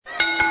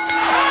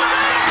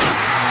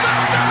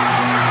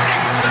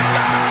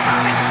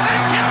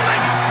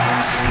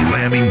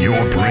slamming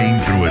your brain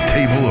through a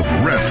table of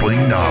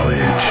wrestling knowledge.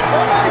 Oh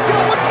my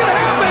God, what's going to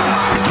happen?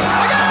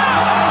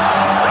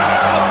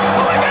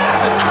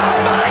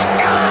 Oh my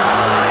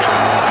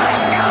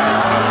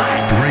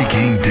God!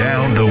 Breaking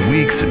down the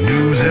week's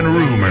news and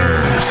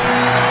rumors.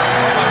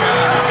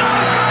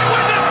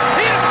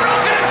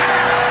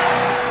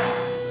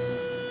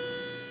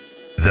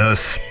 The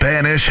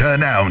Spanish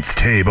Announce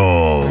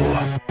Table.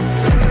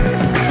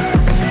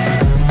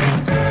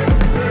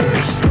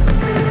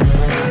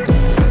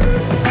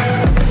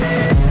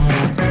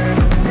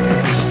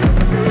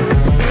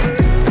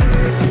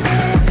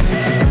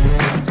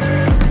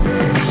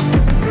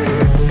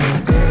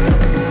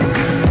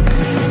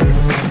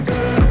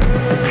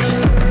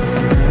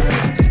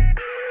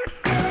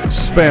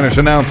 Spanish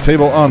Announce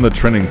Table on the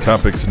Trending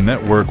Topics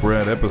Network. We're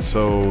at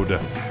episode,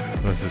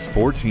 this is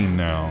 14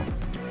 now.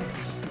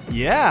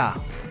 Yeah.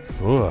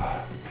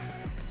 Ugh.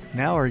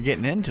 Now we're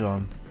getting into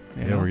them.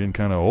 Yeah, we're getting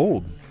kind of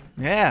old.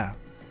 Yeah.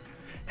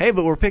 Hey,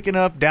 but we're picking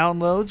up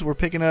downloads. We're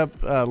picking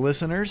up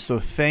listeners. So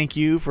thank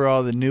you for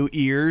all the new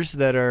ears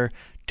that are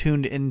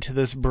tuned into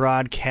this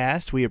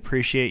broadcast. We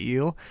appreciate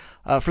you.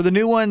 For the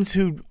new ones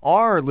who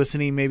are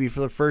listening maybe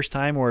for the first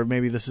time, or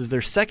maybe this is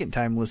their second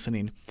time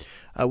listening,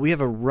 we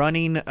have a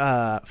running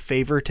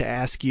favor to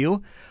ask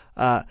you.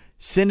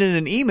 Send in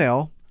an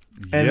email,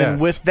 and then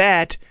with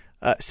that,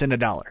 send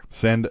 $1.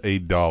 Send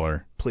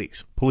 $1.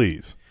 Please.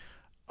 Please.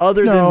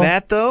 Other No. than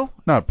that, though...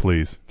 Not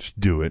please. Just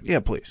do it.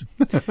 Yeah, please.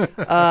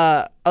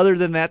 Other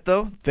than that,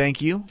 though,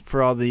 thank you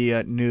for all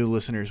the new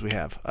listeners we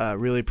have.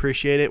 Really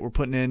appreciate it. We're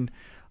putting in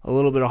a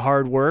little bit of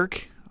hard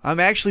work. I'm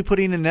actually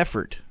putting in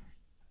effort.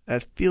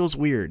 That feels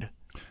weird.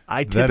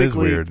 That is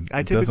weird.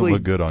 It doesn't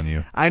look good on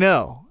you. I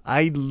know.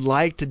 I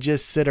like to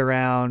just sit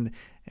around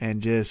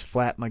and just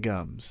flap my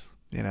gums,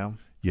 you know?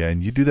 Yeah,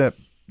 and you do that.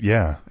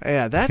 Yeah.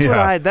 Yeah, that's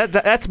what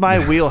that's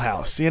my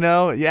wheelhouse, you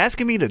know? You're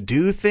asking me to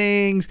do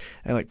things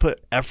and like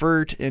put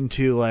effort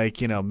into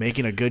like, you know,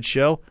 making a good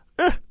show.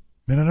 Man,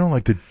 I don't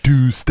like to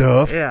do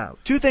stuff. Yeah.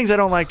 Two things I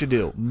don't like to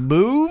do.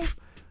 Move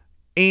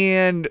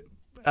and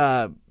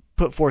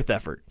put forth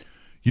effort.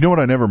 You know what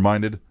I never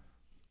minded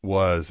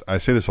was, I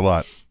say this a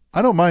lot,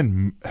 I don't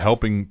mind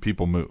helping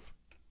people move.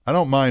 I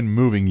don't mind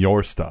moving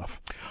your stuff.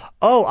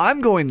 Oh,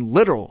 I'm going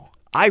literal.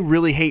 I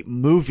really hate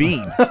moving.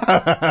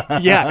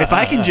 Yeah, if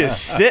I can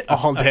just sit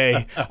all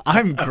day,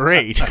 I'm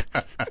great.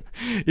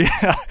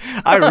 Yeah,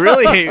 I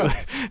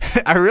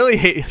really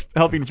hate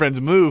helping friends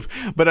move,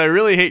 but I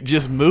really hate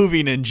just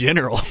moving in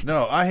general.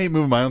 No, I hate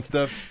moving my own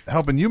stuff.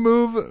 Helping you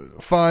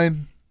move,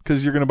 fine,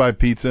 because you're going to buy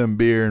pizza and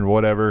beer and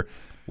whatever.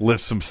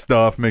 Lift some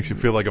stuff, makes you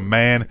feel like a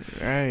man.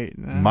 Right.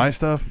 My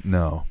stuff?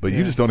 No. But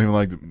you just don't even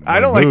like to I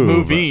don't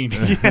move. like moving.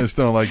 I just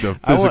don't like the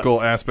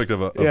physical aspect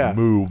of a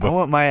move. I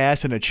want my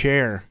ass in a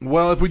chair.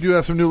 Well, if we do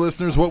have some new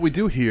listeners, what we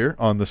do here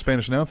on the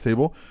Spanish Announce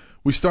Table,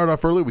 we start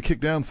off early, we kick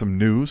down some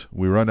news,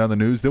 we run down the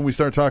news, then we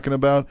start talking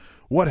about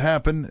what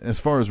happened as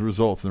far as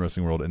results in the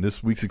wrestling world. And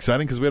this week's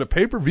exciting because we had a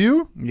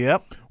pay-per-view.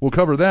 Yep. We'll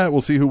cover that.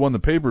 We'll see who won the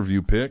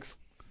pay-per-view picks.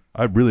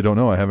 I really don't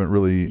know. I haven't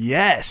really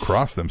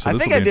crossed them. So I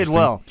this think will I be did interesting.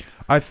 well.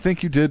 I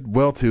think you did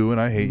well, too, and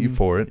I hate you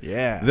for it.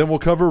 Yeah. Then we'll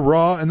cover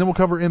Raw, and then we'll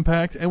cover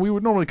Impact, and we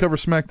would normally cover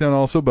SmackDown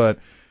also, but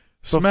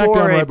before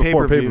SmackDown right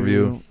before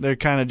pay-per-view. They're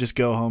kind of just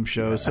go-home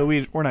shows, so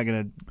we're not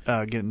going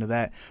to get into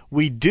that.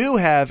 We do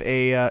have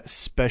a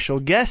special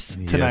guest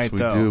tonight, though.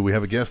 Yes, we do. We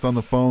have a guest on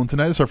the phone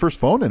tonight. It's our first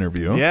phone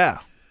interview. Yeah.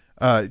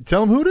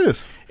 Tell him who it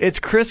is. It's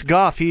Chris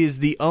Goff. He's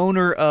the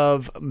owner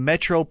of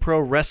Metro Pro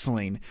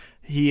Wrestling.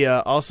 He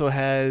also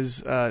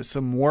has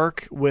some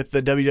work with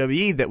the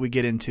WWE that we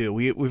get into.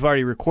 We've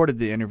already recorded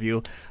the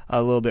interview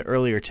a little bit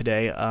earlier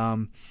today.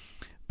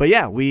 But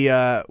yeah,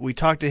 we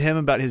talked to him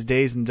about his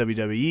days in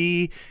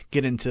WWE,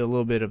 get into a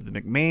little bit of the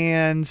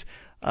McMahons,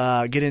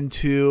 get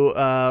into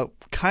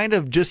kind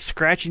of just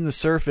scratching the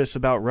surface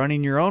about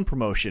running your own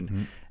promotion.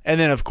 Mm-hmm. And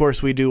then, of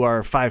course, we do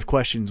our 5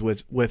 questions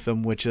with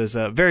him, which is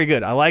very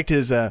good. I liked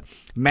his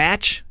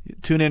match.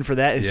 Tune in for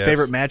that. His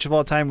favorite match of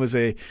all time was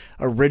a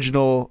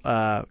original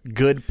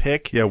good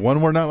pick. Yeah,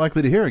 one we're not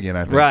likely to hear again,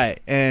 I think. Right.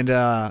 And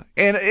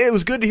it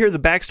was good to hear the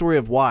backstory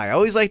of why. I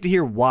always like to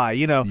hear why,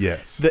 you know,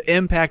 the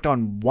impact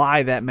on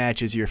why that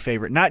match is your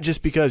favorite. Not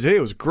just because, hey, it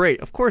was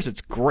great. Of course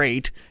it's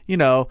great. You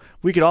know,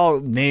 we could all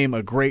name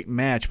a great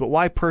match, but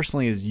why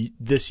personally is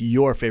this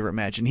your favorite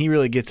match? And he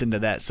really gets into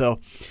that. So,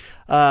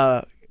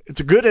 it's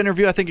a good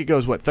interview. I think it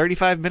goes,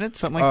 35 minutes,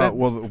 something like that?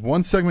 Well,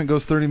 one segment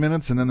goes 30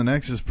 minutes, and then the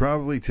next is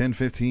probably 10,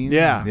 15.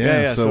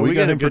 Yeah. So we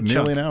got him for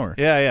nearly an hour.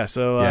 Yeah.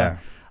 So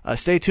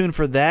stay tuned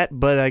for that.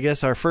 But I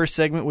guess our first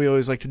segment, we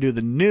always like to do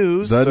the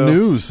news.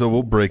 So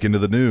we'll break into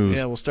the news.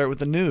 Yeah, we'll start with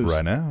the news.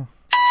 Right now.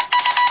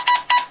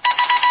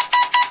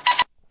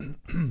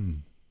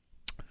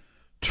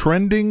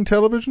 Trending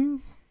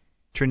television?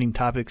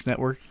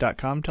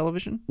 TrendingTopicsNetwork.com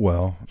television?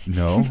 Well,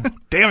 no.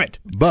 Damn it.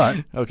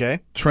 But okay.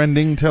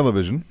 Trending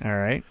television. All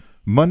right.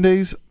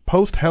 Monday's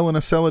post-Hell in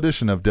a Cell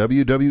edition of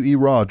WWE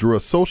Raw drew a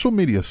social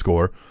media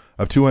score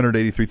of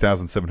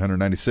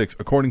 283,796,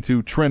 according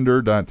to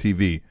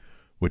Trender.tv,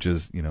 which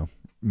is,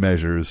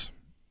 measures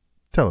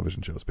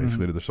television shows,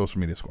 basically, to their social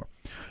media score.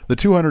 The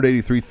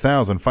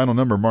 283,000 final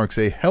number marks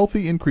a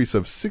healthy increase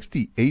of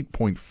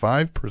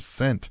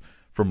 68.5%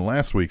 from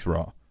last week's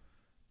Raw.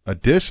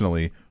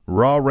 Additionally,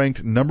 Raw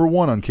ranked number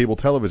 1 on cable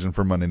television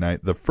for Monday night,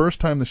 the first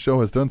time the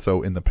show has done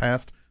so in the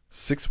past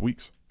 6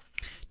 weeks.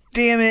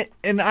 Damn it,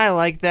 and I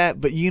like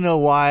that, but you know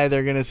why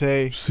they're going to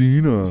say,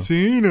 Cena's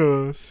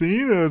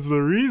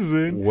the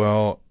reason.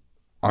 Well,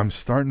 I'm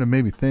starting to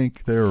maybe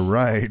think they're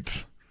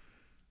right.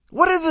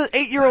 What do the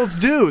 8-year-olds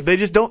do? They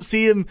just don't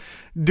see him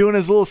doing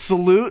his little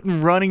salute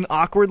and running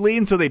awkwardly,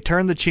 and so they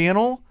turn the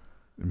channel?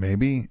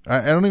 Maybe.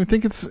 I don't even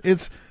think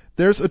it's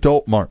there's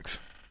adult marks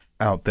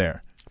out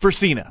there. For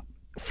Cena.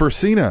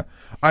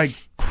 I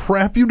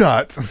crap you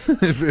not,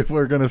 if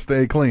we're going to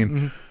stay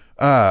clean.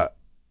 Mm-hmm.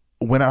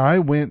 When I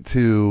went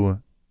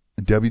to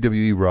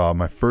WWE Raw,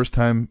 my first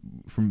time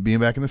from being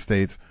back in the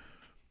States,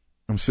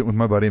 I'm sitting with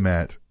my buddy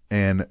Matt,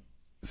 and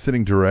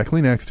sitting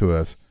directly next to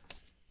us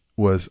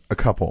was a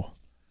couple.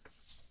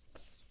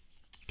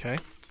 Okay.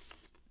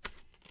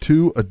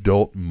 2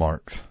 adult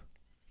marks.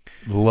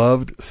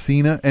 Loved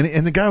Cena.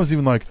 And the guy was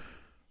even like,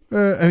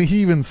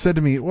 he even said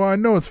to me, well, I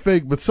know it's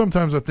fake, but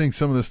sometimes I think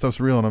some of this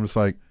stuff's real. And I'm just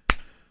like,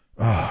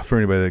 for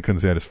anybody that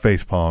couldn't see, I had his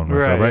face palm.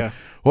 Right? Yeah.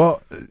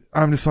 Well,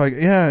 I'm just like,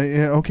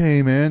 yeah,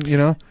 okay, man, you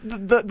know.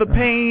 The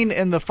pain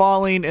and the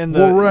falling and the...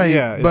 Well, right,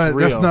 yeah, but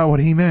real. that's not what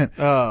he meant.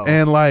 Oh.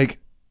 And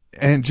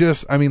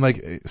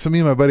so me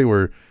and my buddy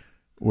were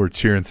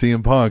cheering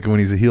CM Punk when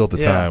he's a heel at the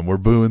time. We're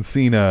booing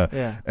Cena.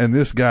 Yeah. And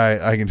this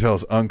guy, I can tell,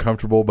 is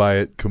uncomfortable by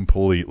it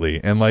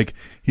completely. And,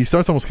 he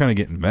starts almost kind of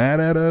getting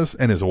mad at us,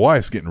 and his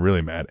wife's getting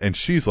really mad. And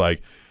she's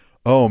like,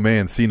 oh,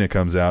 man, Cena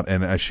comes out,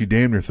 and she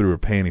damn near threw her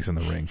panties in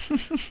the ring.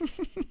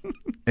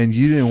 And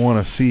you didn't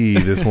want to see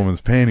this woman's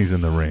panties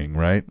in the ring,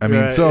 right? I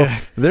mean,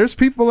 there's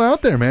people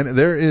out there, man.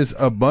 There is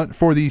a bunch.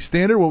 For the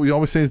standard, what we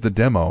always say is the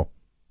demo.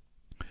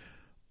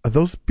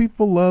 Those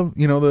people love,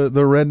 the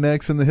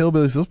rednecks and the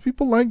hillbillies. Those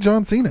people like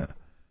John Cena.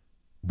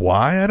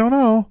 Why? I don't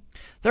know.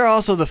 They're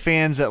also the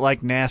fans that like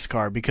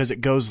NASCAR because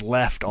it goes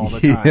left all the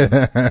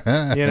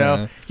time.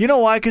 Yeah. You know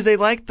why? Because they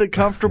like the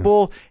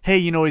comfortable, hey,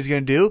 you know what he's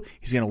going to do?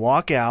 He's going to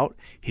walk out.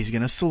 He's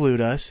going to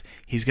salute us.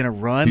 He's going to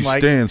run he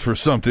stands for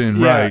something,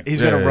 right. He's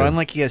going to run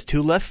like he has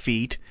 2 left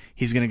feet.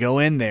 He's going to go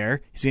in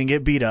there. He's going to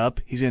get beat up.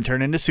 He's going to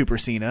turn into Super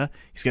Cena.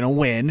 He's going to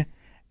win.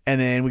 And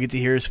then we get to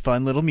hear his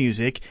fun little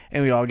music,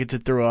 and we all get to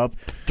throw up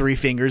 3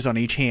 fingers on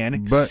each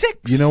hand. But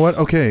 6. You know what?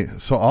 Okay,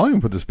 so I'll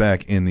even put this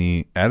back in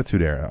the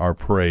Attitude Era, our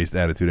praised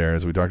Attitude Era,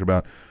 as we talked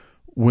about.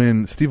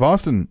 When Steve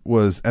Austin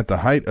was at the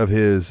height of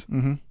his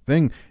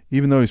thing,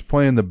 even though he's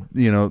playing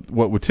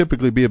what would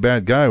typically be a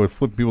bad guy with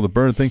flipping people to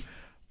burn thing,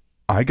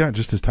 I got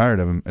just as tired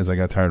of him as I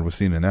got tired with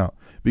Cena now.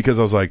 Because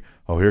I was like,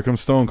 oh, here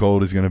comes Stone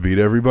Cold. He's going to beat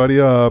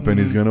everybody up, and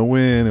he's going to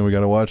win, and we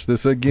got to watch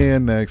this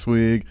again next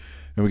week.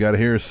 And we got to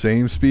hear his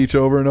same speech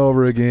over and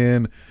over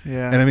again.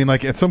 Yeah. And I mean,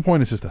 at some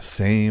point, it's just the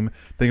same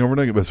thing over and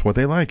over. But it's what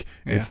they like.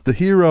 Yeah. It's the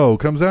hero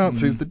comes out,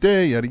 saves the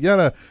day, yada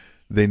yada.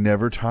 They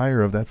never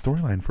tire of that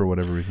storyline for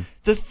whatever reason.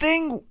 The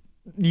thing,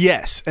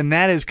 yes, and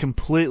that is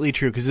completely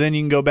true. Because then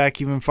you can go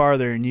back even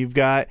farther, and you've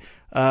got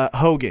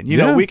Hogan. You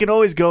know, we can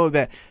always go with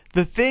that.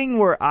 The thing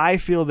where I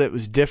feel that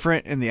was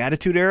different in the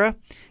Attitude Era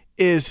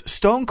is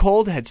Stone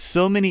Cold had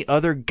so many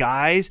other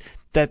guys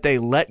that they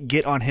let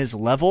get on his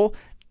level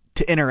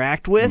to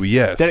interact with,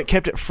 that it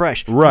kept it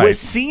fresh. Right. With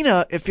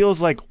Cena, it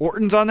feels like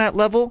Orton's on that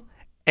level,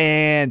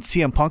 and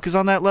CM Punk is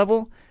on that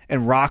level,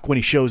 and Rock, when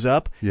he shows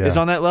up, is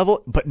on that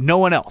level, but no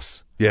one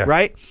else. Yeah.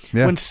 Right?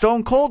 Yeah. When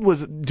Stone Cold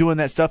was doing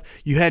that stuff,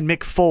 you had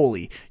Mick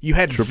Foley, you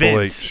had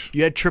Vince,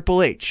 you had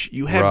Triple H,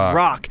 you had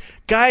Rock.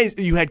 Guys,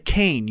 you had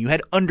Kane, you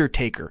had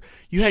Undertaker,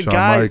 you had Shawn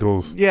guys.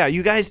 Michaels. Yeah,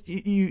 you guys,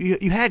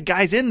 you had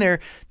guys in there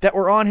that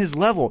were on his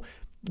level.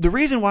 The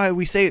reason why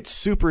we say it's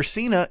Super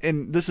Cena,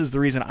 and this is the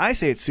reason I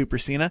say it's Super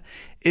Cena,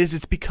 is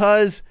it's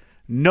because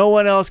no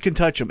one else can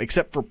touch him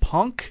except for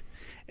Punk,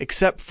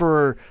 except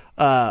for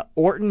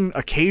Orton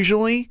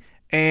occasionally,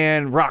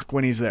 and Rock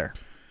when he's there.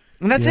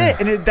 And that's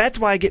it. And that's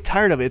why I get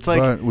tired of it. It's like,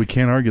 but we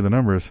can't argue the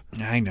numbers.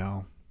 I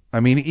know. I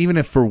mean, even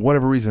if for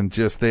whatever reason,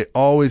 they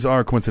always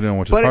are coincidental,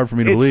 which is hard for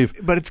me to believe.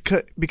 But it's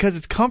because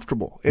it's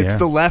comfortable. It's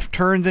the left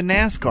turns in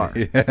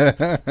NASCAR.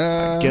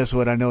 Yeah. Guess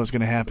what I know is going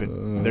to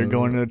happen? They're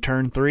going to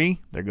turn 3.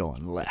 They're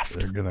going left.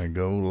 They're going to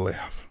go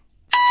left.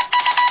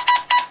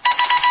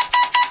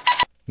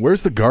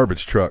 Where's the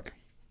garbage truck?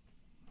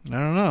 I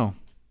don't know.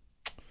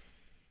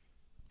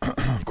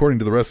 According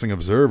to the Wrestling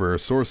Observer,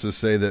 sources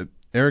say that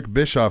Eric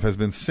Bischoff has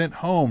been sent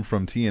home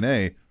from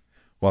TNA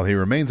while he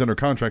remains under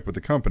contract with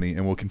the company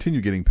and will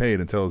continue getting paid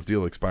until his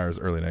deal expires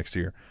early next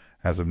year.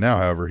 As of now,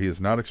 however, he is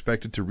not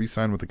expected to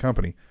re-sign with the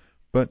company,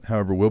 but,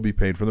 however, will be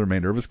paid for the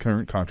remainder of his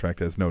current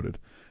contract as noted.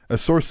 A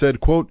source said,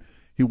 quote,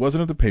 he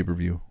wasn't at the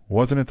pay-per-view,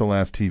 wasn't at the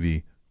last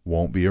TV,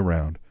 won't be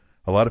around.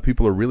 A lot of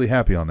people are really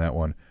happy on that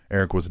one.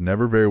 Eric was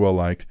never very well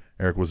liked.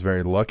 Eric was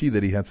very lucky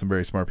that he had some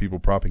very smart people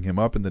propping him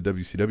up in the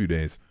WCW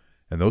days,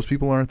 and those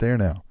people aren't there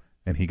now,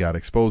 and he got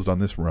exposed on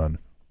this run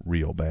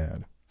real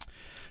bad.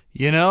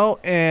 You know,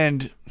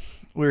 and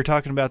we were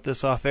talking about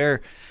this off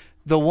air,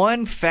 The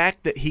one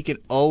fact that he can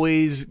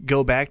always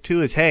go back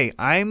to is, hey,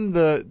 I'm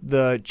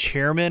the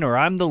chairman or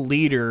I'm the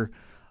leader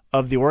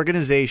of the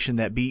organization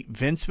that beat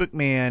Vince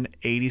McMahon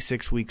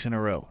 86 weeks in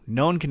a row.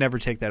 No one can ever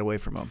take that away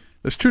from him.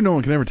 It's true, no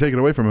one can ever take it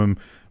away from him,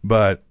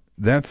 but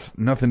that's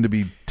nothing to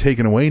be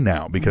taken away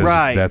now because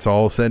that's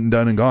all said and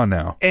done and gone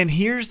now. And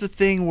here's the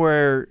thing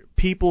where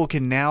people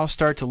can now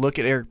start to look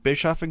at Eric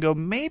Bischoff and go,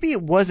 maybe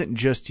it wasn't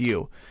just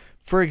you.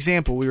 For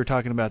example, we were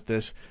talking about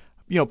this.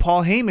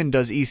 Paul Heyman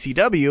does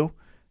ECW.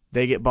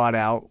 They get bought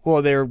out.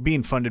 Well, they're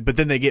being funded, but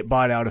then they get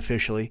bought out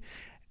officially.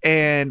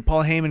 And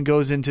Paul Heyman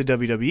goes into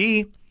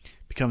WWE,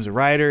 becomes a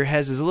writer,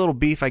 has his little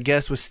beef, I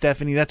guess, with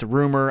Stephanie. That's a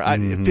rumor.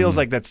 It feels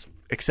like that's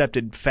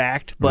accepted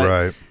fact.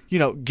 But,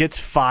 gets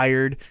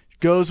fired,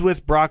 goes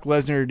with Brock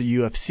Lesnar to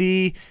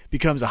UFC,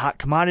 becomes a hot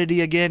commodity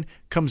again,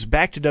 comes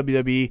back to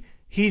WWE.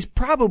 He's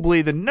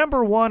probably the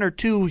number 1 or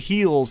 2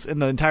 heels in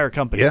the entire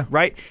company,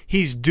 right?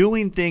 He's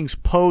doing things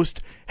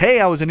post, hey,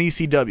 I was an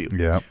ECW.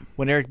 Yeah.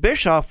 When Eric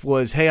Bischoff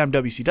was, hey, I'm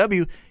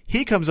WCW,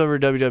 he comes over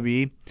to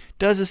WWE,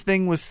 does this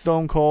thing with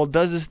Stone Cold,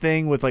 does this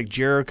thing with like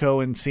Jericho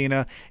and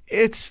Cena.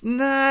 It's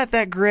not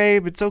that great,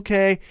 but it's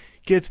okay.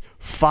 Gets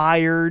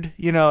fired,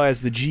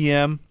 as the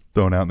GM.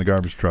 Thrown out in the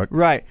garbage truck.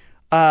 Right.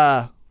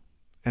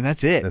 And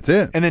that's it. That's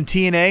it. And then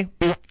TNA,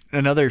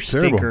 another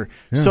stinker.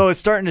 Yeah. So it's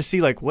starting to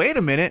see like, wait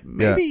a minute,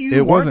 maybe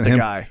you weren't the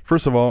guy.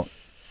 First of all,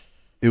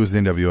 it was the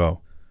NWO.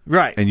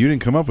 Right. And you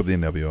didn't come up with the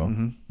NWO.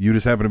 Mm-hmm. You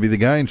just happened to be the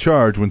guy in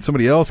charge when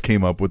somebody else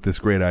came up with this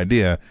great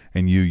idea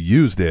and you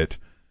used it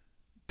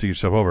to get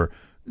yourself over.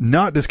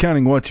 Not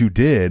discounting what you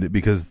did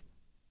because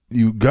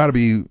you got to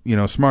be,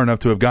 smart enough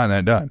to have gotten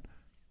that done.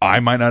 I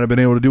might not have been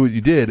able to do what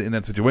you did in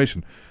that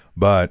situation,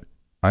 but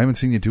I haven't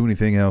seen you do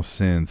anything else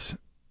since.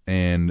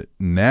 And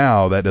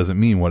now that doesn't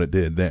mean what it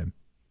did then.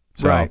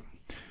 So, right.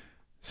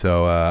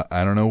 So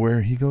I don't know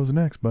where he goes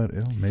next, but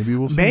maybe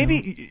we'll see.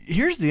 Maybe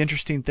here's the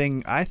interesting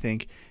thing, I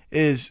think,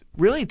 is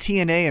really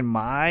TNA, in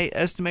my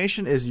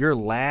estimation, is your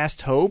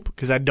last hope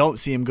because I don't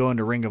see him going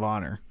to Ring of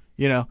Honor.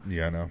 Yeah,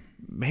 I know.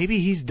 Maybe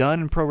he's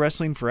done in pro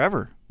wrestling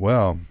forever.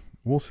 Well,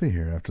 we'll see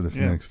here after this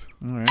next.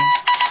 All right.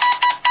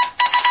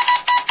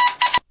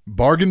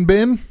 Bargain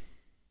bin?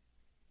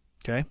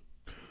 Okay.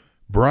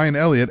 Brian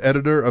Elliott,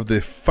 editor of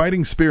the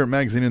Fighting Spirit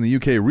magazine in the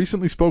UK,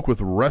 recently spoke with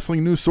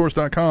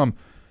WrestlingNewsSource.com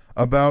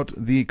about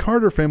the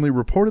Carter family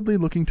reportedly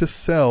looking to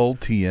sell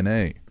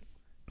TNA.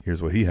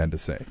 Here's what he had to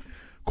say.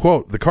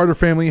 Quote, the Carter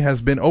family has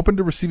been open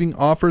to receiving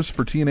offers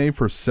for TNA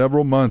for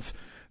several months.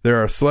 There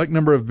are a select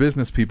number of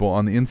business people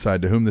on the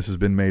inside to whom this has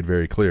been made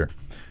very clear.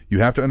 You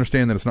have to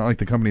understand that it's not like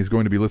the company is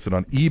going to be listed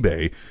on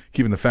eBay,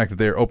 given the fact that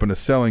they are open to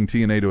selling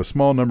TNA to a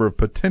small number of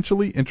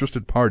potentially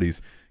interested parties.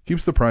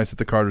 Keeps the price that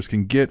the Carters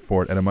can get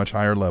for it at a much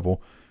higher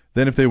level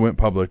than if they went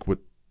public with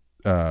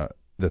that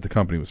the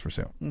company was for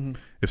sale. Mm-hmm.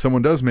 If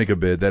someone does make a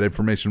bid, that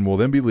information will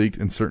then be leaked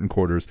in certain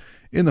quarters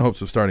in the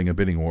hopes of starting a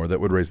bidding war that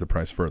would raise the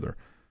price further.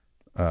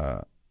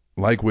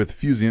 Like with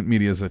Fusient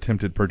Media's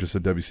attempted purchase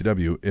of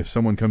WCW, if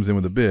someone comes in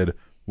with a bid,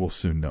 we'll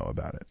soon know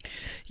about it.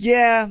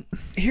 Yeah,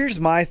 here's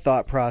my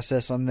thought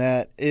process on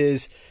that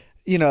is,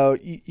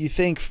 you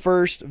think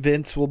first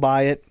Vince will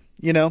buy it,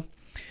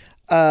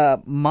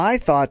 My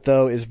thought,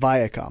 though, is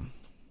Viacom.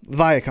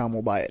 Viacom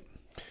will buy it.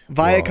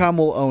 Viacom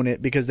will own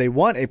it because they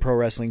want a pro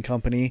wrestling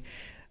company.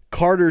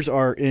 Carters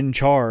are in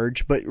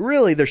charge, but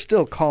really they're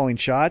still calling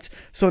shots.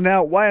 So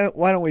now why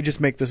don't we just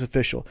make this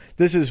official?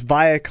 This is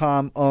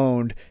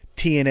Viacom-owned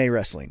TNA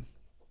Wrestling.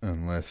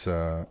 Unless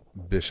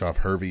Bischoff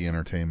Hervey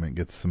Entertainment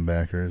gets some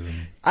backers.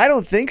 I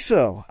don't think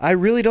so. I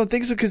really don't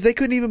think so because they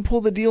couldn't even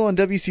pull the deal on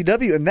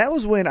WCW, and that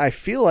was when I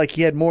feel like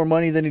he had more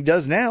money than he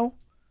does now.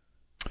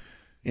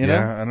 You know?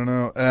 I don't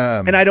know.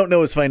 And I don't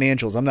know his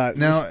financials. I'm not.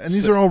 Now, and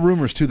these are all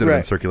rumors, too, that have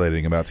been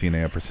circulating about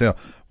TNA up for sale.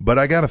 But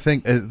I got to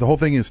think, the whole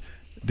thing is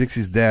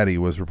Dixie's daddy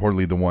was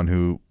reportedly the one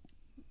who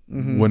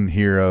wouldn't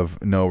hear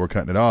of, no, we're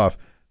cutting it off,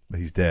 but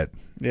he's dead.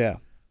 Yeah.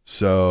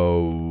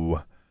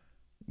 So,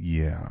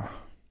 yeah.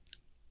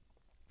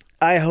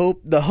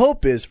 The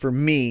hope is, for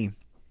me,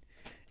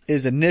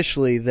 is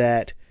initially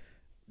that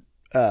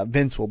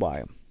Vince will buy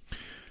him.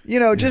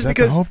 Just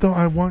because. I hope, though.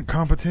 I want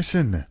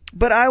competition.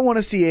 But I want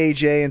to see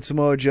AJ and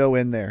Samoa Joe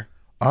in there.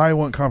 I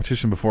want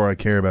competition before I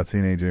care about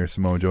seeing AJ or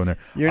Samoa Joe in there.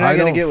 You're not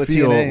going to get with TNA. I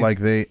don't feel like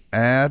they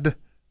add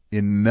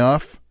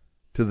enough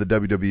to the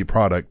WWE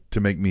product to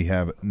make me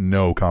have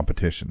no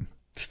competition.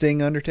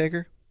 Sting,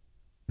 Undertaker?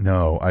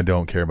 No, I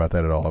don't care about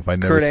that at all. If I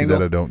never see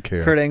that, I don't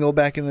care. Kurt Angle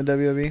back in the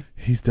WWE?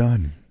 He's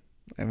done.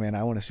 I mean,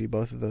 I want to see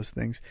both of those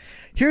things.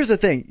 Here's the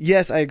thing.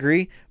 Yes, I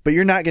agree, but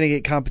you're not going to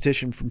get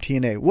competition from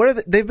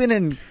TNA. They've been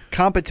in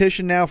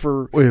competition now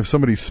for... Well, if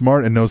somebody's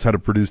smart and knows how to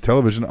produce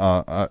television,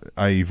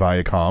 i.e.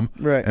 Viacom,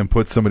 right, and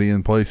put somebody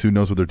in place who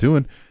knows what they're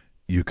doing,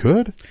 you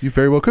could. You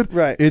very well could.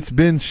 Right. It's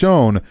been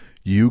shown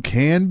you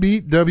can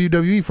beat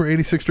WWE for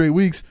 86 straight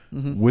weeks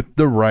with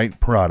the right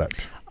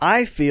product.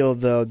 I feel,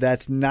 though,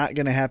 that's not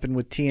going to happen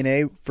with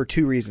TNA for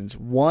two reasons.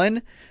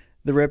 One,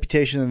 the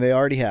reputation that they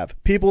already have.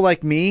 People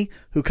like me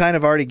who kind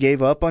of already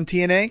gave up on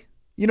TNA,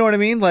 you know what I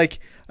mean? Like,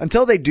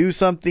 until they do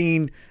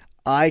something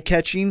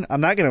eye-catching,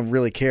 I'm not going to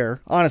really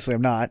care. Honestly,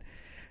 I'm not.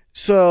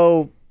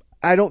 So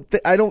I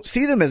don't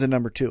see them as a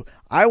number 2.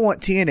 I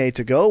want TNA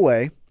to go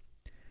away.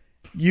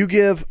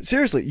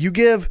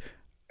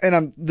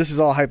 This is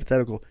all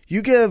hypothetical.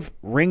 You give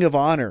Ring of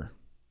Honor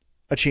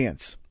a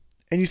chance,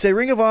 and you say,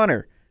 Ring of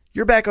Honor,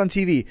 you're back on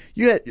TV.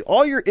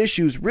 All your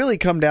issues really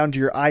come down to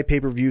your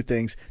pay-per-view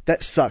things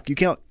that suck. You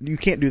can't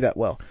do that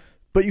well.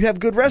 But you have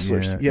good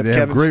wrestlers. Yeah, you have they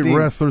Kevin have great Steen.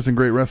 wrestlers and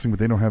great wrestling, but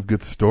they don't have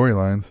good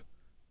storylines.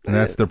 And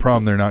that's the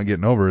problem they're not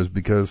getting over is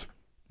because,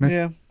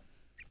 Yeah.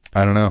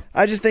 I don't know.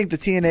 I just think the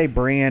TNA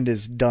brand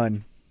is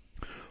done.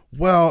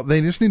 Well,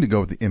 they just need to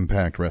go with the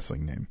Impact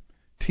Wrestling name.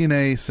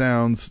 TNA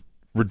sounds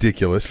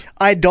ridiculous.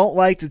 I don't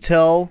like to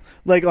tell,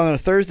 like on a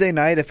Thursday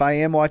night, if I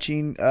am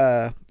watching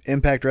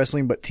Impact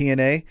Wrestling but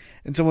TNA,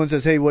 and someone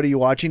says, hey, what are you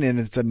watching? And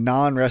it's a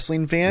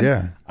non-wrestling fan.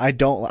 Yeah. I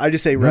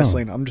just say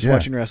wrestling. I'm just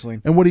watching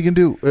wrestling. And what are you going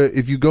to do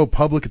if you go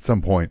public at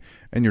some point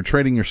and you're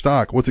trading your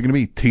stock? What's it going to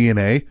be?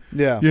 TNA?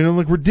 Yeah. You're going to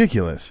look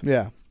ridiculous.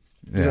 Yeah.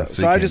 Yeah.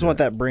 So I just want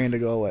that brand to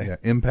go away. Yeah.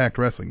 Impact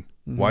Wrestling.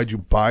 Mm-hmm. Why'd you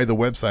buy the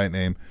website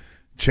name?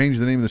 Change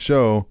the name of the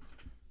show?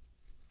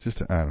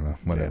 I don't know.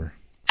 Whatever.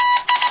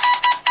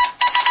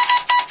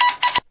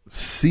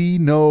 See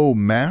no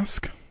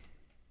mask?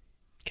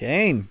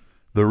 Kane.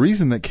 The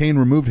reason that Kane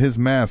removed his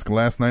mask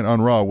last night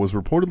on Raw was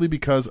reportedly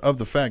because of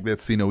the fact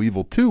that See No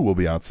Evil 2 will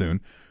be out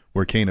soon,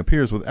 where Kane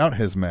appears without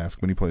his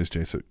mask when he plays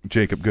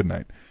Jacob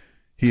Goodnight.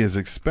 He is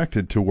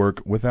expected to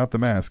work without the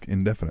mask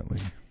indefinitely.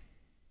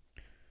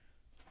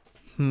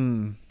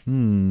 And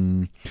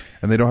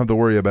they don't have to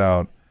worry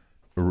about...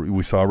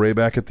 We saw Ray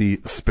back at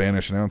the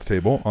Spanish announce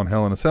table on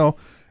Hell in a Cell,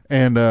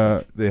 and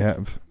they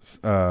have...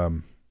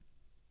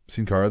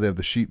 Sin Cara, they have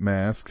the sheet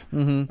masks.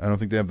 Mm-hmm. I don't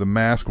think they have the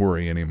mask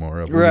worry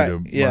anymore.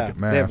 Right, They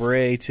have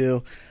Ray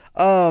too.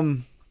 Yeah,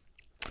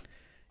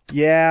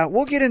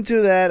 we'll get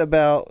into that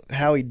about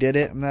how he did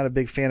it. I'm not a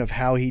big fan of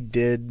how he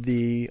did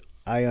the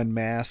I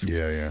Unmasked.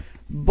 Yeah.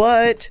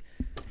 But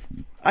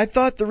I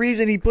thought the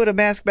reason he put a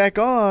mask back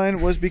on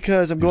was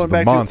because I'm going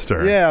back to a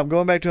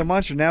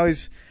monster. Now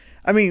he's...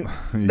 I mean,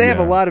 they have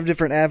a lot of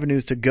different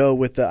avenues to go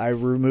with the I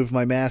remove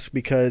my mask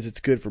because it's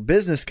good for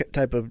business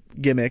type of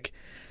gimmick.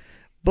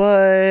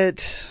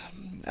 But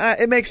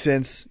it makes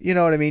sense. You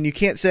know what I mean? You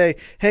can't say,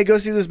 hey, go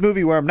see this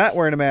movie where I'm not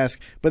wearing a mask,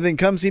 but then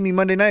come see me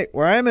Monday night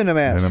where I'm in a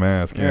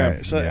mask. Yeah.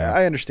 Right. So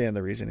I understand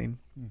the reasoning.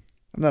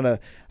 I'm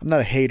not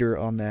a hater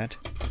on that.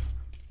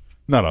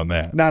 Not on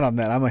that. Not on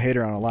that. I'm a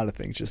hater on a lot of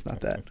things, just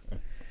not that.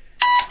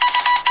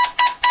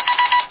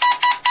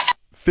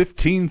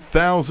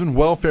 15,000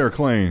 welfare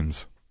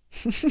claims.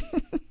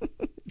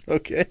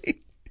 Okay.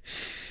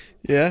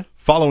 Yeah.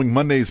 Following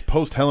Monday's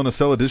post-Hell in a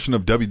Cell edition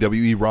of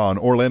WWE Raw in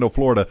Orlando,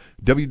 Florida,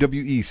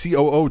 WWE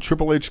COO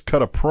Triple H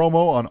cut a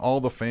promo on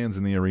all the fans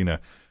in the arena.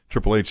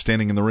 Triple H,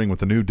 standing in the ring with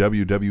the new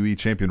WWE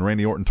champion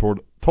Randy Orton,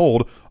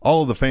 told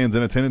all of the fans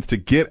in attendance to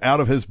get out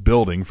of his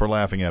building for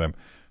laughing at him.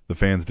 The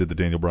fans did the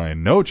Daniel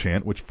Bryan no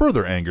chant, which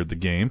further angered the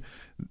game,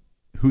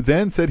 who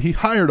then said he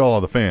hired all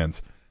of the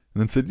fans,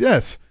 and then said,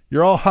 yes,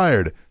 you're all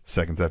hired.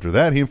 Seconds after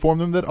that, he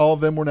informed them that all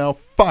of them were now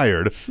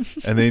fired,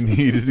 and they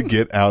needed to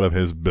get out of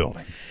his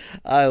building.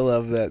 I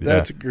love that.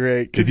 That's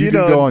great. If you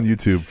can go on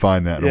YouTube,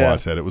 find that and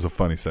watch that. It was a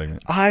funny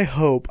segment.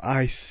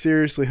 I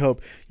seriously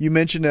hope. You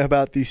mentioned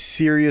about these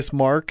serious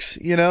marks,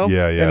 you know?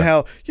 Yeah. And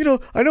how,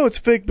 I know it's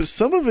fake, but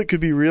some of it could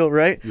be real,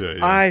 right?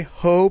 Yeah. I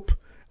hope,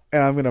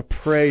 and I'm going to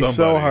pray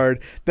so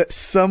hard, that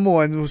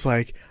someone was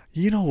like,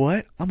 you know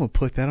what? I'm going to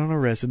put that on a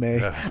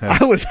resume.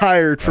 I was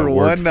hired for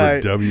one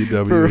night.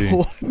 WWE. For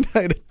one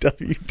night at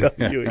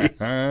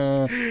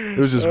WWE. It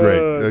was just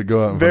great.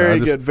 Go out and very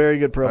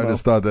good promo. I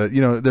just thought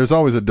that, there's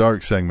always a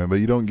dark segment, but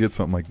you don't get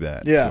something like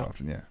that too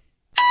often. Yeah.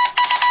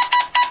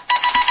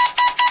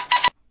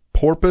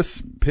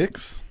 Porpoise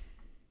Picks?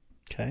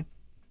 Okay.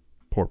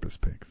 Porpoise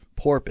Picks.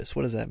 Porpoise.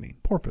 What does that mean?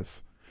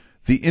 Porpoise.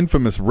 The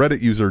infamous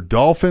Reddit user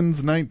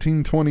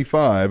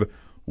Dolphins1925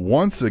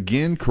 once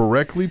again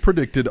correctly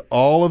predicted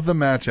all of the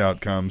match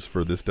outcomes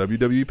for this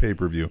WWE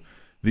pay-per-view.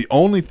 The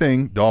only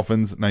thing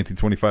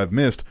Dolphins1925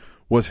 missed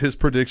was his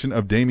prediction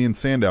of Damian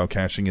Sandow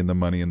cashing in the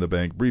Money in the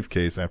Bank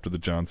briefcase after the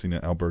John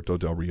Cena-Alberto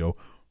Del Rio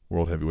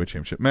World Heavyweight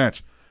Championship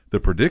match. The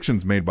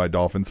predictions made by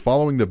Dolphins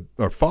followed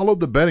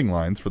the betting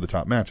lines for the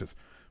top matches,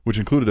 which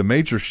included a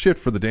major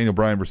shift for the Daniel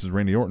Bryan versus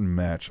Randy Orton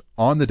match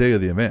on the day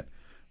of the event.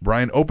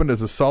 Bryan opened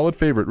as a solid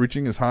favorite,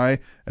 reaching as high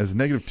as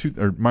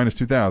minus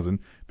 2,000,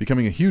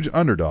 becoming a huge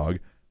underdog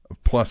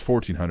of plus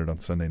 1,400 on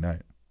Sunday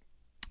night.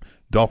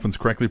 Dolphins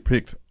correctly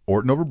picked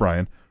Orton over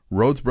Bryan,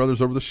 Rhodes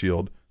Brothers over The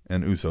Shield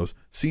and Usos,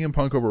 CM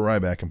Punk over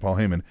Ryback and Paul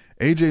Heyman,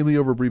 AJ Lee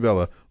over Brie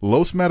Bella,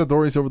 Los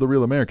Matadores over the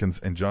Real Americans,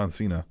 and John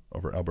Cena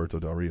over Alberto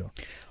Del Rio.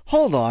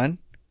 Hold on.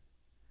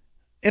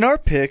 In our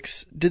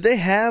picks, did they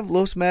have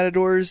Los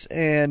Matadores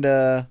and...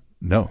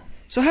 No.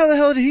 So how the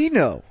hell did he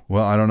know?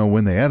 Well, I don't know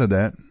when they added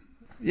that.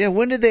 Yeah,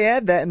 when did they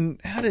add that, and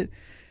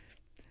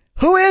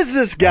who is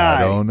this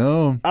guy? I don't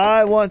know.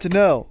 I want to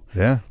know.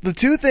 Yeah. The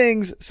two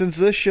things, since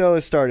this show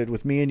has started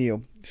with me and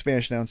you,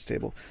 Spanish Announce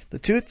Table, the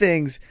two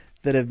things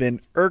that have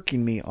been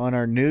irking me on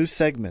our news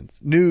segments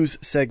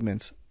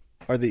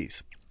are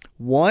these.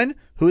 1,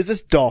 who is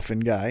this Dolphin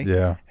guy?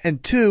 Yeah.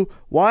 And 2,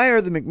 why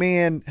are the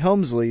McMahon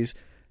Helmsleys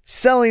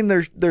selling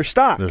their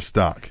stock? Their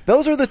stock.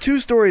 Those are the 2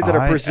 stories that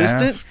are I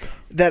persistent asked-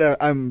 that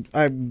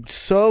I'm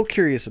so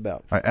curious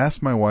about. I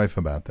asked my wife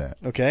about that.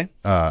 Okay?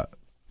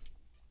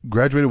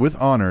 Graduated with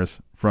honors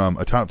from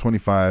a top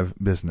 25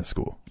 business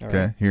school, All okay,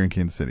 right. here in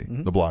Kansas City,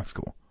 Mhm. the Block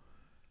School,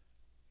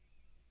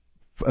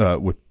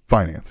 with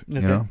finance,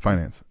 Okay.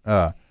 finance,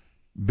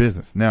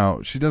 business.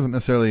 Now, she doesn't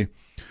necessarily,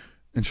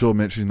 and she'll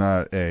admit she's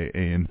not a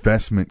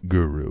investment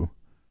guru,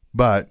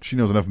 but she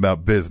knows enough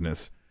about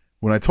business.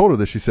 When I told her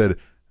this, she said,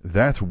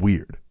 "That's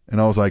weird," and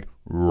I was like,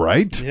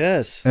 "Right?"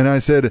 Yes. And I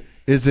said,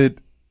 "Is it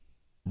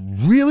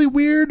really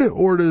weird,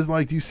 or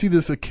do you see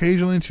this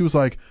occasionally?" And she was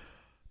like,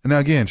 and now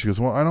again, she goes,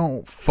 "Well, I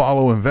don't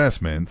follow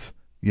investments,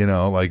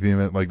 like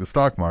the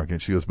stock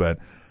market." She goes, "But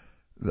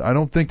I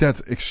don't think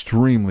that's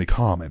extremely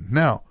common."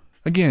 Now,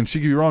 again, she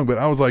could be wrong, but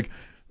I was like,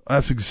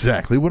 that's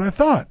exactly what I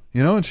thought,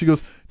 And she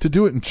goes, to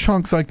do it in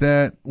chunks like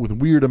that with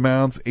weird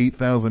amounts,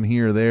 8,000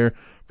 here or there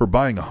for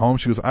buying a home.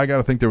 She goes, I got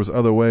to think there was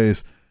other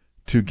ways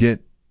to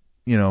get,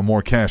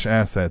 more cash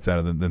assets out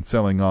of them than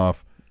selling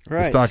off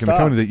the stock in the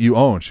company that you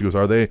own. She goes,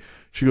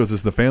 She goes,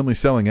 is the family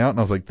selling out? And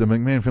I was like, the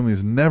McMahon family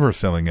is never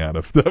selling out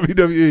of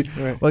WWE.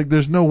 Right. Like,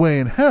 there's no way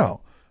in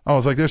hell. I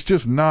was like, that's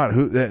just not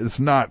it's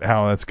not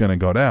how that's going to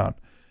go down.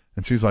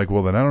 And she's like,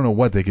 well, then I don't know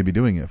what they could be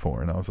doing it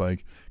for. And I was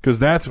like, because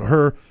that's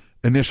her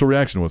initial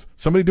reaction was,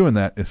 somebody doing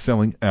that is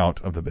selling out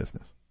of the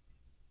business.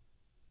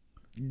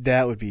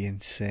 That would be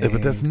insane.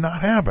 But that's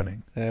not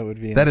happening. That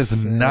would be That is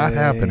insane. not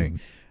happening.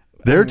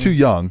 They're too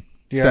young,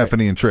 Yeah.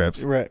 Stephanie and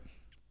Trips, Right.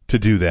 to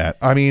do that.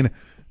 I mean,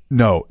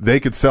 no, they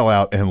could sell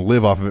out and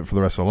live off of it for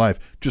the rest of their life,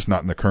 just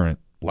not in the current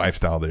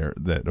lifestyle there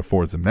that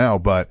affords them now.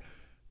 But,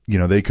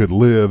 they could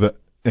live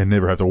and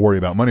never have to worry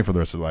about money for the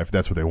rest of their life. If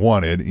that's what they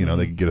wanted.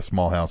 They could get a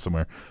small house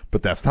somewhere,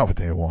 but that's not what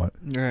they want.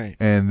 Right.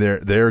 And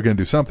they're going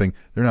to do something.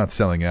 They're not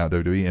selling out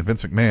WWE, and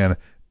Vince McMahon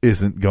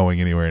isn't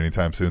going anywhere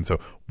anytime soon. So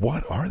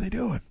what are they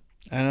doing?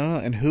 I don't know.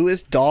 And who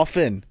is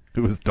Dolphin? It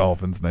was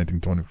Dolphins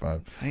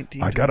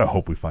 1925. I gotta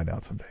hope we find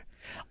out someday.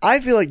 I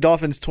feel like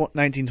Dolphins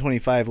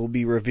 1925 will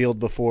be revealed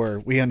before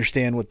we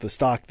understand what the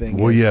stock thing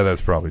Well, is. yeah,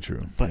 that's probably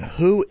true. But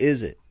who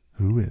is it?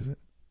 Who is it?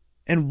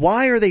 And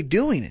why are they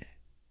doing it?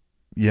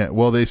 Yeah,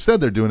 well, they said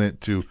they're doing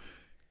it to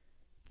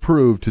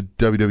prove to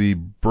WWE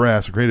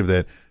brass or creative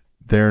that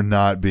they're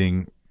not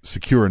being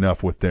secure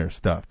enough with their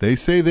stuff. They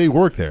say they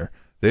work there.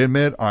 They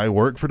admit, I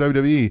work for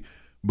WWE,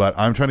 but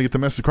I'm trying to get the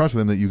message across to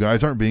them that you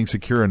guys aren't being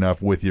secure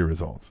enough with your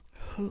results.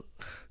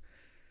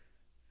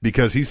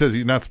 Because he says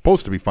he's not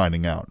supposed to be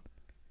finding out.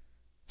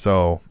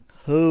 So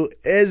Who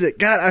is it?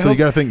 God, I you hope.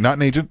 got to think, not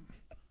an agent,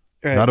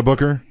 Right. not a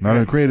booker, not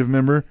a creative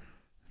member,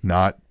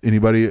 not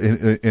anybody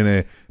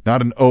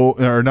not an O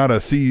or not a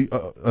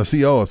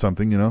CO of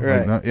something,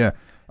 Right.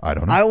 I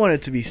don't know. I want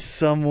it to be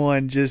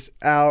someone just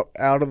out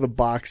of the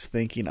box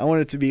thinking. I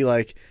want it to be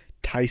like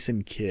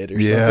Tyson Kidd or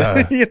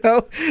Yeah.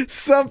 something.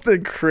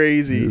 Something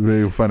crazy.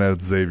 They find out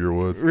it's Xavier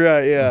Woods.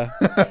 Right,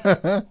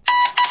 yeah.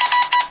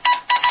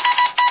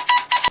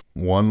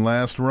 One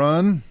last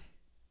run.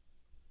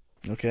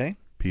 Okay.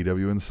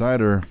 PW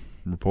Insider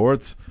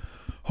reports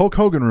Hulk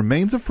Hogan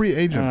remains a free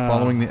agent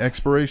following the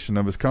expiration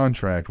of his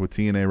contract with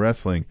TNA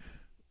Wrestling,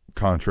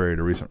 contrary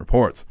to recent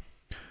reports.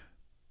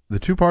 The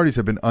two parties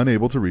have been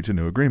unable to reach a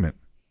new agreement.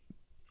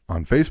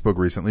 On Facebook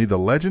recently, the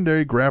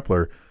legendary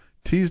grappler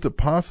teased a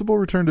possible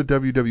return to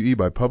WWE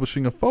by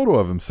publishing a photo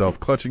of himself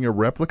clutching a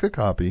replica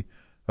copy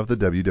of the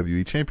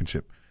WWE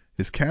Championship.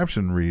 His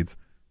caption reads,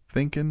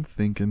 "Thinkin',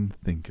 thinkin',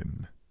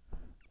 thinkin'."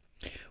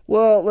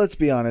 Well, let's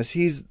be honest.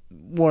 He's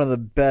one of the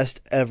best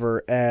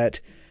ever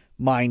at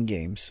mind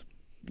games.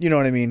 You know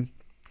what I mean?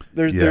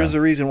 There's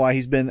a reason why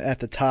he's been at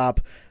the top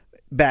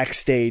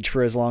backstage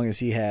for as long as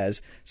he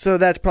has. So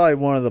that's probably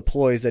one of the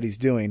ploys that he's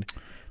doing.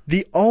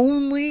 The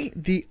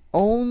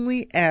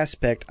only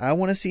aspect I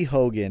want to see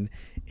Hogan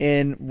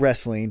in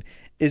wrestling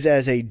is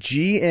as a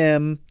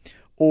GM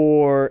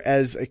or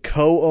as a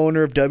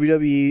co-owner of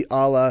WWE,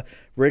 a la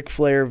Ric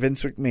Flair,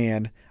 Vince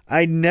McMahon.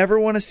 I never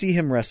want to see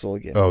him wrestle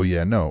again. Oh,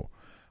 yeah, no.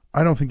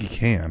 I don't think he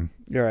can.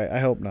 You're right. I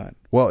hope not.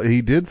 Well,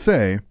 he did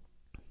say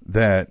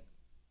that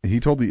he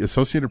told the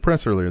Associated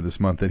Press earlier this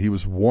month that he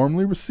was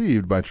warmly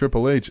received by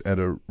Triple H at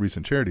a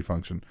recent charity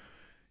function.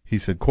 He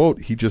said,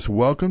 quote, "He just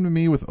welcomed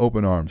me with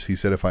open arms. He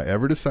said if I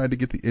ever decide to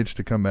get the itch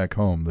to come back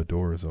home, the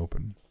door is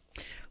open."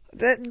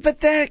 But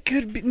that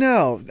could be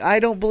no. I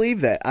don't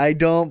believe that. I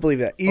don't believe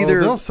that either.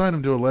 Oh, they'll sign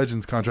him to a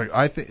Legends contract.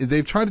 I think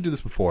they've tried to do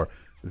this before.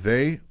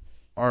 They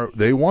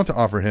want to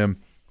offer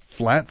him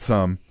flat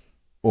sum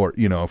or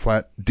a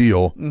flat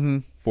deal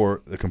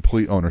for the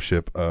complete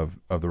ownership of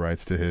the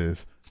rights to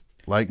his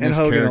likeness,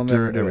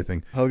 character,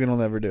 everything. Hogan will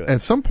never do it.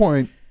 At some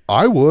point,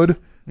 I would,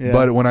 Yeah.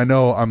 but when I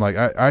know, I'm like,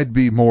 I'd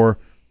be more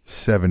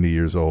 70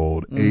 years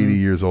old, 80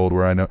 years old,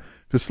 where I know.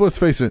 Because let's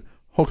face it,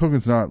 Hulk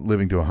Hogan's not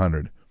living to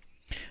 100.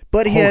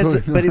 But he Hulk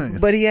has, Hogan.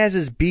 but he has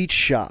his beach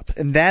shop,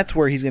 and that's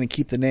where he's going to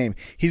keep the name.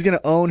 He's going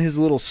to own his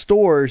little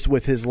stores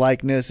with his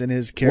likeness and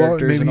his Well,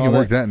 characters maybe and you all can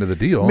work that. that into the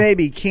deal.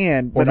 Maybe he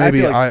can, Or but maybe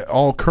I feel like,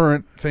 all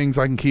current things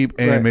I can keep,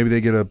 and Right. maybe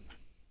they get a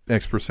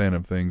X%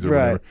 of things or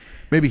Right. whatever.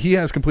 Maybe he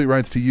has complete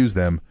rights to use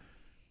them,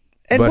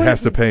 and but what has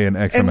is- to pay an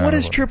X And amount. what of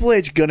is money. Triple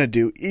H gonna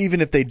do,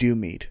 even if they do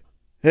meet?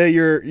 Hey,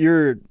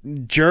 you're a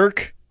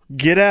jerk.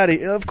 Get out of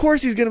here. Of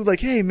course he's gonna be like,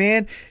 hey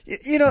man,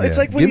 it's Yeah.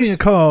 like when Give you me a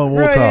call and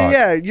we'll right, talk.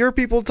 Yeah, your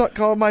people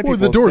call my people. Well,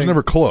 the door's thing.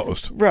 never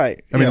closed.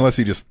 Right. I mean, yeah. unless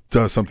he just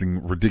does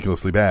something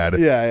ridiculously bad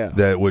Yeah.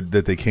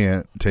 that they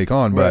can't take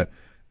on. Right. But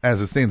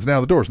as it stands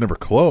now, the door's never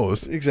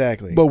closed.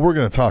 Exactly. But we're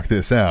going to talk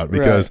this out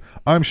because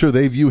I'm sure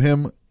they view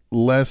him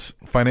less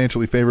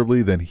financially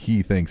favorably than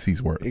he thinks he's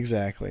worth.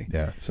 Exactly.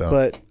 Yeah. So.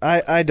 But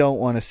I don't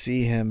want to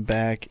see him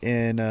back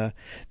in.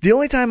 The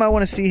only time I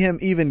want to see him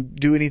even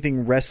do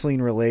anything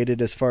wrestling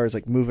related, as far as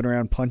like moving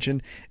around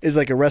punching, is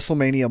like a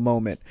WrestleMania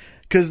moment.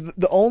 Because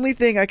the only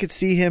thing I could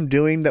see him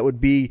doing that would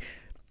be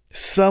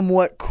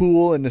somewhat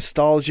cool and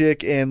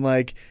nostalgic and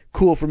like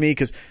cool for me,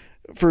 because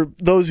for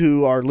those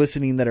who are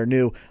listening that are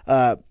new,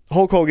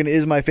 Hulk Hogan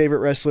is my favorite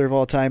wrestler of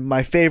all time.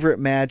 My favorite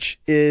match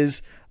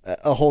is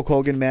a Hulk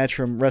Hogan match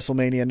from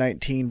WrestleMania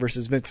 19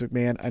 versus Vince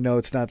McMahon. I know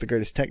it's not the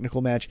greatest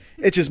technical match.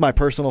 It's just my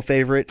personal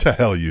favorite. to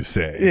hell you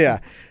say. Yeah.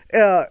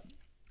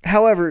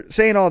 However,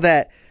 saying all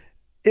that,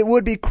 it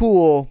would be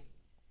cool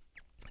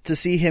to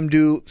see him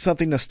do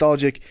something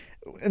nostalgic.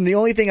 And the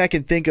only thing I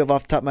can think of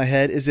off the top of my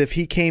head is if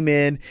he came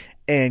in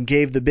and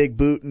gave the big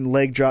boot and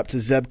leg drop to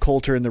Zeb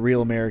Coulter and the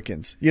Real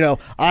Americans.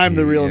 I'm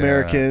the Real Yeah,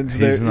 Americans.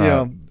 He's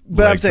not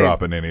but I'm saying,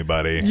 dropping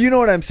anybody. you know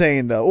what I'm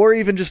saying though, or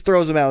even just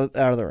throws him out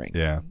of the ring.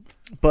 Yeah.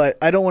 But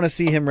I don't want to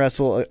see him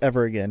wrestle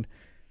ever again.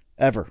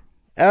 Ever.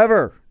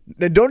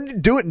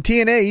 Don't do it in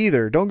TNA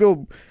either. Don't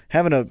go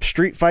having a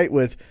street fight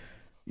with,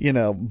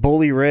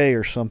 Bully Ray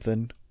or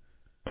something,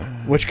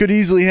 which could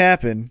easily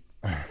happen.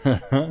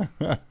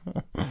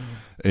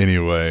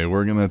 Anyway,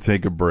 we're going to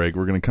take a break.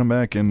 We're going to come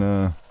back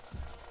and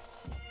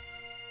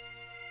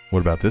what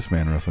about this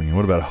man wrestling?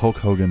 What about a Hulk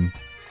Hogan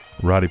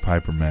Roddy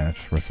Piper match,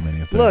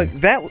 WrestleMania 30? Look,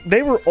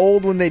 they were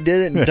old when they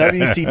did it in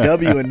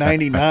WCW in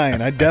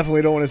 '99. I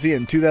definitely don't want to see it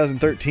in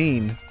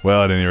 2013.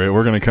 Well, at any rate,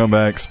 we're going to come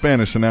back.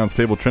 Spanish Announce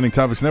Table, Trending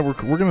Topics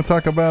Network. We're going to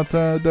talk about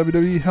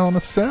WWE Hell in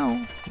a Cell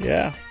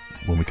Yeah.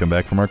 when we come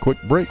back from our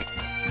quick break.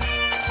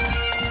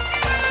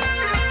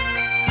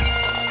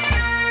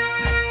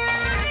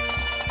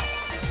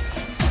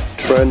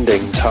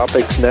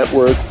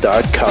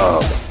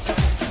 TrendingTopicsNetwork.com.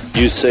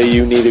 You say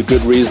you need a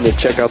good reason to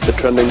check out the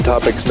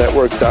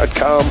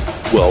TrendingTopicsNetwork.com?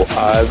 Well,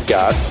 I've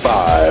got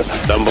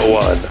 5. Number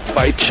 1,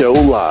 Fight Show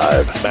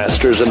Live.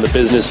 Masters in the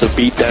business of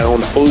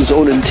beatdown,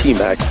 Ozone and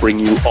T-Mac bring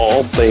you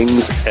all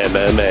things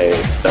MMA.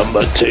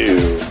 Number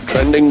 2,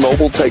 Trending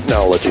Mobile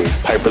Technology.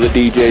 Piper the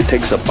DJ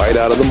takes a bite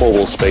out of the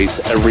mobile space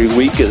every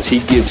week as he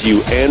gives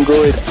you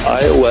Android,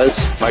 iOS,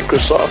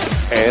 Microsoft,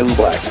 and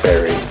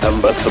BlackBerry.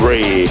 Number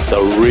 3,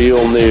 The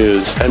Real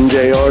News.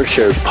 MJR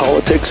shares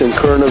politics and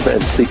current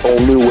events the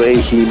only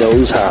way he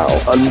knows how,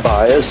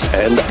 unbiased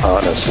and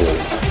honestly.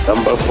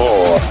 Number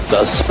 4,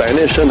 The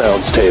Spanish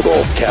Announce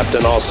Table.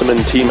 Captain Awesome and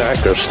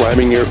T-Mac are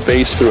slamming your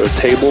face through a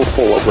table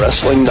full of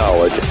wrestling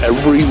knowledge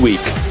every week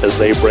as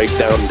they break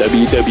down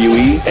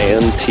WWE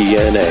and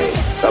TNA.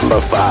 Number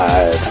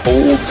 5,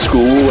 Old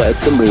School at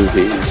the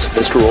Movies.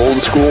 Mr.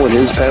 Old School and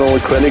his panel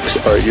of critics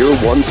are your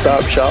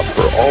one-stop shop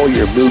for all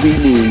your movie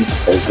needs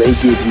as they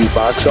give you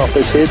box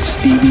office hits,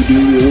 DVD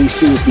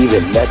releases,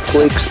 even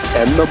Netflix,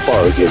 and the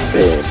bargain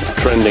bin.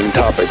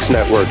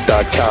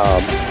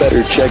 TrendingTopicsNetwork.com.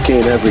 Better check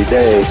in every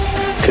day,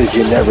 because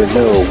you never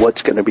know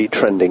what's going to be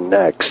trending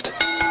next.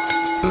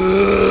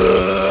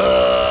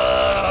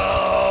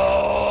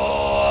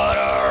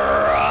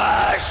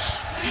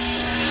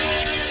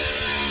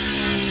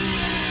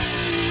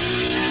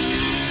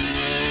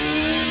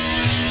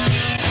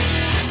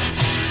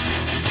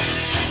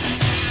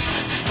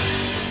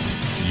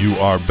 You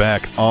are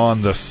back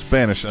on the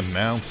Spanish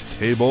Announce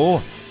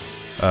Table.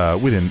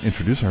 We didn't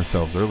introduce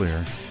ourselves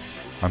earlier.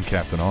 I'm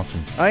Captain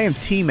Awesome, I am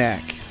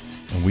T-Mac.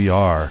 and we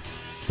are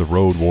the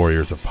Road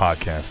Warriors of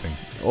podcasting.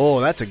 Oh,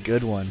 that's a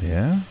good one.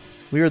 Yeah?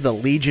 We are the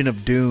Legion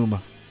of Doom.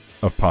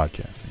 Of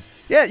podcasting.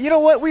 Yeah, you know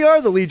what? We are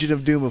the Legion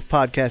of Doom of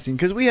podcasting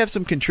because we have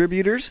some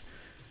contributors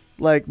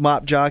like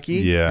Mop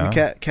Jockey Yeah. and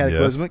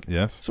Cataclysmic.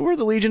 Yes. So we're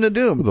the Legion of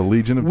Doom. We're the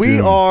Legion of We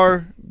Doom.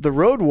 are the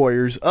Road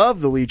Warriors of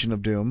the Legion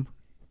of Doom.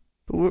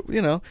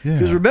 Because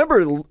Yeah.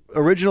 remember, the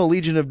original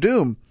Legion of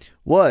Doom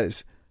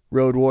was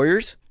Road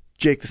Warriors,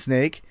 Jake the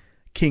Snake,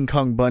 King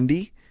Kong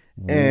Bundy,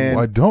 and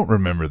I don't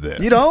remember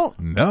this. You don't?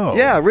 No.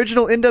 yeah,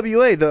 original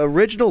NWA, the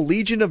original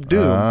Legion of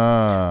Doom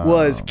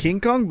was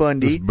King Kong This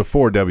Bundy is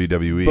before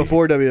WWE.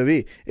 before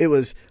WWE. It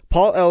was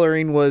Paul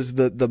Ellering was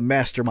the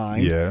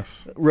mastermind.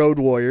 Yes. Road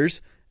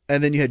Warriors,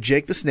 and then you had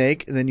Jake the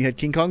Snake, and then you had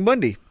King Kong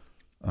Bundy.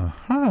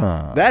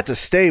 Uh-huh. That's a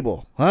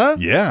stable, huh?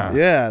 Yeah.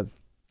 Yeah.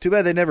 Too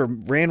bad they never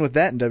ran with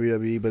that in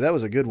WWE, but that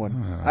was a good one.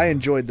 I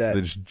enjoyed that.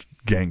 They just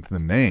ganked the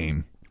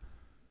name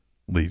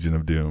Legion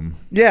of Doom.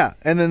 Yeah,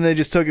 and then they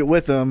just took it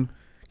with them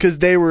because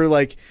they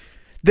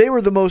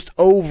were the most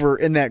over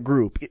in that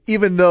group.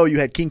 Even though you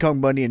had King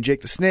Kong Bundy and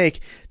Jake the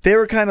Snake, they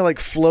were kind of like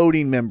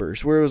floating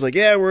members, where it was like,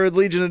 yeah, we're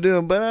Legion of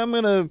Doom, but I'm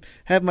gonna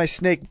have my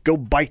snake go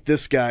bite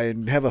this guy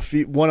and have a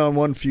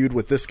one-on-one feud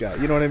with this guy.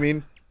 You know what I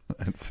mean?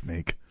 And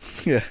Snake.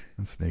 Yeah.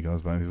 And Snake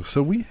always buying people.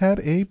 So we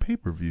had a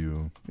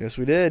pay-per-view. Yes,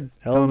 we did.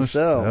 Hell in a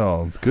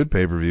Cell. It's a good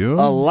pay-per-view.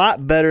 A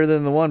lot better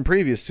than the one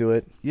previous to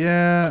it.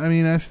 Yeah, I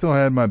mean, I still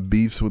had my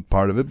beefs with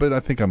part of it, but I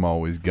think I'm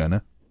always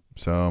gonna.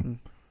 So, you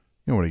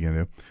know, what are you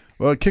gonna do?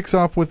 Well, it kicks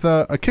off with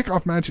a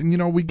kickoff match,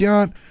 and, we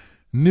got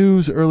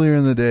news earlier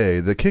in the day.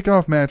 The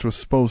kickoff match was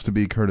supposed to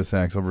be Curtis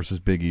Axel versus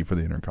Big E for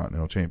the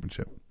Intercontinental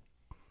Championship.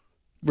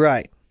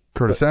 Right.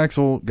 Curtis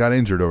Axel got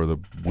injured over the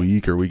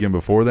week or weekend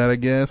before that, I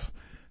guess.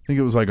 I think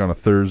it was like on a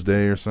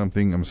Thursday or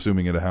something, I'm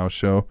assuming at a house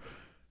show.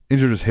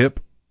 Injured his hip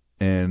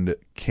and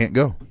can't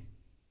go.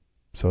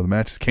 So the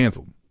match is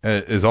canceled,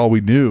 is all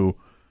we knew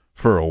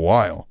for a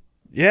while.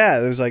 Yeah,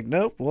 there was like,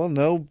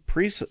 no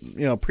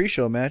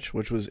pre-show match,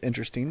 which was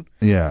interesting.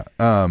 Yeah,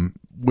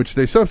 which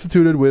they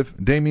substituted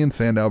with Damian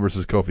Sandow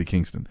versus Kofi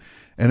Kingston.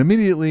 And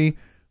immediately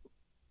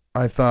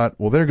I thought,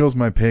 well, there goes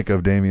my pick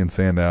of Damian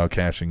Sandow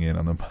cashing in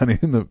on the Money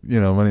in the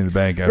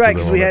Bank. After right,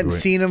 because we hadn't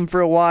seen him for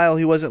a while.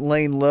 He wasn't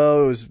laying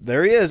low.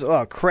 There he is.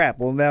 Oh, crap.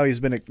 Well, now he's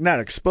been not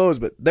exposed,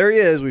 but there he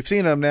is. We've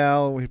seen him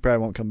now. He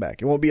probably won't come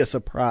back. It won't be a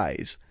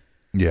surprise.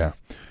 Yeah.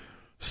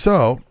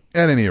 So,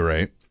 at any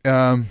rate,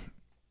 good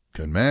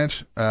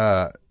match.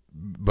 But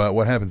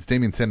what happens?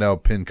 Damian Sandow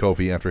pinned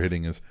Kofi after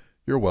hitting his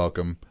 "You're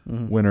welcome"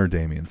 winner,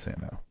 Damian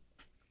Sandow.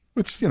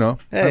 Which, I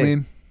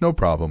mean, no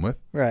problem with.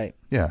 Right.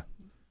 Yeah.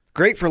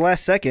 Great for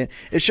last second.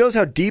 It shows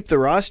how deep the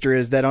roster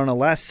is that on a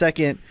last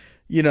second,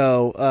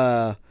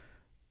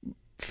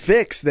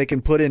 fix, they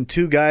can put in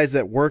two guys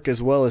that work as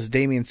well as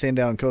Damian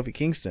Sandow and Kofi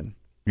Kingston.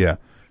 Yeah.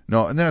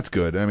 No, and that's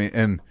good. I mean,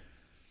 and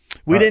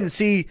we didn't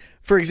see,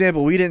 for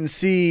example,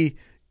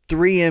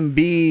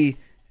 3MB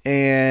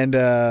and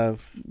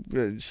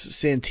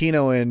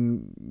Santino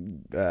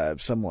and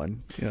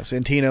someone,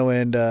 Santino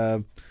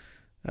and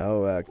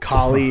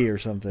Kali or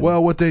something.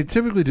 Well, what they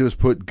typically do is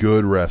put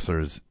good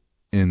wrestlers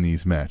in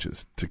these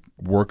matches to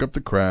work up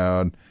the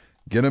crowd,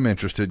 get them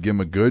interested, give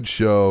them a good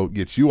show,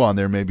 get you on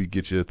there, maybe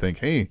get you to think,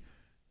 hey,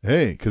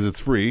 because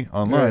it's free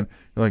online. Right.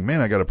 You're like,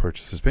 man, I got to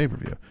purchase this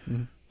pay-per-view.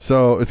 Mm-hmm.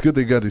 So it's good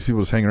they got these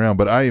people just hanging around.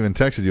 But I even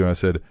texted you and I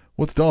said,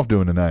 what's Dolph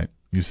doing tonight?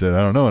 You said,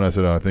 I don't know. And I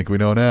said, I think we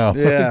know now.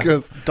 Yeah,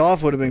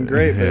 Dolph would have been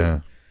great. Yeah.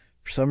 But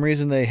for some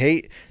reason, they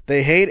hate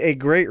a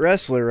great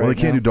wrestler right now. Well,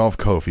 they can't do Dolph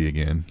Kofi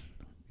again,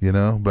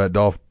 but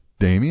Dolph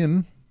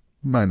Damian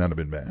might not have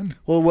been bad.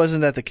 Well,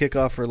 wasn't that the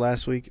kickoff for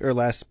last week or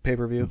last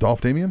pay-per-view?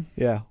 Dolph Damian?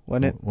 Yeah.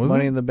 Wasn't it? Was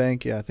Money in the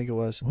Bank? Yeah, I think it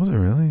was. Was it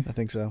really? I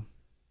think so.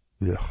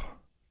 Yeah.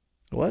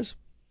 It was?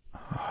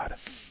 God.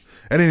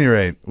 At any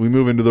rate, we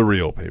move into the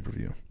real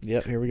pay-per-view.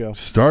 Yep, here we go.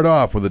 Start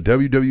off with a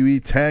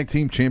WWE Tag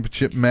Team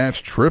Championship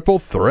match, Triple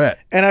Threat.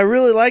 And I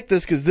really like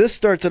this because this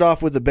starts it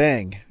off with a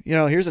bang.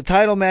 Here's a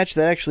title match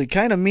that actually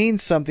kind of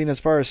means something as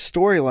far as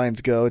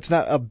storylines go. It's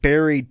not a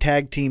buried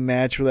tag team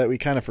match that we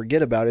kind of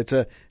forget about. It's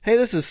hey,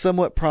 this is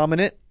somewhat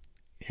prominent.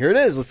 Here it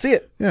is. Let's see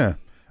it. Yeah.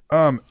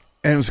 And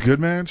it was a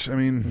good match. I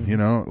mean,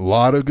 a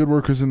lot of good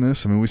workers in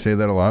this. I mean, we say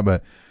that a lot,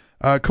 but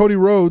Cody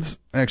Rhodes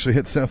actually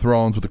hit Seth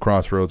Rollins with the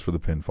Crossroads for the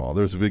pinfall.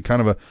 There was a big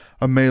kind of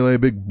a melee,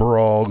 big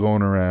brawl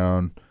going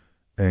around,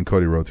 and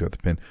Cody Rhodes got the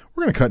pin.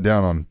 We're going to cut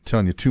down on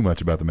telling you too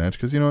much about the match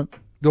because, you know what?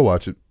 Go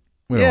watch it.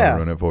 We don't want to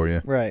ruin it for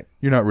you. Right.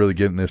 You're not really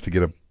getting this to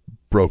get a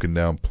broken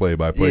down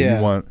play-by-play. Yeah.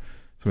 You want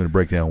something to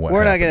break down what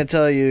We're happened. not going to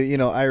tell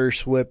you,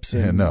 Irish whips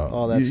and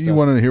all that stuff. You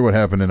want to hear what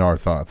happened and our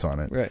thoughts on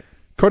it. Right.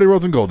 Cody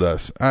Rhodes and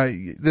Goldust.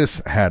 This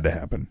had to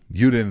happen.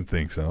 You didn't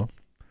think so.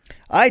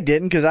 I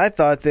didn't because I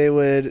thought they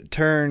would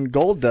turn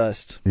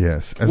Goldust.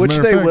 Yes. Which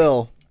they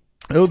will.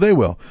 Oh, they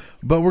will.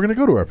 But we're going to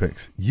go to our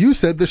picks. You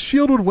said the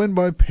Shield would win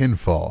by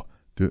pinfall.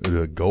 Do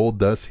a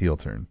Goldust heel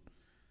turn.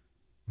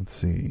 Let's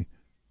see.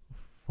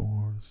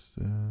 4,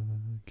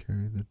 7,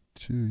 carry the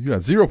 2. You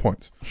got 0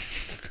 points.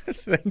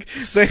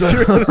 Thanks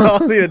for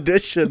all the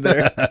addition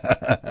there.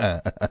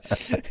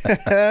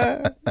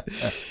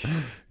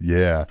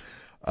 Yeah.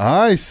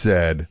 I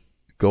said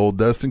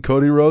Goldust and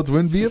Cody Rhodes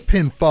win via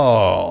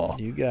pinfall.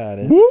 You got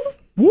it. Whoop,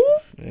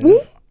 whoop,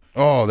 whoop.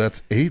 Oh,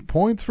 that's 8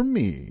 points from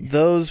me.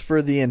 Those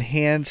for the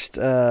enhanced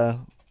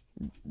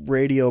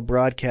radio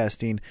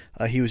broadcasting,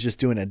 he was just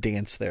doing a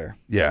dance there.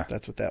 Yeah.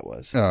 That's what that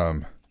was.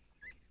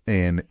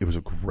 And it was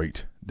a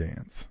great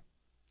dance.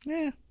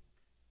 Yeah.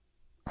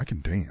 I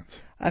can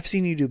dance. I've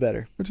seen you do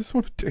better. I just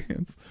want to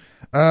dance.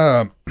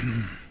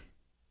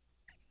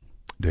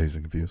 Dazed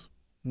and Confused.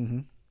 Mm-hmm.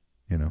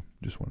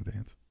 Just want to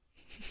dance.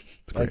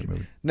 It's a great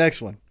movie.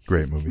 Next one.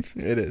 Great movie.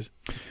 It is.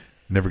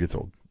 Never gets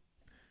old.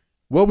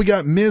 Well, we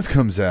got Miz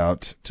comes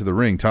out to the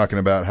ring talking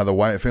about how the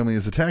Wyatt family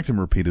has attacked him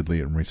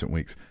repeatedly in recent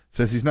weeks.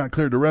 Says he's not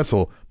cleared to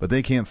wrestle, but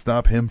they can't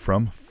stop him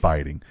from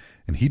fighting.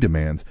 And he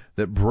demands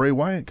that Bray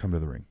Wyatt come to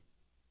the ring.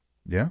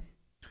 Yeah?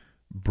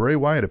 Bray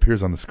Wyatt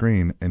appears on the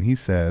screen, and he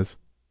says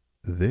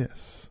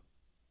this.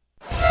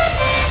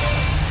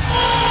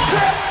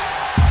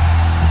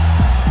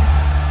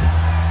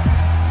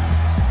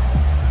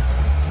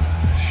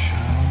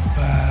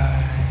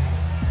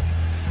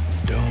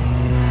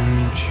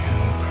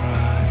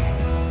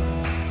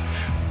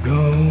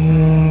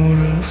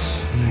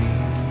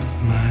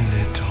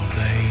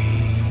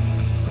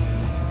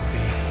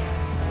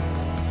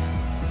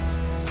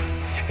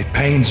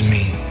 pains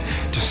me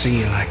to see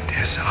you like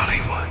this,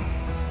 Hollywood.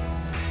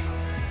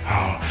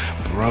 All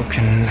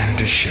broken and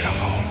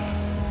disheveled.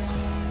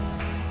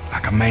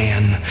 Like a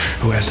man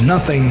who has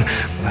nothing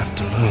left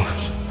to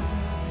lose.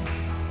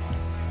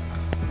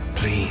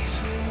 Please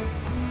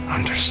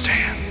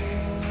understand.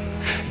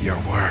 Your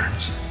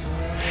words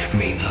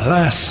mean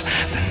less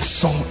than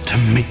salt to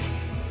me.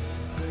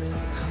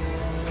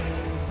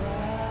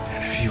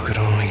 And if you could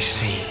only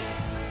see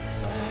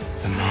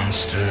the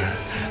monster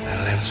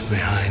that lives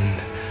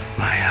behind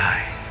my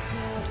eyes.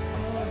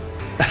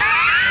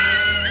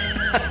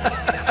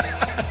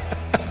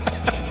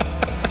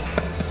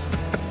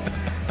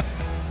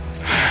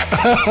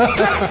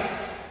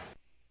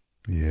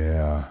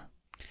 Yeah.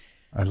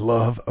 I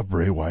love a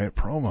Bray Wyatt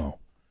promo.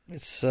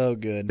 It's so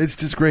good. It's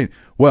just great.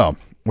 Well,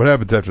 what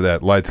happens after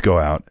that? Lights go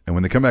out, and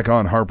when they come back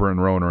on, Harper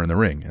and Rowan are in the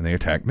ring, and they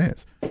attack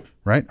Miz.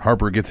 Right?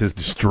 Harper gets his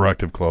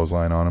destructive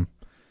clothesline on him.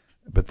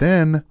 But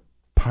then,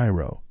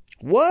 Pyro.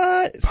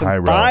 What?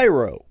 Some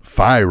Pyro.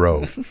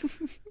 Pyro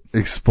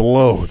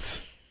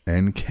explodes,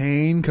 and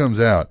Kane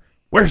comes out.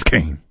 Where's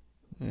Kane?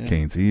 Yeah.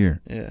 Kane's here.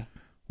 Yeah.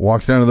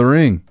 Walks down to the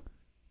ring,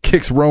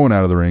 kicks Rowan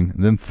out of the ring,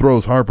 and then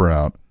throws Harper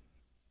out.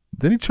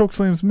 Then he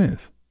chokeslams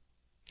Miz.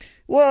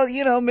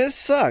 Well, Miz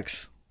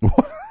sucks.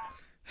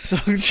 So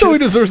he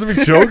deserves to be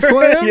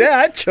chokeslammed? Yeah,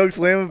 I'd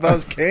chokeslam him if I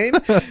was Kane.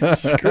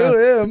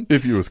 Screw him.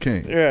 If you was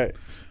Kane. Right.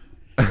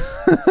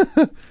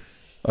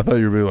 I thought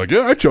you were like,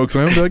 yeah, I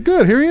chokeslammed him. Like,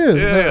 good, here he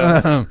is.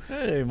 Yeah.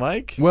 Hey,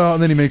 Mike. Well,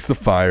 and then he makes the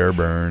fire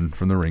burn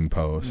from the ring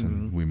post,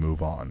 and we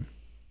move on.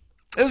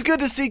 It was good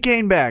to see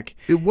Kane back.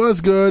 It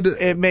was good.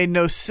 It made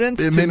no sense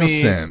to me. It made no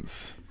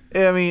sense.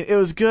 I mean, it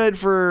was good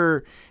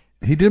for...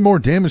 He did more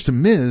damage to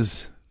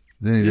Miz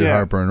than he did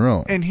Harper and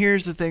Rowan. And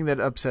here's the thing that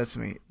upsets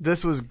me.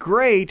 This was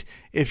great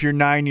if you're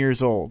 9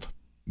 years old.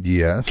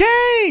 Yes.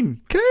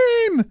 Kane!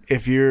 Kane!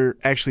 If you're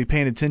actually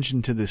paying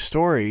attention to the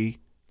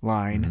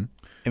storyline,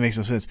 it makes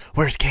no sense.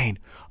 Where's Kane?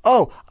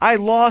 Oh, I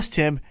lost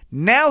him.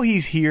 Now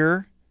he's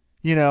here.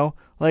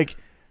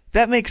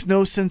 That makes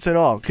no sense at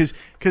all. Because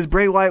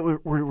Bray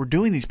Wyatt, we're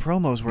doing these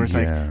promos where it's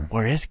like,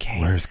 where is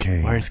Kane? Where's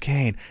Kane? Where's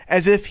Kane?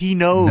 As if he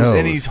knows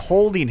and he's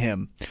holding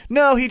him.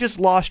 No, he just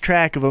lost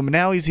track of him. And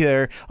now he's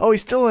here. Oh,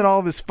 he's still in all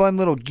of his fun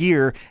little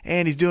gear.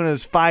 And he's doing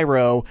his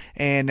Fyro.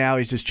 And now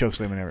he's just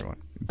chokeslamming everyone.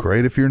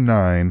 Great if you're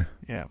 9.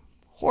 Yeah.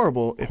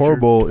 Horrible if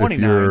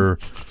you're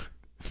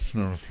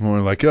more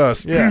like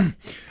us. Yeah.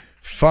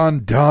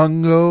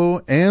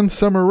 Fandango and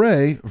Summer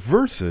Rae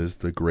versus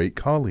the Great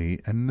Khali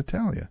and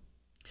Natalya.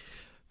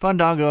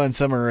 Fandango and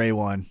Summer Rae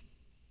won.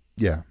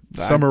 Yeah.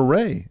 Summer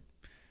Rae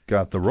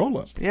got the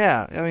roll-up.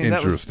 Yeah. I mean,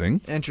 interesting.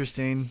 That was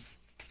interesting.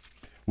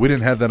 We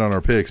didn't have that on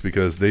our picks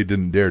because they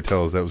didn't dare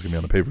tell us that was going to be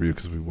on the pay-per-view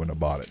because we wouldn't have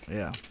bought it.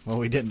 Yeah. Well,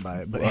 we didn't buy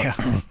it, but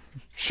yeah.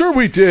 Sure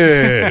we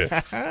did.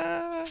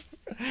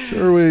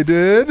 Sure we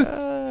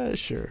did.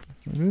 Sure.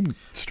 I didn't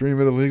stream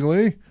it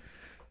illegally.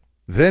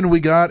 Then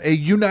we got a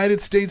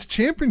United States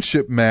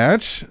Championship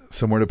match.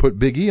 Somewhere to put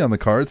Big E on the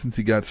card since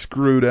he got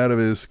screwed out of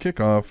his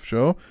kickoff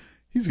show.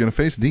 He's going to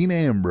face Dean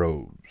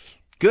Ambrose.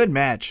 Good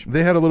match.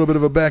 They had a little bit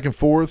of a back and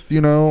forth,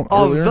 earlier.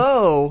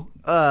 Although,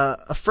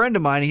 a friend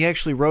of mine, he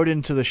actually wrote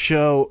into the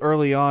show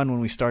early on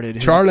when we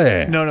started.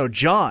 Charlie. No,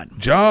 John.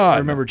 John. I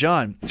remember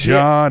John.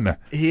 John.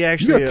 He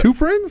actually. You got 2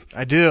 friends?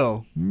 I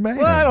do. Man.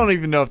 Well, I don't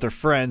even know if they're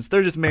friends.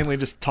 They're just mainly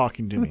just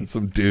talking to me.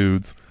 Some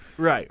dudes.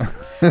 Right.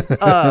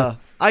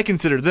 I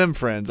consider them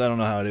friends. I don't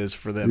know how it is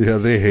for them. Yeah,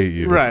 they hate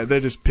you. Right. They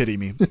just pity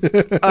me.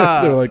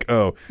 They're like,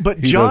 oh. But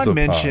John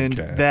mentioned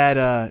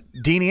that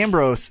Dean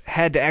Ambrose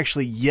had to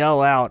actually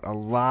yell out a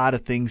lot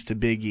of things to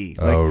Big E.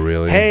 Like, oh,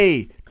 really?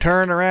 Hey,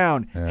 turn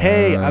around.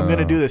 Hey, I'm going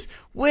to do this.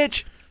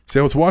 Which... See,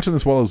 I was watching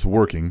this while I was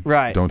working.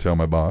 Right. Don't tell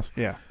my boss.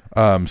 Yeah.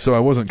 So I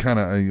wasn't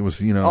it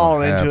was,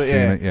 all into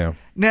it. Yeah.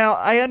 Now,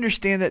 I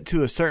understand that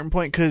to a certain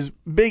point because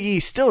Big E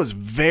still is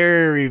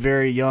very,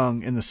 very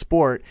young in the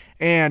sport.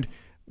 And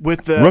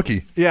with the...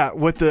 Rookie. Yeah,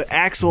 with the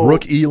axle...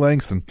 Rook E.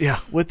 Langston. Yeah,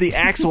 with the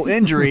axle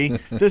injury,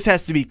 this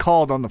has to be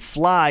called on the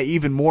fly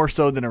even more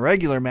so than a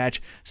regular match.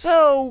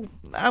 So,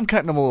 I'm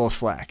cutting him a little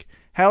slack.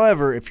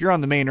 However, if you're on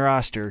the main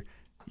roster,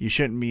 you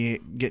shouldn't be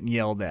getting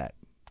yelled at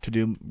to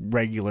do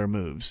regular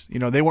moves.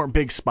 They weren't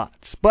big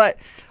spots. But...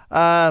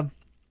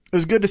 it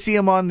was good to see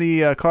him on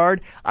the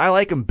card. I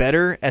like him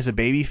better as a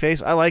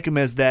babyface. I like him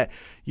as that,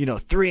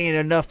 3 ain't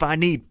enough, I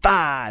need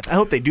 5. I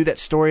hope they do that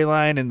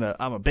storyline and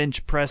I'm a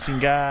bench pressing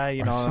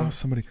guy. I saw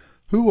somebody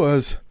who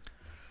was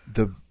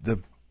the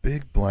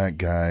big black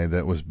guy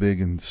that was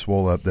big and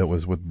swole up that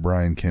was with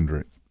Brian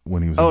Kendrick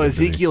when he was. Oh,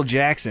 Ezekiel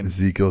Jackson.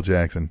 Ezekiel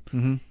Jackson.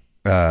 Mm-hmm.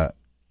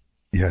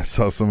 I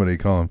saw somebody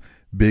call him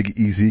Big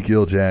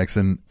Ezekiel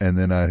Jackson, and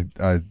then I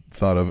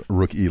thought of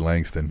Rook E.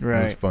 Langston. Right.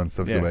 It was fun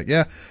stuff to go back.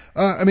 Yeah.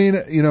 I mean,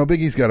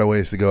 Big E's got a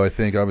ways to go, I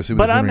think, obviously, with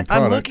but his in-ring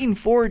product. I'm looking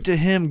forward to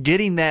him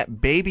getting that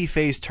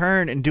babyface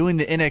turn and doing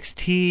the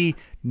NXT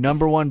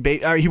number one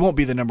he won't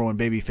be the number one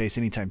babyface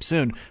anytime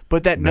soon,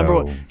 but that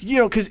number one,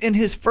 because in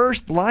his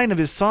first line of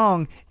his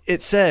song,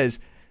 it says,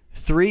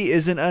 3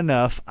 isn't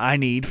enough, I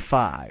need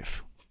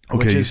 5.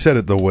 Okay, you said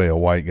it the way a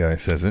white guy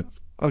says it.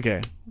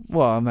 Okay.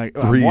 Well, I'm like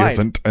 3 white.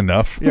 isn't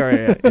enough.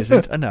 Yeah,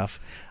 isn't enough.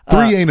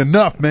 3 ain't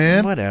enough,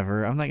 man.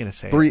 Whatever. I'm not gonna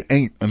say 3 it.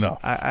 ain't enough.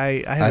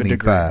 I have I a need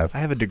degree. 5. I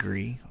have a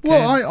degree. Okay?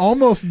 Well, I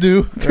almost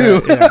do too.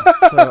 Right,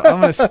 yeah. So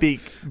I'm gonna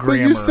speak But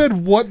grammar. you said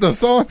what the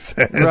song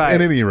says. Right.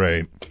 At any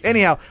rate,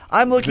 Anyhow,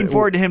 I'm looking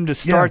forward to him to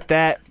start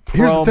that promo.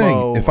 here's the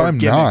thing: if or I'm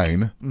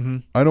gimmick.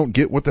 9, I don't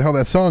get what the hell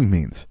that song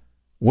means.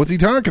 What's he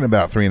talking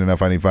about? 3 ain't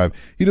enough. I need 5.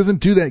 He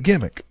doesn't do that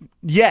gimmick.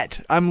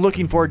 Yet, I'm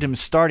looking forward to him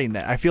starting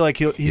that. I feel like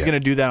he's Yeah. going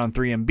to do that on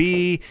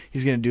 3MB.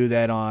 He's going to do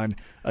that on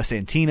a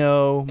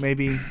Santino,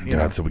 maybe. You know.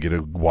 God, so we get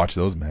to watch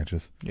those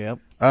matches. Yep.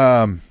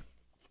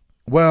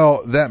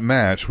 Well, that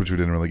match, which we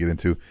didn't really get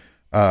into,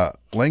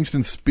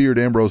 Langston speared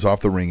Ambrose off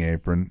the ring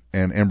apron,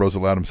 and Ambrose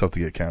allowed himself to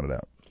get counted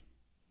out.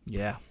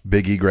 Yeah.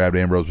 Big E grabbed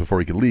Ambrose before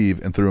he could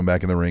leave and threw him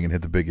back in the ring and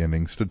hit the big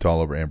ending, stood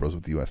tall over Ambrose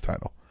with the U.S.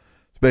 title.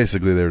 So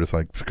basically, they were just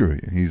like, screw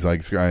you. He's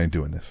like, screw, I ain't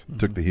doing this.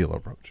 Took the heel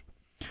approach.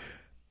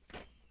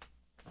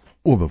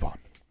 We'll move on.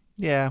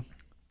 Yeah.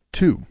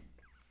 2,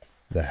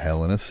 the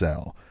Hell in a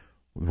Cell,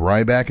 with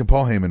Ryback and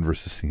Paul Heyman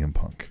versus CM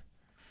Punk.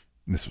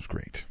 And this was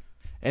great.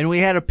 And we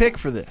had a pick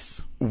for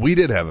this. We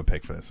did have a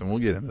pick for this, and we'll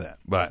get into that.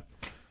 But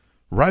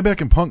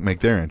Ryback and Punk make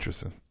their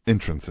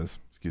entrances,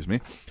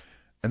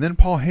 and then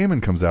Paul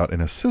Heyman comes out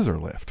in a scissor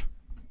lift,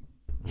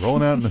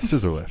 rolling out in a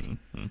scissor lift.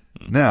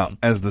 Now,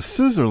 as the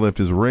scissor lift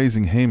is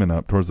raising Heyman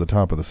up towards the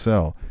top of the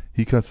cell,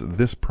 he cuts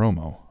this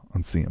promo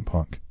on CM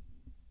Punk.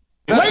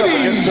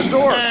 Ladies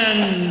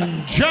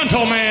and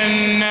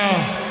gentlemen,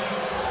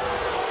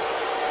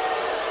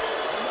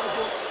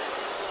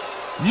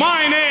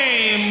 my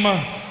name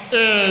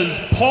is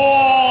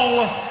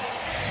Paul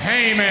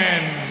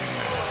Heyman,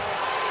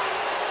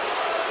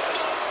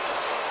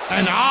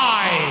 and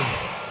I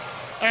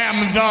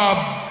am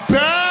the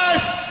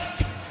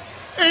best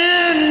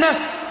in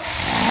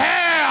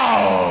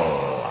hell.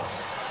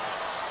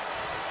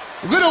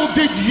 Little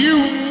did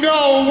you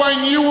know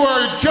when you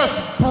were just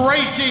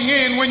breaking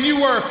in, when you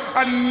were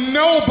a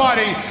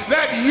nobody,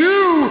 that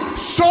you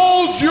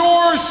sold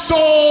your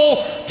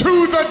soul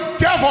to the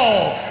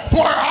devil.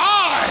 For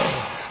I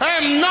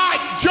am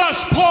not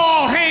just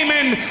Paul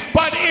Heyman,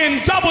 but in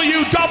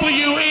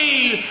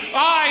WWE,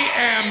 I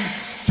am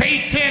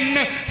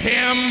Satan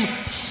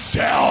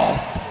himself.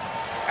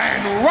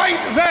 And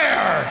right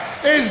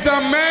there is the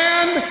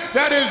man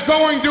that is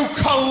going to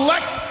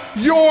collect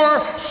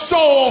your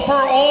soul for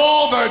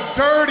all the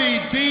dirty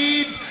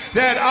deeds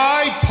that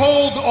I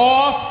pulled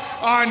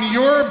off on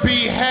your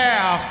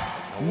behalf.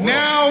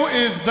 Now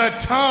is the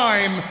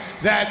time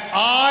that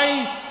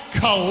I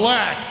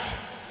collect.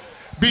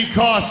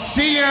 Because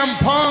CM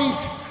Punk,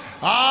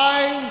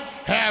 I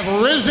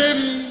have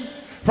risen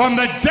from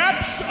the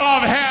depths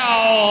of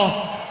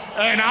hell,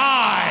 and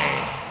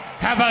I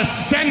have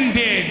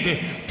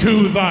ascended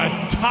to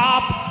the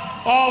top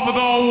of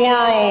the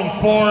world,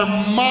 for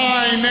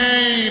my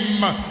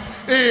name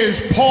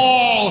is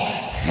Paul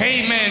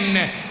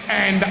Heyman,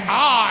 and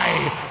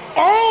I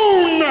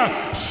own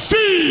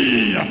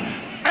CM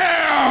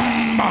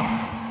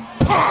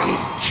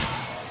Punk.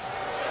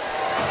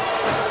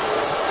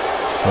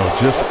 So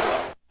just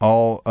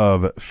all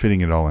of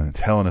fitting it all in. It's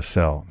Hell in a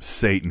Cell,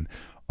 Satan,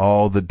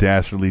 all the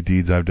dastardly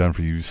deeds I've done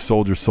for you. You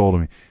sold your soul to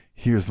me.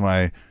 Here's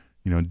my,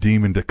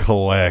 demon to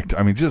collect.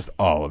 I mean, just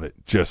all of it.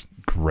 Just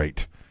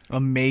great.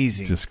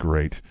 Amazing. Just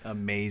great.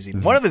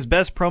 Amazing. One of his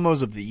best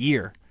promos of the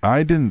year.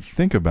 I didn't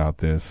think about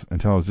this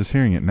until I was just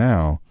hearing it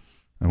now,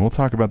 and we'll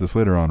talk about this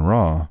later on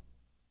Raw,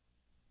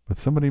 but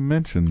somebody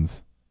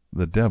mentions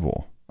the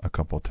devil a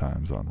couple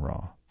times on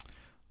Raw.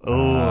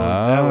 Oh,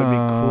 that would be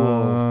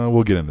cool.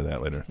 We'll get into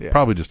that later. Yeah.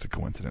 Probably just a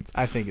coincidence.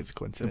 I think it's a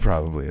coincidence. It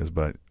probably is,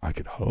 but I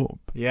could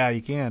hope. Yeah,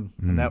 you can.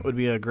 And that would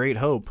be a great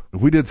hope.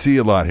 We did see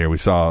a lot here. We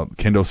saw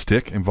Kendo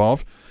Stick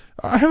involved.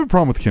 I have a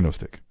problem with Kendo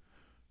Stick.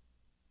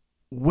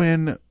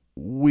 When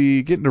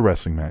we get into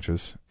wrestling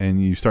matches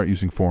and you start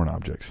using foreign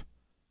objects,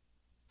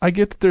 I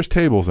get that there's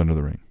tables under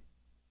the ring.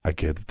 I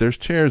get that there's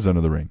chairs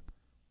under the ring.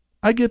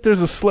 I get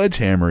there's a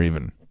sledgehammer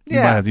even. You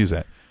might have to use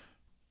that.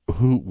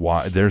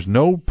 Why? There's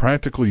no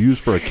practical use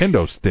for a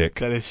kendo stick.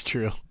 That is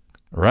true.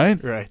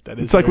 Right? Right. That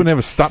is. It's like when they have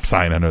a stop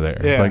sign under there.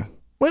 Yeah. It's like,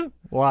 what?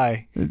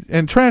 Why?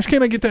 And trash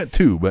can, I get that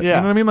too. But you know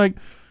what I mean? Like,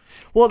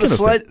 well,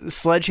 the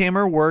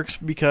sledgehammer works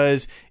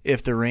because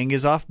if the ring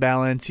is off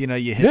balance, you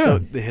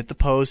hit the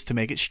post to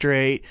make it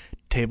straight.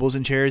 Tables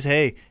and chairs,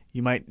 hey,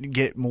 you might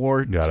get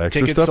more got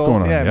extra tickets stuff sold.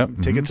 going on. Yeah, Yep.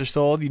 Tickets are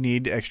sold. You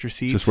need extra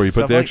seats. Just where you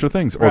put the extra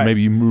things. Or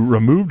maybe you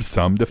removed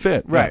some to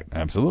fit. Right. Yeah,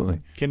 absolutely.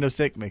 Kendo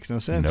stick makes no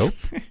sense. Nope.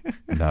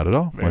 Not at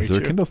all. Why is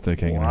there a kendo stick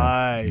hanging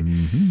Why? around?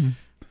 Mm-hmm.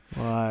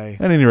 Why?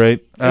 At any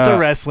rate. It's a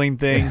wrestling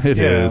thing. It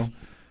is.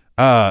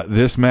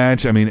 This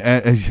match, I mean,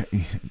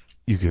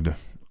 you could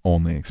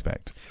only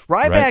expect.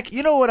 Ryback, right?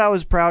 You know what I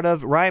was proud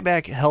of?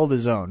 Ryback held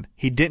his own.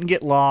 He didn't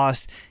get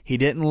lost. He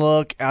didn't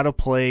look out of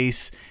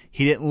place.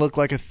 He didn't look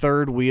like a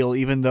third wheel,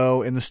 even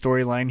though in the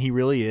storyline he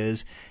really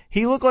is.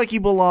 He looked like he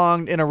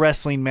belonged in a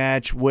wrestling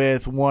match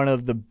with one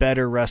of the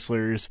better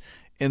wrestlers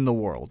in the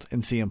world,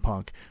 in CM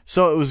Punk.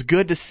 So it was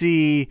good to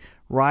see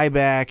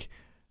Ryback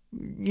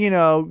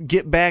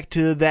get back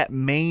to that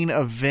main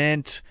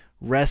event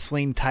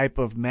wrestling type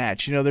of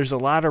match. There's a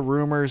lot of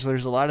rumors,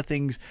 there's a lot of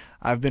things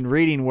I've been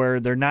reading where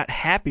they're not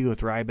happy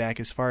with Ryback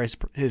as far as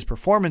his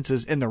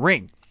performances in the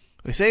ring.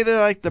 They say they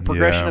like the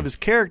progression of his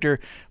character,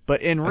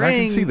 but in ring...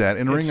 I can see that.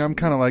 In ring, I'm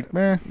kind of like,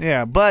 meh.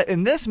 Yeah, but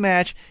in this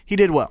match, he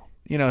did well.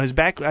 His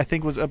back, I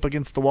think, was up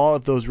against the wall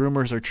if those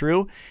rumors are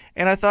true,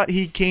 and I thought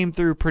he came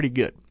through pretty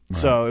good. Right.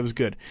 So it was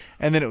good.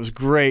 And then it was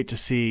great to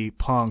see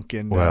Punk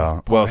and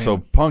so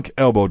Punk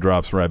elbow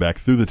drops Ryback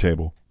through the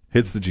table,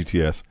 hits the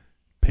GTS,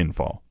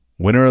 pinfall.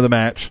 Winner of the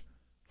match,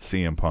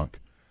 CM Punk.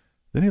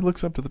 Then he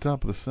looks up to the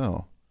top of the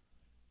cell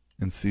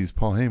and sees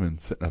Paul Heyman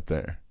sitting up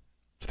there,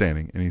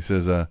 standing, and he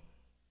says,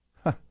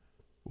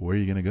 where are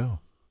you going to go?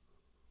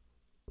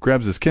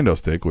 Grabs his kendo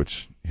stick,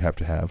 which you have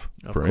to have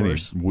of for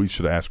course. We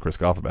should have asked Chris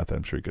Goff about that.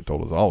 I'm sure he could have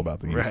told us all about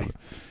the use right. of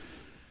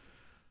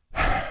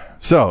it.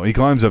 So he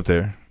climbs up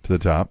there to the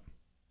top.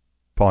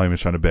 Paul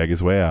Heyman's trying to beg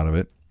his way out of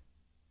it.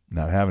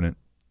 Not having it.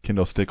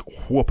 Kendo stick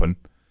whooping.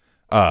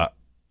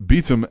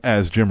 Beats him,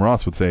 as Jim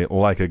Ross would say,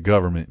 like a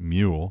government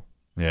mule.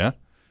 Yeah.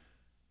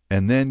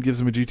 And then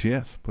gives him a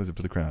GTS. Plays it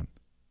for the crowd.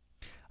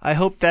 I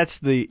hope that's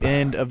the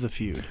end of the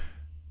feud.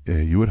 Yeah,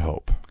 you would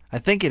hope. I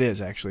think it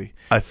is, actually.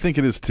 I think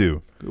it is,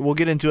 too. We'll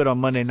get into it on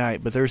Monday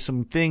night, but there's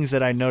some things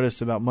that I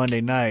noticed about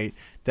Monday night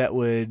that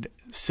would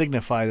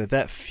signify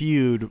that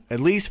feud,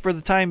 at least for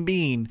the time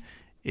being,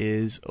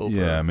 is over.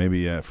 Yeah,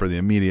 maybe for the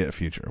immediate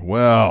future.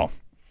 Well,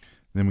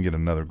 then we get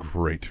another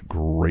great.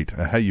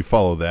 How you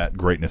follow that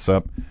greatness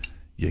up?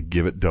 You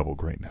give it double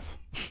greatness.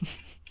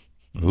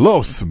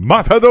 Los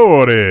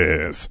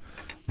Matadores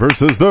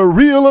versus the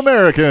Real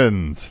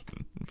Americans.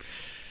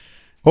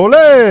 Ole!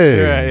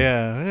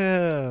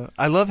 Yeah.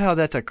 I love how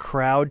that's a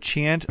crowd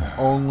chant,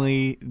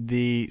 only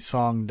the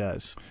song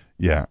does.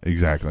 Yeah,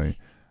 exactly.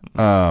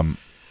 And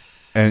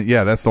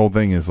yeah, that's the whole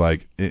thing is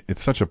like,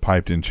 it's such a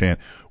piped in chant.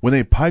 When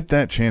they pipe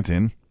that chant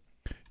in,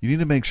 you need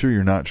to make sure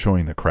you're not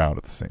showing the crowd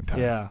at the same time.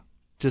 Yeah,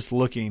 just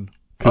looking.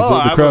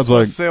 Because the crowd's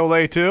like, say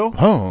Ole too?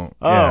 Oh,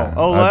 yeah.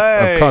 Ole!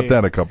 I've caught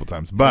that a couple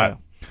times, but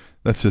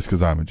that's just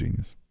because I'm a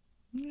genius.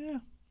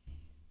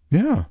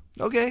 Yeah.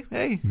 Okay,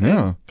 hey,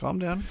 calm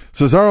down.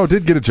 Cesaro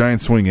did get a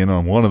giant swing in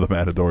on one of the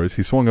Matadors.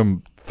 He swung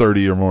him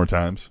 30 or more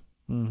times.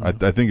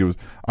 Mm-hmm. I think it was,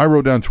 I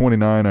wrote down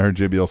 29. I heard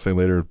JBL say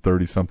later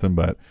 30 something,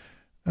 but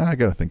I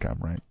got to think I'm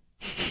right.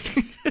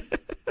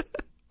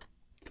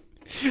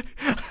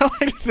 I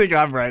like to think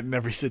I'm right in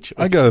every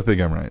situation. I got to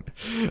think I'm right.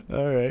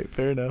 All right,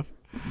 fair enough.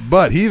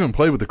 But he even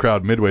played with the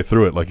crowd midway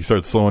through it. Like he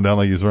started slowing down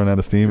like he was running out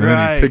of steam. And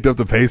then he picked up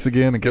the pace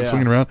again and kept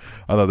swinging around.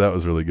 I thought that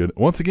was really good.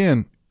 Once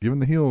again, giving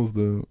the heels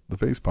the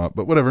face pop.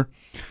 But whatever.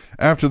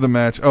 After the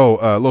match,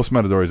 Los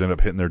Matadores end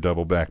up hitting their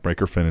double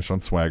backbreaker finish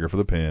on Swagger for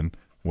the pin.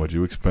 What'd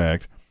you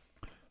expect?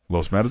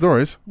 Los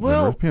Matadores,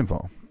 winner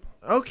pinfall.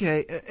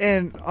 Okay,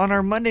 and on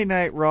our Monday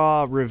Night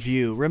Raw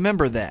review,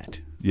 remember that.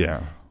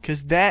 Yeah.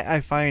 Because that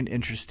I find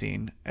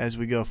interesting as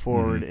we go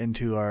forward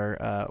into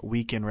our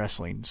weekend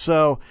wrestling.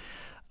 So,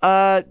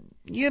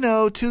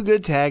 two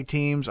good tag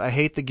teams. I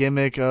hate the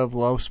gimmick of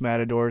Los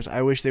Matadors.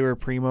 I wish they were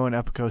Primo and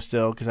Epico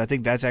still, because I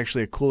think that's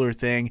actually a cooler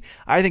thing.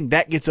 I think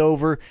that gets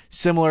over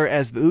similar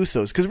as the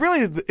Usos. Because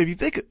really,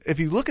 if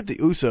you look at the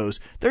Usos,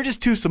 they're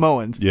just two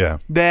Samoans. Yeah.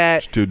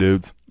 Just two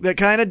dudes that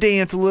kind of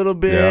dance a little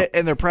bit,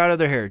 and they're proud of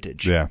their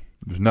heritage. Yeah.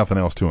 There's nothing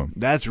else to them.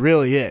 That's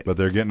really it. But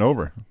they're getting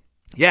over.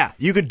 Yeah,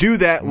 you could do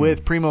that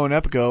with Primo and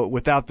Epico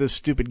without this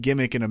stupid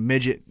gimmick and a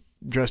midget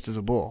dressed as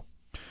a bull.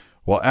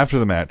 Well, after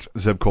the match,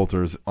 Zeb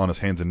Coulter's on his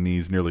hands and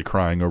knees, nearly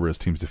crying over his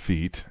team's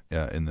defeat,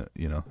 like in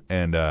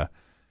the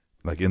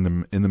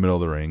middle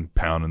of the ring,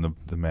 pounding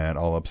the mat,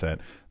 all upset.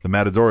 The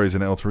Matadores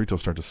and El Torito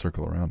start to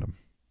circle around him.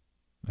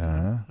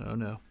 Oh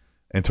no!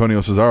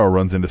 Antonio Cesaro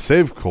runs in to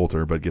save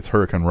Coulter, but gets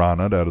Hurricane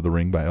Rana out of the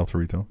ring by El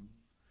Torito.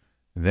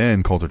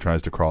 Then Coulter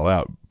tries to crawl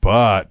out,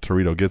 but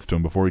Torito gets to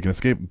him before he can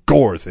escape,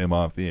 gores him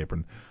off the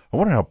apron. I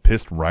wonder how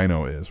pissed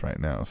Rhino is right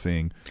now,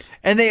 seeing...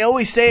 And they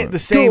always say it the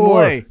same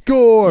way.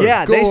 Gore!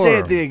 Yeah, gore. They say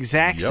it the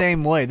exact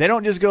same way. They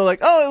don't just go like,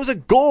 oh, it was a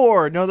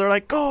gore. No, they're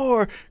like,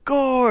 gore,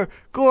 gore,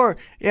 gore.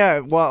 Yeah,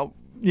 well,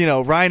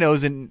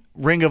 Rhino's in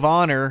Ring of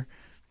Honor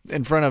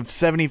in front of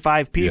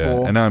 75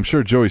 people. Yeah, and I'm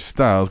sure Joey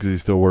Styles, because he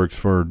still works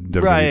for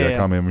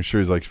WWE.com, I'm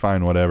sure he's like,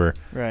 fine, whatever.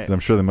 Right.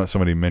 I'm sure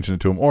somebody mentioned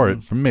it to him, or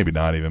maybe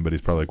not even, but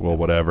he's probably like, well,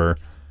 whatever.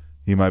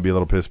 He might be a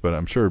little pissed, but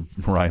I'm sure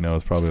Rhino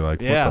is probably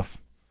like, what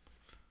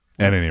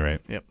the At any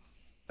rate. Yep.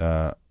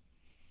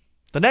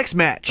 The next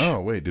match.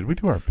 Oh, wait, did we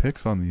do our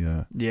picks on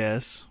the...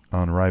 Yes.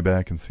 On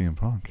Ryback and CM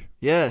Punk?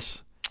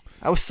 Yes.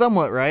 I was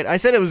somewhat right. I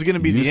said it was going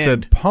to be the end. You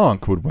said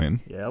Punk would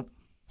win. Yep.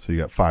 So you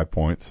got 5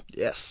 points.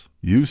 Yes.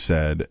 You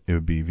said it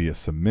would be via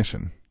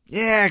submission.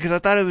 Yeah, because I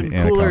thought it would be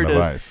cooler to...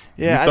 Vice.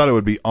 Yeah, you thought it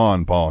would be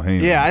on Paul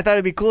Heyman. Yeah, I thought it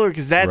would be cooler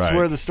because that's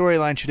where the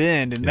storyline should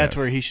end, and that's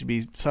where he should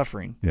be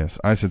suffering. Yes,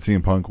 I said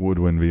CM Punk would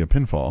win via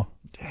pinfall.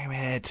 Damn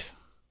it.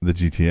 The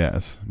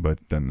GTS,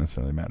 but doesn't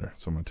necessarily matter.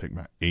 So I'm going to take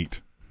my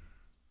 8.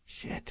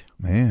 Shit.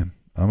 Man,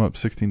 I'm up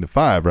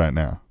 16-5 right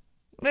now.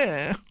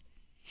 Yeah.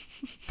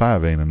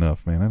 5 ain't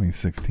enough, man. I need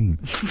 16.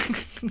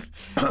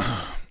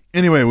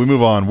 Anyway, we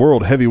move on.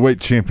 World Heavyweight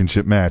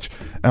Championship match.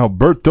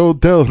 Alberto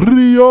Del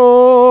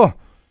Rio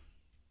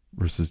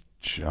versus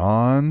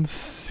John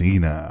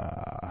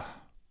Cena.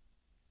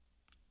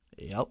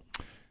 Yep.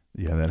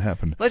 Yeah, that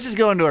happened. Let's just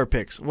go into our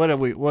picks. What do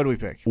we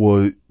pick?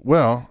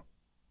 Well,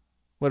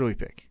 What do we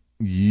pick?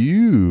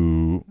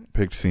 you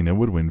picked Cena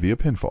would win via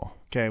pinfall.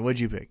 Okay, what'd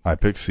you pick? I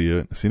picked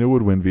Cena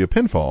would win via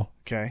pinfall,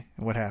 Okay,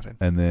 and what happened?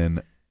 and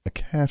then a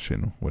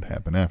cash-in would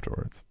happen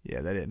afterwards.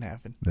 Yeah, that didn't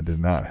happen. That did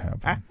not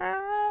happen.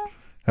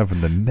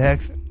 Happened the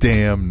next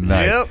damn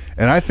night. Yep.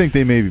 And I think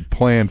they maybe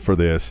planned for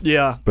this,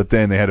 Yeah. but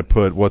then they had to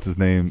put what's his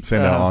name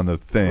Cena on the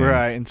thing.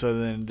 Right, and so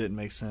then it didn't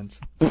make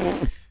sense.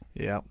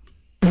 Yeah.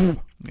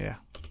 Yeah.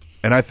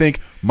 And I think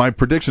my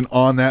prediction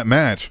on that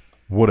match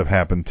would have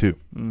happened too.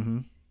 Mm-hmm.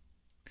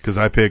 Because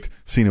I picked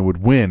Cena would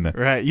win.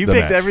 Right. You the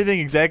picked match. everything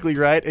exactly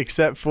right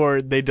except for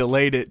they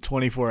delayed it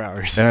 24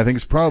 hours. And I think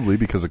it's probably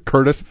because of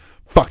Curtis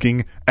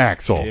fucking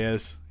Axel.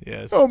 Yes.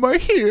 Yes. Oh, my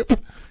hip.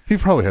 He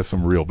probably has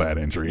some real bad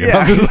injury. And Yeah.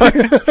 I'm just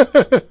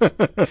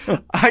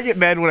like, I get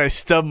mad when I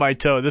stub my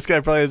toe. This guy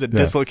probably has a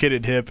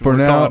dislocated hip. and for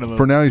we're calling him now, a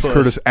for now he's puss.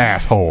 Curtis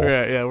asshole.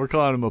 Yeah, we're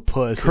calling him a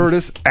puss.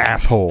 Curtis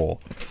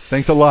asshole.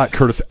 Thanks a lot,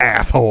 Curtis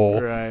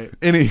asshole. Right.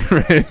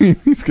 Anyway,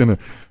 he's gonna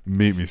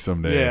meet me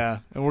someday. Yeah,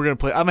 and we're gonna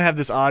play. I'm gonna have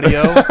this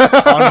audio on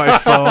my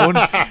phone.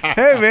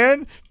 Hey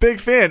man, big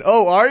fan.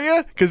 Oh, are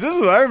you? Because this is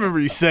what I remember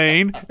you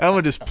saying. I'm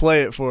gonna just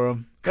play it for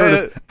him.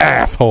 Curtis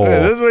asshole. Hey,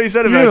 this is what he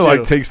said You're about gonna you.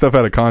 like take stuff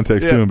out of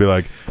context Yeah. too and be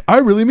like, I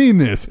really mean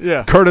this.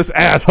 Yeah. Curtis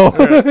asshole.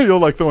 Right. You'll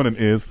like throw in an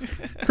is.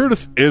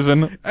 Curtis is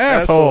an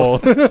asshole.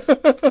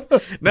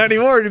 Not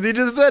anymore because you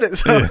just said it.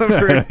 So Yeah,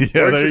 works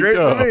there you great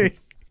go. for me.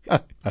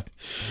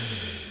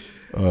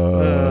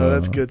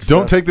 That's good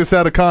Don't stuff. take this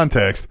out of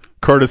context.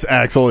 Curtis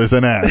Axel is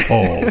an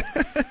asshole.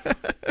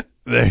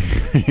 There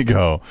you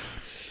go.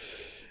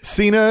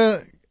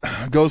 Cena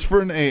goes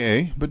for an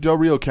AA, but Del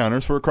Rio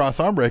counters for a cross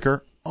arm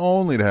breaker,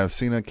 only to have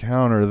Cena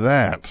counter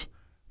that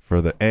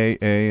for the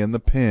AA and the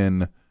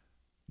pin.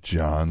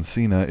 John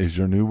Cena is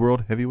your new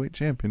world heavyweight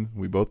champion.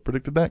 We both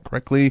predicted that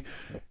correctly.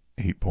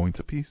 8 points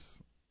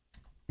apiece.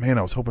 Man,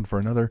 I was hoping for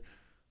another.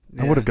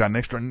 I would have gotten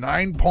extra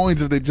 9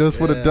 points if they just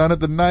would have done it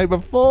the night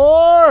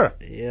before.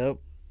 Yep,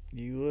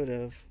 you would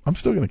have. I'm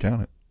still going to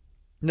count it.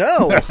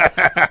 No,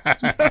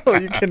 no,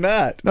 you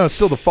cannot. No, it's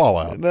still the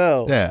fallout.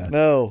 No, Yeah.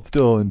 no.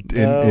 Still No.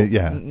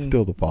 it's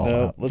still the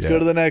fallout. Let's Yeah. go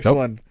to the next Nope.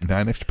 one.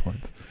 9 extra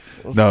points.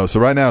 No, so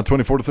right now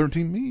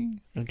 24-13 me,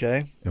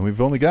 Okay. and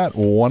we've only got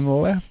one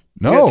left.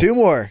 We No, got two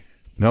more.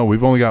 no,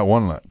 we've only got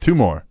one left. Two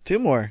more. Two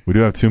more. We do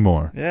have two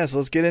more. Yeah, so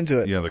let's get into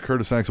it. Yeah, the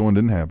Curtis Axel one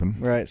didn't happen.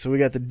 Right, so we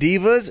got the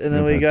Divas, and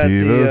then we The got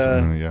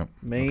Divas, the yeah.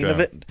 main Okay.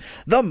 event.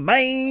 The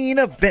main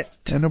event.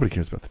 And nobody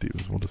cares about the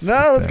Divas. We'll just No,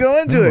 skip let's that. go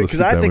into Yeah, it, we'll because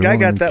skip I that. think We I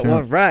won't got even that count.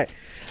 one right.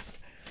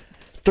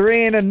 3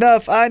 ain't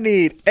enough. I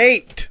need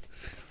 8.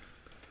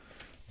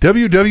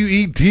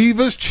 WWE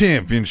Divas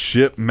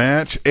Championship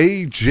match.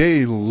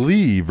 AJ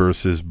Lee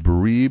versus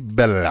Brie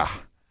Bella.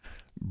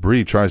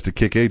 Brie tries to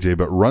kick AJ,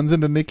 but runs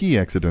into Nikki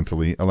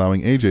accidentally,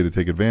 allowing AJ to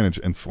take advantage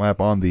and slap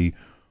on the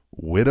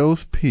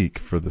Widow's Peak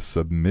for the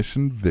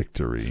submission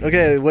victory.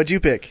 Okay, what'd you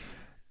pick?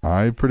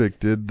 I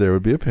predicted there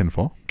would be a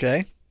pinfall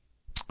Okay.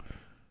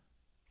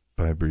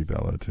 by Brie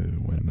Bella to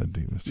win the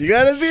Divas You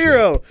got a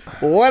Championship.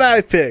 0. What'd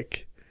I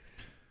pick?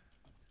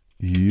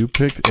 You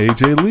picked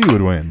AJ Lee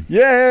would win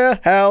Yeah,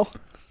 how?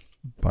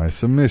 by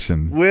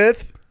submission.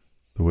 With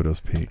The Widow's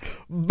Peak.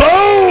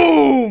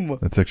 boom!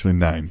 That's actually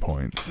 9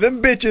 points.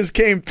 Them bitches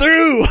came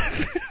through.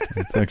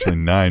 It's actually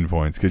 9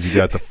 points because you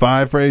got the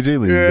 5 for AJ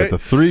Lee, you Right. got the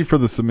 3 for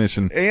the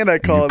submission, And I you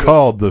called it.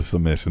 called the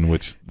submission,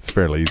 which is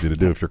fairly easy to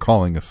do if you're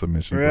calling a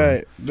submission.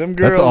 Right. Them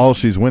girls. That's all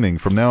she's winning.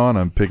 From now on,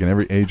 I'm picking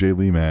every AJ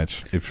Lee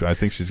match. If I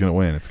think she's going to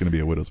win, it's going to be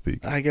a Widow's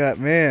Peak. I got,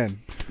 man.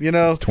 You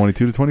know, It's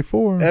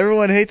 22-24.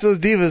 everyone hates those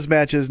Divas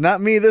matches. Not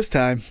me this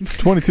time.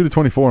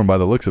 22-24, and by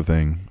the looks of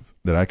things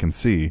that I can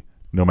see,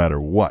 no matter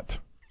what,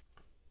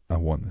 I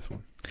won this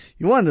one.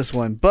 You won this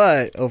one,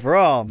 but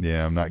overall,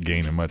 Yeah, I'm not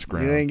gaining much you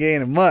ain't ground.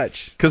 gaining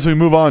much. Because we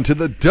move on to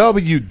the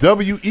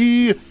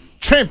WWE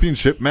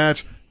Championship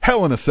match.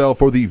 Hell in a Cell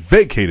for the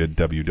vacated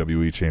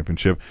WWE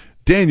Championship.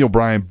 Daniel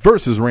Bryan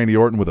versus Randy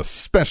Orton with a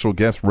special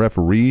guest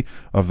referee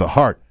of the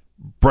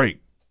Heartbreak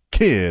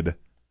Kid,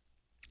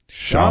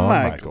 Shawn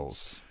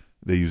Michaels.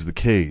 They used the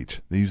cage.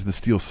 They used the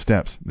steel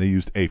steps. They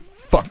used a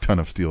fuck ton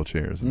of steel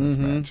chairs in this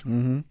match.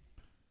 Mm-hmm.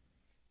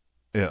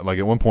 Yeah, like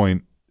at one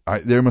point,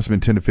 there must have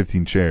been 10 to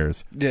 15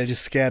 chairs. Yeah,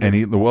 just scattered. And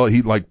he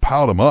like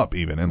piled them up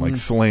even and like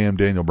slammed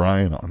Daniel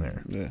Bryan on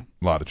there. Yeah.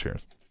 A lot of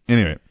chairs.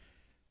 Anyway,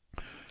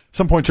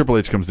 some point Triple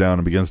H comes down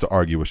and begins to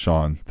argue with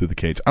Shawn through the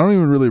cage. I don't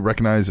even really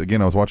recognize,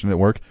 again, I was watching it at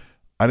work.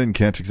 I didn't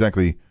catch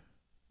exactly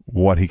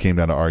what he came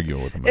down to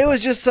argue with him about. It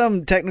was just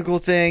some technical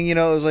thing, you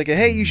know. It was like,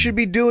 hey, you should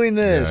be doing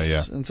this.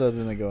 Yeah. And so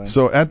then they go in.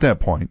 So at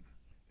that point,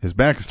 his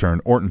back is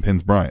turned. Orton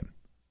pins Bryan.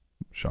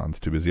 Shawn's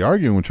too busy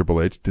arguing with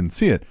Triple H. Didn't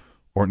see it.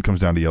 Orton comes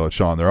down to yell at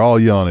Shawn. They're all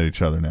yelling at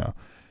each other now.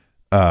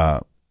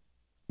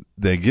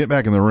 They get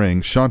back in the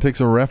ring. Shawn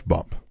takes a ref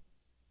bump.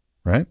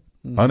 Right?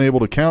 Unable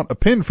to count a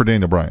pin for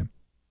Daniel Bryan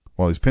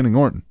while he's pinning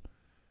Orton.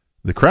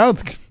 The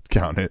crowd's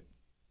Counting it.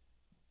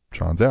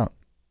 Sean's out.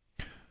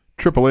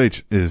 Triple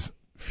H is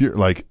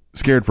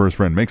scared for his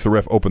friend. Makes the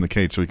ref open the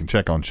cage so he can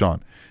check on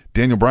Sean.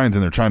 Daniel Bryan's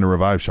in there trying to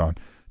revive Sean.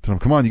 Tell him,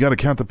 come on, you got to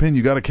count the pin.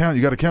 You got to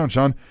count,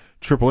 Sean.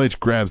 Triple H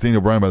grabs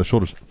Daniel Bryan by the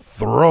shoulders,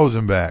 throws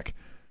him back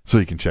so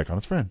he can check on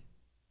his friend.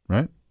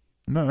 Right?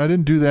 No, I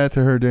didn't do that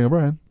to her, Daniel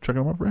Bryan.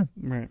 Checking on my friend.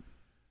 Right.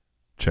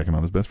 Checking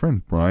on his best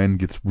friend. Bryan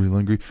gets real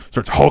angry,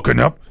 starts hulking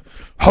up,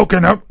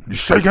 he's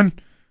shaking.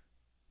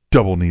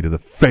 Double knee to the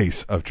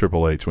face of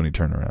Triple H when he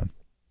turned around.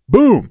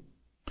 Boom!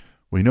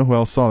 Well, you know who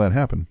else saw that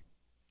happen?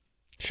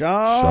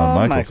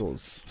 Shawn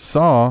Michaels.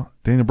 Saw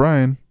Daniel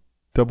Bryan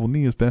double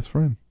knee his best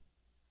friend.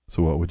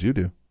 So what would you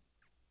do?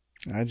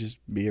 I'd just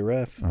be a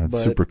ref. I'd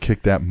super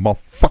kick that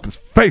motherfucker's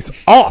face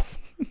off.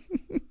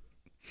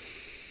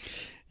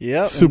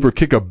 Yep. Super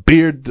kick a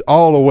beard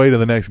all the way to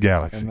the next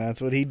galaxy. And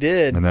that's what he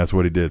did. And that's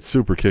what he did.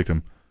 Super kicked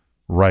him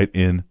right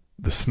in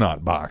the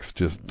snot box.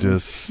 Just the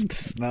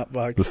snot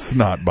box. The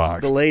snot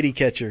box. The lady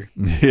catcher.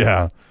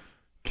 Yeah.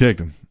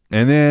 Kicked him.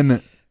 And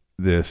then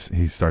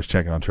he starts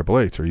checking on Triple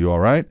H. Are you all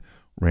right?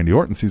 Randy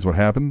Orton sees what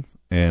happens,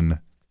 and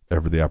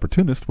ever the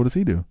opportunist, what does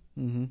he do?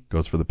 Mm-hmm.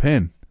 Goes for the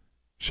pin.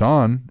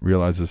 Sean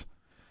realizes,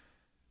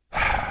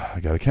 I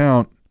got to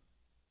count.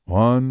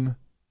 1,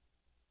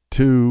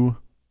 2,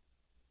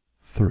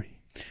 3.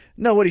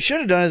 No, what he should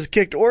have done is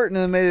kicked Orton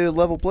and made it a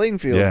level playing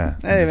field. Yeah.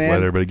 Hey, just man. let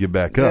everybody get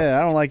back up. Yeah,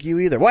 I don't like you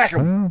either. Whack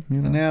him. Well,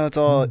 And now it's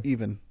all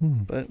even.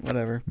 But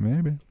whatever.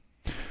 Maybe.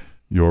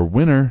 Your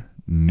winner,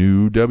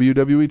 new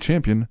WWE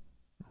champion,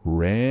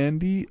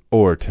 Randy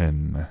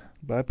Orton.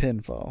 By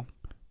pinfall.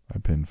 By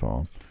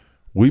pinfall.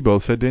 We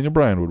both said Daniel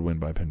Bryan would win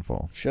by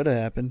pinfall. Should have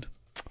happened.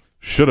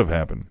 Should have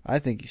happened. I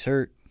think he's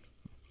hurt.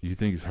 You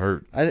think he's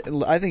hurt? I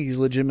think he's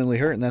legitimately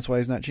hurt, and that's why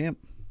he's not champ.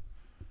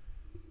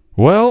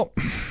 Well,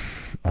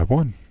 I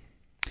won.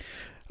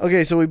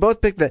 Okay, so we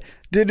both picked that.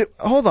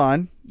 Hold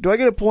on. Do I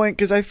get a point?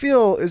 Because I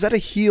feel, is that a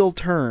heel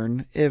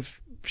turn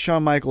if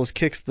Shawn Michaels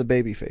kicks the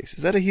babyface?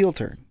 Is that a heel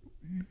turn?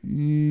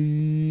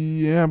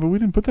 Yeah, but we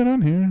didn't put that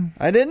on here.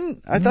 I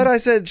didn't? I thought I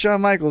said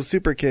Shawn Michaels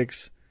super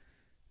kicks.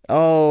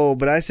 Oh,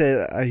 but I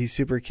said he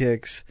super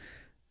kicks.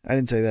 I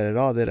didn't say that at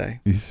all, did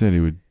I? You said he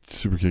would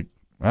super kick.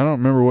 I don't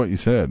remember what you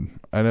said.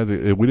 We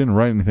didn't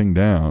write anything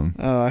down.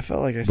 Oh, I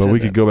felt like I said that. But we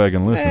could go back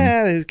and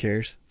listen. Who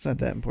cares? It's not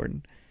that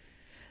important.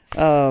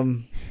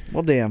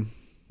 Well, damn.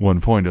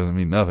 1 point doesn't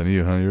mean nothing to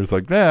you, huh? You're just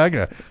like,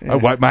 I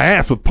wipe my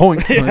ass with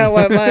points. Yeah, I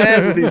wipe my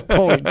ass with these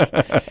points.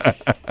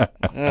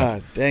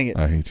 Dang it.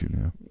 I hate you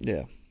now.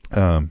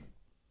 Yeah.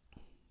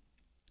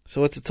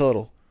 So what's the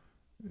total?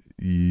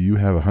 You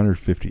have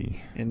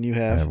 150. And you I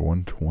have? have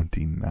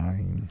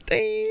 129.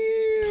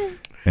 Damn.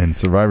 And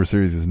Survivor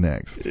Series is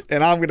next.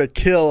 And I'm going to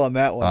kill on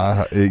that one.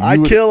 I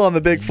kill on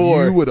the Big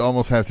Four. You would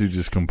almost have to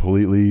just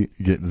completely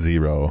get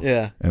 0.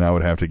 Yeah. And I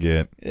would have to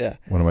get,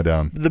 what am I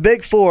down? The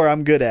Big Four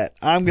I'm good at.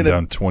 I'm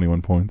down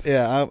 21 points.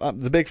 Yeah,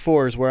 the Big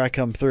Four is where I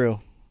come through.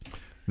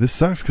 This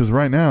sucks because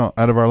right now,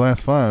 out of our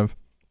last 5,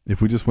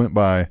 if we just went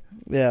by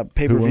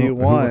pay-per-view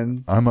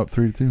one. I'm up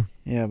 3-2.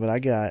 Yeah, but I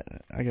got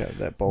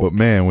that bolt. But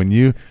man, when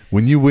you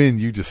win,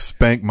 you just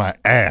spank my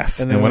ass.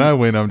 And when I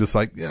win, I'm just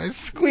like,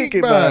 squeak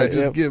by,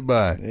 just get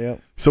by.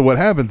 Yep. So what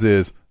happens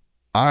is,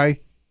 I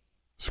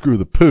screw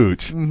the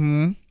pooch,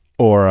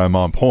 or I'm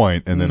on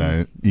point, and then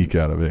I eke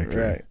out a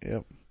victory. Right.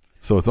 Yep.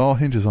 So it all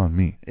hinges on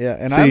me. Yeah,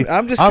 and See,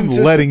 I'm just I'm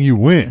consistent. letting you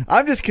win.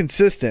 I'm just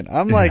consistent.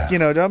 I'm like,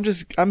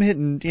 I'm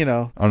hitting, I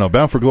don't know.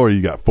 Bound for Glory,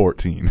 you got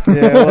 14.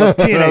 Yeah, well,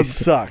 TNA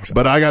sucks.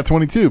 But I got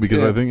 22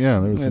 because I think,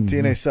 there was some,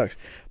 TNA sucks.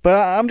 But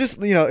I'm just,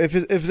 if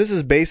this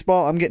is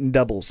baseball, I'm getting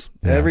doubles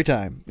every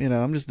time.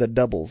 I'm just the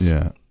doubles.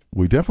 Yeah.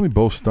 We definitely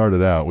both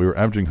started out. We were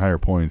averaging higher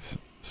points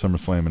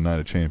SummerSlam and Night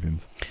of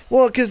Champions.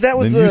 Well, because that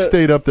was then you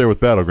stayed up there with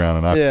Battleground,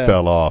 and I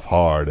fell off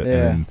hard.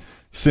 Yeah. And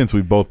since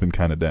we've both been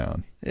kind of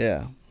down.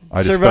 Yeah.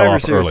 I just fell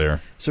off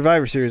earlier.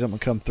 Survivor Series, I'm going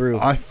to come through.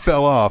 I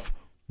fell off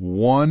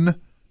one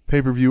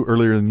pay-per-view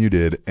earlier than you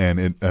did, and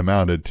it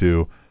amounted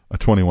to a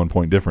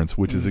 21-point difference,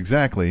 which is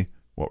exactly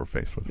what we're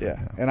faced with right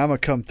now. And I'm going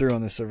to come through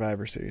on this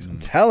Survivor Series.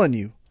 I'm telling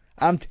you.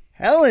 No,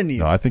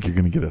 I think you're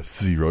going to get a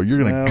 0.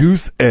 You're going to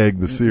goose egg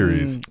the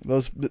series.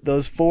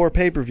 Those 4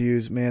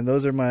 pay-per-views, man,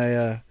 those are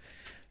my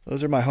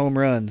home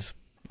runs.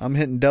 I'm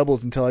hitting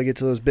doubles until I get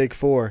to those Big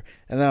Four,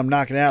 and then I'm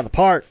knocking it out of the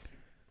park.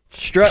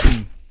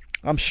 Strutting.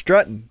 I'm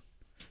strutting.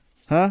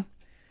 Huh?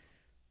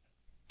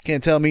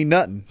 Can't tell me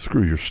nothing.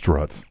 Screw your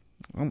struts.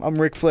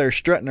 I'm Ric Flair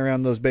strutting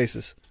around those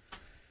bases.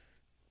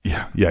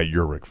 Yeah,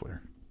 you're Ric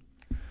Flair.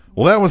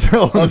 Well, that was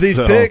hell of these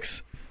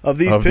picks. Of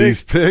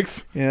these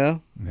picks. Yeah.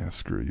 Yeah,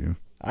 screw you.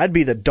 I'd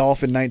be the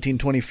Dolphin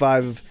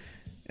 1925,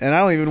 and I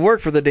don't even work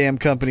for the damn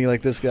company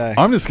like this guy.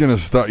 I'm just gonna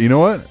start. You know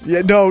what?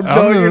 Yeah, no,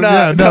 you're not.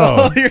 Yeah,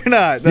 no, you're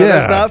not. No,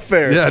 that's not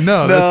fair. Yeah,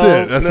 no, that's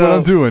it. That's what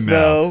I'm doing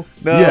now.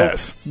 No.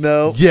 Yes.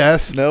 No.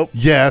 Yes. Nope.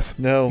 Yes.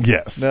 No.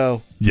 Yes.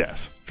 No.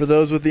 Yes. For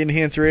those with the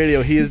enhanced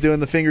radio, he is doing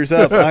the fingers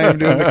up. I am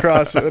doing the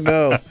cross.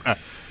 No.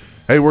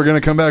 Hey, we're gonna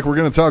come back. We're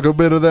gonna talk a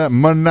bit of that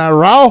Monday Night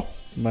Raw.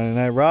 Monday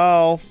Night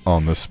Raw.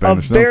 On the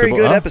Spanish A very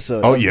good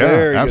episode. Oh,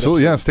 yeah,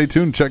 absolutely. Yeah, stay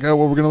tuned. Check out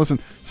what we're going to listen.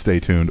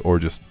 Stay tuned or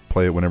just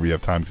play it whenever you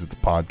have time because it's a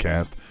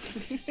podcast.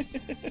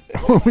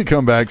 When we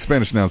come back,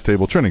 Spanish Announce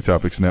Table,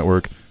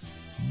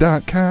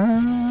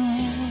 TrendingTopicsNetwork.com.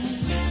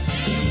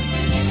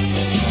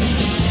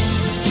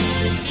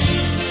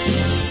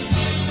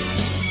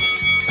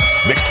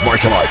 Mixed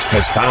martial arts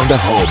has found a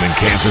home in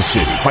Kansas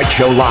City. Fight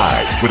Show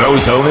Live with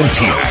Ozone and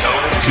Tina.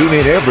 Tune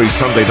in every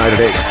Sunday night at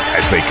 8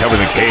 as they cover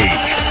the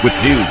cage with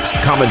news,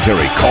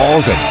 commentary,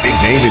 calls, and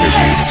big-name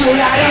interviews. Oh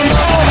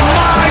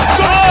my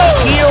God!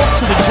 Heel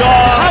to the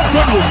jaw. How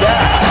good was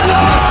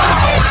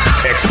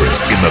that?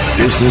 Experts in the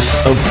business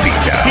of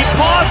beatdown. He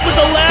paused with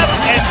the left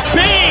and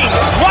bing!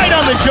 Right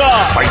on the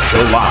jaw. Fight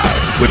Show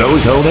Live with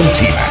Ozone and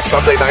Tina.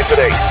 Sunday nights at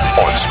 8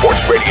 on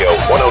Sports Radio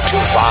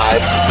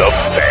 102.5 The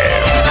Fan.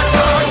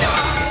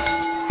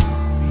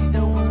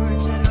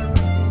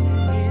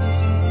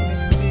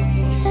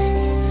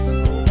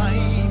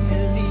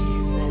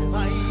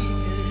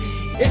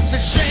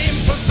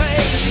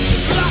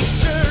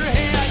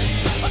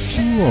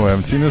 Oh, I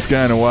haven't seen this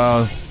guy in a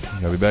while.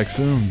 Gotta be back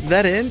soon.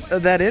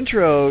 That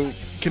intro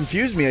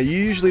confused me. You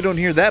usually don't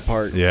hear that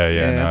part.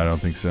 Yeah. No, I don't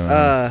think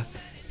so.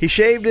 He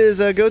shaved his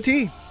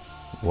goatee.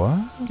 What?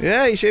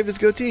 Yeah, he shaved his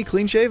goatee,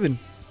 clean shaven.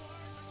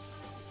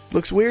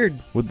 Looks weird.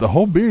 With the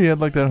whole beard, he had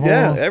like that whole...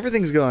 Yeah,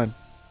 everything's gone.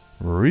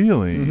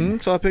 Really?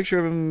 Saw a picture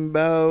of him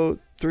about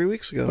 3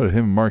 weeks ago. What, did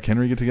him and Mark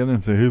Henry get together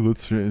and say, hey,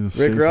 let's shave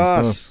Rick some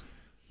Ross. stuff?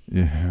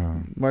 Yeah.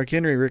 Mark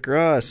Henry, Rick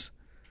Ross.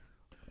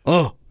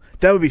 Oh,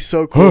 that would be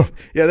so cool.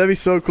 Yeah, that'd be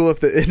so cool if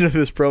the end of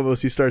his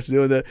promos he starts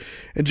doing that.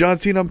 And John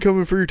Cena, I'm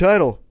coming for your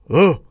title.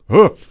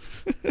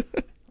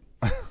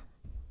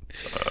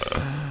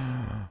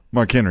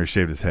 Mark Henry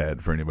shaved his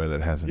head for anybody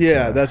that hasn't.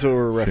 Yeah, that's what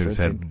we're referencing. Shaved his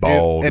head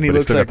bald, and he but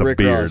looks still like got the Rick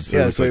beard, Ross. so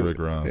he looks like Rick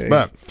Ross. Yeah,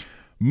 but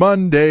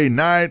Monday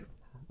Night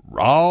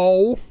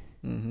Raw.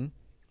 Mm-hmm.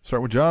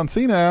 Start with John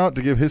Cena out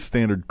to give his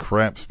standard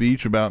crap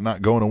speech about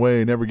not going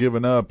away, never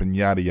giving up, and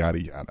yada,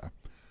 yada, yada.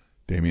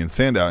 Damian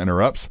Sandow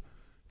interrupts,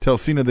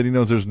 tells Cena that he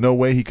knows there's no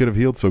way he could have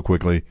healed so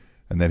quickly,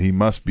 and that he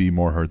must be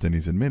more hurt than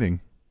he's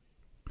admitting.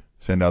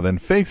 Sandow then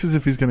fakes as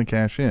if he's going to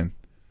cash in,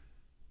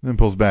 then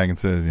pulls back and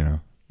says,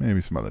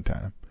 maybe some other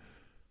time.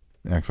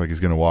 Acts like he's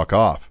going to walk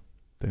off.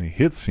 Then he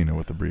hits Cena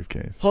with the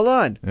briefcase. Hold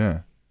on. Yeah.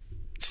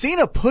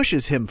 Cena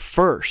pushes him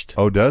first.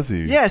 Oh, does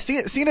he? Yeah,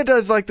 Cena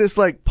does like this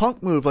like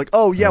punk move, like,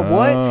 oh yeah,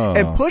 what?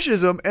 And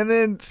pushes him, and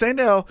then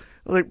Sandow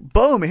like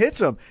boom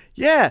hits him.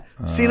 Yeah,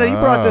 Cena, you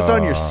brought this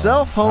on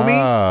yourself,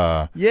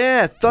 homie.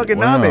 Yeah,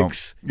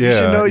 thugonomics. Well, you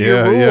should know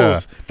your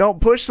rules. Yeah. Don't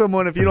push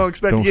someone if you don't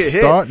expect to get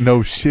hit. Don't start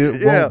no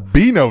shit. Won't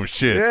be no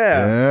shit.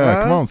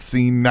 Yeah. Come on,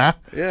 Cena.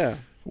 Yeah.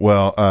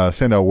 Well,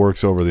 Sandow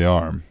works over the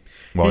arm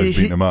while he's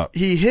beating him up.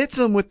 He hits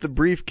him with the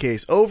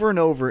briefcase over and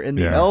over in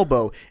the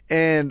elbow.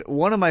 And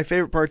one of my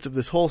favorite parts of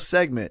this whole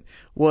segment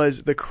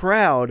was the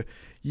crowd.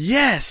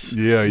 Yes.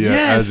 Yeah.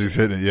 Yes, as he's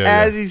hitting.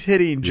 As he's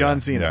hitting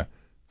John Cena. Yeah.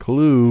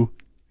 Clue.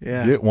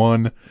 Yeah. Get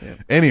one. Yeah.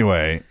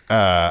 Anyway,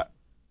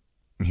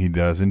 he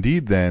does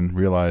indeed then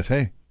realize,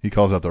 hey, he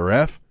calls out the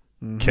ref.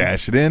 Mm-hmm.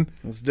 Cash it in.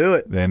 Let's do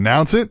it. They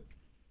announce it.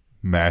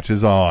 Match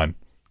is on.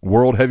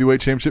 World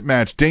Heavyweight Championship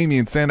match.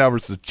 Damian Sandow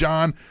versus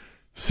John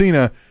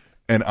Cena.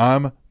 And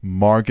I'm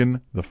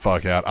marking the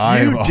fuck out. I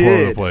am all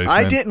over the place, man.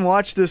 I didn't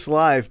watch this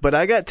live, but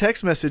I got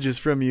text messages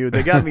from you.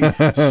 They got me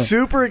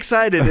super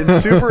excited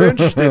and super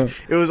interested.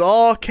 It was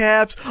all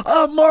caps.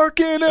 I'm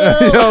marking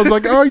out. Yeah, I was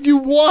like, are you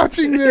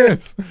watching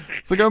this?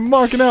 It's like, I'm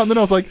marking out. And then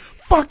I was like,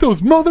 fuck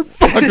those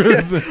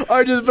motherfuckers. Yeah,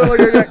 I just felt like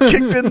I got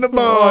kicked in the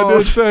balls. I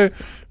did say,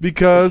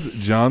 because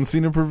John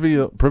Cena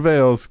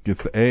prevails,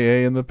 gets the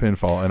AA and the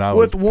pinfall, and I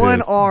was with one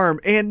pissed. arm.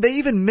 And they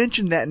even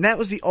mentioned that, and that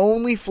was the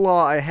only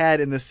flaw I had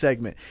in this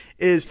segment,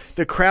 is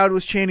the crowd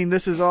was chanting,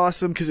 this is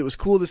awesome, because it was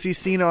cool to see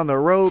Cena on the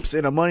ropes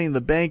in a Money in the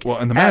Bank. Well,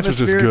 and the match was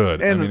just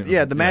good. And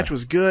the match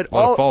was good. A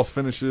lot of false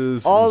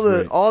finishes. All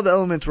the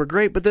elements were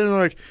great, but then they're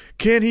like,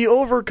 can he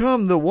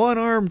overcome the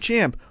one-arm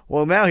champ?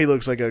 Well, now he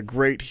looks like a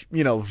great,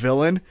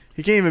 villain.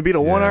 He can't even beat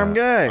a one-arm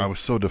guy. I was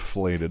so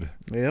deflated.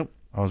 Yep.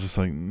 I was just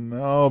like,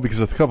 no,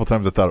 because a couple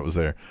times I thought it was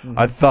there. Mm-hmm.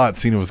 I thought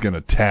Cena was going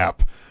to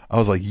tap. I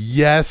was like,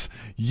 yes,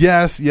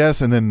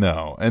 and then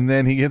no. And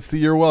then he gets the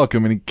you're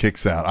welcome, and he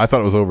kicks out. I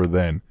thought it was over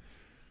then.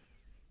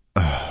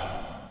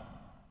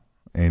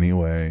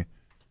 Anyway,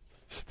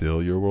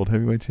 still your World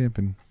Heavyweight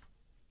Champion,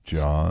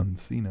 John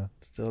Cena.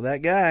 Still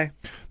that guy.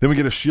 Then we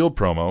get a Shield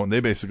promo, and they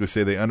basically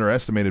say they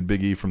underestimated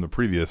Big E from the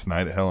previous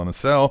night at Hell in a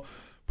Cell,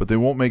 but they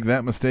won't make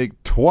that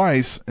mistake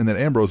twice, and that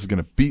Ambrose is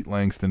going to beat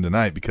Langston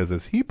tonight because,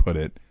 as he put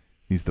it,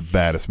 he's the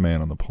baddest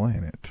man on the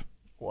planet.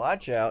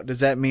 Watch out. Does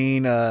that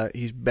mean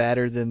he's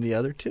badder than the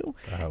other two?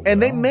 And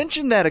they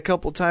mentioned that a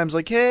couple times,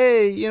 like,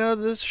 hey,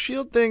 this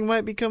Shield thing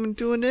might be coming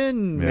to an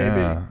end,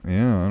 maybe.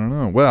 Yeah, I don't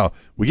know. Well,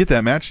 we get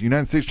that match,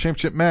 United States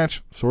Championship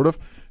match, sort of.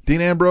 Dean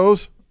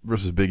Ambrose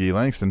versus Big E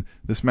Langston.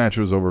 This match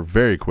was over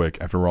very quick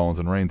after Rollins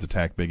and Reigns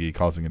attacked Big E,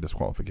 causing a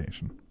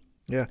disqualification.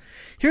 Yeah.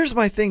 Here's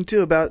my thing,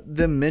 too, about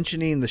them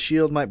mentioning the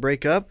Shield might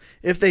break up.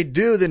 If they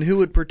do, then who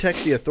would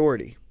protect the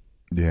Authority?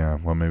 Yeah,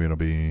 well, maybe it'll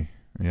be...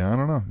 Yeah, I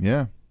don't know.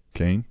 Yeah,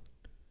 Kane.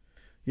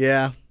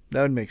 Yeah,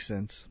 that would make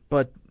sense.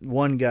 But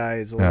one guy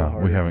is a little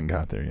harder. We haven't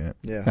got there yet.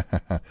 Yeah.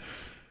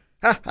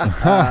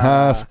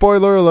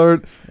 Spoiler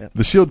alert. Yep.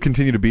 The Shield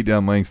continue to beat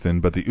down Langston,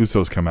 but the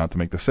Usos come out to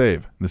make the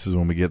save. This is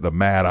when we get the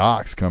Mad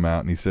Ox come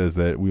out, and he says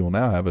that we will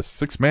now have a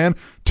 6-man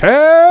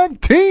tag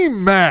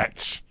team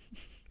match.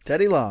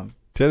 Teddy Long.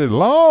 Teddy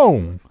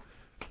Long.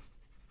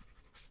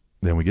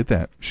 Then we get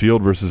that.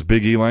 Shield versus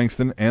Big E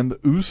Langston and the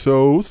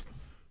Usos.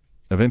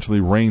 Eventually,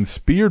 Reigns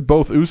speared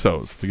both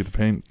Usos to get the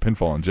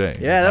pinfall on Jay.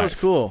 Yeah, that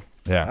was cool.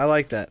 Yeah. I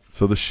like that.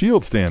 So the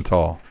Shield stand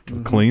tall.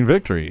 A clean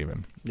victory,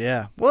 even.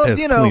 Yeah. Well, As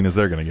clean as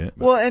they're going to get.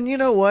 Well, and you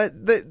know what?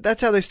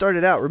 That's how they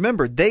started out.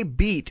 Remember, they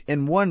beat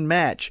in one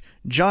match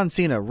John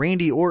Cena,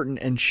 Randy Orton,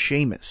 and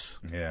Sheamus.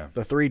 Yeah.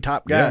 The 3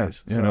 top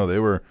guys. Yeah, no, they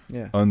were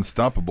Yeah.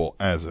 unstoppable,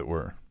 as it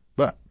were.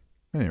 But,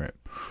 anyway.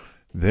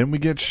 Then we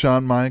get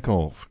Shawn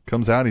Michaels.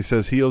 Comes out, he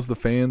says he owes the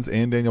fans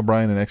and Daniel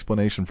Bryan an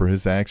explanation for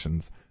his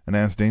actions and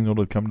asks Daniel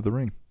to come to the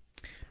ring.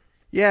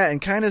 Yeah,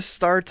 and kind of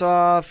starts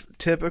off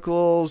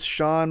typical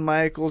Shawn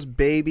Michaels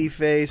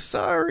babyface.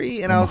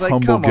 Sorry, and I was like,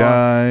 humble come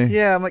guy. on.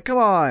 Yeah, I'm like, come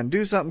on,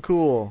 do something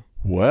cool.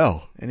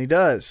 Well. And he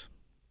does.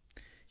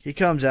 He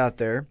comes out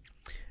there,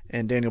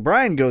 and Daniel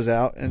Bryan goes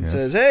out and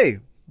says, "Hey,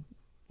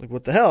 like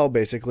what the hell?"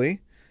 Basically.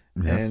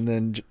 Yes. And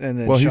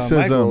then Well, Shawn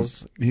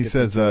Michaels he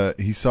says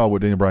he saw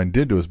what Daniel Bryan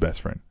did to his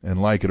best friend,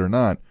 and like it or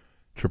not,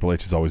 Triple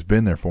H has always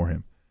been there for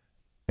him,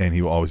 and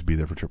he will always be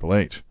there for Triple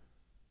H.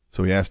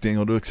 So he asked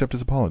Daniel to accept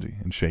his apology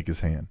and shake his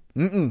hand.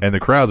 Mm-mm. And the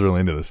crowd's really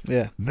into this.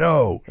 Yeah.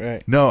 No.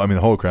 Right. No, I mean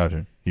the whole crowd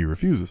here. He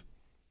refuses.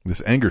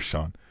 This angers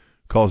Shawn.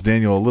 Calls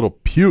Daniel a little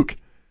puke.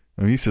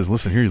 I mean, he says,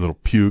 "Listen here, you little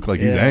puke," like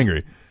he's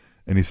angry.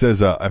 And he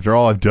says, "After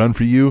all I've done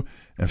for you,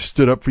 I've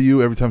stood up for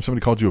you every time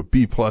somebody called you a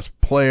B+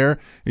 player."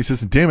 He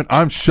says, "Damn it,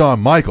 I'm Shawn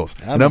Michaels,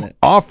 and I'm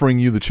offering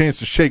you the chance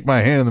to shake my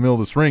hand in the middle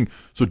of this ring,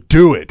 so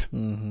do it."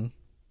 Mm-hmm.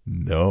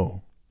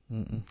 No.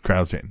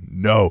 Crowd's chanting,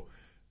 "No,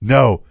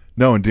 no,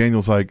 no." And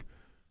Daniel's like,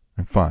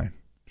 "I'm fine.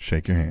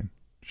 Shake your hand."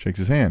 Shakes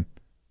his hand.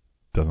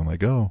 Doesn't let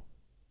go.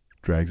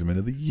 Drags him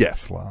into the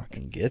yes lock.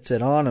 And gets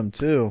it on him,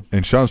 too.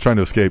 And Shawn's trying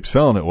to escape,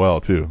 selling it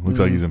well, too. Looks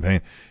like he's in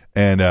pain.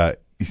 And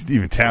he's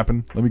even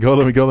tapping. Let me go,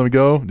 let me go, let me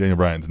go. Daniel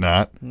Bryan's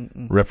not.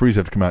 Referees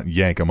have to come out and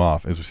yank him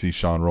off as we see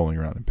Shawn rolling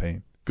around in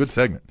pain. Good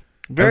segment.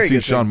 Very I've seen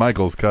good Shawn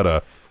Michaels cut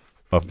a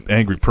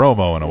angry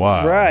promo in a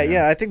while. Right,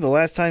 yeah. I think the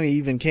last time he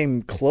even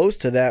came close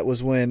to that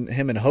was when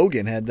him and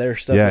Hogan had their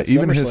stuff at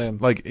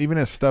SummerSlam. Even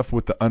his stuff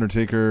with the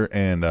Undertaker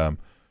and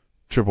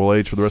Triple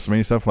H for the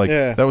WrestleMania stuff,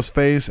 that was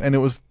face, and it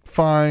was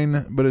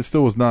fine, but it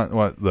still was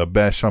not the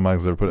best Shawn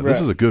Michaels ever put it. Right.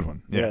 This is a good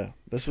one. Yeah.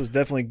 This was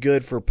definitely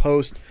good for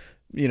post,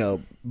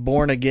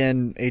 born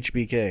again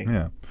HBK.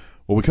 Yeah.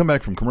 Well, we come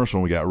back from commercial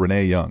and we got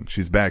Renee Young.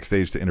 She's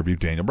backstage to interview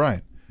Daniel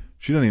Bryan.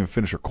 She doesn't even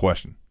finish her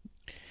question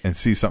and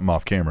sees something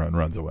off camera and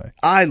runs away.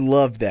 I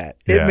loved that.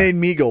 Yeah. It made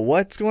me go,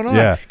 "What's going on?"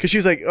 Yeah. Because she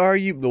was like, "Are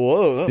you?"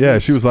 Whoa. Yeah,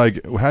 she was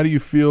like, "How do you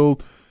feel?"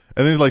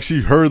 And then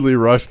she hurriedly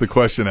rushed the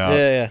question out.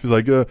 Yeah. She's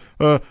like,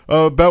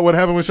 about what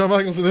happened with Shawn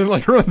Michaels, and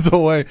then runs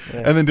away.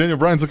 Yeah. And then Daniel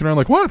Bryan's looking around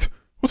like, "What?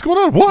 What's going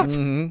on? What?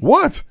 Mm-hmm.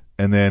 What?"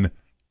 And then,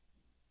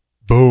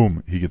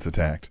 boom, he gets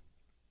attacked.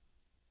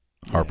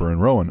 Harper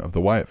and Rowan of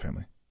the Wyatt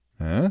family.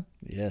 Huh?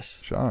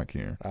 Yes. Shock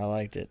here. I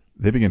liked it.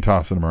 They begin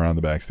tossing him around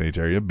the backstage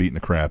area, beating the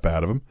crap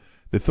out of him.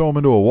 They throw him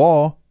into a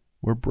wall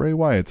where Bray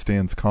Wyatt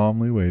stands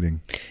calmly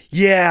waiting.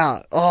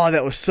 Yeah. Oh,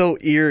 that was so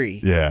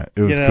eerie. Yeah,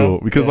 it was cool.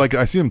 Because,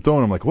 I see him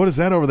throwing him, what is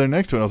that over there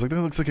next to it? I was like,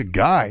 that looks like a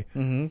guy.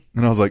 Mm-hmm.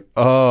 And I was like,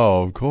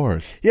 oh, of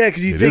course. Yeah,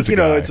 because you think,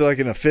 it's like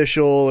an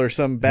official or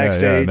some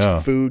backstage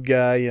food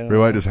guy. Bray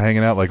Wyatt just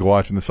hanging out,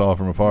 watching this all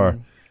from afar.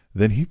 Mm-hmm.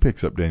 Then he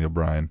picks up Daniel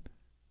Bryan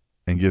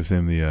and gives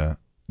him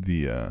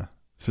the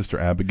Sister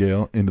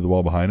Abigail into the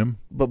wall behind him.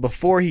 But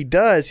before he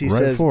does, he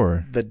says,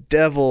 "The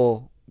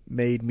devil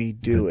made me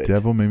do it." The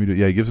devil made me do it.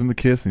 Yeah, he gives him the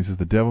kiss, and he says,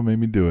 "The devil made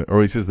me do it."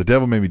 Or he says, "The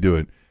devil made me do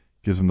it."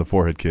 Gives him the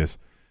forehead kiss.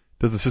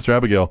 Does the Sister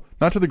Abigail,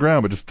 not to the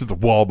ground, but just to the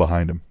wall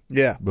behind him.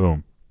 Yeah.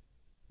 Boom.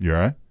 You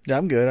all right? Yeah,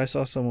 I'm good. I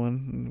saw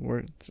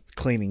someone,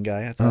 cleaning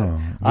guy.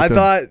 I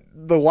thought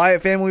the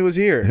Wyatt family was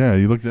here. Yeah,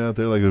 you looked out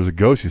there like there was a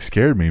ghost. You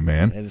scared me,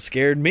 man. And it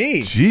scared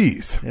me.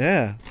 Jeez.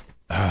 Yeah.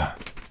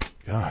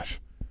 Gosh.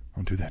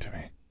 Don't do that to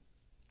me.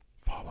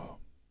 Follow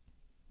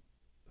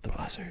the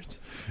buzzards.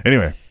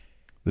 Anyway,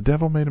 the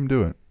devil made him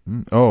do it.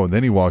 Oh, and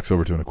then he walks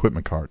over to an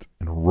equipment cart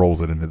and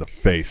rolls it into the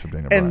face of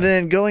Daniel Bryan. And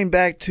then going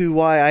back to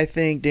why I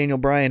think Daniel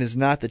Bryan is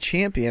not the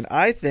champion,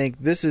 I think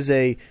this is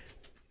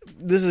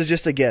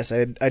just a guess.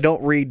 I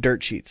don't read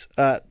dirt sheets.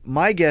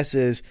 My guess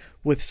is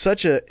with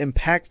such a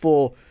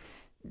impactful,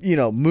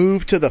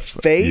 move to the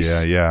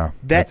face. Yeah.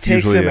 That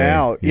takes him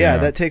out. Yeah,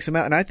 that takes him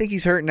out. And I think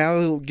he's hurt now.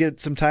 He'll get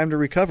some time to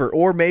recover,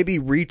 or maybe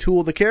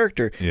retool the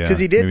character because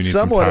he did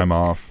somewhat some time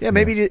off. Yeah,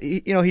 maybe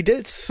he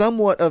did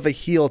somewhat of a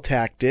heel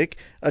tactic,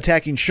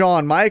 attacking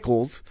Shawn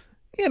Michaels.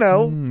 Yeah,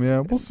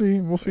 we'll see.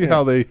 We'll see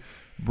how they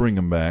bring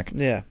him back.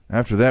 Yeah.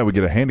 After that, we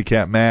get a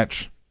handicap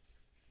match.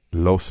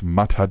 Los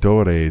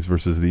Matadores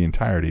versus the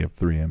entirety of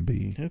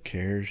 3MB. Who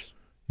cares?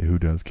 Yeah, who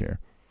does care?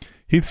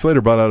 Heath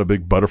Slater brought out a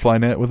big butterfly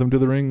net with him to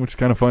the ring, which is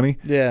kind of funny.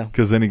 Yeah.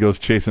 Because then he goes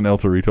chasing El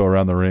Torito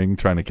around the ring,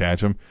 trying to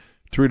catch him.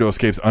 Torito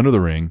escapes under the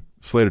ring.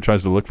 Slater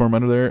tries to look for him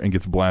under there and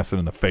gets blasted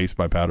in the face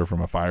by powder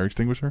from a fire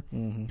extinguisher.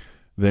 Mm-hmm.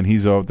 Then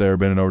he's out there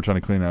bending over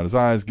trying to clean out his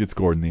eyes, gets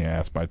gored in the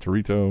ass by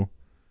Torito.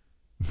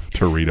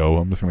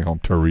 I'm just going to call him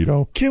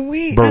Torito. Can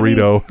we...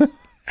 Burrito.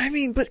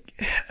 But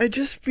I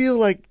just feel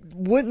like,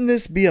 wouldn't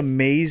this be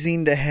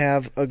amazing to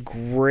have a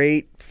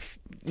great,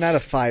 not a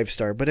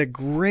 5-star, but a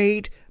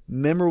great,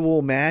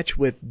 memorable match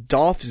with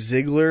Dolph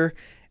Ziggler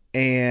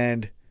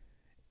and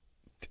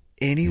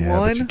anyone?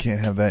 Yeah, but you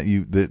can't have that.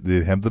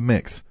 They have the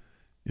mix.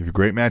 You have a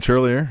great match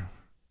earlier.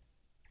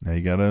 Now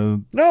you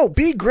gotta... No,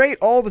 be great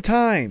all the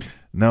time.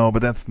 No,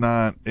 but that's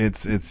not...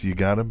 It's you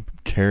gotta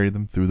carry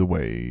them through the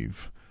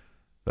wave.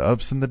 The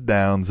ups and the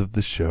downs of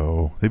the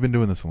show. They've been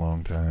doing this a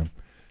long time.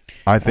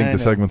 I think the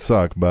segments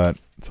suck, but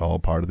it's all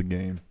part of the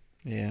game.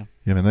 Yeah.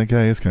 Yeah, man, that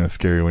guy is kind of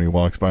scary when he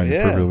walks by in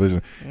your peripheral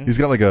vision. Yeah. He's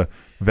got like a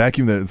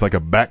vacuum that's like a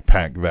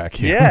backpack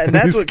vacuum. Yeah, and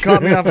that's what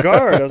caught me off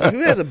guard. I was like,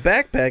 who has a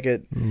backpack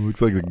at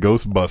looks like a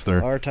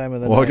Ghostbuster. our time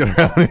of the walking night?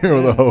 around here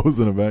with a hose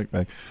and a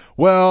backpack.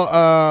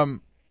 Well,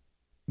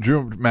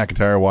 Drew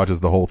McIntyre watches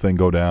the whole thing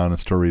go down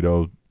as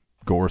Torito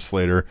gore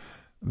Slater.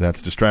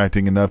 That's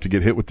distracting enough to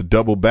get hit with the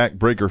double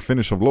backbreaker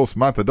finish of Los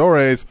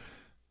Matadores,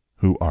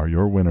 who are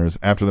your winners.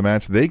 After the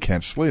match, they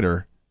catch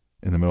Slater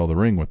in the middle of the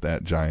ring with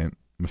that giant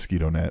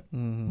mosquito net,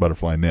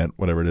 butterfly net,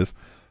 whatever it is,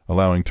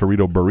 allowing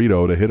Torito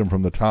Burrito to hit him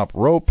from the top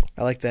rope.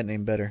 I like that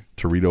name better.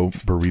 Torito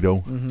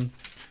Burrito. Mm-hmm.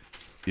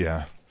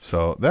 Yeah.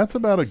 So that's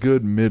about a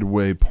good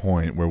midway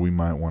point where we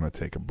might want to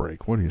take a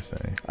break. What do you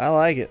say? I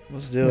like it.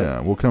 Let's do it.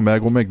 Yeah, we'll come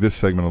back. We'll make this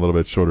segment a little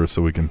bit shorter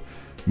so we can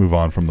move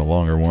on from the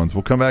longer ones.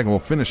 We'll come back and we'll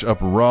finish up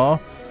Raw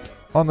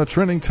on the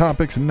Trending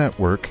Topics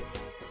Network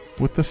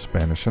with the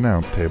Spanish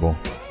Announce Table.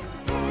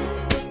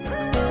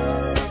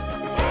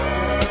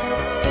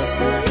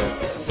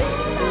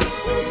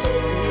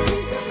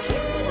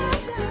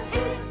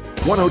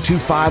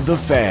 102.5 The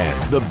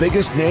Fan, the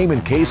biggest name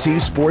in KC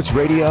Sports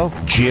Radio,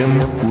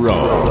 Jim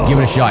Rome. Give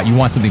it a shot. You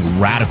want something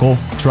radical?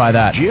 Try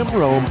that. Jim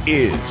Rome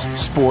is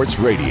Sports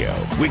Radio.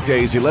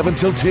 Weekdays 11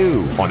 till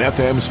 2 on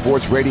FM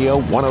Sports Radio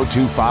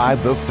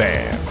 102.5 The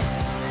Fan.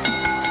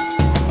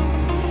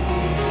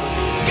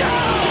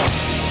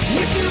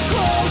 If you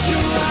close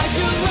your eyes,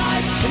 your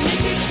life and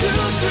make it 2,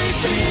 3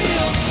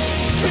 feel.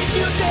 Treat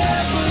you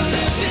never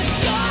lived in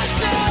scars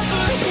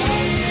never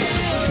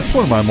healed. It's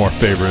one of my more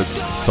favorite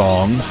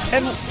songs.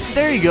 And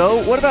there you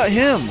go. What about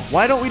him?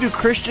 Why don't we do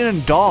Christian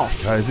and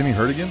Dolph? Isn't he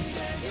hurt again?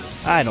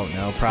 I don't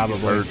know. Probably.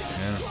 He's hurt.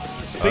 Yeah.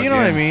 But you know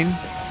what I mean.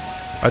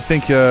 I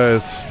think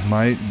it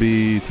might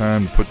be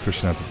time to put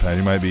Christian out the pad.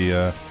 He might be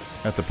at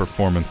the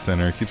Performance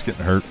Center. He keeps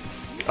getting hurt.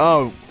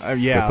 Oh, Got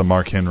yeah. the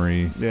Mark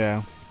Henry.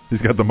 Yeah.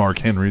 He's got the Mark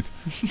Henrys.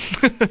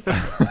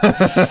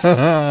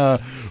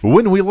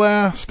 When we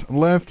last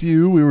left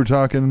you, we were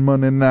talking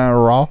Monday Night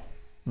Raw.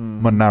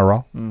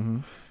 Mm-hmm.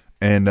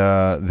 And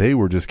they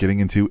were just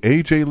getting into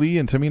AJ Lee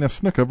and Tamina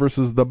Snuka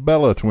versus the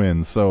Bella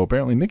Twins. So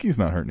apparently Nikki's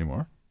not hurt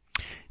anymore.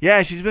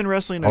 Yeah, she's been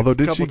wrestling Although,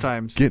 couple did she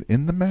times. get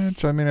in the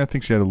match? I mean, I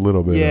think she had a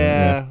little bit.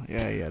 Yeah,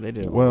 they did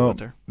a little Well,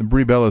 bit there.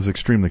 Brie Bella is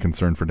extremely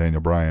concerned for Daniel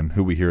Bryan,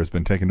 who we hear has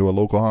been taken to a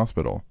local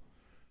hospital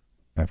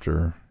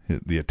after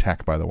the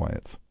attack by the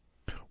Wyatts.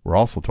 We're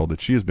also told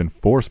that she has been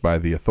forced by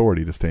the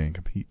authority to stay and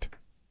compete.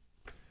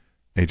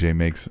 AJ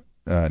makes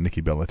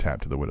Nikki Bella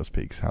tap to the Widow's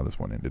Peaks, how this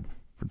one ended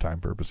for time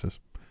purposes.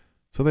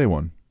 So they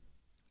won.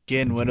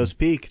 Again, Widow's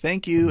Peak.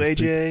 Thank you,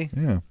 AJ.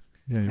 Yeah,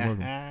 you're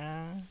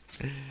welcome.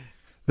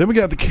 Then we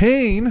got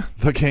Kane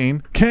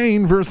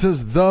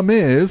versus The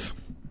Miz.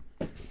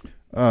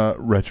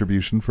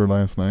 Retribution for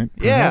last night,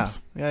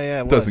 perhaps.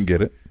 Yeah. It Doesn't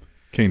get it.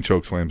 Kane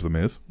chokeslams The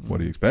Miz. What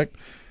do you expect?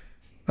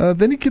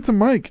 Then he gets a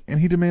mic, and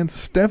he demands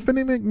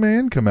Stephanie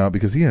McMahon come out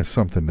because he has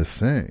something to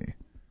say.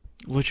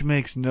 Which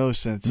makes no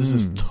sense. This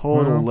is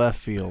total left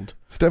field.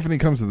 Stephanie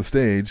comes to the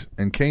stage,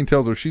 and Kane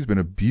tells her she's been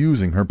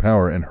abusing her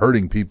power and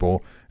hurting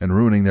people and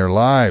ruining their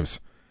lives.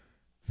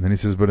 And then he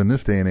says, but in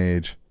this day and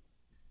age,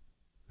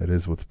 that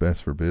is what's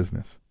best for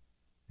business.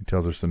 He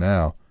tells her, so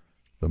now,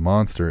 the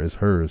monster is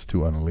hers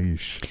to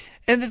unleash.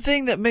 And the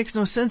thing that makes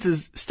no sense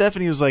is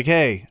Stephanie was like,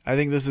 hey, I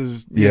think this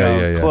is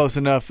close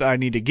enough that I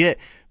need to get.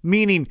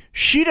 Meaning,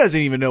 she doesn't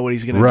even know what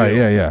he's going to do. Right,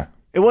 yeah.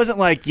 It wasn't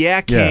like,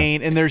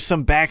 Kane, and there's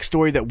some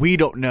backstory that we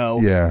don't know.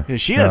 Yeah.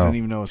 She doesn't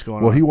even know what's going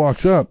on. Well, he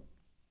walks up,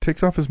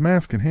 takes off his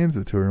mask and hands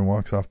it to her and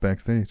walks off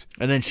backstage.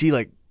 And then she,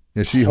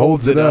 she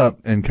holds it up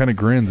and kind of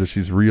grins as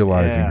she's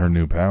realizing her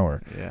new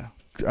power. Yeah.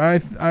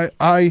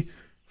 I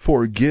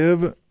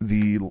forgive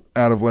the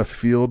out of left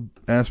field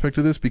aspect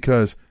of this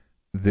because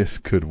this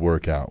could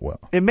work out well.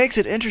 It makes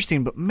it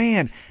interesting, but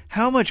man,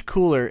 how much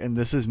cooler, and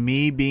this is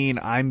me being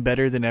I'm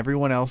better than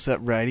everyone else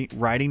at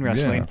writing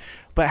wrestling,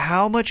 but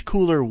how much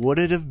cooler would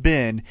it have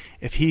been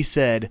if he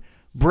said,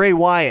 Bray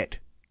Wyatt,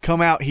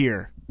 come out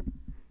here.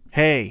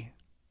 Hey,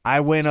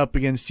 I went up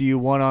against you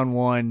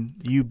one-on-one,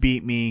 you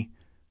beat me,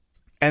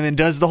 and then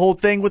does the whole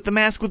thing with the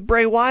mask with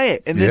Bray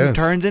Wyatt, and then Yes.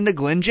 turns into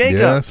Glenn Jacobs.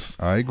 Yes,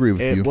 I agree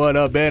with you. It would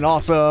have been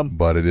awesome.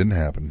 But it didn't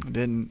happen. It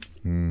didn't.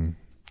 Mm.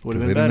 Would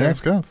 'Cause have they been didn't better.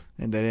 ask us.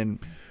 And they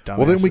didn't.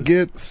 Well, then we Dumbasses.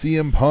 get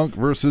CM Punk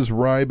versus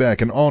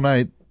Ryback, and all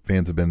night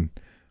fans have been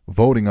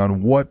voting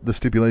on what the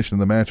stipulation of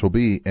the match will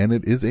be, and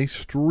it is a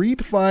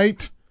street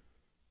fight.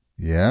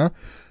 Yeah.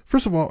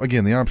 First of all,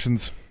 again, the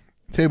options: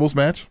 tables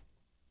match,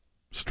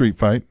 street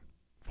fight,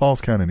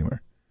 falls count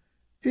anywhere.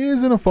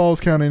 Isn't a falls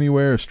count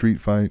anywhere a street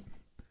fight?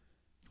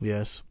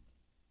 Yes.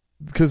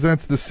 Because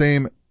that's the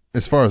same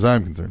as far as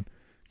I'm concerned.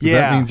 'Cause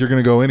Yeah. That means you're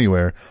going to go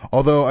anywhere.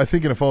 Although I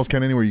think in a falls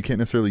count anywhere, you can't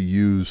necessarily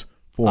use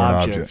foreign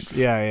objects.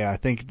 Yeah. I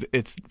think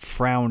it's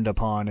frowned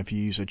upon if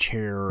you use a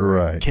chair or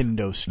Right. a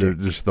kendo stick.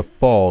 Just the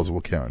falls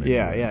will count.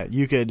 Yeah, anyway. yeah.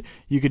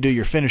 You could do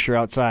your finisher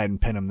outside and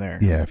pin him there.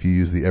 Yeah, if you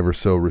use the ever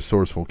so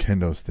resourceful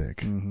kendo stick.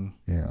 Mm-hmm.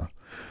 Yeah.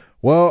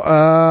 Well,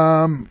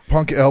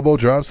 Punk elbow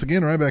drops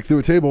again right back through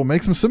a table,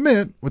 makes him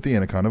submit with the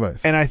Anaconda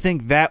Vice. And I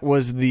think that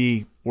was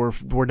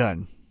we're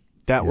done.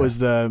 That was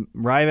the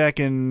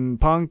Ryback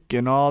and Punk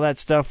and all that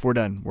stuff. We're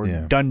done.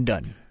 We're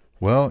done.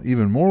 Well,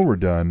 even more we're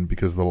done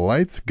because the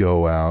lights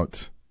go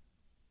out.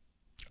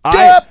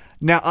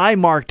 Now I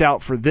marked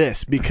out for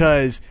this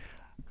because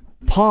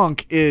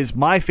Punk is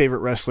my favorite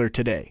wrestler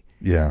today.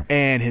 Yeah.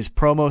 And his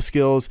promo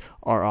skills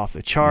are off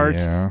the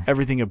charts. Yeah.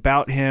 Everything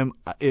about him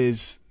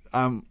is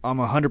I'm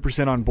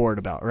 100% on board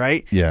about,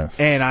 right? Yes.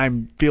 And I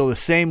feel the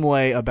same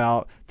way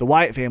about the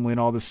Wyatt family and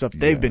all the stuff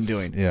they've been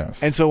doing.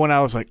 Yes. And so when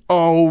I was like,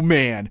 oh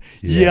man,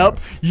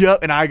 Yes. yep,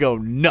 and I go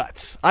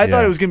nuts. I thought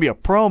Yeah. it was going to be a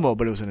promo,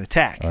 but it was an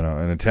attack. I know,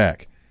 an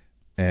attack.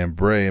 And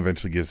Bray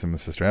eventually gives him the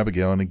Sister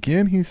Abigail, and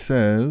again he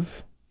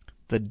says,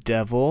 The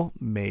devil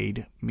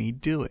made me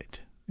do it.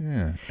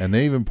 yeah. And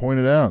they even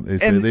pointed out, they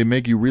say they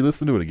make you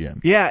re-listen to it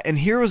again. Yeah, and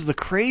here was the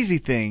crazy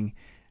thing.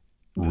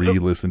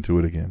 Re-listen to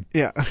it again.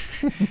 Yeah.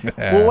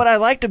 Well, what I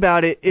liked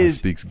about it is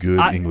speaks good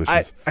English.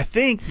 I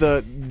think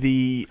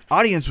the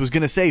audience was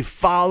going to say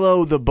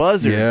follow the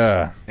buzzards.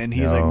 Yeah. And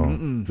he's like,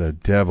 mm-mm. The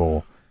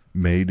devil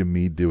made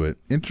me do it.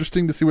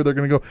 Interesting to see where they're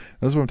going to go.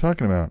 That's what I'm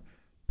talking about.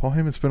 Paul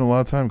Heyman spent a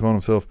lot of time calling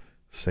himself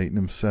Satan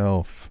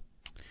himself.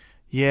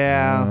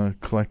 Yeah.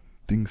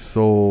 Collecting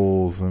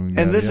souls. And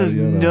this is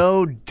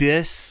no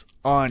diss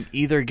on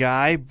either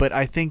guy, but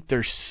I think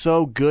they're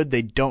so good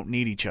they don't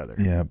need each other.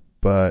 Yeah,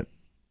 but...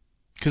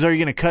 Because are you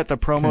going to cut the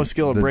promo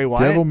skill of Bray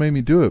Wyatt? The devil made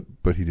me do it,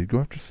 but he did go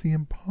after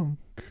CM Punk.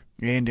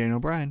 And Daniel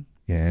Bryan.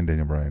 Yeah, and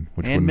Daniel Bryan,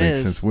 which And wouldn't make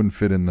Miz. sense. Wouldn't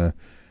fit in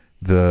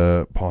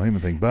the Paul Heyman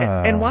thing. But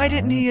And why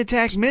didn't he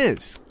attack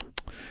Miz?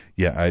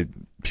 Yeah,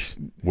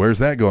 where's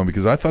that going?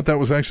 Because I thought that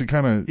was actually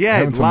kind of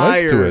having some liar.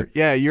 legs to it.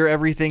 Yeah, you're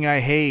everything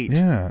I hate.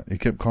 Yeah, he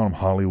kept calling him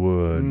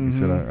Hollywood. Mm-hmm. He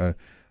said,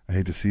 I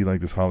hate to see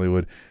like this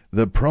Hollywood.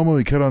 The promo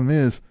he cut on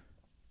Miz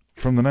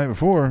from the night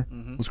before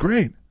was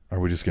great. Are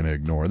we just going to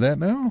ignore that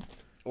now?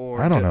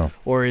 Or I don't know.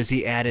 Or is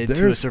he added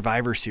to a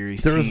Survivor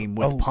Series team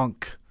with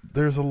Punk?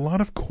 There's a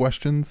lot of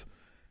questions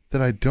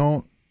that I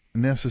don't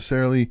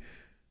necessarily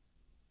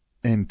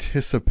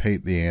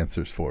anticipate the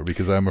answers for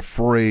because I'm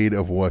afraid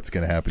of what's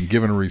going to happen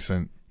given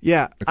recent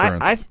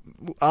occurrences.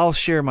 I'll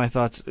share my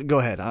thoughts. Go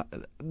ahead.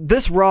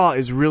 This Raw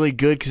is really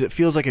good because it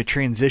feels like a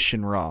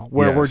transition Raw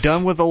where Yes. we're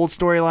done with old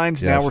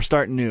storylines. Yes. Now we're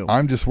starting new.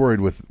 I'm just worried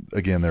with,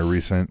 again, their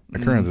recent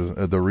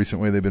occurrences, the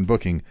recent way they've been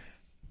booking.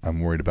 I'm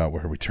worried about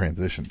where we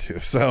transition to.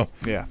 So,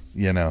 yeah.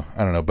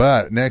 I don't know.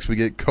 But next we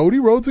get Cody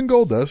Rhodes and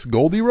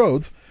Goldie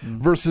Rhodes,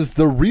 versus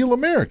the Real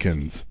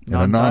Americans in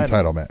a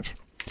non-title match.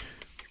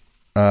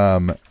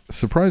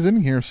 Surprise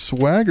ending here.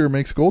 Swagger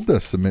makes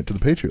Goldust submit to the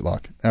Patriot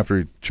Lock after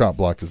he chop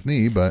blocked his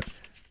knee, but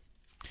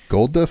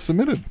Goldust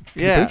submitted to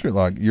the Patriot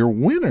Lock. Your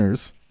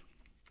winners,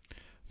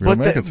 Real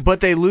Americans.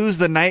 But they lose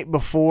the night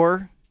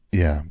before.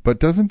 Yeah,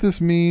 but doesn't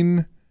this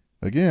mean,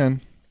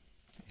 again,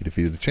 he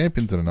defeated the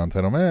champions in a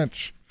non-title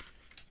match?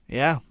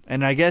 Yeah,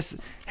 and I guess,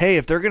 hey,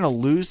 if they're going to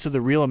lose to the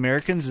Real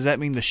Americans, does that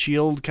mean the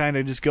Shield kind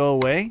of just go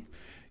away?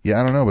 Yeah,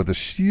 I don't know, but the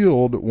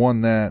Shield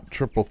won that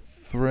triple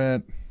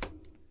threat.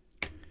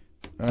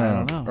 I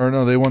don't know. Or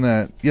no, they won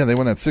that. Yeah, they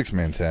won that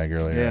 6-man tag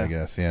earlier, Yeah. I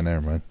guess. Yeah,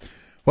 never mind.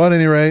 Well, at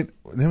any rate,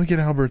 then we get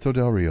Alberto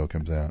Del Rio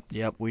comes out.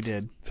 Yep, we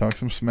did. Talks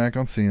some smack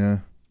on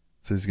Cena.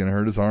 Says he's going to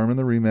hurt his arm in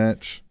the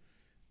rematch.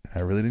 I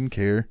really didn't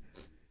care.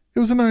 It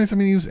was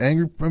he was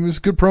angry. It was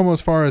a good promo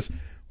as far as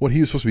what he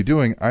was supposed to be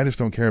doing. I just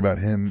don't care about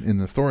him in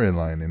the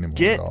storyline anymore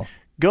at all.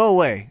 Go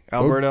away,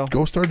 Alberto.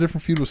 Go start a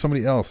different feud with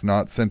somebody else,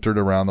 not centered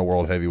around the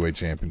World Heavyweight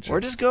Championship. Or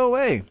just go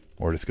away.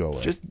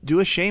 Just do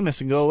a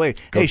Sheamus and go away.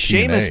 Go hey, TNA.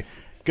 Sheamus.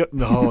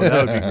 No,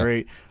 that would be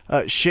great.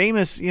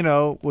 Sheamus,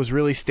 was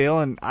really stale,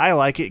 and I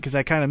like it because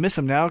I kind of miss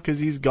him now because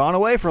he's gone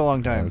away for a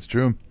long time. That's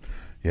true.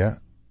 Yeah.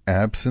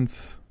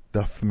 Absence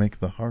doth make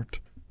the heart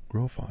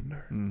grow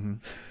fonder. Mm-hmm.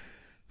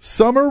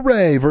 Summer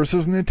Rae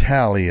versus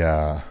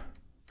Natalya.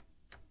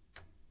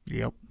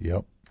 Yep.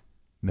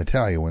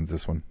 Natalya wins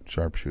this one.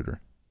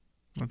 Sharpshooter.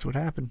 That's what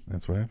happened.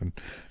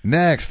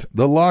 Next,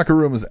 the locker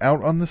room is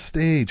out on the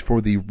stage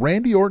for the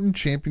Randy Orton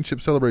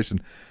Championship celebration.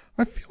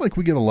 I feel like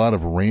we get a lot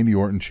of Randy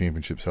Orton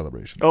Championship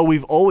celebrations. Oh,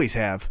 we've always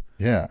have.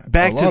 Yeah.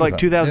 Back a to lot like of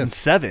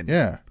 2007. Yes.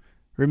 Yeah.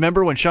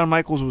 Remember when Shawn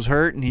Michaels was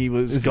hurt and he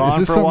was Is gone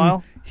this for a something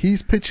while?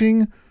 He's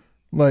pitching,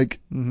 like,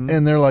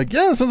 and they're like,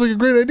 yeah, it sounds like a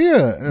great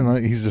idea. And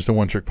like, he's just a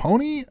one-trick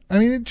pony. I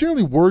mean, it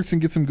generally works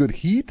and gets him good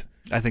heat.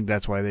 I think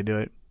that's why they do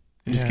it.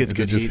 It just Yeah, gets is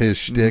good it just heat. his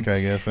shtick,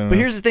 I guess. I don't But know.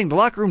 here's the thing. The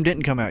locker room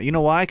didn't come out. You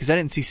know why? Because I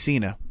didn't see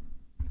Cena.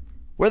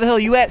 Where the hell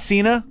you at,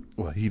 Cena?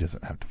 Well, he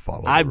doesn't have to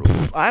follow the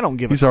rules. I don't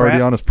give He's a crap.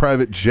 already on his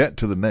private jet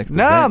to the next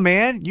Nah, event.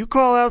 man. You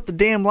call out the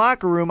damn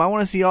locker room. I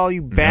want to see all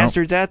you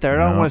bastards out there. I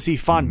don't No. want to see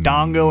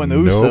Fandango and the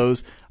Nope.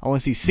 Usos. I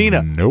want to see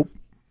Cena. Nope.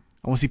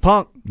 I want to see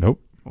Punk.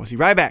 Nope. I want to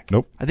see Ryback.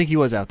 Nope. I think he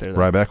was out there, though.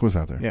 Ryback was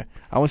out there. Yeah.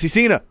 I want to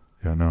see Cena.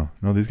 Yeah, no.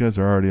 No, these guys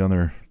are already on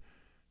their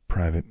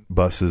private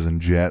buses and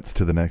jets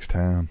to the next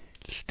town.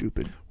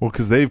 Stupid. Well,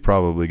 because they've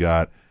probably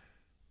got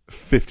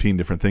 15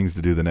 different things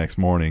to do the next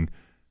morning.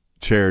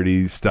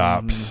 Charity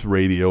stops,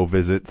 radio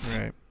visits,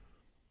 Right.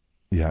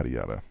 yada,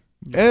 yada.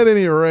 At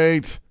any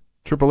rate,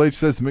 Triple H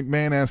says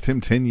McMahon asked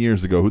him 10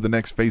 years ago who the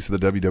next face of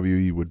the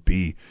WWE would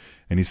be,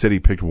 and he said he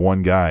picked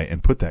one guy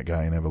and put that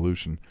guy in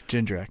Evolution.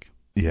 Jindrak.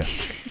 Yeah.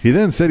 He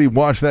then said he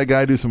watched that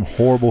guy do some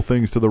horrible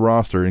things to the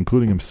roster,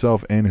 including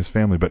himself and his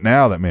family, but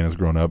now that man has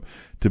grown up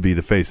to be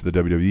the face of the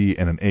WWE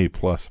and an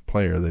A-plus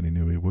player that he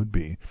knew he would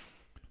be.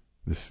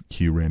 This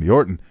Q Randy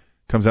Orton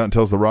comes out and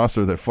tells the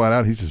roster that flat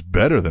out he's just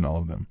better than all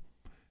of them.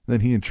 Then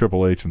he and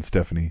Triple H and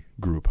Stephanie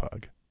group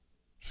hug.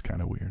 Just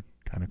kind of weird,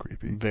 kind of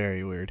creepy.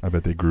 Very weird. I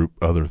bet they group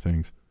other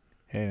things.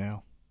 Hey,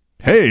 now.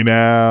 Hey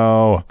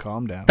now.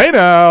 Calm down. Hey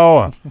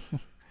now.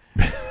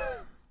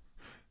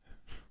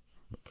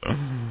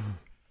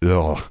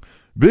 Ugh.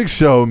 Big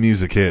Show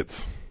music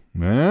hits.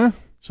 Eh?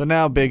 So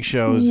now Big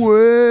Show's...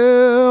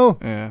 Well,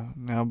 Yeah.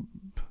 Now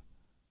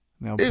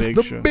it's Big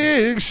the Show.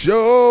 Big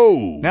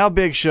Show. Now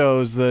Big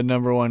Show's the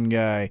number one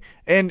guy.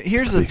 And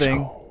here's the Big thing.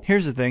 Show.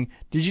 Here's the thing.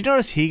 Did you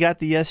notice he got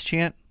the yes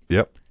chant?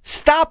 Yep.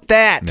 Stop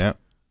that. Yep.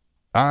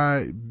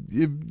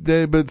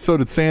 But so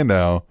did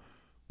Sandow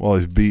while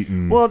he's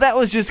beating. Well, that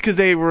was just because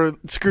they were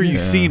screw you Yeah,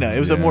 Cena. It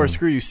was a yeah. more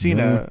screw you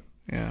Cena.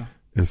 Yeah,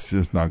 It's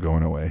just not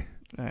going away.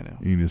 I know.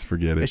 You can just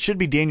forget It it. should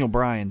be Daniel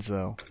Bryan's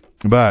though.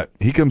 But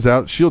he comes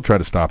out. Shield try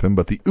to stop him,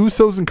 but the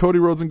Usos and Cody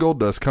Rhodes and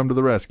Goldust come to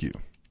the rescue.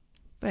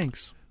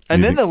 Thanks. And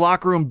You then think- the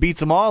locker room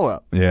beats them all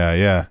up,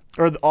 Yeah.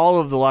 or all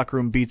of the locker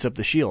room beats up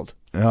the Shield.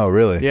 Oh,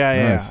 really?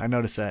 Yeah, Nice. I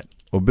noticed that.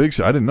 Well, Big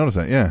Show, I didn't notice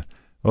that, yeah.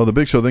 Well, the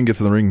Big Show then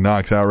gets in the ring,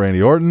 knocks out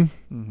Randy Orton.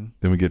 Mm-hmm.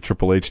 Then we get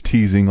Triple H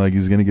teasing like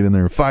he's going to get in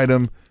there and fight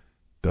him.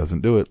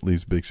 Doesn't do it.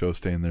 Leaves Big Show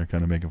staying there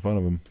kind of making fun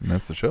of him. And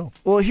that's the show.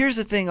 Well, here's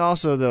the thing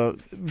also though.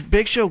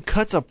 Big Show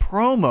cuts a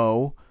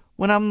promo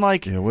when I'm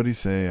like, Yeah, what did he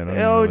say? I don't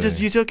oh, know. just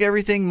you took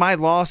everything, my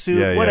lawsuit,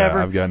 yeah, whatever.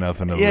 Yeah, I've got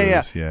nothing to Yeah,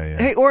 lose. Yeah.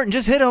 Hey, Orton,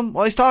 just hit him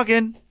while he's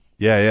talking.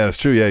 Yeah, that's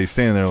true. Yeah, he's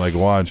standing there like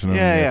watching him.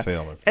 Yeah. Say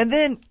all that. And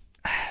then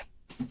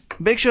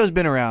Big Show's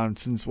been around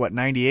since what,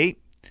 98?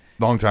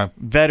 Long time.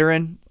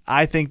 Veteran.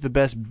 I think the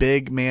best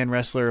big man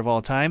wrestler of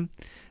all time.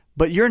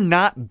 But you're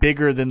not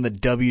bigger than the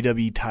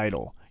WWE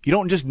title. You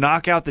don't just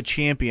knock out the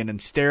champion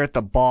and stare at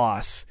the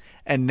boss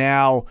and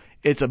now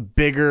it's a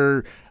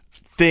bigger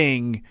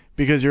thing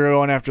because you're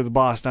going after the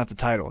boss, not the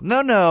title.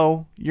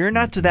 No. You're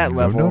not to that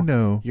level.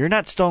 No. You're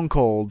not Stone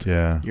Cold.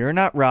 Yeah. You're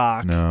not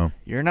Rock. No.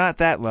 You're not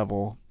that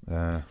level.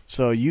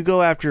 So you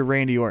go after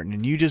Randy Orton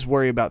and you just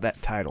worry about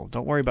that title.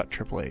 Don't worry about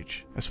Triple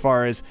H. As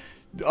far as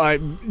I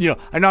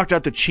knocked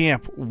out the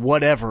champ,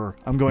 whatever.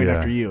 I'm going Yeah.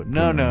 after you.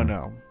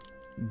 No.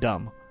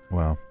 Dumb.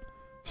 Well,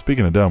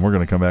 speaking of dumb, we're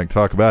going to come back and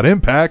talk about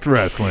Impact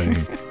Wrestling.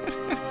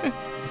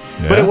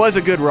 But it was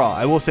a good Raw.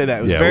 I will say that.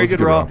 It was Yeah, a very good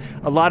Raw.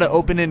 A lot of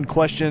open-ended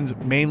questions,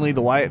 mainly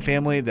the Wyatt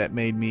family, that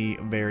made me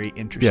very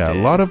interested. Yeah, a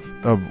lot of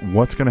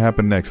what's going to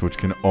happen next, which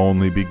can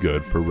only be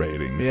good for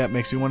ratings. Yeah, it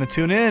makes me want to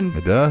tune in.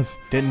 It does.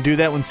 Didn't do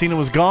that when Cena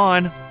was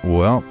gone.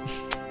 Well,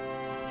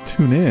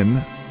 tune in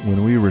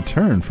when we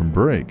return from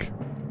break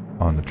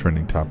on the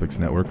Trending Topics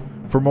Network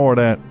for more of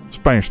that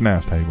Spanish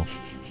Announce Table.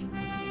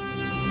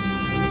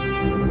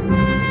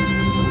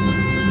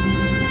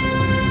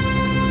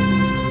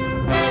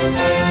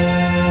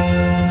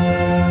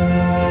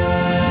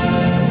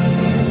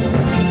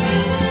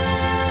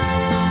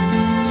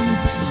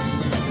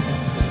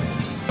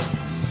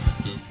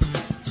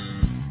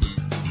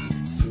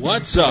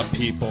 What's up,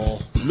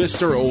 people?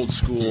 Mr. Old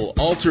School,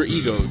 alter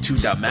ego to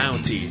the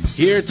Mountie,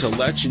 here to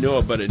let you know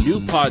about a new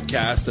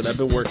podcast that I've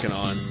been working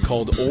on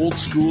called Old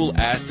School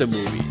at the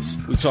Movies.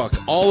 We talk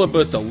all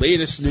about the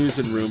latest news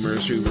and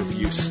rumors, we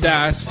review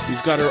stats,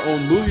 we've got our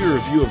own movie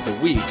review of the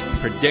week,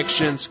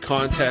 predictions,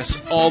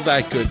 contests, all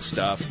that good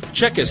stuff.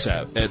 Check us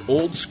out at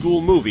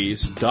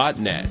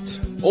oldschoolmovies.net.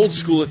 Old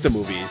School at the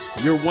Movies,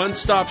 your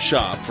one-stop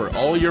shop for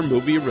all your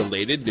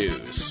movie-related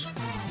news.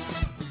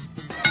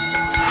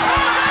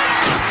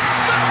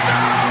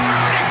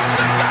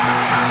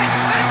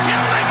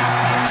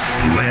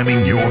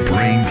 Slamming your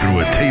brain through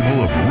a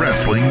table of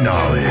wrestling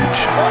knowledge.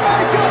 Oh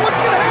my God, what's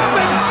gonna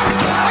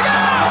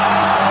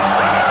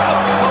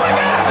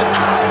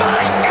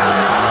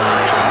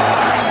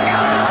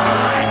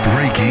happen?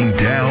 Breaking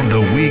down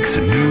the week's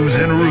news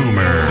and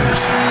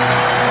rumors.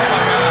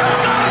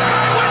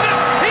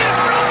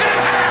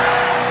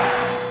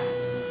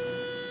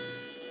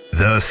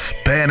 The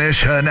Spanish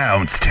Spanish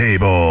Announce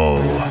Table.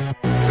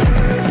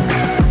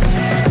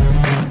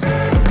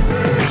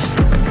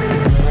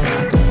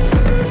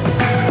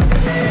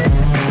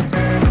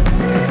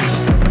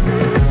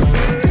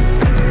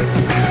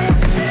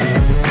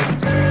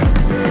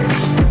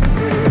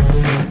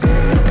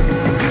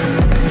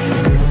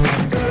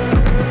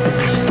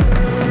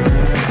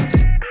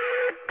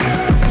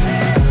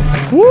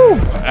 Woo!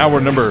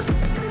 Hour number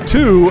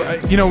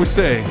 2. We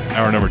say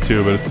hour number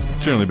 2, but it's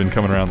generally been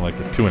coming around like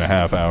the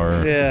 2.5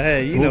 hour. Yeah,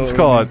 hey, you know. Let's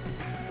call it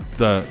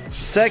the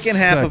second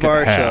half of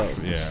our show.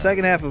 Yeah.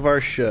 Second half of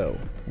our show.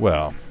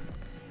 Well,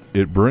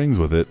 it brings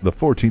with it the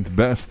 14th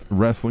best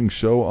wrestling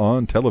show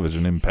on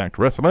television, Impact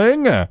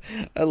Wrestling. I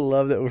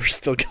love that we're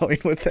still going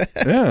with that.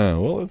 Yeah,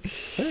 well,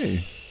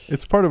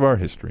 it's part of our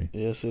history.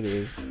 Yes, it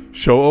is.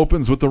 Show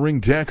opens with the ring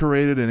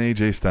decorated in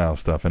AJ Styles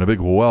stuff and a big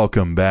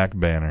welcome back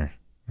banner.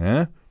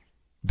 Yeah?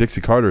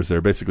 Dixie Carter's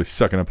there basically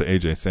sucking up to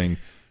AJ, saying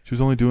she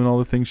was only doing all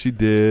the things she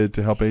did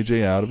to help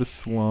AJ out of his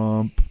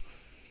slump.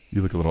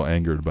 You look a little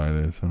angered by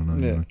this. I don't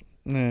know.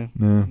 Yeah.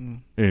 No.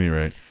 At any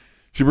rate,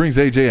 she brings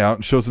AJ out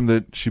and shows him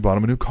that she bought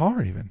him a new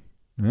car even.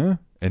 Yeah?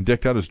 And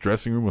decked out his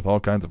dressing room with all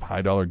kinds of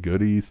high-dollar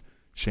goodies,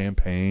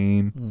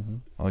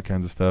 champagne, all that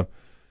kinds of stuff.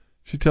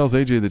 She tells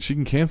AJ that she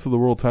can cancel the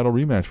world title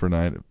rematch for a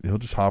night. He'll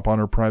just hop on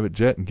her private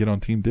jet and get on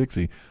Team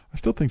Dixie. I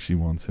still think she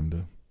wants him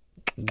to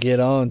get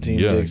on Team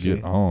Dixie.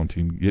 Get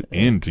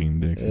in Team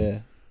Dixie. Yeah.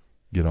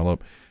 Get all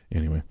up.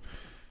 Anyway,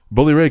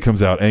 Bully Ray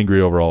comes out angry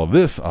over all of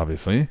this,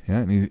 obviously. Yeah,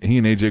 and he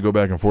and AJ go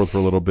back and forth for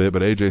a little bit,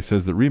 but AJ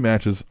says that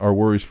rematches are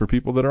worries for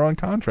people that are on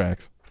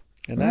contracts.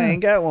 And I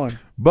ain't got one.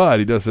 But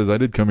he says, I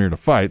did come here to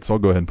fight, so I'll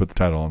go ahead and put the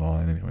title on the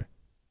line anyway.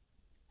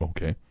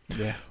 Okay.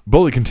 Yeah.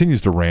 Bully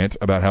continues to rant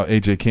about how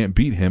AJ can't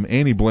beat him,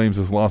 and he blames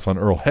his loss on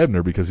Earl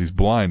Hebner because he's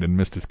blind and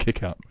missed his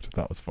kick out, which I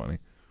thought was funny.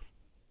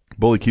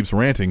 Bully keeps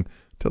ranting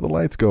till the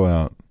lights go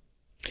out.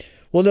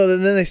 Well, no,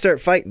 then they start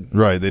fighting.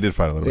 Right, they did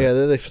fight a little bit. Yeah,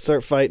 then they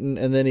start fighting,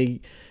 and then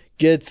he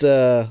gets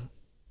AJ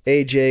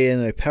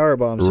in a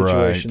powerbomb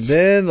situation. Right.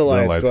 Then the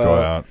lights go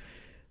out.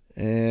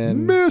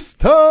 And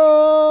Mr.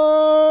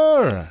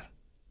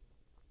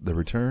 The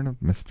return of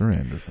Mr.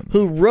 Anderson.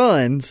 Who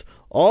runs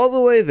all the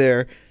way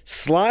there,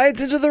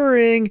 slides into the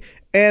ring,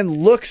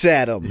 and looks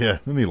at him. Yeah,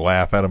 let me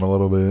laugh at him a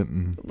little bit.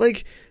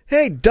 Like,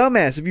 hey,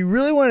 dumbass, if you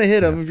really want to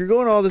hit him, if you're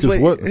going all this way,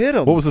 hit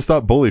him. What was to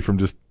stop Bully from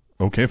just,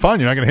 okay,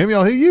 fine, you're not going to hit me,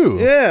 I'll hit you.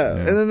 Yeah,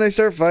 and then they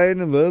start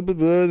fighting, and blah, blah,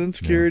 blah, and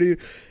security.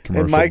 Yeah.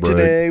 And Mike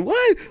Tenay,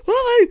 what?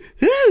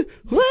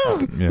 Well,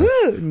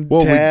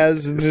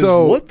 Taz, and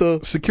what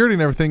the? Security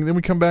and everything, then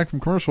we come back from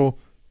commercial,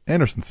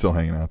 Anderson's still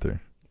hanging out there.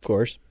 Of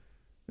course.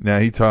 Now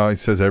he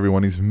says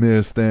everyone he's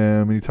missed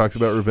them, and he talks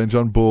about revenge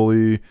on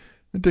Bully.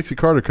 Then Dixie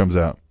Carter comes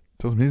out,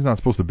 tells him he's not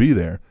supposed to be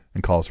there,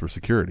 and calls for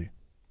security.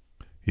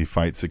 He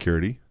fights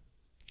security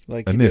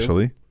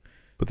initially,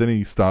 but then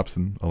he stops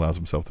and allows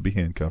himself to be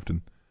handcuffed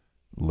and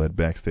led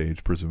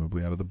backstage,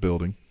 presumably out of the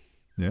building.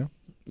 Yeah?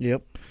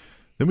 Yep.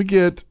 Then we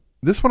get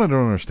this one I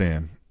don't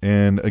understand.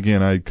 And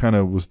again, I kind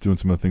of was doing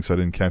some other things, so I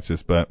didn't catch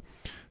this,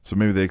 so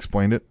maybe they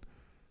explained it.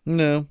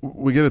 No.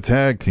 We get a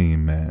tag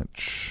team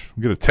match.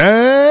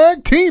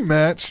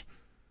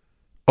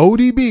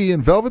 ODB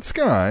and Velvet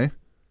Sky.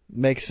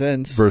 Makes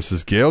sense.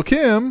 Versus Gail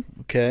Kim.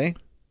 Okay.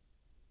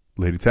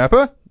 Lady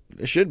Tappa.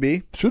 It should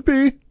be. Should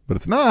be, but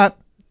it's not.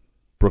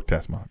 Brooke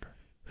Tessmacher.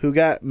 Who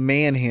got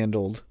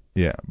manhandled.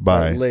 Yeah,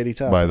 by Lady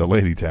Tappa. By the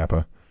Lady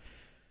Tappa.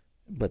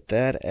 But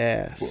that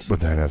ass.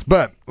 But,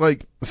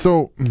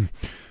 so,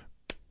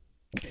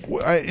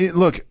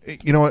 look,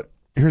 you know what?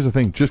 Here's the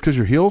thing. Just because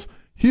you're heels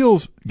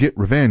get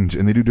revenge,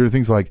 and they do dirty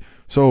things like,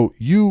 so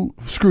you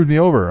screwed me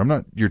over. I'm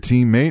not your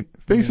teammate.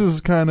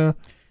 Faces kind of,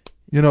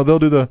 they'll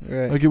do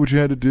the, I get what you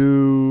had to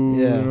do.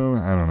 Yeah.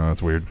 I don't know.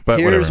 It's weird. But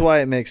here's whatever. why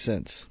it makes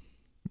sense.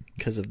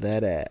 Because of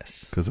that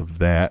ass. Because of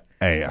that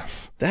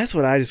ass. That's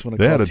what I just want to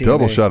call it. They had a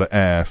double shot of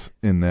ass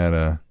in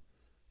that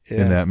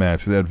in that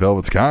match. They had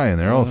Velvet Sky in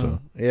there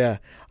also. Yeah.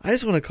 I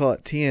just want to call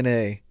it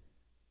TNA.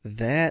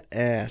 That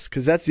ass.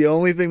 Because that's the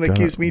only thing that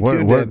keeps me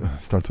tuned in. What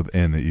starts with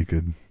N that you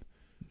could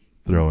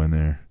throw in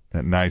there?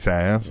 That nice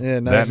ass. Yeah,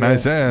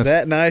 nice ass.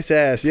 That nice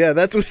ass. Yeah,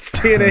 that's what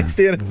TNA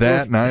stands for.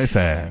 That nice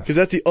ass. Because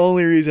that's the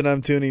only reason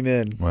I'm tuning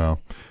in. Well,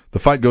 the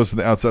fight goes to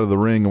the outside of the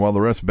ring, and while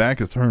the ref's back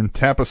is turned,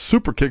 Tappa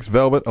super kicks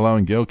Velvet,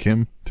 allowing Gail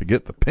Kim to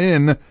get the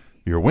pin.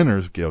 Your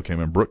winners, Gail Kim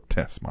and Brooke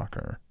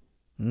Tessmacher.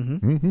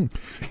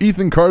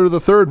 Ethan Carter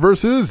III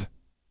versus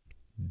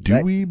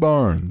Dewey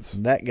Barnes.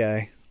 That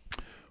guy.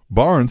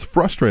 Barnes,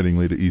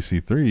 frustratingly to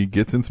EC3,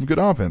 gets in some good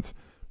offense,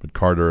 but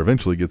Carter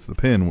eventually gets the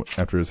pin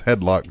after his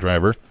headlock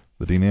driver,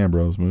 the Dean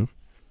Ambrose move.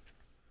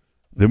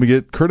 Then we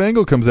get Kurt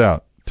Angle comes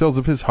out, tells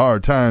of his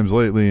hard times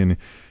lately, and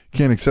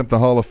can't accept the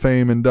Hall of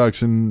Fame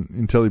induction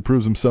until he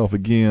proves himself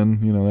again.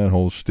 You know, that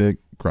whole shtick.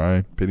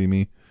 Cry, pity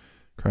me,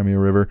 cry me a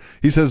river.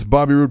 He says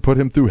Bobby Roode put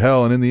him through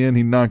hell, and in the end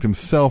he knocked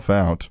himself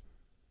out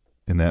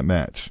in that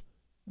match.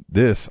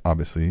 This,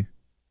 obviously,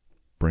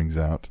 brings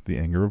out the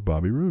anger of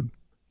Bobby Roode.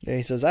 Yeah,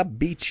 he says, I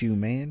beat you,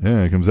 man.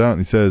 Yeah, he comes out and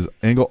he says,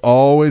 Angle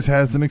always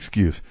has an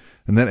excuse.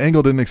 And that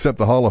Angle didn't accept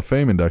the Hall of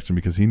Fame induction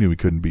because he knew he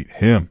couldn't beat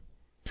him.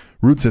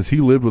 Roode says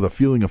he lived with a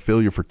feeling of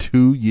failure for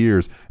 2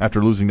 years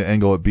after losing to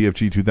Angle at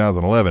BFG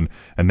 2011,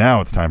 and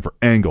now it's time for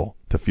Angle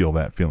to feel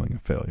that feeling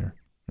of failure.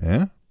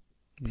 Yeah?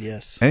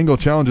 Yes. Angle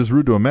challenges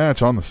Roode to a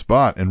match on the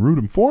spot, and Roode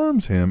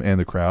informs him and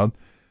the crowd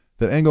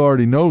that Angle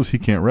already knows he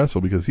can't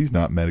wrestle because he's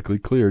not medically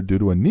cleared due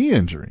to a knee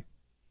injury,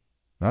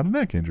 not a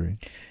neck injury.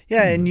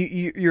 Yeah, and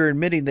you're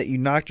admitting that you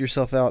knocked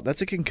yourself out.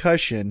 That's a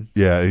concussion.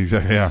 Yeah,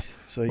 exactly. Yeah.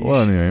 So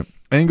Anyway,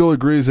 Angle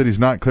agrees that he's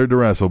not cleared to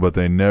wrestle, but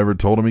they never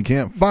told him he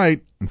can't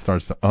fight, and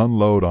starts to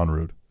unload on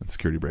Roode, and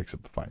security breaks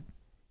up the fight.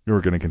 We're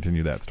going to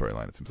continue that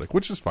storyline, it seems like,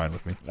 which is fine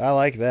with me. I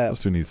like that.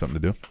 Those two need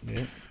something to do.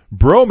 Yeah.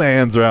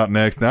 Bromans are out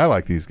next. Now I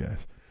like these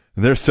guys.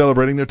 They're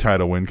celebrating their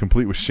title win,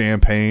 complete with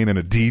champagne and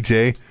a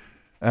DJ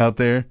out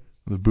there,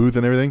 the booth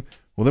and everything.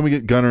 Well, then we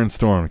get Gunner and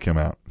Storm to come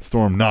out.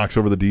 Storm knocks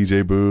over the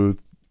DJ booth,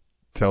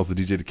 tells the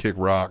DJ to kick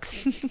rocks.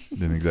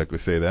 Didn't exactly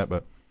say that,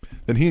 but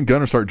then he and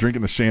Gunner start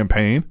drinking the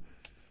champagne.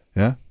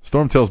 Yeah.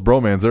 Storm tells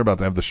Bromans they're about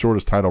to have the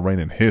shortest title reign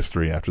in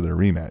history after their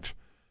rematch.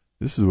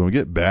 This is when we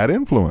get Bad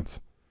Influence.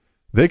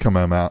 They come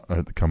out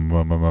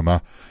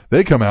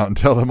and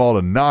tell them all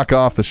to knock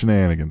off the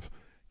shenanigans.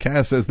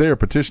 Cass says they are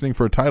petitioning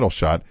for a title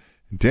shot.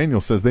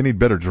 Daniel says they need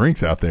better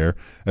drinks out there,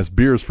 as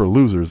beer's for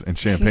losers and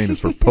champagne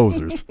is for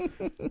posers.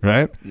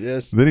 Right?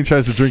 Yes. Then he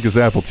tries to drink his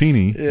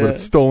Appletini, but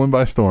it's stolen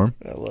by Storm.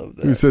 I love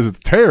that. Who says it's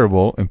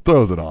terrible and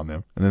throws it on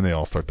them. And then they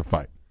all start to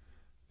fight.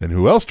 Then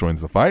who else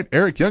joins the fight?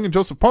 Eric Young and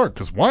Joseph Park,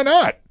 because why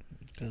not?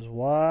 Because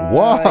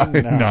why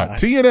not?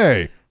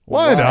 TNA.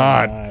 Why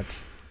not?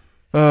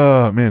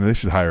 Man, they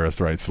should hire us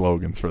to write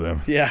slogans for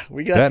them. Yeah,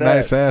 we got that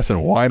nice ass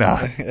and why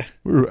not?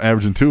 We were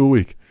averaging 2 a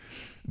week.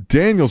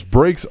 Daniels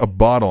breaks a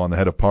bottle on the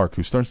head of Park,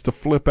 who starts to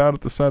flip out at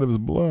the sight of his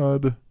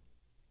blood.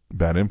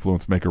 Bad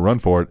Influence make a run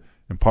for it,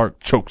 and Park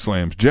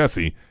chokeslams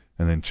Jesse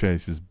and then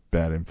chases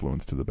Bad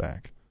Influence to the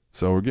back.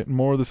 So we're getting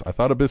more of this. I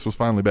thought Abyss was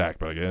finally back,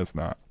 but I guess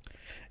not.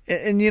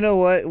 And you know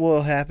what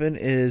will happen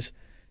is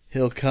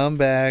he'll come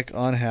back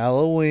on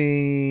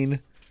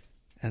Halloween,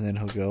 and then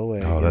he'll go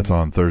away. Oh, that's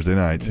on Thursday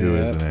night, too,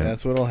 isn't it?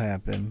 That's what'll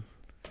happen.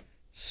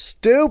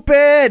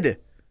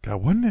 Stupid! God,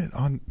 wasn't it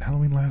on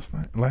Halloween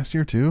last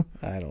year, too?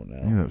 I don't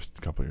know. Yeah, that was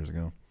a couple years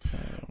ago.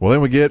 Well,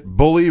 then we get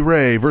Bully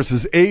Ray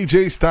versus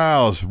AJ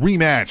Styles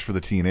rematch for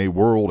the TNA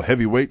World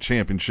Heavyweight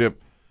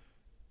Championship.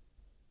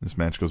 This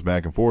match goes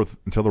back and forth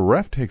until the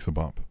ref takes a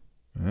bump.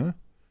 Yeah?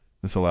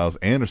 This allows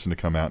Anderson to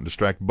come out and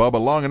distract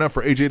Bubba long enough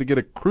for AJ to get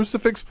a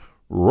crucifix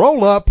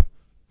roll-up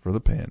for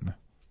the pin.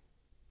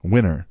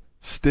 Winner,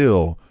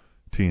 still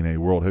TNA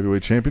World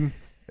Heavyweight Champion,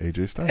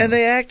 AJ Styles. And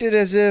they acted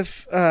as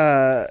if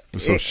it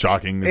was so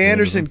shocking.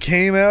 Anderson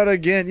came out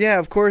again. Yeah,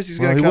 of course he's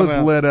going to come out. He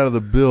was led out of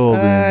the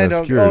building.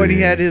 Oh, and he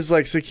had his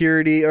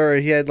security, or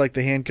he had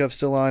the handcuffs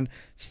still on.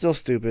 Still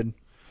stupid.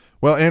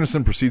 Well,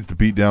 Anderson proceeds to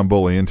beat down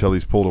Bully until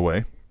he's pulled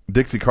away.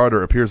 Dixie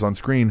Carter appears on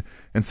screen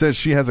and says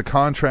she has a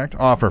contract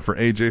offer for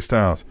AJ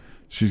Styles.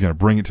 She's going to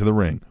bring it to the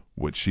ring,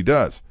 which she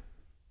does.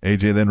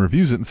 AJ then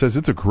reviews it and says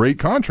it's a great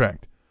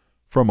contract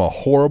from a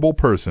horrible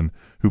person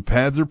who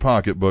pads her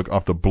pocketbook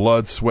off the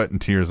blood, sweat, and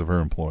tears of her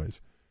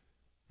employees.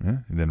 Yeah?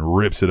 And then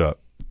rips it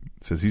up.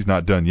 Says he's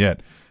not done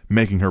yet.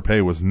 Making her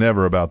pay was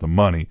never about the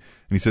money. And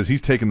he says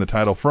he's taken the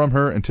title from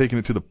her and taken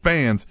it to the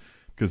fans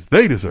because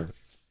they deserve it.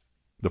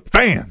 The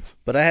fans.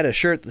 But I had a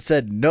shirt that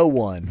said no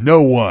one.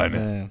 No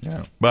one.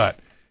 Yeah. But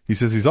he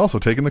says he's also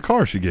taken the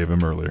car she gave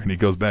him earlier. And he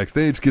goes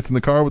backstage, gets in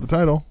the car with the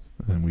title,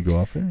 and we go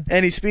off here.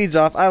 And he speeds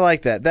off. I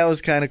like that. That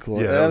was kind of cool.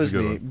 Yeah, that was a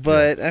good neat. one.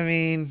 But, yeah. I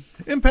mean...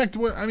 Impact,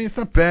 it's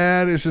not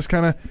bad. It's just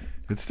kind of...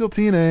 It's still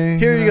TNA.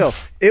 Here you go.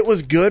 It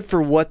was good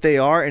for what they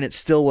are, and it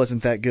still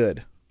wasn't that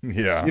good.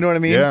 Yeah. You know what I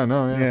mean?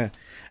 Yeah.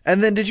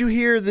 And then did you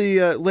hear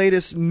the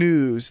latest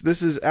news?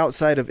 This is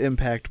outside of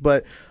Impact,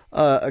 but...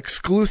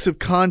 exclusive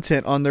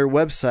content on their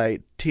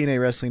website,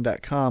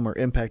 TNAWrestling.com or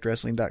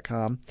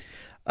ImpactWrestling.com.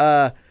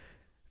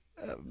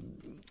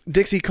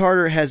 Dixie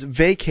Carter has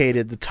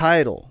vacated the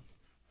title.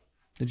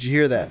 Did you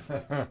hear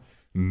that?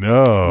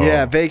 No.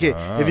 Yeah, vacate.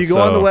 If you go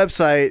on the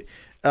website,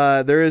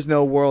 there is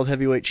no World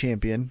Heavyweight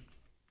Champion.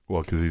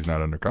 Well, because he's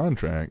not under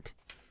contract.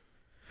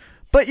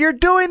 But you're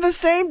doing the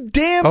same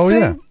damn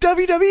thing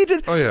WWE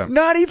did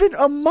not even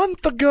a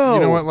month ago. You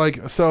know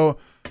what? So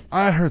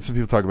I heard some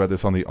people talk about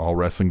this on the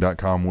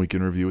AllWrestling.com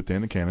weekend review with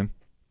Dan the Cannon.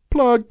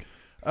 Plug.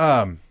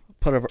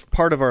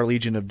 Part of our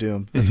Legion of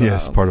Doom.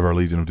 Yes, part of our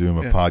Legion of Doom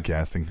of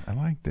podcasting. I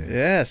like this.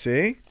 Yeah,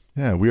 see?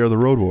 Yeah, we are the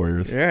Road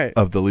Warriors right.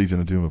 of the Legion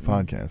of Doom of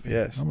podcasting.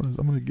 Yes. I'm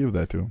gonna give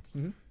that to him.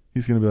 Mm-hmm.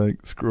 He's gonna be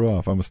like, screw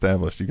off, I'm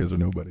established. You guys are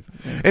nobodies.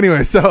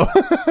 Anyway, so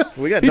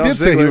we got he Dolph did Ziggler.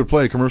 say he would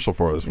play a commercial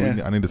for us.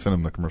 Yeah. I need to send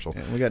him the commercial.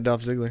 Yeah, we got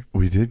Dolph Ziggler.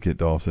 We did get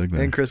Dolph Ziggler.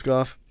 And Chris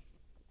Goff.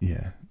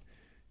 Yeah.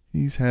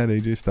 He's had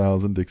AJ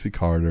Styles and Dixie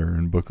Carter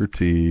and Booker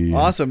T.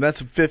 Awesome.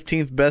 That's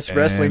 15th best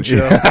wrestling show.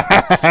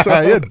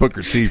 Yeah. He had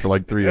Booker T for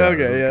like 3 hours.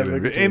 Okay, yeah.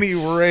 At any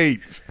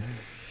rate.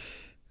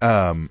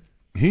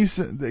 He's,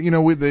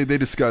 they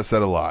discuss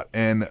that a lot.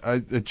 And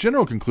a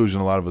general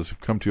conclusion a lot of us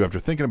have come to after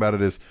thinking about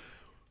it is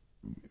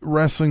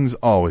wrestling's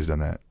always done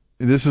that.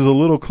 This is a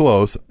little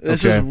close.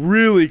 This is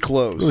really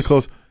close. Really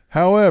close.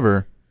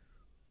 However,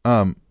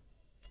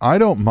 I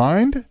don't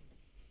mind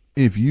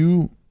if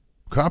you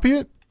copy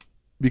it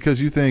because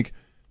you think,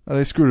 oh,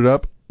 they screwed it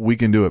up, we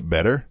can do it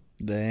better.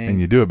 Dang. And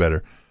you do it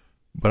better.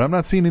 But I'm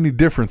not seeing any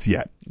difference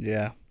yet.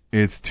 Yeah.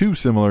 It's too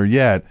similar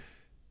yet.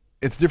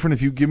 It's different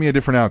if you give me a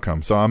different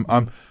outcome. So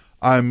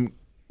I'm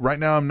right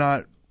now I'm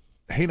not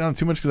hating on it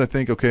too much because I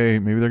think, okay,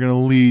 maybe they're going to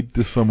lead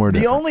to somewhere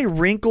different. The only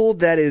wrinkle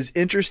that is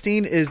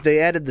interesting is they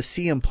added the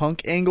CM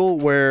Punk angle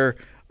where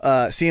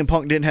CM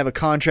Punk didn't have a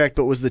contract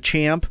but was the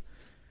champ.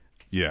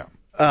 Yeah.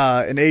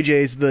 And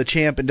AJ's the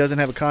champ and doesn't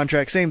have a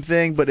contract. Same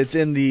thing, but it's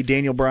in the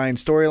Daniel Bryan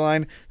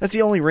storyline. That's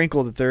the only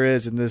wrinkle that there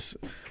is in this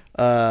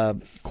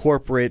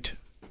corporate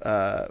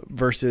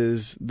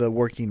versus the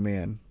working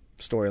man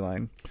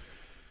storyline.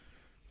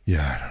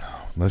 Yeah, I don't know.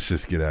 Let's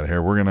just get out of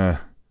here. We're going to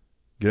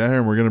get out of here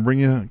and we're going to bring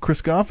you a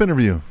Chris Goff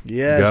interview.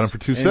 Yes. We got him for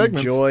 2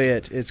 segments. Enjoy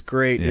it. It's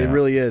great. Yeah. It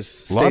really is.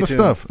 Stay a lot of tuned.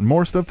 stuff.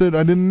 More stuff that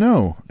I didn't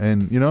know.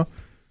 And,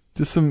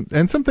 just some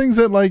things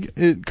that, like,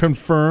 it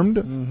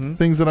confirmed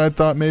things that I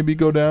thought maybe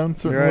go down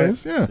certain Right.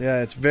 ways. Yeah.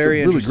 Yeah, it's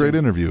very a really interesting. great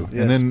interview.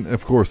 Yes. And then,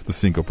 of course, the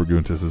Cinco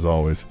Preguntas is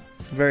always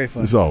Very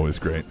fun. always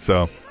great.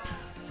 So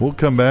we'll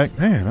come back.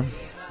 Man,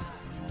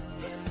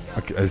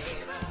 I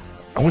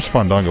wish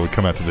Fandango would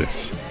come out to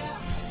this.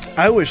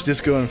 I wish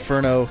Disco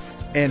Inferno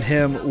and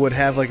him would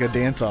have like a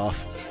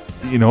dance-off.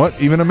 You know what?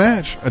 Even a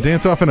match. A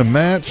dance-off and a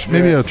match.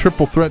 Maybe a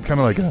triple threat,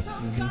 kind of like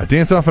a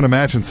dance-off and a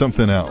match and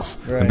something else.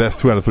 Right. And best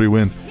 2 out of 3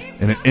 wins.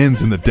 And it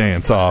ends in the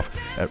dance-off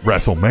at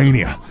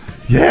WrestleMania.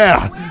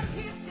 Yeah!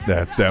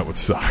 That would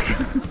suck.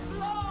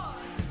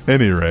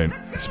 Any rate,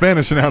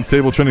 Spanish Announce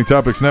Table Trending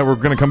Topics Network.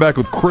 We're going to come back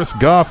with Chris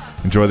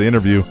Goff. Enjoy the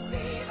interview.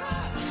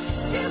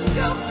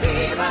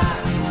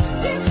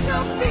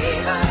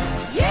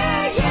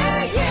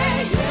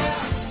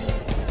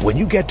 When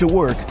you get to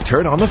work,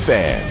 turn on the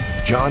fan.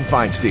 John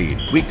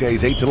Feinstein,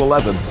 weekdays 8 till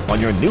 11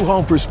 on your new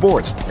home for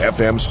sports,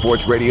 FM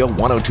Sports Radio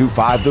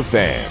 102.5 The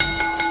Fan.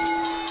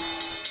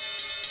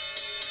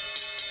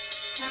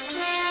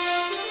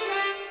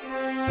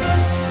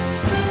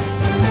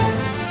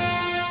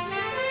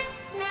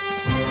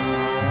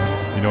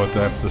 You know what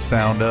that's the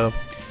sound of?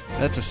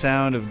 That's the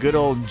sound of good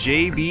old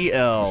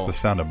JBL. It's the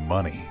sound of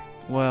money.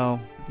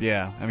 Well,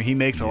 yeah. I mean, he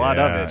makes a lot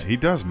of it. He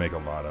does make a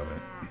lot of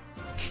it.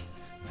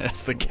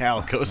 That's the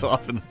cow goes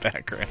off in the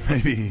background.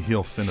 Maybe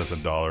he'll send us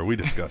 $1. We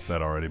discussed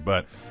that already.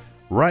 But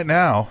right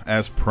now,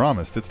 as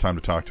promised, it's time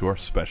to talk to our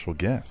special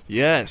guest.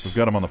 Yes. We've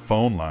got him on the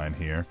phone line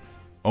here.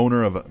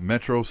 Owner of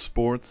Metro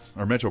Sports,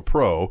 or Metro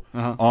Pro,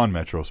 on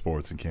Metro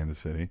Sports in Kansas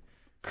City.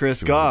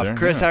 Chris Goff.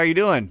 Chris, how are you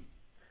doing?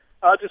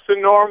 Just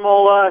a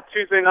normal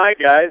Tuesday night,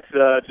 guys.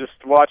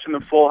 Just watching the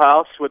Full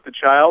House with the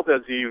child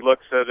as he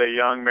looks at a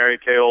young Mary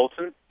Kay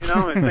Olsen.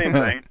 The same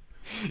thing.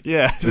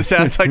 Yeah, this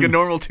sounds like a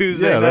normal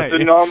Tuesday night. That's a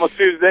normal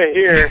Tuesday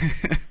here.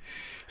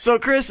 So,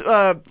 Chris,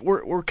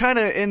 we're kind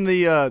of in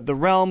the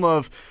realm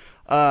of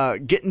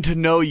getting to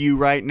know you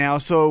right now.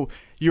 So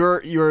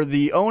you're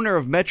the owner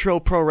of Metro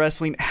Pro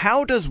Wrestling.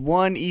 How does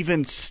one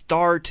even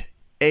start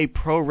a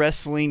pro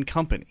wrestling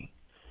company?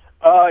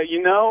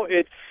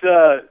 It's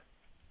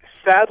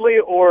sadly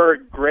or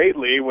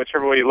greatly,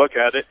 whichever way you look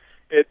at it,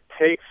 it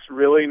takes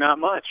really not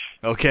much.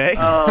 Okay.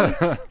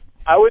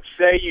 I would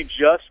say you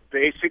just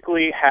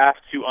basically have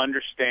to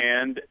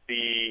understand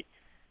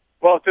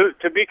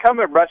to become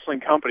a wrestling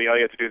company, all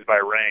you have to do is buy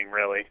a ring,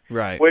 really.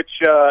 Right. Which,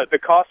 the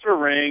cost of a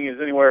ring is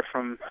anywhere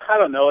from, I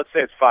don't know, let's say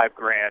it's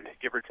 $5,000,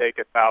 give or take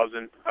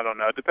 $1,000. I don't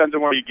know. It depends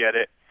on where you get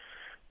it.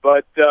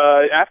 But,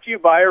 after you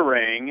buy a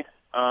ring,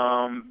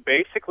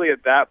 basically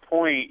at that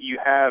point you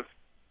have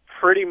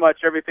pretty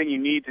much everything you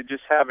need to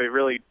just have a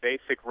really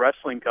basic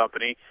wrestling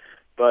company.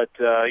 But,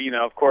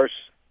 of course,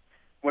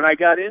 when I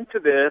got into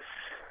this,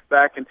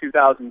 back in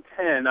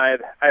 2010, I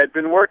had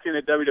been working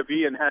at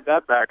WWE and had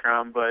that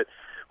background, but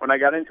when I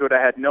got into it,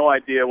 I had no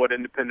idea what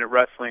independent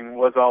wrestling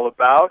was all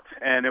about,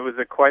 and it was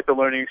quite the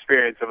learning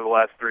experience over the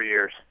last 3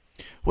 years.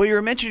 Well, you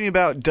were mentioning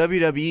about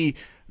WWE.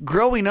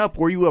 Growing up,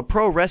 were you a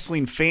pro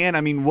wrestling fan? I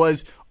mean,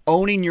 was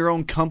owning your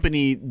own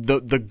company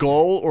the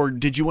goal, or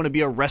did you want to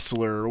be a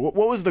wrestler? What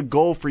was the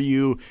goal for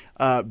you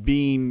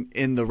being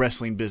in the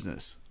wrestling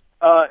business?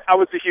 I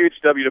was a huge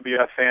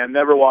WWF fan.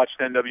 Never watched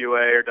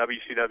NWA or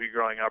WCW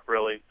growing up,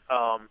 really.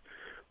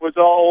 Was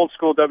all old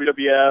school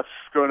WWF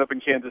growing up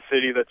in Kansas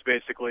City. That's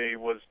basically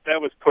was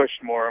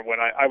pushed more when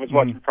I was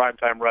watching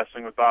primetime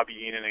wrestling with Bobby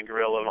Heenan and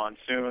Gorilla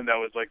Monsoon. That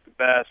was like the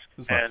best.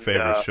 This is my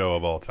favorite show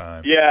of all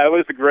time. Yeah, it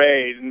was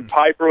great. And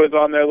Piper was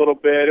on there a little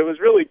bit. It was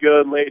really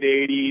good, late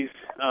 80s.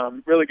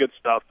 Really good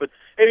stuff. But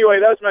anyway,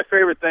 that was my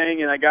favorite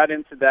thing, and I got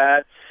into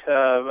that.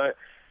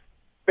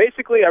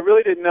 Basically, I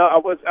really didn't know.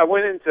 I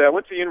went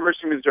to the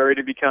University of Missouri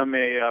to become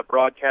a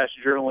broadcast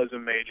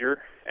journalism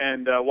major,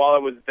 and while I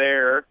was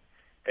there,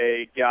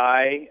 a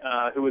guy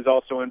who was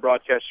also in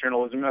broadcast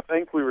journalism, I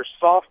think we were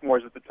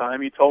sophomores at the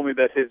time, he told me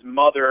that his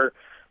mother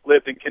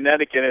lived in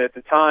Connecticut, and at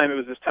the time it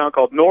was this town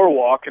called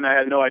Norwalk, and I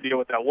had no idea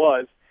what that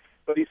was.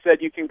 But he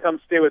said, you can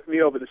come stay with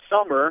me over the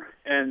summer,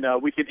 and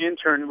we can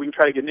try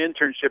to get an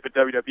internship at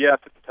WWF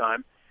at the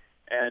time.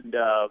 And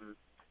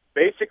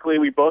basically,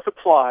 we both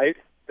applied.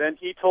 then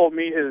he told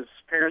me his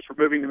parents were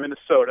moving to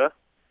Minnesota,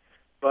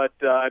 but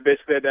I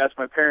basically had to ask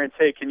my parents,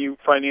 hey, can you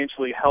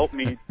financially help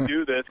me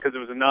do this, because it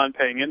was a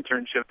non-paying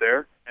internship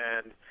there,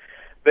 and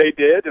they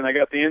did, and I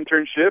got the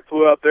internship,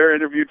 flew out there,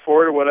 interviewed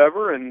for it or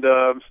whatever, and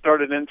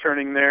started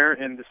interning there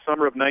in the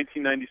summer of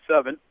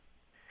 1997.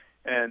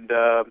 And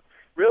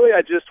really,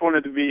 I just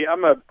wanted to be.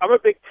 I'm a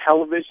big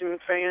television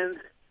fan,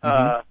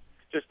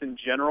 just in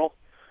general.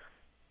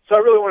 So I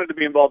really wanted to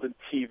be involved in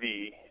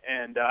TV,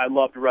 and I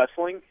loved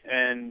wrestling.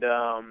 And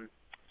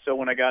so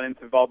when I got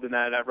involved in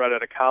that right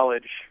out of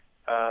college,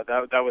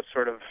 that was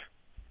sort of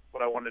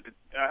what I wanted to.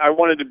 I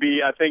wanted to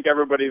be. I think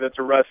everybody that's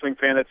a wrestling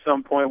fan at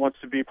some point wants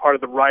to be part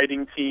of the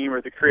writing team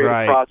or the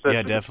creative process,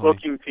 or the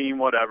booking team,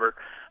 whatever.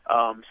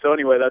 So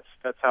anyway,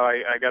 that's how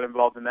I got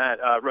involved in that.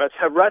 A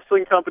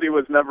wrestling company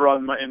was never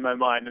in my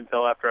mind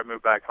until after I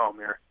moved back home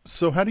here.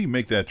 So how do you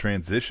make that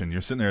transition?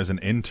 You're sitting there as an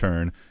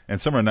intern, and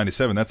summer of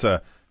 '97. That's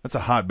a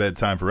hotbed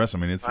time for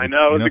wrestling. I mean, it's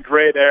a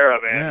great era,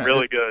 man. Yeah,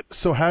 really good.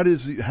 So how do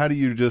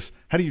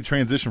you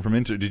transition from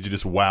intern? Did you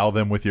just wow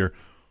them with your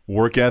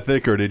work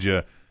ethic, or did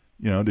you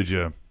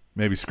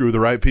maybe screw the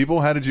right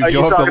people? How did you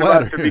go up the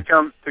ladder? To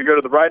go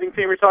to the writing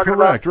team? You're talking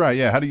about? Correct, right?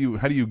 Yeah. How do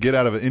you get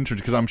out of an intern?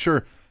 Because I'm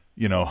sure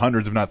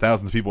hundreds, if not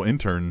thousands, of people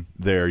intern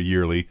there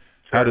yearly.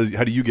 Sure.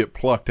 How do you get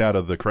plucked out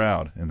of the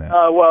crowd in that?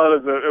 Well,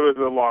 it was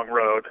a long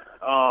road.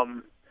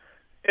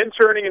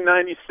 Interning in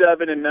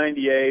 '97 and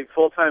 '98,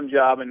 full-time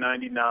job in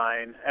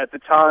 '99. At the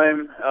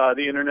time,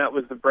 the internet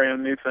was the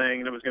brand new thing,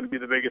 and it was going to be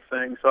the biggest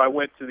thing. So I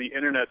went to the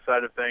internet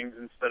side of things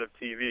instead of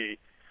TV.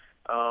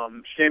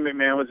 Shane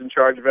McMahon was in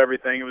charge of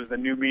everything. It was the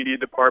new media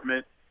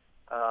department.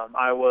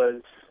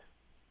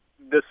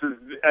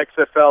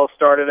 XFL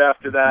started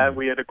after that.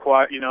 We had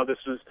acquired, we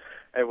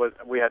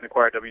hadn't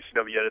acquired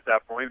WCW yet at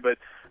that point, but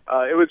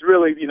it was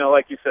really,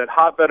 like you said,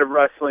 hotbed of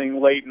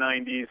wrestling, late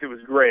 90s. It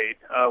was great.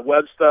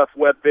 Web stuff,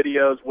 web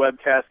videos,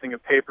 webcasting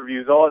of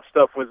pay-per-views, all that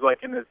stuff was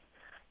like in its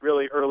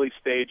really early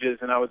stages,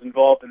 and I was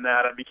involved in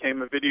that. I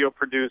became a video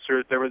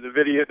producer. There was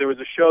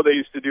a show they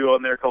used to do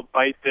on there called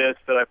Bite This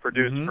that I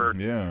produced for.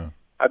 Yeah.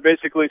 I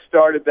basically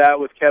started that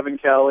with Kevin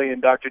Kelly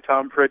and Dr.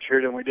 Tom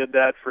Pritchard, and we did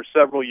that for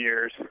several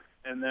years.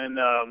 And then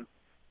I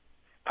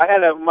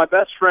had my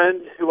best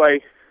friend who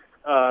I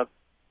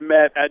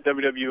met at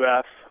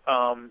WWF.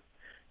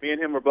 Me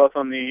and him were both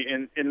on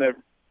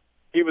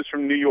he was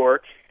from New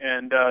York,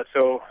 and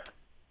so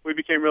we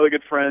became really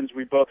good friends.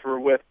 We both were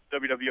with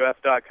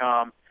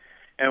WWF.com,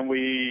 and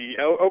we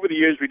over the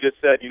years we just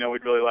said,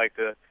 we'd really like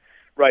to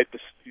try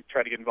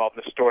to get involved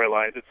in the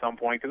storylines at some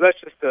point, because that's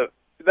just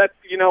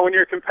when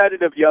you're a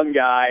competitive young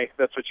guy,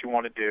 that's what you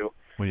want to do.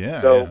 Well,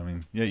 yeah. So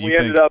yeah, we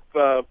ended up.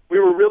 We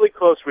were really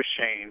close with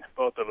Shane,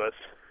 both of us,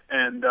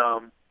 and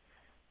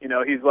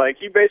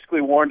he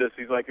basically warned us.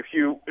 He's like, if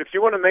you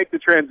want to make the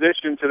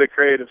transition to the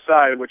creative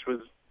side, which was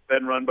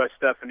then run by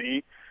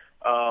Stephanie,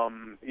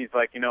 he's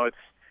like,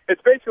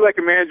 it's basically like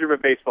a manager of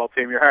a baseball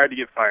team. You're hired to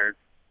get fired.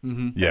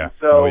 Mm-hmm. Yeah.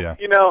 So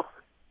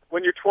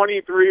when you're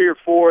 23 or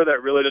 4,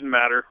 that really didn't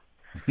matter.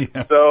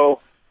 Yeah. So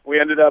we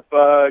ended up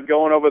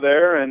going over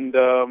there and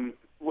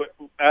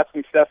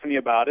asking Stephanie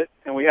about it,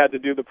 and we had to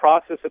do the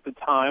process at the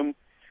time.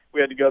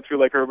 We had to go through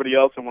like everybody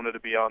else that wanted to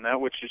be on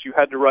that, which is you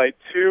had to write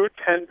 2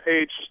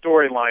 10-page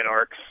storyline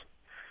arcs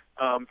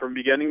from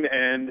beginning to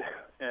end,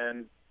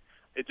 and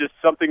it's just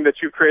something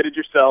that you created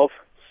yourself.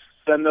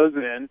 Send those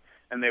in,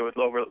 and they would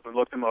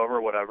look them over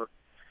or whatever.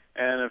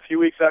 And a few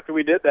weeks after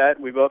we did that,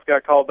 we both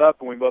got called up,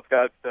 and we both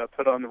got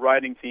put on the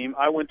writing team.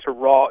 I went to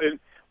Raw, and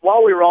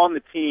while we were on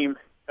the team,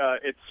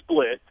 it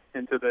split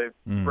into the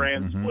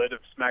brand split of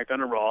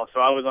SmackDown and Raw. So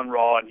I was on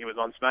Raw, and he was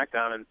on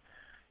SmackDown, and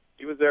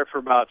he was there for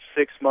about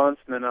 6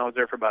 months, and then I was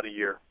there for about a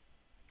year.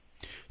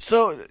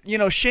 So,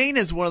 Shane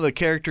is one of the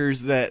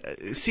characters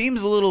that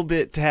seems a little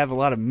bit to have a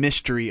lot of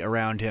mystery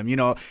around him.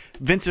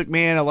 Vince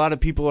McMahon, a lot of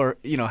people are,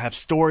 have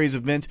stories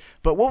of Vince,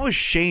 but what was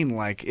Shane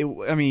like?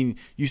 You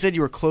said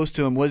you were close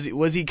to him. Was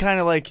he kind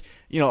of like,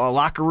 a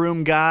locker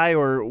room guy,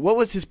 or what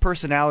was his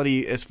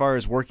personality as far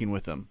as working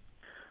with him?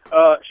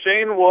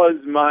 Shane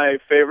was my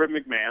favorite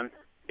McMahon.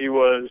 He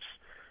was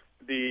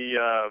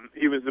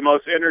the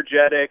most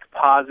energetic,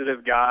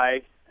 positive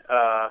guy.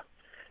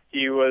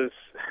 He was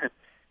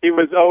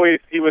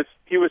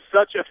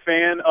such a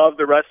fan of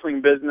the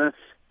wrestling business.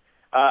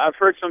 I've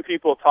heard some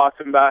people talk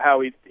to him about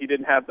how he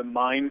didn't have the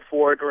mind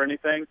for it or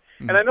anything,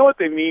 and I know what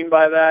they mean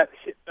by that.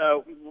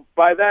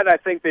 By that, I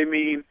think they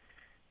mean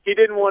he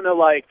didn't want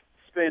to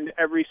spend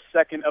every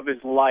second of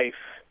his life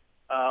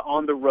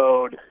on the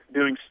road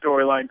doing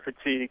storyline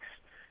critiques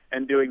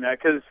and doing that,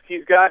 because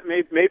he's got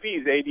maybe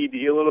he's ADD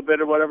a little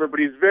bit or whatever, but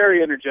he's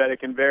very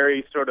energetic and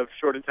very sort of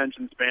short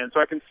attention span. So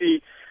I can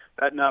see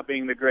that not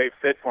being the great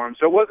fit for him.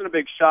 So it wasn't a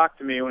big shock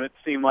to me when it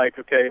seemed like,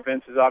 okay,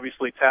 Vince has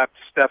obviously tapped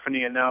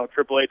Stephanie and now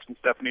Triple H and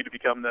Stephanie to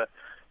become the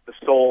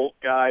sole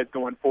guys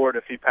going forward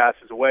if he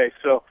passes away.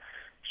 So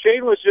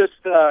Shane was just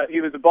he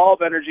was a ball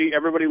of energy.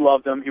 Everybody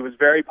loved him. He was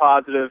very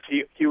positive.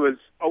 He was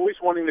always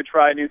wanting to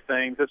try new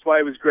things. That's why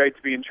it was great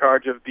to be in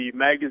charge of the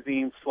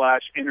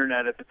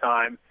magazine/internet at the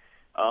time.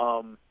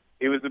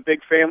 He was a big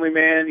family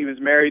man. He was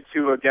married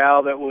to a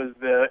gal that was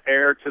the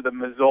heir to the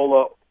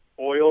Mazola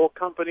Oil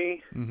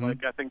Company.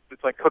 Like, I think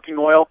it's like cooking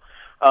oil.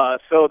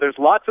 So there's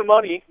lots of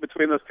money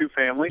between those two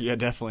families. Yeah,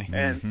 definitely.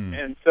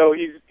 And so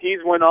he's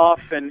went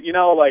off, and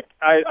like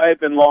I had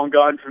been long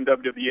gone from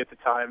WWE at the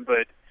time,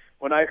 but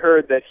when I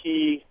heard that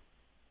he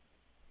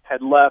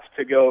had left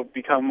to go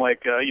become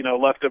left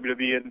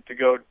WWE and to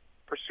go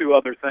pursue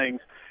other things,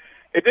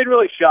 it didn't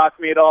really shock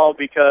me at all,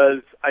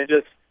 because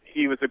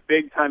he was a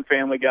big time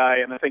family guy,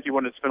 and I think he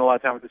wanted to spend a lot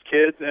of time with his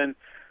kids. And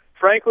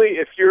frankly,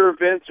 if you're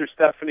Vince or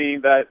Stephanie,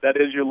 that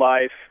is your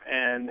life,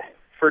 and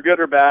for good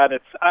or bad,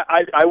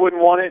 I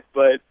wouldn't want it,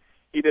 but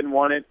he didn't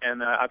want it,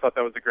 and I thought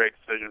that was a great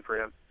decision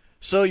for him.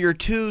 So your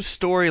two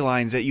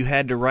storylines that you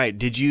had to write,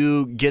 did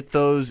you get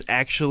those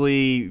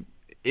actually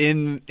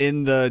in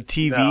the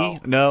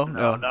TV? No,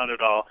 not at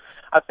all.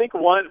 I think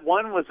one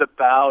was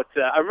about.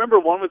 I remember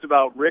one was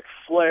about Ric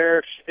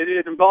Flair.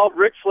 It involved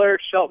Ric Flair,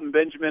 Shelton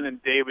Benjamin,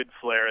 and David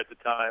Flair at the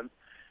time.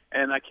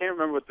 And I can't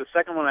remember what the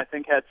second one, I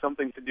think, had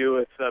something to do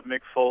with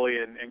Mick Foley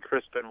and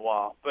Chris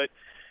Benoit. But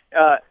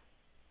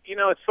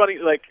it's funny.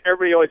 Like,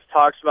 everybody always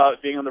talks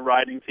about being on the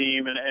writing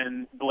team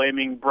and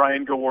blaming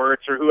Brian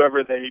Gewirtz or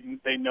whoever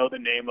they know the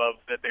name of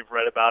that they've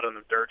read about on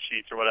the dirt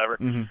sheets or whatever.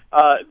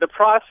 The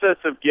process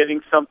of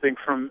getting something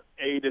from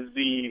A to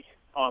Z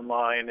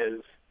online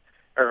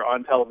or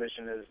on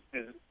television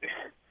is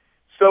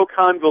so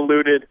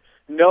convoluted.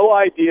 No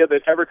idea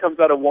that ever comes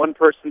out of one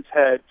person's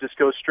head just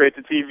goes straight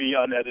to TV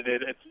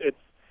unedited.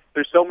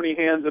 There's so many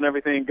hands and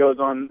everything goes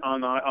on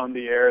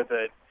the air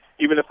that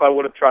even if I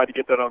would have tried to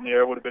get that on the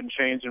air, it would have been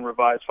changed and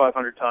revised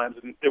 500 times,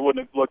 and it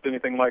wouldn't have looked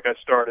anything like I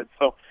started.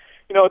 So,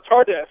 it's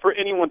hard for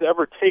anyone to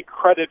ever take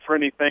credit for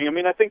anything. I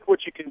mean, I think what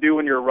you can do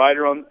when you're a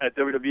writer at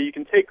WWE, you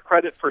can take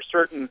credit for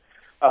certain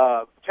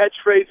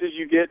catchphrases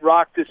you get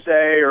Rock to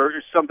say, or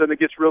something that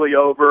gets really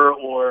over,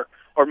 or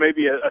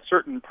maybe a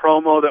certain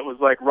promo that was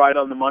like right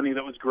on the money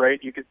that was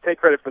great. You could take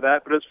credit for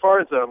that. But as far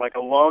as a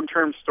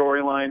long-term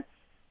storyline,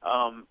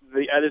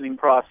 the editing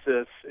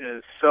process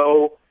is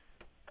so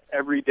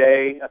every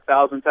day,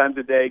 1,000 times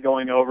a day,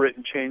 going over it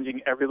and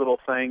changing every little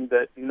thing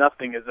that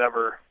nothing is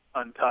ever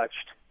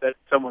untouched that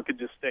someone could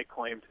just stake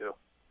claim to.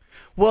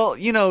 Well,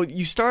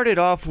 you started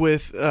off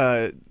with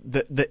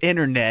the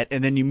internet,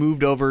 and then you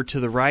moved over to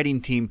the writing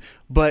team.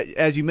 But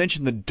as you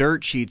mentioned, the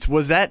dirt sheets,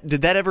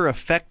 did that ever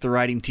affect the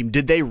writing team?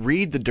 Did they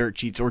read the dirt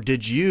sheets, or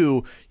did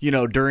you,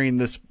 during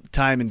this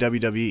time in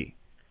WWE?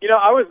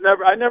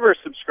 I never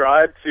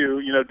subscribed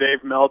to,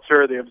 Dave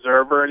Meltzer, The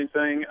Observer, or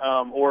anything,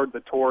 or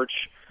The Torch.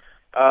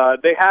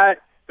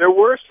 There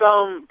were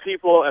some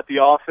people at the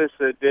office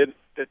that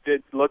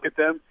did look at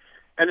them.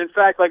 And in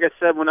fact, like I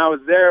said, when I was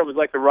there, it was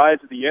like the rise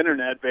of the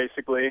internet,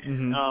 basically.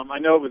 I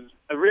know the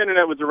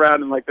internet was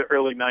around in like the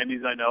early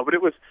 90s, I know, but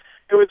it was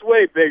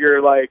way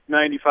bigger, like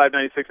 95,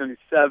 96,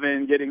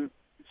 97,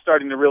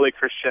 starting to really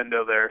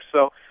crescendo there.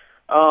 So,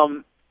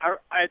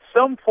 at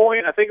some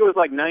point, I think it was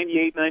like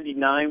 98,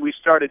 99, we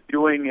started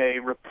doing a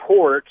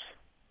report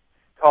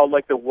called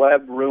like the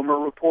Web Rumor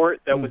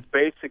Report that was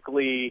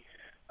basically,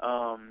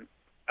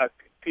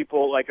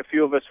 people, like a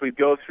few of us, we'd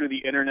go through the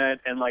internet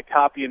and like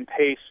copy and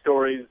paste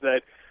stories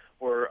that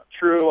were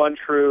true,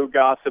 untrue,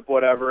 gossip,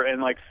 whatever,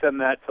 and like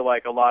send that to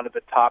like a lot of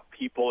the top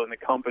people in the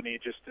company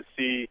just to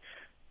see,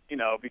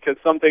 because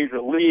some things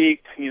were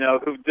leaked,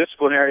 who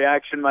disciplinary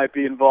action might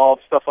be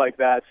involved, stuff like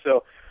that.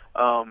 So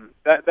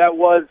that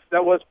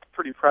was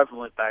pretty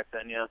prevalent back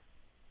then, yeah.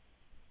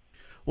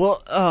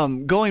 Well,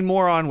 going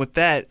more on with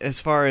that, as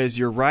far as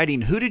your writing,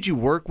 who did you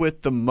work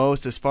with the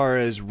most as far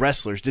as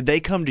wrestlers? Did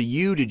they come to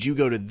you? Did you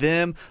go to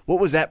them?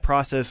 What was that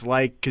process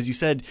like? Because you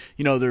said,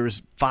 there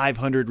was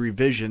 500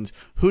 revisions.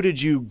 Who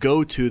did you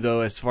go to,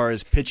 though, as far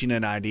as pitching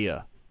an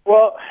idea?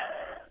 Well,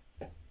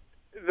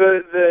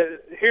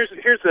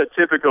 here's a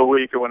typical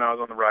week when I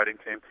was on the writing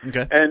team.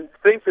 Okay. And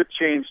things have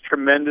changed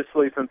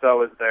tremendously since I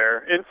was there,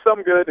 and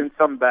some good and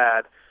some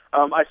bad.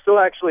 I still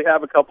actually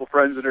have a couple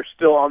friends that are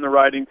still on the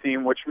writing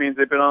team, which means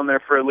they've been on there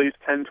for at least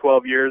 10,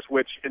 12 years,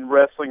 which in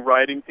wrestling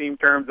writing team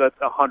terms, that's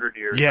 100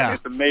 years. Yeah. I mean,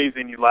 it's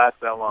amazing you last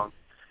that long.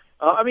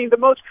 The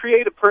most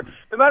creative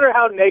no matter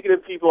how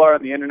negative people are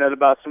on the internet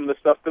about some of the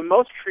stuff, the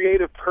most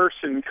creative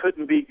person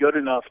couldn't be good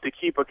enough to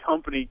keep a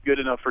company good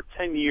enough for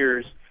 10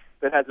 years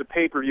that has a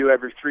pay-per-view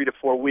every 3 to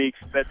 4 weeks,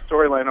 that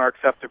storyline arcs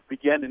have to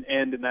begin and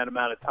end in that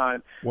amount of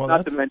time,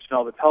 not to mention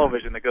all the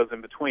television that goes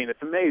in between.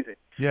 It's amazing.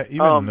 Yeah,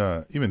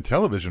 even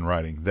television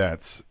writing,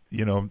 that's,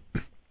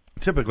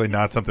 typically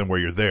not something where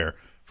you're there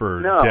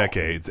for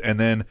decades. And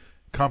then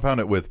compound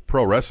it with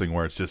pro wrestling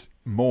where it's just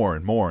more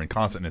and more and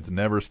constant, and it's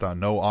never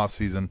stopped, no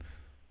off-season,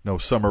 no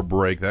summer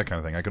break, that kind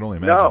of thing. I can only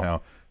imagine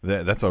how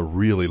that's a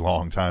really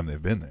long time they've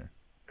been there.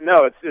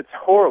 No, it's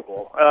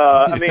horrible.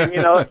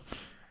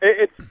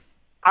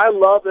 I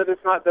love that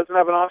doesn't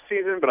have an off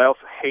season, but I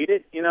also hate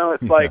it.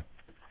 It's like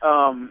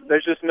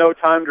there's just no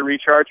time to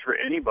recharge for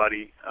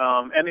anybody,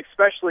 and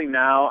especially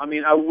now.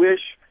 I wish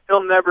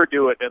he'll never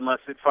do it unless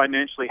it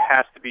financially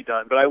has to be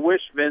done. But I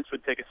wish Vince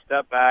would take a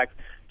step back,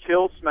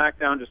 kill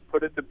SmackDown, just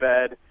put it to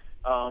bed,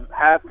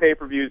 have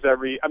pay-per-views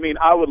I mean,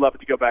 I would love it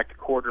to go back to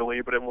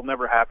quarterly, but it will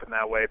never happen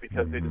that way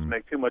because they just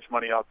make too much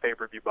money off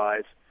pay-per-view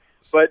buys.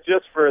 But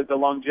just for the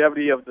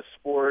longevity of the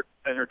sport,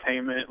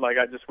 entertainment, like,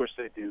 I just wish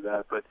they'd do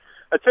that. But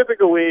a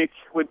typical week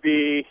would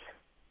be,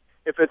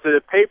 if it's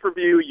a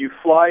pay-per-view, you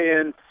fly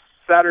in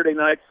Saturday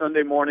night,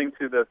 Sunday morning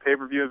to the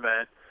pay-per-view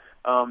event.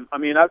 I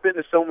mean, I've been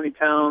to so many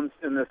towns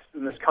in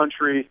this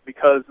country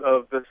because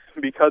of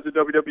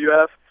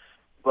WWF.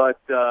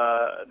 But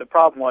the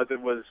problem was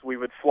we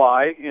would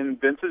fly in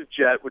Vince's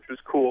jet, which was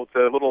cool. It's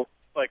a little,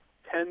 like,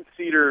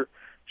 10-seater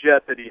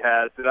jet that he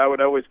has that I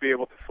would always be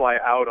able to fly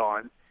out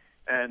on.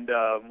 And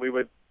we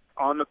would,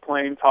 on the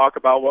plane, talk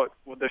about what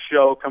the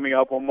show coming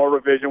up, one more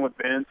revision with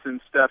Vince and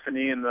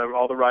Stephanie and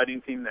all the writing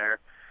team there.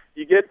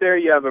 You get there,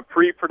 you have a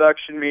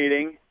pre-production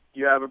meeting.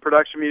 You have a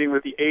production meeting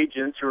with the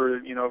agents, who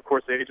are, of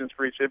course, the agents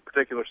for each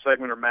particular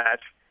segment or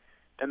match.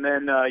 And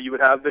then you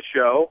would have the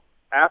show.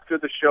 After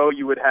the show,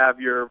 you would have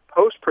your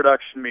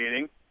post-production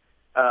meeting,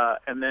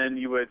 and then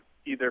you would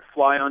either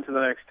fly on to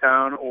the next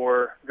town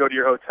or go to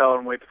your hotel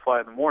and wait to fly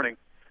in the morning.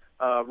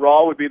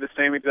 Raw would be the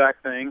same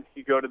exact thing.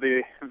 You go to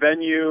the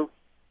venue,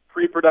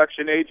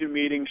 pre-production, agent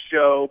meeting,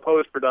 show,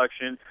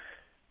 post-production.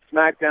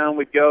 SmackDown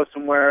would go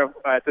somewhere.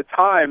 At the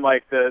time,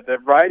 like the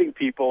writing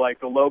people, like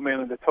the low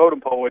man of the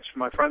totem pole, which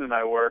my friend and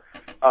I were,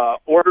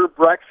 order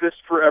breakfast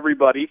for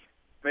everybody,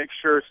 make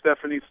sure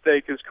Stephanie's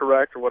steak is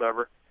correct or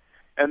whatever.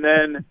 And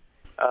then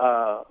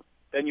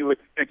you would,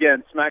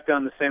 again,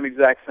 SmackDown, the same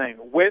exact thing.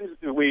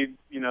 Wednesday,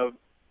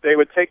 they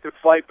would take the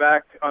flight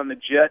back on the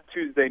jet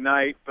Tuesday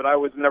night, but I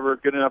was never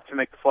good enough to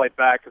make the flight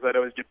back because I'd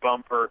always get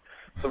bumped for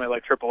somebody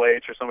like Triple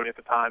H or somebody at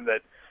the time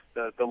that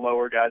the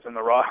lower guys on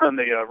the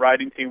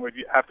riding team would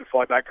have to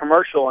fly back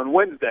commercial on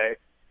Wednesday.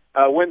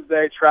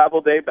 Wednesday,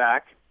 travel day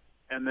back,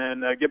 and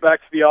then get back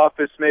to the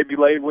office maybe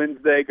late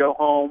Wednesday, go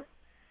home,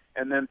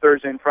 and then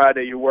Thursday and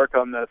Friday you work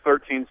on the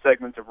 13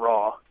 segments of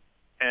Raw.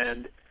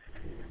 And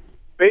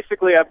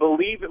basically, I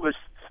believe it was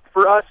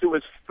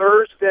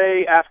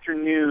Thursday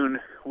afternoon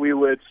we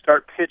would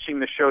start pitching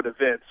the show to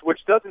Vince, which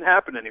doesn't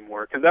happen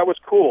anymore because that was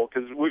cool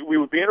because we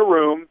would be in a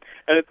room,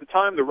 and at the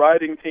time the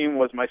writing team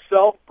was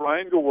myself,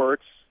 Brian Gewirtz,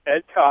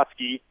 Ed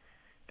Koski,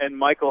 and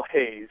Michael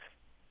Hayes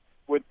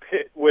would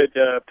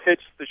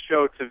pitch the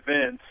show to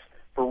Vince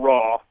for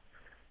Raw,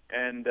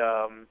 and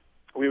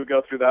we would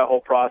go through that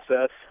whole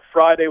process.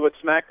 Friday was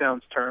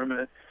SmackDown's time,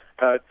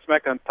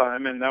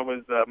 and that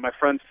was my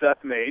friend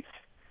Seth Mates.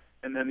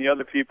 And then the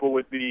other people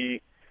would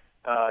be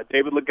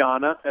David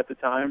Lagana at the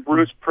time,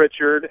 Bruce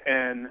Pritchard,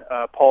 and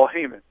Paul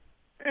Heyman.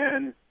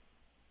 And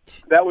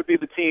that would be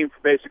the team.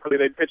 Basically,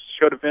 they'd pitch the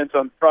show to Vince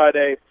on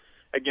Friday.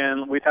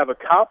 Again, we'd have a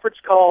conference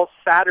call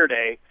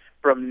Saturday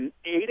from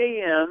 8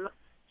 a.m.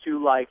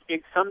 to,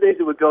 some days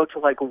it would go to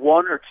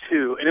 1 or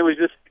 2. And it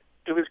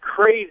was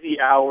crazy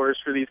hours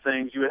for these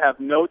things. You would have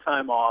no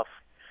time off.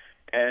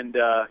 And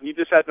you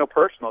just had no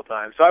personal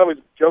time. So I always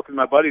joke with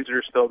my buddies that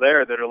are still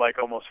there that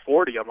are almost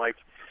 40. I'm like,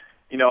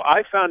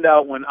 I found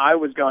out when I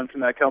was gone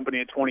from that company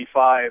at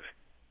 25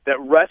 that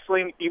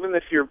wrestling, even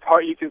if you're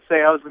part, you can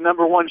say I was the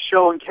number one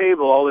show on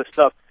cable, all this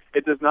stuff,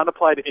 it does not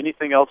apply to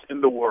anything else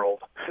in the world.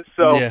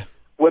 So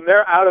when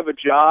they're out of a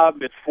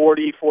job at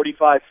 40,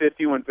 45,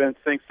 50, when Vince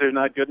thinks they're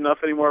not good enough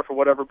anymore for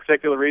whatever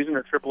particular reason,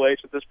 or Triple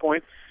H at this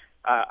point,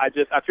 I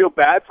feel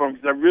bad for them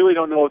because I really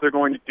don't know what they're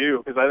going to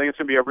do because I think it's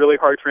going to be a really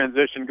hard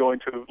transition going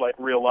to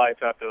real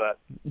life after that.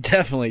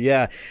 Definitely,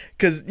 yeah.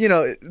 Because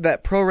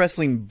that pro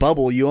wrestling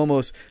bubble, you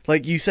almost,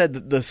 like you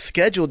said, the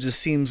schedule just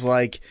seems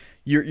like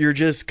you're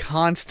just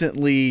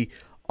constantly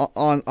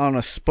on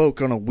a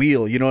spoke on a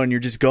wheel, and you're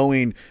just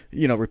going,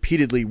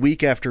 repeatedly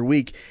week after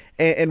week.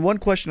 And one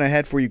question I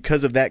had for you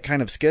because of that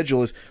kind of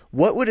schedule is,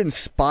 what would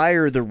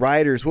inspire the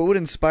writers? What would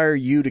inspire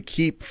you to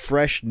keep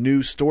fresh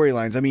new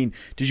storylines? I mean,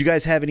 did you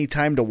guys have any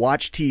time to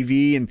watch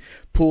TV and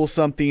pull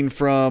something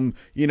from,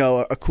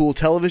 a cool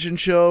television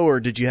show, or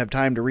did you have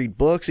time to read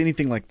books,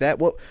 anything like that?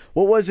 What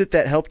was it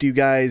that helped you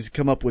guys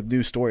come up with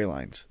new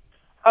storylines?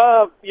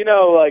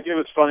 It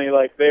was funny.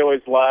 They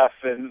always laugh,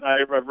 and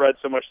I've read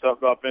so much stuff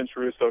about Vince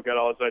Russo. Got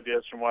all his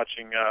ideas from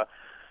watching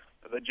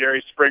the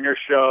Jerry Springer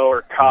show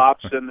or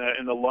Cops in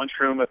the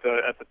lunchroom at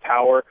the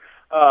Tower.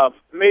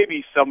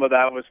 Maybe some of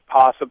that was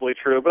possibly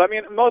true, but I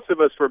mean, most of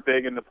us were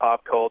big into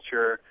pop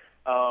culture.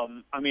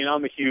 I'm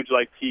a huge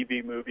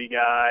TV movie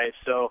guy,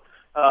 so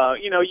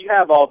you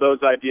have all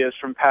those ideas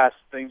from past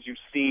things you've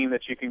seen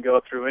that you can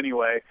go through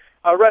anyway.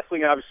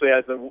 Wrestling obviously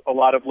has a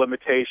lot of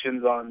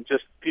limitations on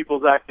just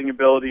people's acting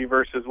ability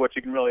versus what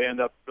you can really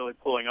end up really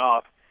pulling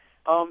off.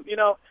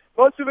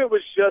 Most of it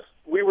was just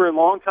we were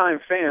longtime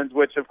fans,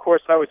 which of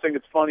course I always think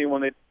it's funny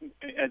when they,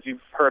 as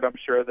you've heard, I'm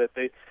sure, that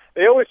they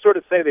always sort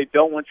of say they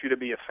don't want you to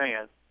be a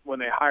fan when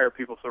they hire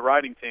people for the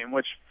writing team,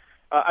 which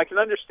I can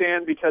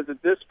understand because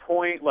at this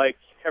point,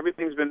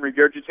 everything's been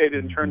regurgitated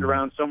and turned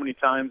around so many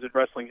times in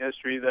wrestling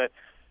history that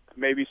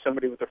maybe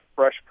somebody with a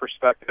fresh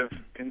perspective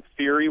in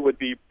theory would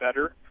be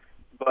better.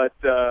 But,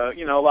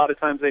 a lot of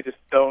times they just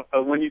don't.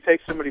 When you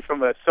take somebody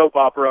from a soap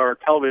opera or a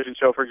television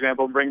show, for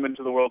example, and bring them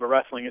into the world of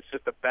wrestling, it's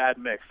just a bad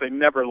mix. They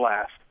never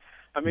last.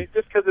 I mean,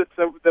 just because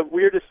it's the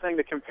weirdest thing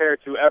to compare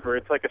to ever.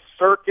 It's like a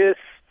circus.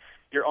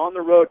 You're on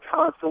the road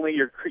constantly.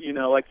 You're,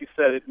 like you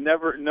said, it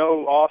never,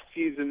 no off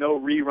season, no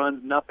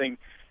reruns, nothing.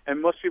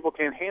 And most people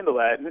can't handle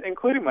that,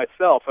 including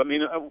myself. I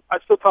mean, I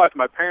still talk to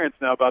my parents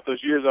now about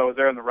those years I was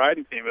there on the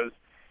riding team.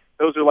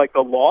 Those are like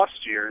the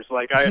lost years.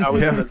 Like I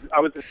was, I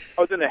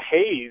was in a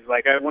haze.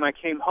 Like when I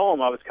came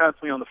home, I was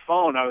constantly on the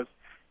phone. If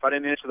I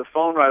didn't answer the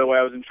phone right away,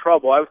 I was in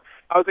trouble.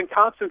 I was in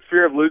constant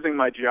fear of losing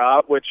my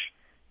job, which,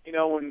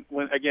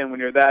 when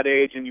you're that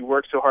age and you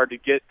work so hard to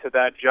get to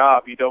that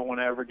job, you don't want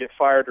to ever get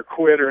fired or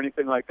quit or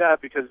anything like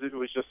that, because it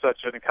was just such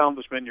an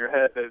accomplishment in your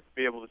head to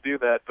be able to do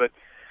that. But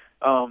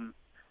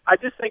I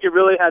just think it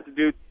really had to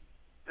do,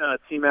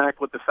 T-Mac,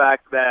 with the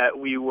fact that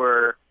we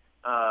were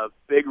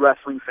big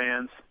wrestling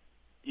fans.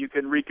 You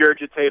can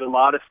regurgitate a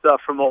lot of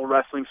stuff from old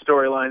wrestling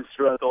storylines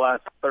throughout the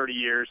last 30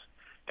 years,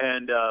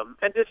 and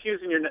just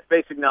using your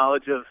basic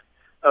knowledge of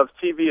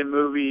TV and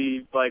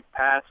movie, like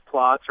past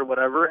plots or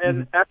whatever.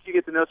 And after you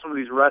get to know some of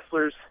these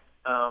wrestlers,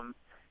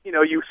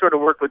 you sort of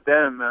work with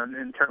them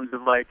in terms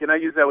of like, and I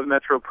use that with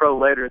Metro Pro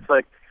later. It's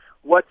like,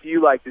 what do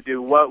you like to do?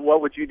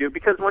 What would you do?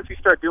 Because once you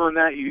start doing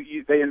that,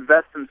 they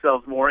invest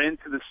themselves more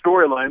into the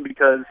storyline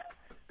because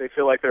they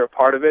feel like they're a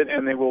part of it,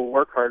 and they will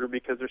work harder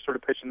because they're sort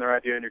of pitching their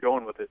idea and you're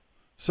going with it.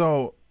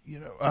 So,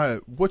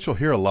 what you'll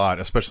hear a lot,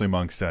 especially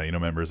amongst,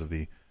 members of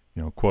the,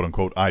 quote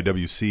unquote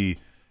IWC,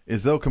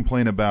 is they'll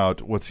complain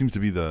about what seems to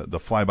be the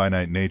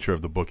fly-by-night nature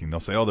of the booking. They'll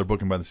say, they're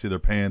booking by the seat of their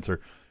pants, or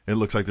it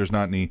looks like there's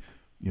not any,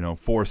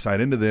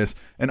 foresight into this.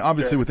 And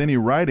obviously with any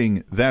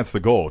writing, that's the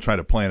goal. Try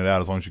to plan it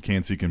out as long as you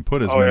can so you can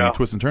put as many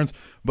twists and turns.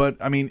 But,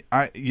 I mean,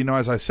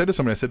 as I said to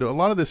somebody, I said, a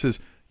lot of this is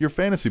your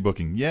fantasy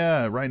booking.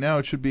 Yeah, right now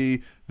it should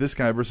be this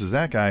guy versus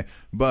that guy.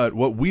 But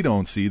what we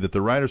don't see that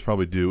the writers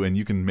probably do, and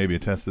you can maybe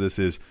attest to this,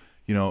 is,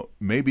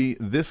 maybe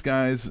this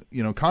guy's,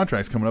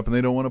 contract's coming up and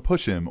they don't want to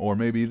push him, or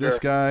maybe this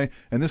guy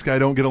and this guy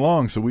don't get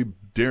along, so we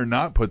dare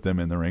not put them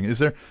in the ring.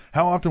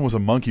 How often was a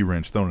monkey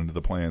wrench thrown into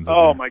the plans?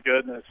 Oh my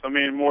goodness. I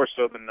mean, more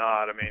so than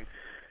not. I mean,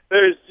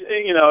 there's,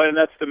 and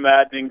that's the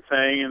maddening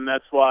thing, and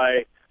that's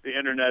why the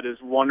internet is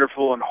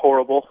wonderful and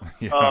horrible.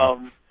 Yeah.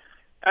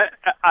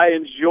 I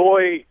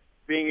enjoy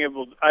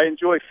I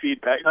enjoy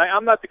feedback.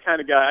 I'm not the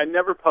kind of guy, I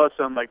never post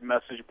on like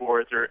message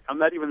boards, or I'm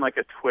not even like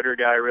a Twitter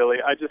guy really.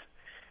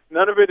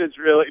 None of it is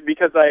really,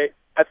 because I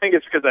think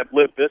it's because I've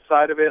lived this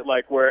side of it,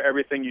 like where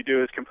everything you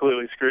do is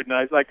completely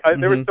scrutinized. Like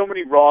there were so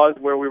many Raws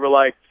where we were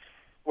like,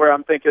 where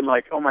I'm thinking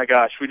like, oh my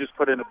gosh, we just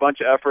put in a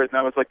bunch of effort and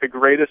that was like the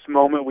greatest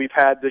moment we've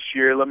had this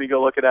year. Let me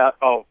go look it up.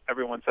 Oh,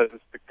 everyone says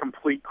it's the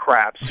complete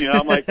craps.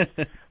 I'm like,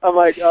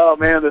 oh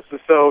man, this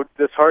is so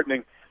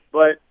disheartening.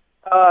 But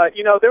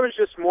there was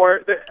just more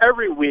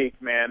every week,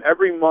 man.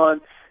 Every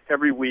month,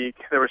 every week,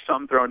 there was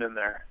something thrown in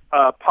there.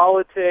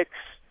 Politics.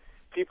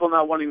 People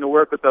not wanting to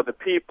work with other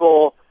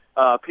people,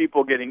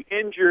 people getting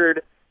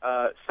injured,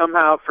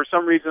 somehow, for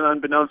some reason,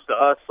 unbeknownst to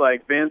us,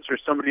 like Vince or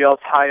somebody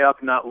else high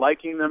up not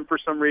liking them for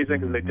some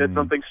reason because they did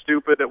something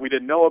stupid that we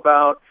didn't know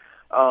about.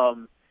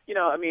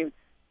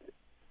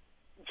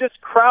 Just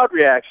crowd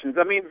reactions.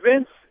 I mean,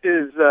 Vince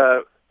is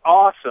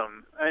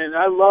awesome, and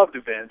I loved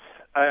Vince.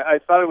 I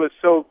thought it was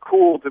so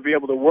cool to be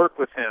able to work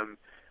with him.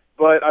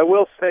 But I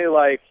will say,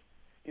 like,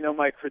 one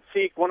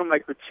of my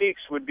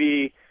critiques would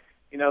be,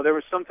 there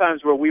were some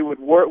times where we would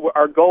work,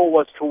 our goal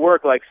was to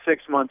work like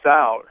 6 months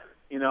out,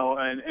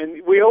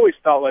 and we always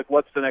thought like,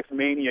 what's the next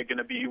Mania going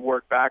to be,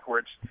 work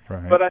backwards.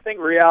 Right. But I think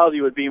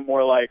reality would be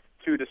more like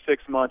 2 to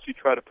 6 months, you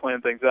try to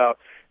plan things out.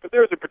 But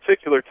there was a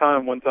particular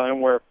time one time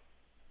where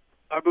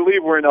I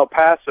believe we're in El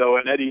Paso,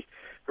 and Eddie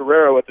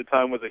Guerrero at the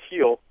time was a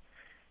heel.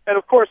 And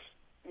of course,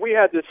 we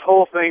had this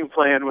whole thing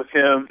planned with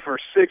him for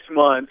 6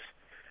 months.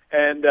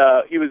 And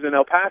he was in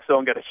El Paso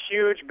and got a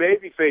huge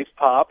babyface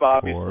pop,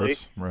 obviously.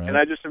 Course, right. And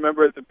I just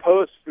remember at the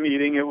post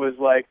meeting, it was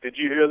like, "Did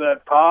you hear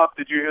that pop?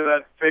 Did you hear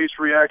that face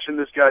reaction?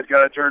 This guy's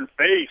got to turn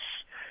face."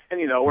 And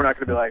we're not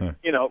going to be like,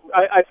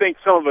 I think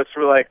some of us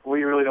were like,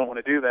 we really don't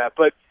want to do that,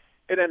 but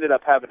it ended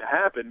up having to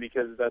happen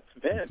because that's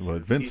Vince. That's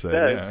what Vince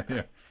said.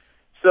 Yeah.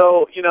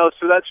 So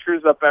so that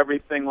screws up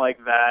everything like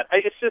that.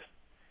 It's just.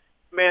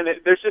 Man,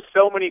 there's just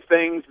so many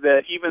things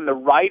that even the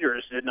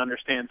writers didn't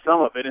understand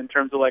some of it in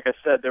terms of, like I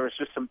said, there was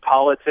just some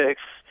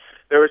politics.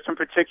 There were some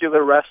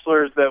particular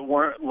wrestlers that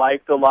weren't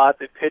liked a lot,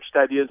 that pitched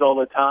ideas all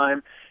the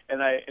time.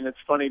 And it's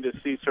funny to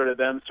see sort of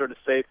them sort of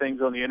say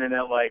things on the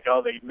internet like,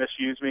 oh, they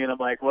misused me. And I'm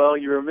like, well,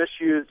 you were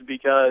misused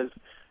because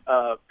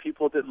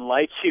people didn't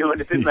like you,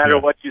 and it didn't matter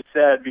what you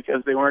said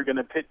because they weren't going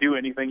to do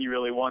anything you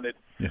really wanted.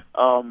 Yeah.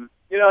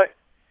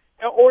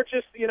 Or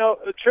just,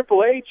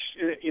 Triple H,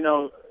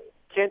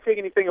 can't take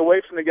anything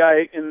away from the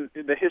guy in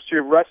the history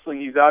of wrestling.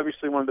 He's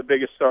obviously one of the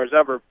biggest stars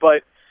ever,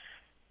 but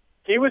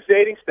he was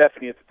dating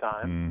Stephanie at the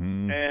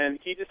time, and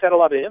he just had a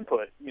lot of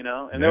input,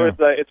 And there was,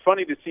 it's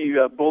funny to see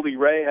Bully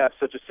Ray have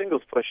such a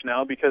singles push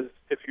now because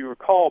if you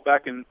recall,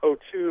 back in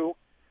 2002,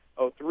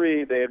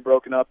 2003, they had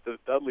broken up the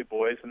Dudley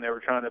Boys, and they were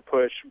trying to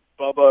push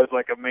Bubba as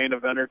like a main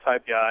eventer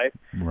type guy,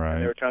 right?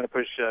 And they were trying to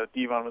push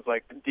Devon was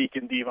like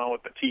Deacon Devon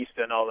with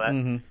Batista and all that,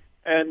 and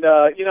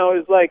it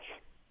was like.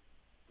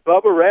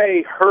 Bubba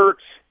Ray hurt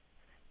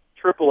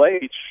Triple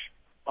H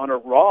on a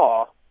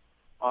Raw.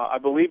 I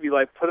believe he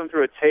put him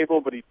through a table,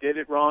 but he did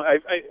it wrong.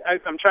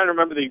 I'm trying to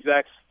remember the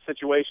exact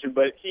situation,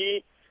 but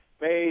he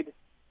made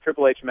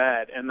Triple H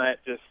mad, and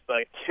that just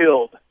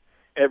killed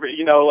every.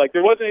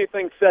 There wasn't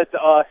anything said to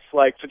us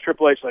to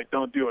Triple H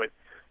don't do it,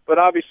 but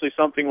obviously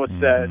something was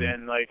said,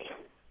 and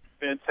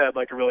Vince had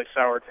a really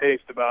sour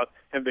taste about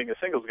him being a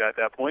singles guy at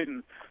that point,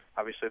 and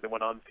obviously they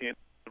went on to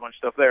a bunch of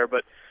stuff there,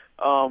 but.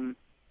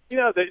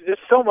 There's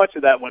so much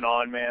of that went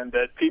on, man,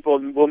 that people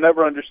will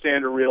never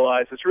understand or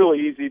realize. It's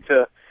really easy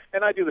to,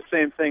 and I do the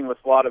same thing with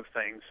a lot of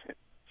things,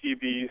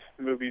 TVs,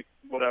 movies,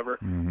 whatever.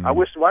 Mm-hmm. I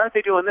wish, why aren't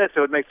they doing this? It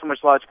would make so much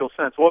logical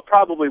sense. Well, it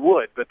probably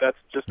would, but that's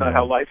just not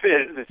how life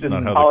is. It's just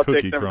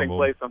politics, everything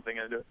plays something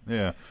into it.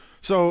 Yeah.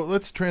 So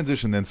let's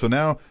transition then. So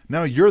now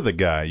you're the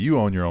guy. You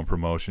own your own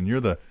promotion. You're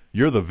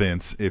the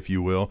Vince, if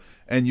you will,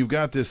 and you've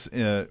got this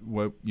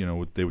what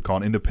they would call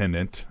an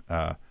independent.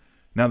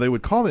 Now, they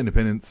would call it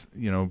independents,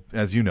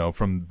 as you know,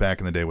 from back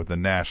in the day with the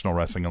National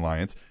Wrestling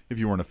Alliance. If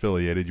you weren't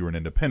affiliated, you were an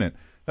independent.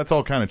 That's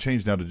all kind of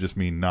changed now to just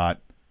mean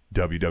not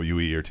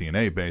WWE or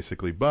TNA,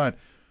 basically. But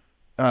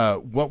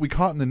what we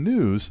caught in the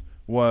news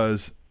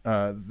was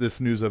this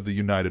news of the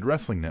United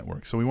Wrestling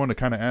Network. So we wanted to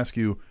kind of ask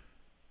you,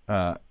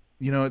 the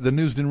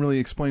news didn't really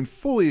explain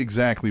fully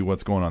exactly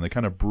what's going on. They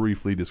kind of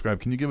briefly described.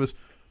 Can you give us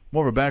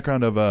more of a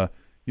background of,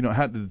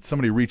 how did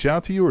somebody reach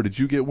out to you, or did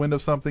you get wind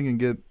of something and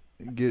get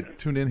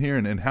tuned in here,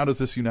 and how does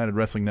this United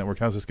Wrestling Network,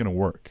 how's this going to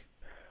work?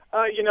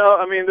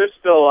 There's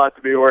still a lot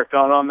to be worked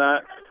on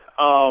that.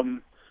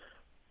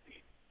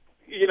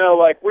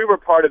 We were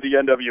part of the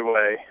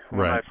NWA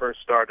when I first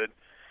started.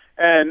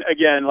 And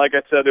again, like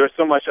I said, there was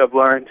so much I've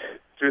learned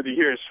through the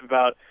years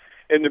about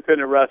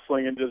independent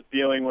wrestling and just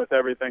dealing with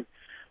everything.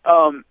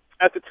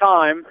 At the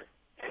time,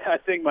 I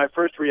think my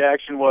first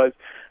reaction was,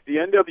 the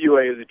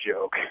NWA is a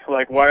joke.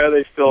 Why are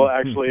they still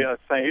actually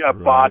a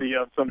body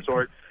of some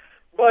sort?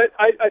 But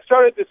I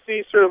started to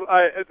see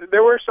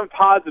there were some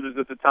positives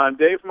at the time.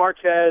 Dave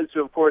Marquez,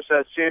 who of course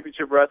has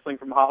Championship Wrestling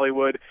from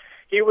Hollywood,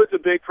 he was a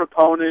big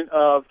proponent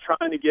of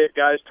trying to get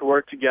guys to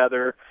work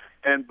together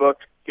and book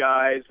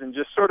guys and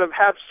just sort of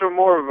have some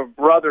more of a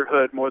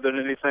brotherhood more than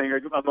anything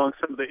among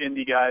some of the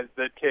indie guys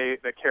that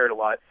cared a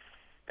lot.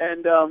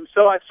 And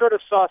so I sort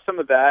of saw some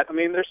of that. I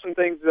mean, there's some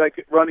things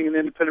like running an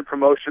independent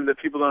promotion that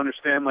people don't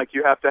understand.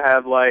 You have to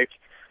have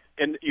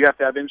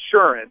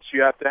insurance,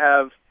 you have to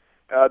have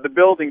the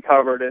building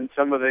covered and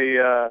some of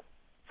the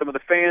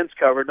fans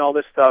covered and all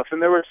this stuff.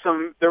 And there were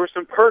some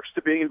perks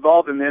to being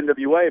involved in the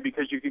NWA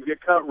because you could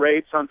get cut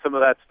rates on some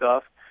of that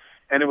stuff,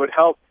 and it would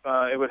help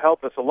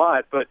us a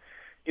lot. But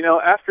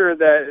after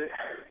that,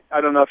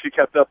 I don't know if you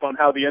kept up on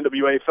how the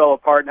NWA fell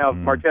apart and how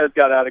Marquez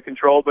got out of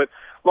control. But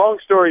long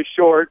story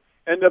short,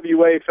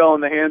 NWA fell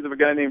in the hands of a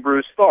guy named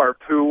Bruce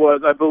Tharpe, who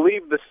was, I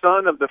believe, the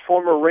son of the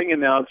former ring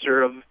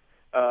announcer of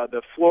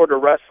the Florida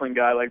wrestling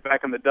guy,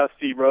 back in the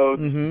Dusty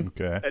Rhodes,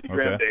 Eddie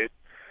Graham days.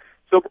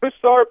 So Bruce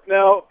Tharpe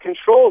now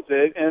controls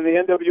it, and the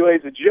NWA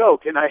is a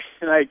joke. And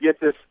I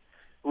get this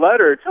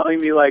letter telling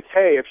me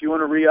hey, if you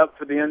want to re-up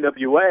for the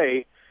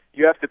NWA,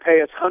 you have to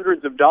pay us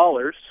hundreds of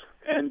dollars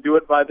and do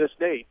it by this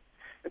date.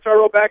 And so I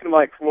wrote back and I'm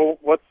like, well,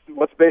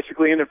 what's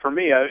basically in it for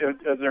me?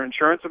 Is there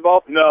insurance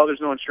involved? No, there's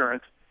no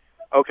insurance.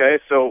 Okay,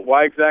 so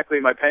why exactly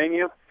am I paying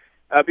you?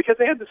 Because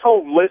they had this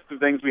whole list of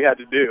things we had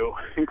to do,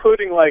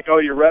 including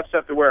your refs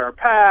have to wear our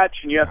patch,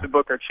 and you have to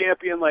book our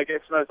champion X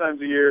amount of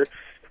times a year,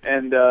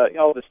 and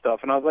all this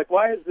stuff. And I was like,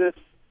 why is this?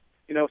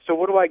 So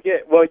what do I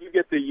get? Well, you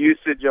get the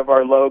usage of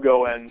our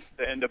logo and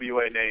the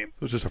NWA name.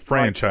 So it's just a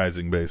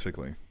franchising,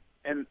 basically.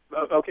 And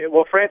okay,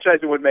 well,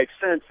 franchising would make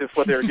sense if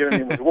what they were giving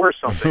me was worth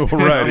something.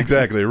 Right,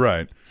 exactly,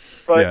 right.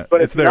 But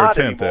it's their not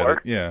attempt anymore. at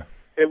it. Yeah.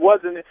 It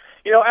wasn't.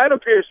 Adam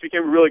Pearce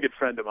became a really good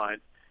friend of mine,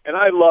 and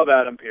I love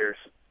Adam Pearce.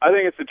 I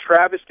think it's a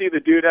travesty the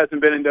dude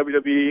hasn't been in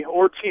WWE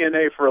or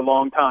TNA for a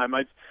long time.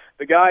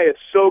 The guy is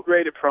so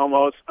great at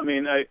promos. I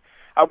mean,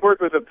 I've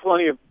worked with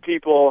plenty of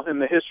people in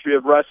the history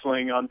of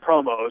wrestling on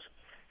promos,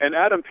 and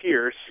Adam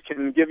Pearce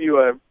can give you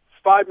a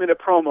 5-minute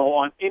promo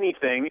on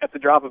anything at the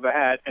drop of a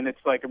hat, and it's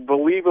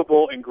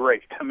believable and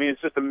great. I mean,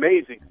 it's just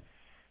amazing.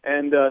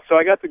 And so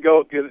I got to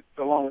go get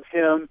along with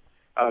him.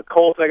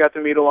 Colt I got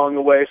to meet along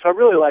the way, so I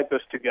really like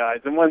those two guys.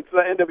 And when the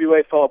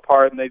NWA fell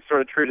apart and they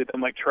sort of treated them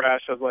like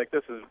trash, I was like,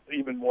 this is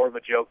even more of a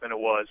joke than it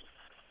was.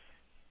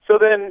 So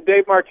then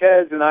Dave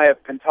Marquez and I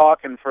have been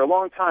talking for a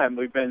long time.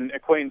 We've been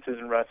acquaintances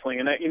in wrestling,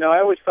 and I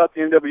always thought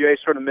the NWA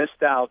sort of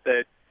missed out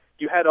that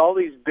you had all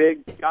these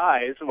big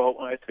guys. Well,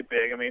 when I say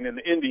big, I mean in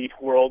the indie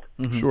world.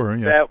 Sure,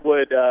 yeah. That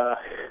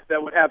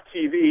would have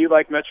TV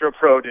like Metro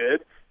Pro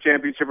did.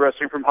 Championship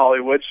Wrestling from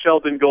Hollywood.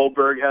 Sheldon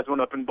Goldberg has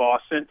one up in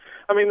Boston.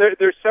 I mean,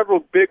 there's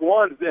several big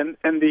ones, and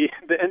the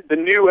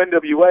new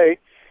NWA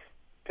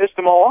pissed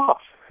them all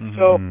off.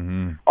 So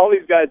all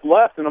these guys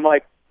left, and I'm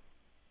like,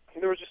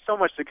 there was just so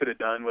much they could have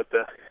done with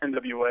the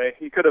NWA.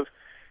 You could have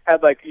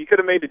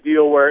made a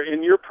deal where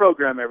in your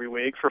program every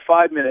week for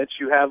 5 minutes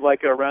you have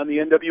around the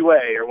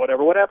NWA or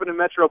whatever. What happened in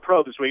Metro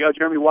Pro this week? Oh,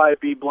 Jeremy Wyatt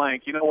beat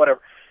blank,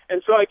 whatever.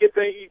 And so you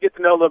get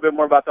to know a little bit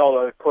more about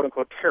all the quote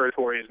unquote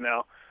territories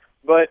now.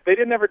 But they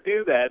didn't ever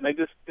do that, and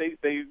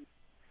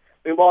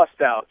they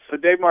lost out. So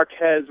Dave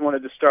Marquez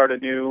wanted to start a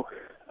new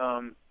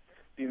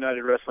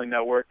United Wrestling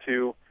Network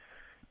to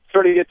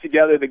sort of get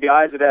together the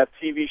guys that have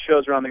TV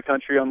shows around the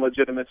country on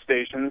legitimate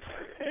stations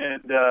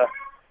and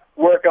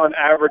work on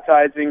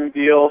advertising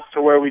deals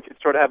to where we could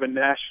sort of have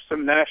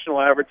some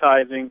national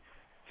advertising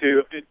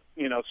to,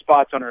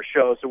 spots on our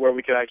shows, to where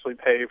we could actually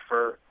pay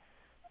for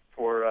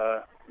we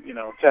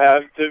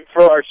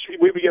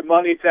would get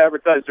money to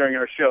advertise during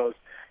our shows.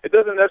 It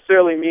doesn't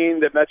necessarily mean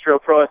that Metro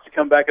Pro has to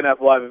come back and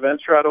have live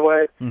events right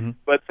away,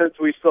 but since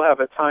we still have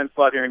a time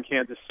slot here in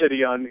Kansas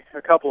City on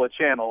a couple of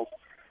channels,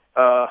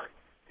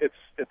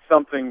 it's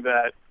something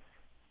that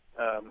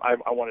I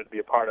wanted to be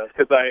a part of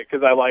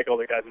because I like all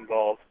the guys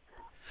involved.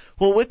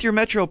 Well, with your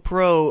Metro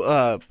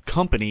Pro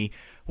company,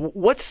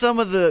 what's some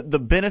of the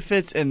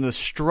benefits and the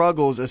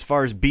struggles as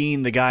far as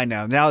being the guy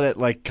now? Now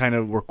that kind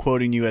of we're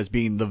quoting you as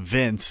being the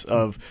Vince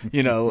of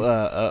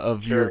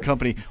of Sure. your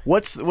company,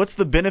 what's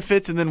the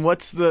benefits, and then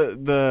what's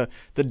the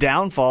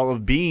downfall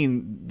of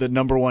being the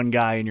number one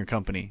guy in your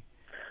company?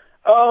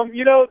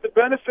 The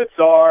benefits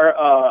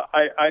are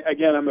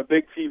I'm a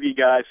big TV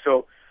guy,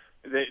 so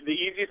the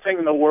easiest thing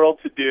in the world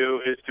to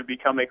do is to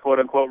become a quote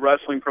unquote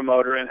wrestling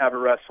promoter and have a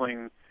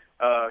wrestling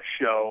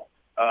show.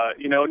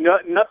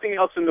 Nothing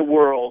else in the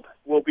world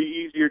will be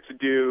easier to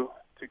do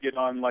to get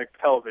on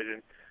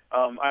television.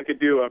 I could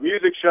do a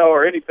music show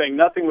or anything.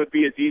 Nothing would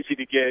be as easy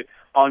to get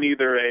on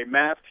either a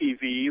MAP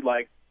TV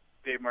like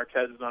Dave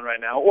Marquez is on right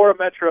now, or a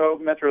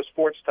Metro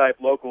Sports type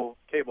local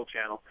cable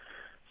channel.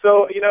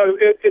 So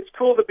it's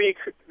cool to be.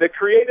 The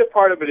creative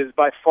part of it is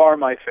by far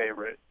my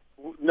favorite.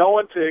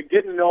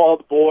 Getting to know all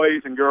the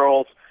boys and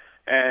girls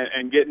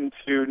and getting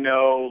to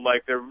know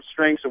their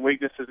strengths and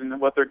weaknesses and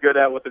what they're good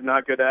at, what they're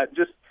not good at.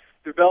 Just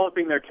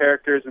developing their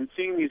characters and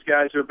seeing these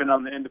guys who have been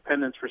on the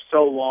independents for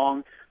so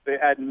long, they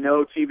had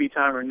no TV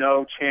time or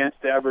no chance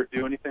to ever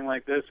do anything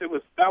like this.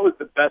 That was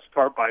the best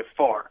part by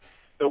far.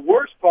 The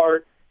worst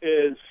part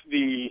is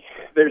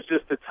there's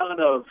a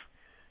ton of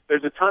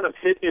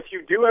hit. If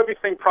you do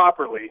everything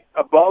properly,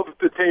 above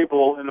the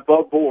table and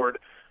above board,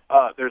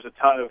 there's a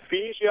ton of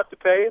fees you have to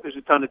pay. There's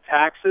a ton of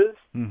taxes.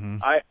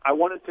 Mm-hmm. I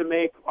wanted to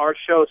make our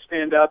show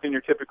stand out than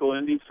your typical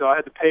indie, so I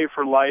had to pay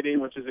for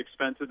lighting, which is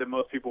expensive that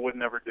most people would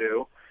never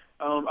do.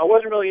 I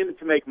wasn't really in it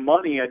to make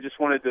money. I just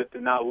wanted to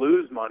not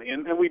lose money,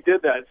 and we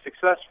did that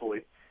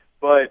successfully.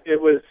 But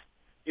it was,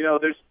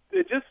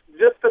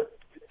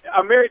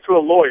 I'm married to a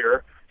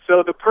lawyer,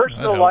 so the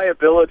personal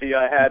liability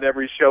I had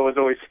every show was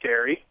always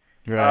scary.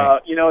 Right.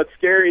 It's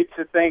scary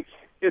to think.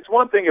 It's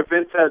one thing if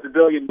Vince has $1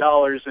 billion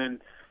and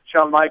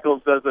Shawn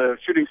Michaels does a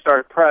shooting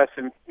star press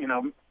and,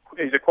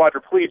 he's a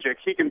quadriplegic,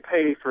 he can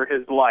pay for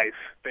his life,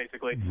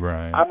 basically.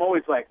 Right. I'm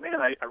always like, man,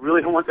 I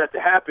really don't want that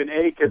to happen,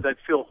 A, because I'd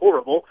feel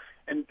horrible,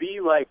 and B,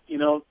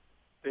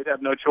 they'd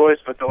have no choice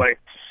but to,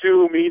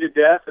 sue me to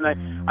death. And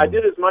I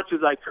did as much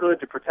as I could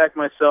to protect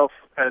myself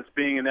as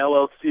being an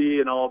LLC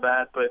and all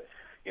that, but,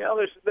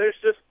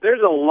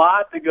 there's a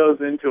lot that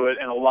goes into it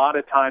and a lot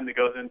of time that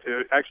goes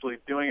into actually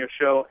doing a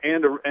show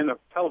and a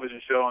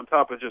television show on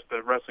top of just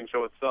the wrestling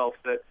show itself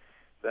that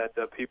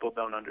people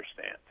don't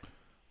understand.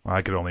 Well,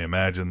 I could only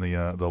imagine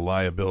the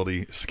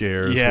liability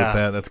scares with Yeah.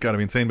 that. That's got to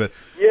be insane. But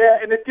yeah,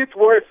 and it gets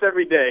worse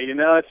every day.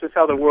 It's just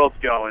how the world's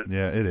going.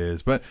 yeah, it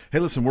is. But hey,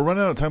 listen, we're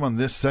running out of time on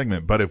this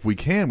segment. But if we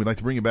can, we'd like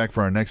to bring you back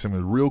for our next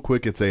segment real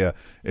quick.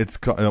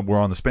 We're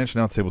on the Spanish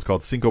announce table. It's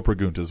called Cinco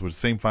Preguntas, which is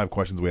the same 5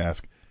 questions we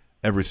ask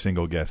every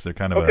single guest. They're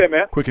kind of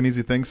quick and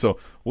easy things. So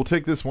we'll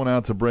take this one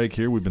out to break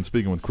here. We've been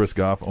speaking with Chris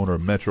Goff, owner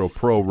of Metro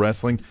Pro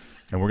Wrestling,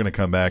 and we're going to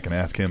come back and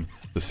ask him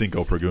the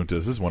Cinco Preguntas.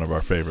 This is one of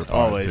our favorite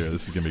parts Always. here.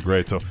 This is going to be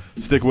great. So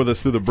stick with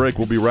us through the break.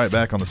 We'll be right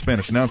back on the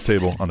Spanish Announce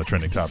Table on the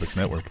Trending Topics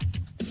Network.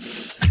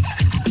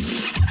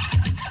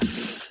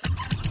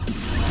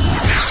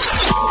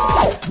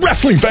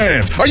 Wrestling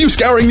fans, are you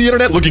scouring the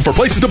internet looking for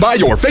places to buy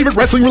your favorite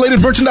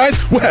wrestling-related merchandise?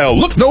 Well,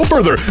 look no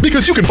further,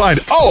 because you can find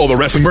all the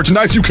wrestling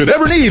merchandise you could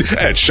ever need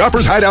at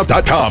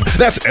ShoppersHideout.com.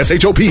 That's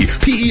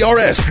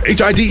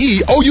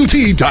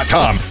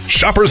ShoppersHideout.com.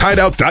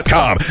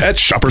 ShoppersHideout.com. At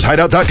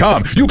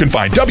ShoppersHideout.com, you can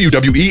find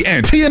WWE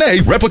and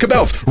TNA replica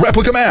belts,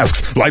 replica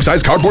masks,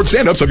 life-size cardboard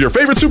stand-ups of your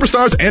favorite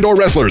superstars and or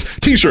wrestlers,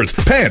 t-shirts,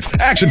 pants,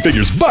 action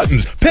figures,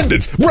 buttons,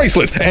 pendants,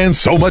 bracelets, and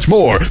so much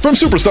more. From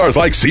superstars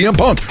like CM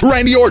Punk,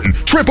 Randy Orton,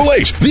 Triple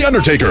H, The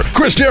Undertaker,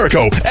 Chris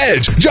Jericho,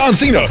 Edge, John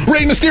Cena,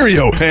 Rey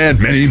Mysterio, and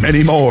many,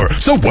 many more.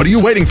 So what are you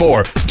waiting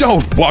for?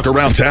 Don't walk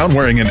around town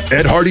wearing an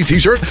Ed Hardy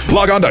t-shirt.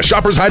 Log on to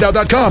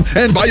ShoppersHideout.com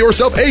and buy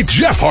yourself a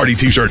Jeff Hardy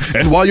t-shirt.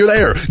 And while you're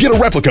there, get a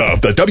replica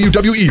of the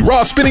WWE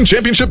Raw Spinning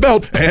Championship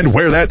belt and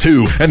wear that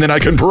too. And then I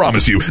can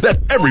promise you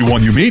that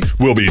everyone you meet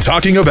will be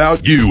talking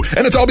about you.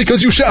 And it's all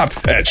because you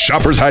shopped at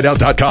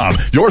ShoppersHideout.com,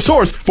 your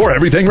source for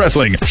everything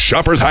wrestling.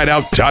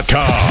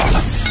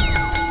 ShoppersHideout.com.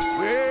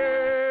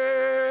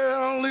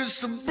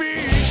 It's a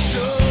big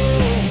show.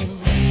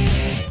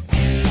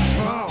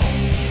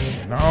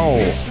 No.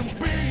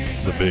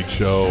 The Big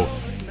Show.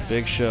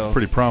 Big Show.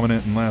 Pretty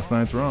prominent in last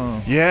night's Raw.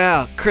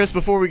 Yeah, Chris,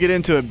 before we get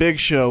into it, Big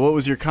Show, what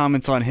was your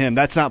comments on him?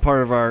 That's not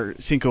part of our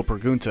Cinco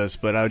Preguntas,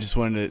 but I just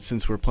wanted to,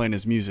 since we're playing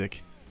his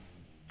music.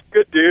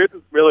 Good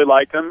dude. Really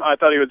liked him. I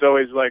thought he was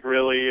always like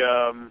really.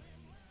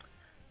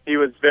 He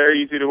was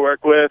very easy to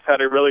work with.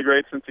 Had a really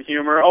great sense of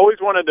humor. Always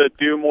wanted to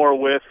do more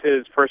with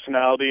his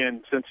personality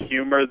and sense of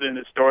humor than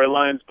his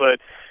storylines, but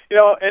you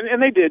know,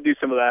 and they did do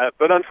some of that.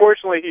 But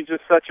unfortunately, he's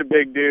just such a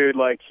big dude.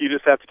 Like you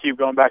just have to keep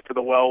going back to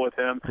the well with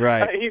him.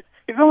 Right.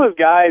 He's one of those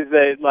guys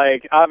that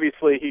like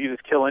obviously he can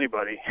just kill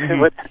anybody.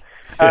 But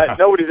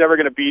nobody's ever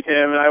going to beat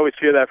him, and I always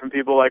hear that from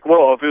people like,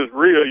 well, if it was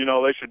real, you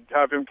know, they should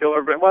have him kill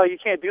everybody. Well, you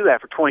can't do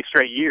that for 20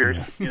 straight years,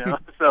 you know.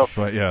 So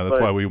that's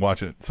why we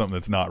watch it something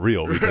that's not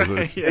real, because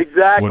it's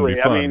exactly. wouldn't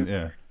be fun. I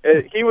mean,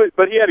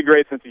 but he had a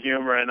great sense of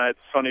humor, and it's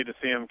funny to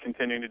see him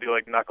continuing to do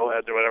like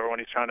knuckleheads or whatever when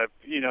he's trying to,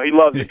 you know, he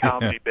loves the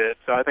comedy bit.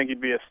 So I think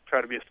he'd try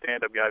to be a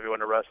stand-up guy if he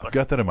wasn't a wrestler. I've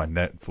got that in my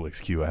Netflix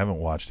queue. I haven't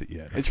watched it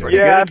yet. It's pretty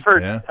good. I've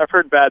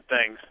heard bad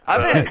things.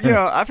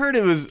 I've heard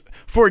it was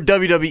for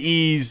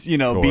WWE's, you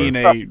know, being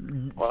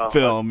a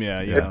film.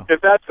 Yeah.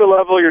 If that's the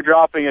level you're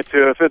dropping it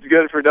to, if it's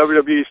good for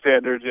WWE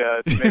standards,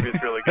 maybe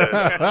it's really good.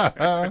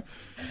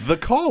 The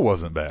Call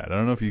wasn't bad. I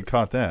don't know if you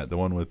caught that. The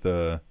one with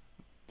Did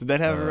that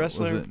have a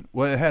wrestler?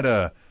 It had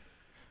a.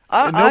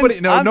 No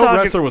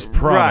wrestler was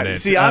prominent. Right.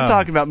 See, I'm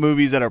talking about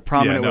movies that are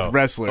prominent with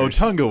wrestlers.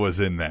 Otunga was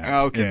in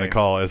that in The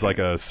Call as like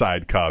a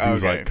side cop. He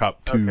was like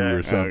cop 2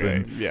 or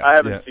something. Yeah. I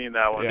haven't seen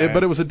that one.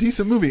 But it was a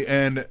decent movie,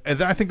 and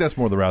I think that's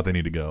more the route they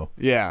need to go.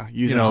 Yeah,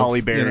 using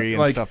Holly Berry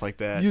and stuff like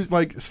that.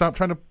 Stop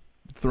trying to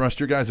thrust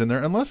your guys in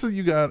there unless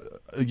you got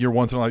your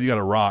once in a while you got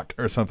a rock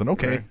or something.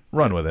 Okay,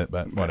 run with it,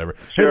 but whatever.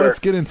 Sure. Hey, let's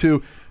get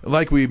into,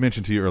 like we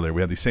mentioned to you earlier,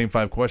 we have these same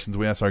 5 questions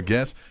we asked our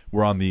guests.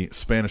 We're on the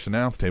Spanish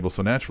announce table,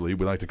 so naturally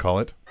we like to call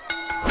it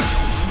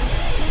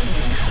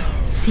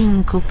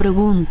Cinco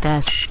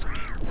Preguntas.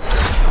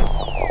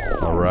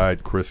 All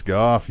right, Chris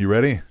Goff, you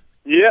ready?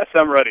 Yes,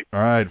 I'm ready. All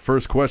right,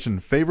 first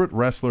question: favorite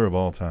wrestler of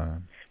all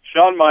time?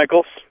 Shawn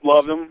Michaels,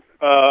 loved him.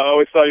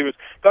 Always thought he was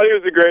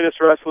the greatest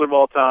wrestler of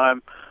all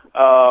time.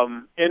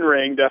 In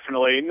ring,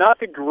 definitely. Not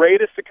the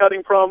greatest at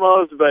cutting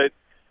promos, but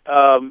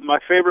my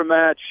favorite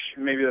match,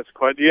 maybe that's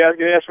quite. Do you ask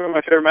me what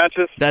my favorite match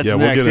is? That's next.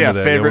 We'll get into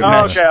that. Favorite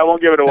match. Okay, I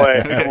won't give it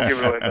away.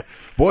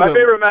 My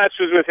favorite match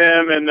was with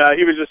him, and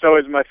he was just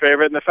always my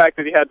favorite. And the fact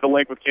that he had the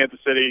link with Kansas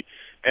City,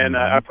 and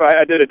I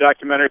did a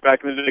documentary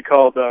back in the day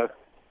called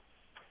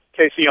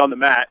KC on the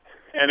Mat,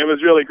 and it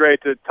was really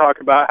great to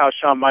talk about how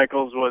Shawn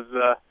Michaels was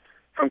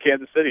from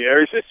Kansas City. Or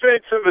he's just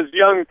made some of his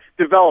young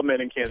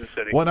development in Kansas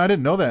City. Well, and I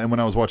didn't know that, and when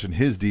I was watching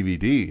his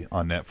DVD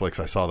on Netflix,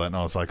 I saw that, and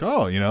I was like,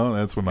 oh, you know,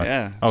 that's when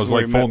I was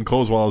like folding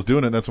clothes while I was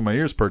doing it, and that's when my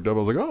ears perked up. I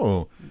was like,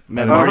 oh.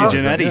 Met Marty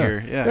Jannetty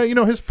here. Yeah, you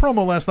know, his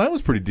promo last night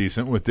was pretty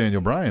decent with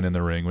Daniel Bryan in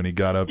the ring when he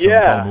got up to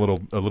him, called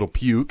him a little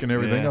puke and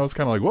everything. I was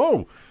kind of like,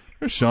 whoa,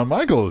 there's Shawn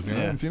Michaels. I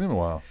haven't seen him in a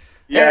while.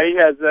 Yeah, he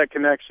has that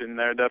connection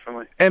there,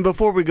 definitely. And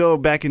before we go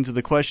back into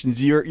the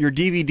questions, your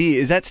DVD,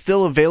 is that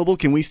still available?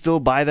 Can we still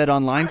buy that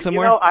online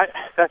somewhere? You know,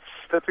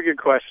 that's a good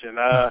question.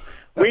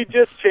 We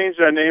just changed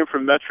our name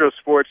from Metro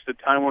Sports to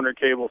Time Warner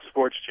Cable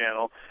Sports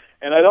Channel,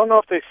 and I don't know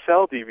if they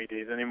sell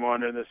DVDs anymore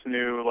under this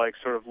new like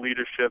sort of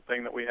leadership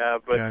thing that we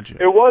have, but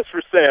It was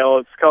for sale.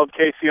 It's called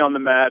KC on the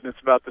Mat, and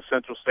it's about the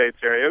Central States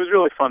area. It was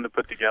really fun to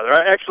put together.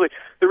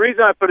 The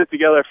reason I put it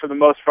together for the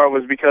most part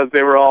was because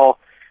they were all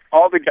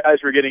the guys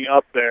were getting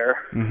up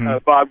there,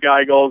 Bob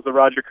Geigels, the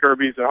Roger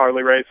Kirbys, the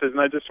Harley Races, and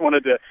I just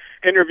wanted to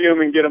interview them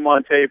and get them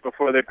on tape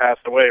before they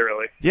passed away,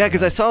 really. Yeah,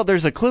 because I saw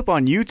there's a clip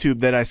on YouTube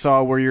that I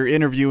saw where you're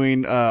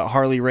interviewing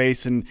Harley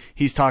Race, and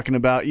he's talking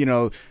about, you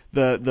know,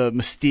 the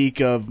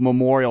mystique of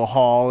Memorial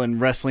Hall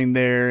and wrestling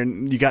there,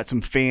 and you got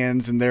some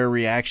fans and their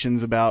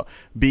reactions about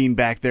being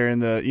back there in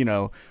the, you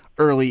know,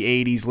 early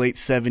 80s, late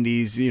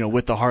 70s, you know,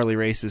 with the Harley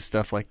Races,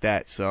 stuff like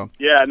that. So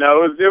yeah,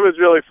 no, it was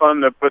really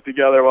fun to put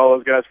together while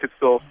those guys could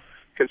still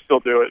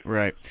do it.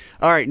 Right.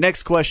 All right,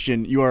 next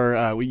question.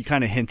 You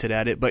kind of hinted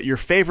at it, but your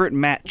favorite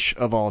match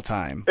of all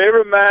time?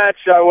 Favorite match,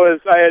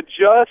 I had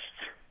just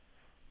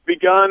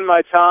begun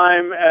my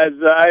time as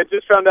I had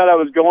just found out I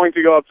was going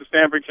to go up to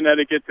Stamford,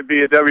 Connecticut to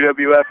be a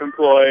WWF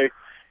employee.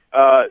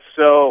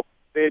 So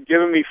they had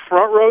given me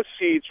front row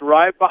seats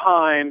right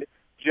behind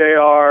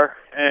JR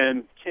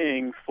and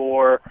King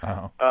for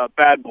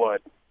Bad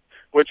Blood,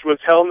 which was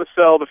Hell in the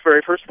Cell, the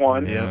very first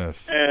one.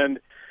 Yes. And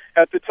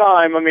at the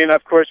time, I mean,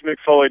 of course, Mick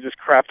Foley just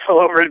crapped all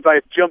over it by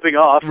jumping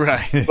off.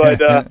 Right.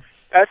 But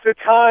at the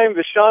time,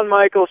 the Shawn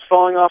Michaels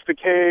falling off the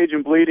cage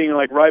and bleeding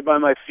like right by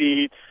my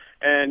feet,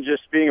 and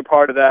just being a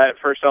part of that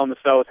first Hell in the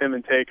Cell with him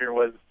and Taker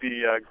was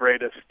the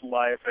greatest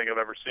live thing I've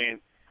ever seen.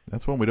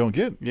 That's one we don't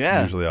get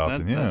usually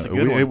often. That's a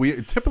good one.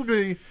 We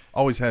typically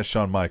always has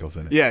Shawn Michaels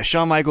in it. Yeah,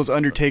 Shawn Michaels,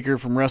 Undertaker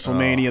from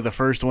WrestleMania, the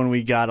first one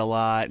we got a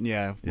lot.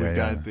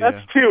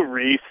 That's too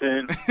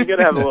recent. You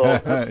gotta have a little.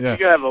 You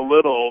gotta have a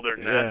little older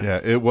than that. Yeah,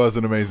 it was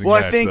an amazing.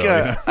 Well, match,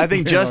 I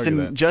think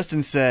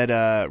Justin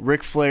said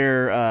Ric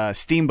Flair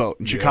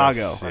Steamboat in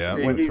Chicago. Yeah,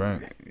 that's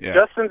right. Yeah.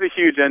 Justin's a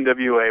huge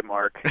NWA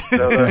mark,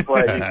 so that's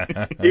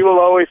why he will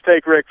always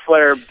take Ric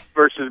Flair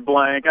versus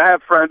blank. I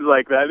have friends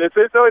like that.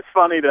 It's always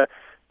funny to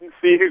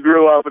see who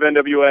grew up with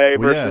NWA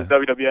versus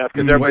WWF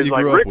because everybody's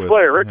like Ric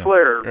Flair.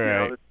 Right.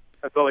 You know,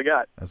 that's all they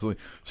got.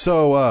 Absolutely.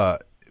 So,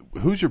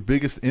 who's your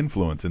biggest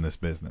influence in this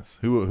business?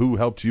 Who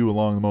helped you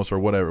along the most, or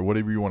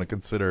whatever you want to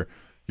consider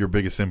your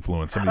biggest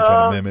influence? Somebody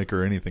trying to mimic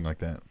or anything like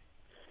that?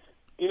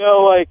 You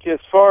know, like as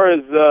far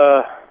as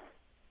the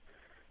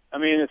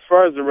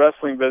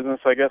wrestling business,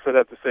 I guess I'd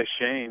have to say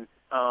Shane.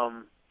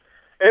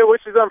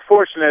 Which is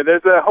unfortunate.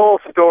 There's a whole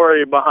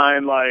story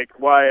behind like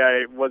why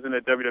I wasn't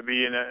at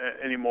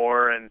WWE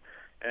anymore and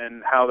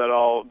how that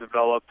all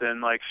developed.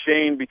 And like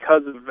Shane,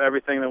 because of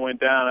everything that went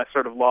down, I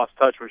sort of lost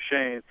touch with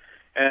Shane.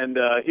 And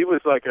he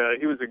was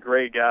a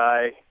great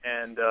guy.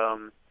 And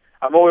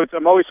I'm always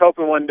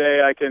hoping one day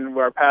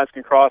our paths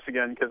can cross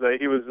again because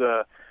he was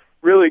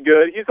really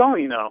good. He's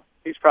probably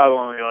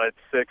only like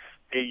 6-8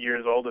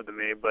 years older than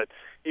me, but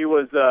he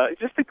was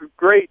just a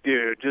great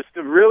dude, just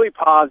really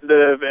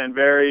positive and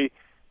very,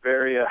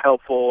 very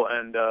helpful,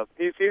 and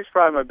he's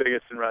probably my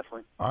biggest in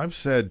wrestling. I've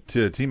said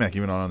to T-Mac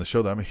even on the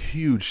show that I'm a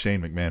huge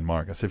Shane McMahon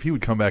mark. I said if he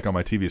would come back on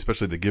my TV,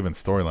 especially the given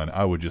storyline,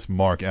 I would just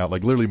mark out,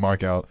 like literally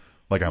mark out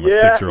like I'm a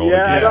 6-year-old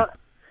again.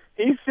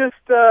 He's just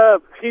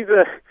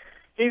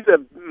he's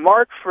a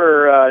mark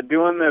for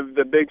doing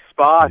the big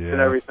spots and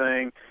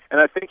everything. And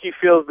I think he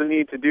feels the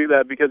need to do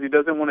that because he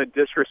doesn't want to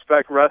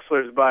disrespect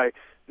wrestlers by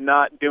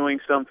not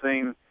doing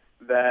something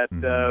that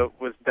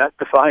was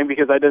death-defying.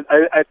 Because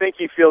I think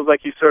he feels like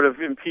he's sort of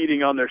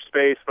impeding on their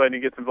space when he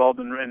gets involved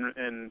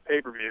in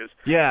pay-per-views.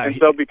 Yeah. And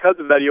so because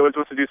of that, he always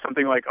wants to do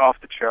something like off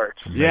the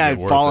charts. Yeah,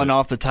 falling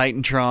off the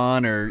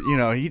Titantron, or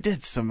he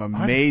did some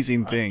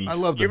amazing things. I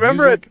love the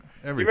music.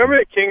 Everything. You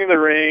remember at King of the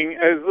Ring,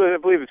 I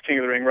believe it's King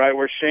of the Ring, right,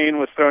 where Shane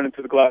was thrown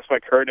into the glass by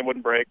Kurt and it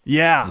wouldn't break?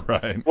 Yeah.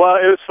 Right. Well,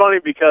 it was funny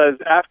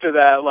because after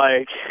that,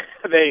 like,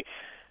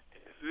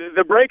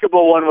 the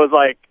breakable one was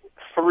like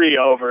 3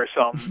 over or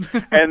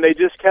something, and they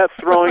just kept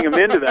throwing him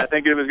into that,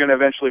 thinking it was going to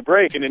eventually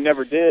break, and it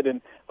never did,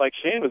 and, like,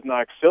 Shane was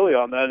knocked silly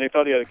on that, and he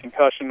thought he had a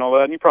concussion and all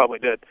that, and he probably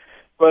did.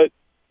 But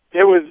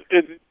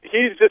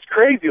he's just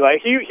crazy.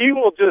 Like he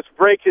will just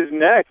break his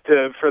neck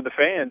for the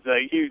fans.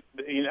 Like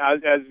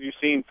as you've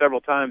seen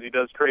several times, he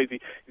does crazy.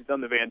 He's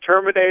done the Van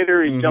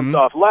Terminator. He jumped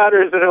off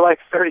ladders that are like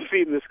 30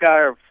 feet in the sky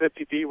or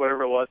 50 feet,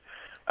 whatever it was.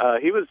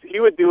 He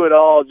would do it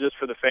all just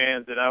for the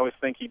fans, and I always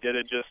think he did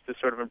it just to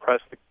sort of impress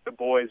the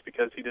boys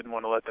because he didn't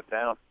want to let them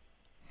down.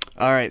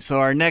 All right, so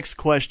our next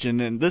question,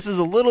 and this is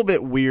a little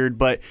bit weird,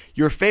 but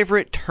your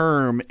favorite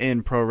term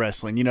in pro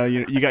wrestling.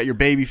 You got your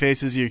baby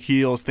faces, your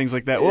heels, things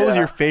like that. What was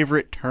your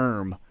favorite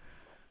term?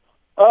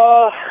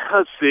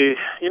 Let's see.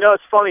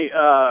 It's funny.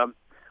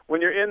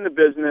 When you're in the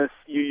business,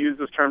 you use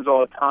those terms all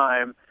the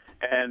time,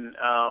 and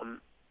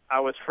I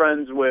was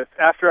friends with,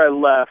 after I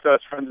left, I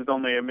was friends with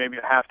only maybe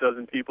a half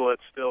dozen people that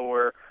still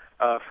were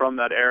from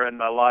that era in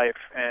my life,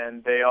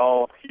 and they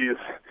all use.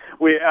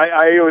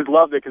 I always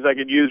loved it because I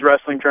could use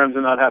wrestling terms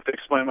and not have to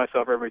explain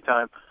myself every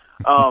time.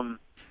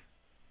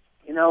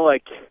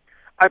 Like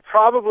I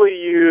probably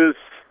use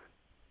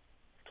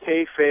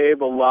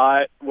kayfabe a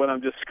lot when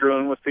I'm just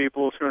screwing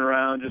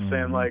around, just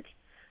saying like,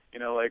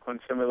 like when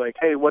somebody like,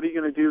 hey, what are you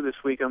going to do this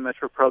week on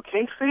Metro Pro?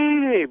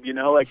 Kayfabe,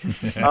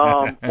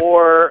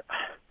 or.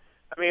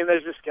 I mean,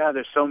 there's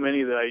so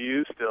many that I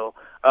use still.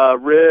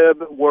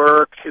 Rib,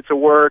 work, it's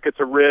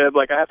a rib.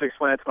 Like, I have to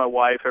explain it to my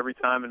wife every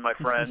time and my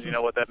friends,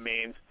 what that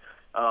means.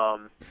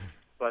 When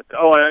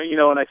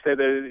I say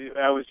that,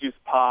 I always use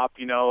pop,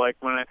 like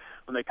when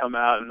they come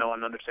out and no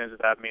one understands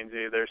what that means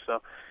either.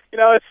 So,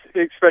 it's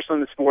especially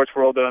in the sports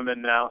world that I'm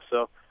in now.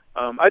 So,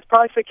 I'd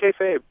probably say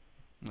kayfabe.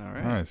 All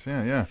right. Nice,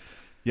 yeah.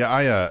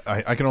 Yeah,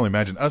 I can only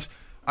imagine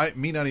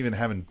me not even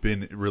having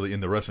been really in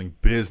the wrestling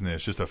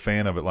business, just a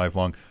fan of it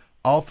lifelong.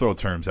 I'll throw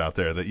terms out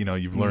there that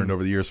you've learned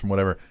over the years from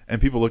whatever, and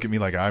people look at me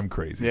like I'm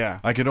crazy. Yeah.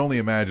 I could only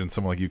imagine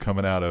someone like you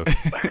coming out of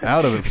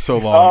it for so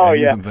long.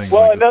 Using things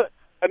well, like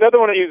another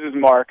one I use is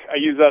Mark. I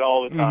use that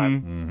all the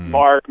time. Mm-hmm.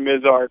 Mark,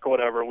 Mizark,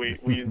 whatever. We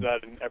use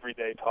that in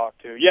everyday talk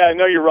too. Yeah,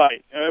 no, you're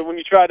right. When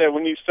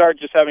you start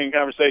just having a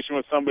conversation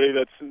with somebody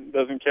that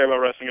doesn't care about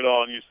wrestling at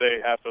all, and you say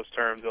half those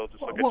terms, they'll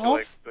just look at you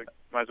like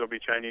might as well be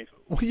Chinese.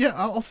 Well, yeah,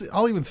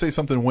 I'll even say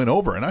something went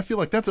over, and I feel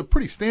like that's a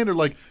pretty standard.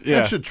 Like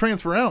that should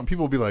transfer out, and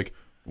people will be like.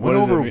 Went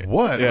over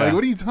what? Yeah. Like,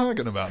 what are you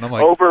talking about? And I'm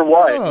like, over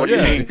what? Oh, what do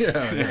you mean?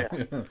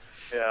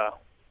 Yeah.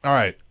 All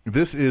right.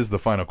 This is the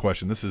final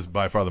question. This is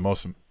by far the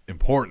most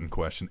important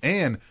question,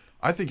 and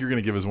I think you're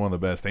going to give us one of the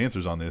best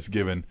answers on this,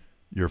 given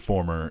your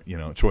former,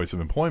 choice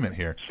of employment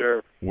here.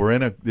 Sure.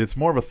 It's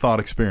more of a thought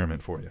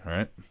experiment for you. All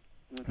right.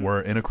 Mm-hmm.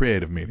 We're in a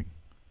creative meeting.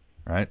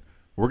 All right.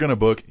 We're going to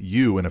book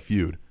you in a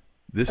feud.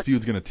 This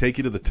feud's going to take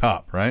you to the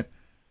top. Right.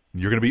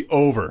 You're going to be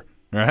over.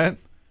 All right.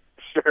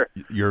 Sure.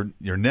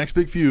 Your next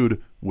big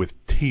feud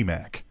with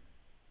T-Mac.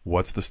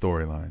 What's the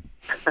storyline?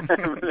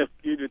 The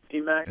feud with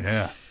T-Mac?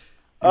 Yeah.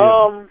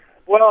 Well,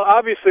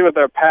 obviously with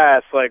our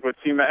past, like with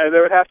T-Mac,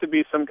 there would have to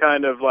be some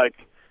kind of like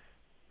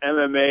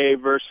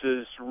MMA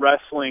versus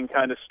wrestling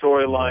kind of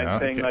storyline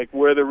thing. okay. Like,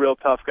 we're the real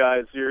tough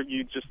guys.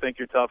 You just think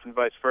you're tough, and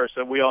vice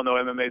versa. We all know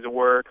MMA's a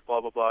work,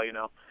 blah, blah, blah, you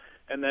know.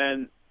 And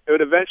then it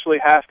would eventually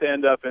have to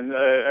end up in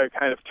a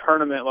kind of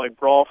tournament like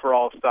Brawl for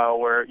All style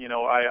where, you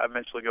know, I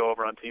eventually go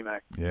over on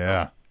T-Mac.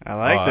 Yeah. I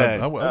like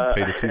that. I'd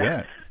pay to see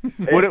that.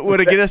 Would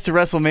it get us to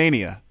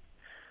WrestleMania?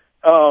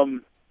 I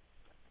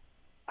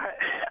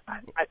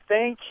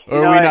think.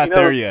 Or are we not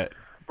there yet?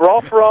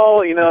 Brawl for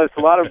All, you know, there's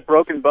a lot of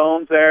broken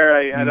bones there.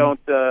 I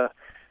don't.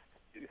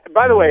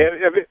 By the way,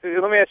 let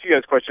me ask you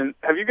guys a question.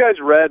 Have you guys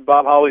read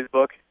Bob Holly's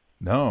book?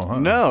 No. Huh?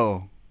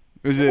 No.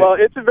 Is it? Well,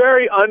 it's a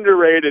very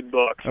underrated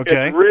book.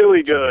 Okay. It's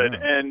really good.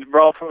 And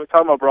talking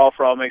about Brawl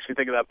for All makes me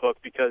think of that book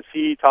because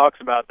he talks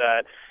about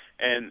that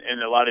and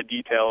in a lot of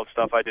detail of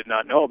stuff I did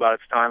not know about at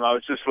the time. I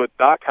was just with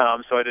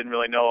 .com, so I didn't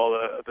really know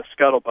all the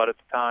scuttlebutt at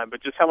the time.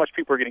 But just how much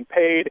people were getting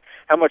paid,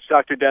 how much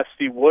Dr. Death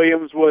Steve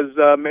Williams was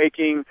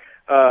making.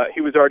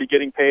 He was already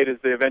getting paid as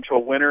the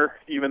eventual winner,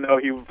 even though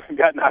he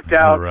got knocked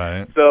out.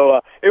 Right.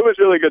 So it was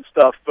really good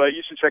stuff, but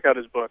you should check out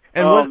his book.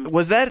 And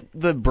was that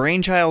the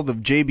brainchild of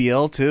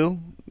JBL, too?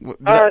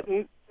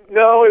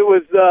 No, it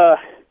was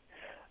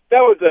that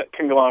was a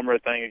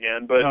conglomerate thing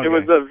again, but Okay. it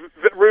was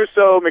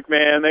Russo,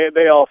 McMahon.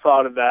 They all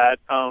thought of that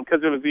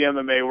because it was the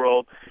MMA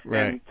world,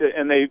 Right.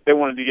 and they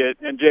wanted to get,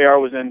 and JR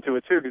was into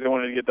it too because they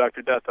wanted to get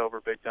Dr. Death over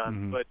big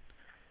time. But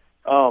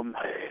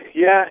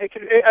yeah,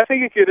 I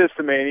think it could is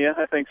to Mania.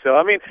 I think so.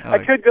 I mean, I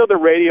could go the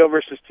radio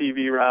versus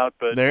TV route,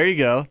 but There you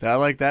go. I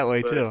like that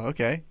way, too.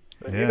 Okay.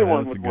 either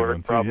one that's a would good work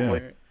one, too,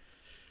 probably.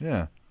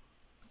 Yeah.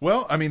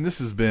 Well, I mean, this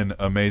has been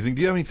amazing.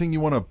 Do you have anything you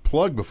want to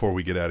plug before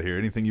we get out of here?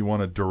 Anything you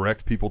want to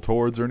direct people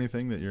towards or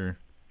anything that you're...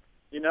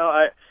 You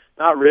know,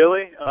 not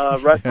really.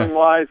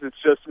 Wrestling-wise, it's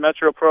just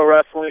Metro Pro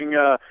Wrestling.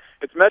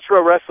 It's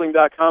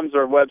MetroWrestling.com is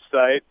our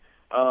website.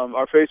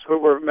 Our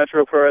Facebook, we're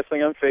Metro Pro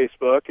Wrestling on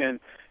Facebook. And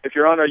if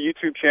you're on our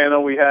YouTube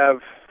channel,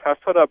 I've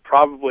put up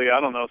probably, I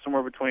don't know,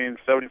 somewhere between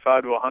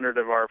 75 to 100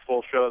 of our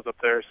full shows up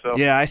there. So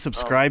Yeah, I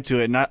subscribe to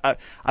it, and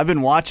I've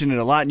been watching it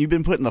a lot, and you've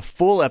been putting the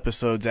full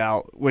episodes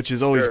out, which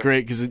is always Sure.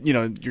 great because, you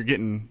know, you're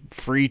getting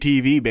free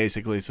TV,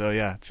 basically. So,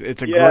 yeah,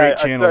 it's a Yeah, great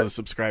channel to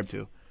subscribe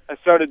to. I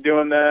started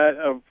doing that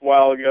a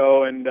while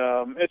ago, and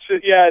it's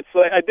just, it's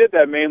like I did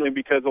that mainly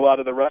because a lot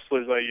of the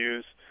wrestlers I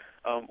use.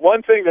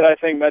 One thing that I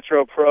think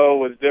Metro Pro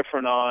was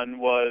different on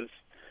was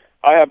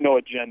I have no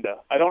agenda.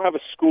 I don't have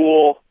a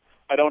school.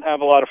 I don't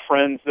have a lot of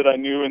friends that I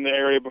knew in the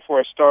area before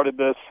I started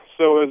this.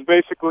 So it was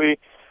basically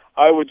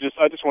I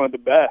just wanted the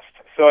best.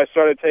 So I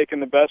started taking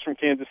the best from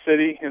Kansas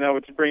City, and I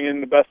would bring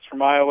in the best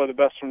from Iowa, the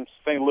best from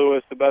St.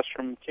 Louis, the best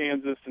from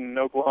Kansas and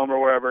Oklahoma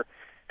or wherever.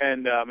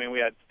 And, I mean, we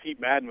had Pete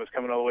Madden was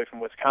coming all the way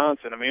from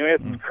Wisconsin. I mean, we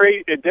had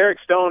crazy. Derek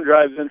Stone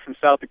drives in from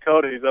South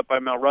Dakota. He's up by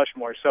Mount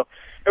Rushmore. So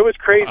it was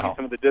crazy,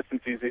 some of the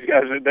distances. These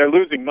guys, they're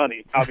losing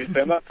money,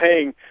 obviously. I'm not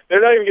paying. They're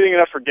not even getting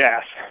enough for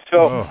gas.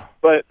 So,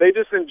 but they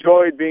just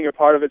enjoyed being a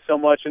part of it so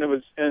much.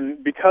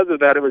 And because of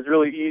that, it was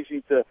really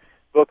easy to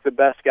book the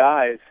best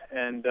guys.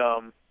 And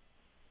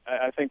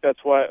I think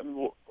that's why,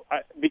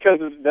 because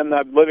of them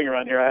not living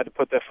around here, I had to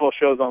put their full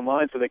shows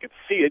online so they could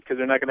see it because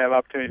they're not going to have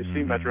opportunity to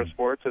see Metro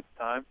Sports at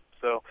the time.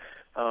 So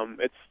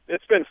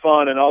it's been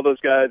fun, and all those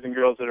guys and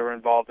girls that are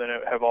involved in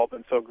it have all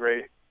been so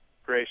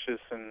gracious,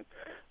 and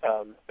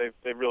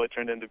they've really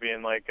turned into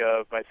being like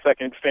my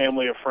second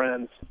family of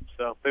friends.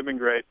 So they've been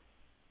great.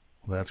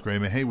 Well, that's great,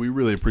 man. Hey, we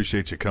really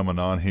appreciate you coming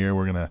on here.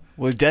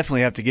 We'll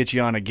definitely have to get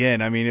you on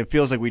again. I mean, it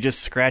feels like we just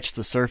scratched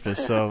the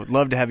surface, so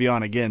love to have you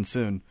on again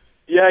soon.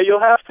 Yeah,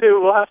 we'll have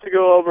to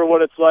go over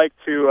what it's like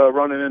to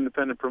run an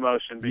independent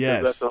promotion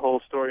because that's a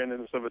whole story in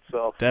and of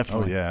itself.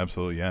 Definitely. Oh yeah,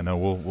 absolutely. Yeah, no,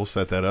 we'll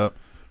set that up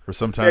for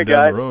some time Hey,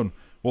 down guys. the road.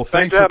 Well,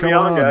 Thanks thanks for for having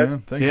coming me on, on, guys.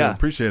 man. Thanks, Yeah. I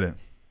appreciate it.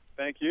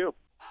 Thank you.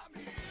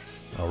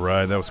 All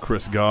right, that was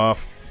Chris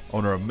Goff,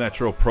 owner of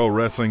Metro Pro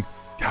Wrestling.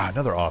 God,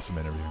 another awesome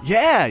interview.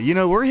 Yeah, you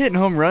know, we're hitting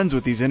home runs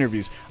with these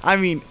interviews. I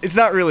mean, it's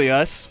not really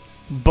us,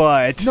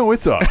 but... No,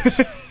 it's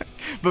us.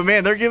 But,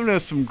 man, they're giving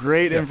us some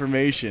great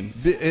information.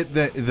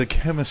 The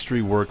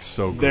chemistry works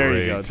so There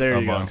you great go,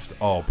 amongst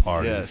all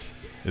parties,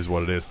 is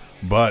what it is.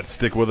 But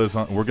stick with us.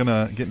 We're going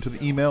to get into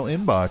the email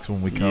inbox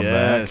when we come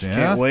back. Yes,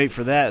 can't wait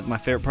for that. My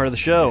favorite part of the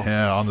show.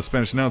 Yeah, on the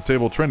Spanish Announce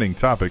Table Trending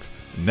Topics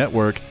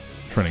Network,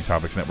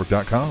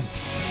 TrendingTopicsNetwork.com.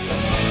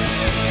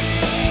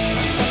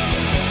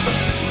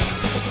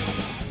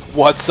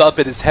 What's up?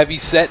 It is Heavy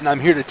Set, and I'm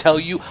here to tell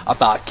you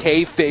about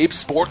Kayfabe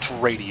Sports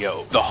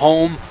Radio, the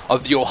home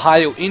of the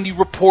Ohio Indie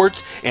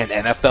Report and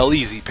NFL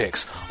Easy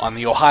Picks. On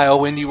the Ohio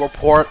Indie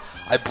Report,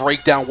 I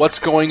break down what's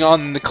going on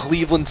in the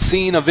Cleveland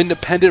scene of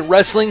independent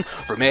wrestling,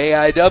 from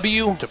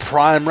AIW to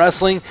Prime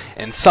Wrestling,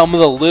 and some of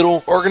the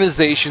little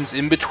organizations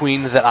in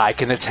between that I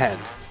can attend.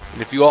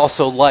 And if you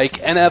also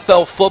like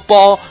NFL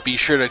football, be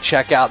sure to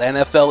check out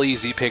NFL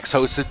Easy Picks,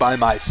 hosted by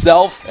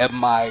myself and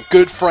my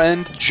good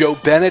friend Joe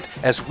Bennett,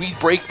 as we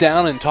break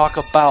down and talk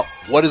about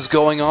what is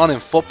going on in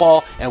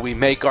football, and we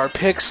make our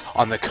picks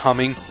on the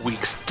coming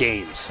week's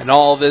games. And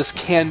all this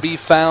can be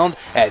found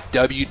at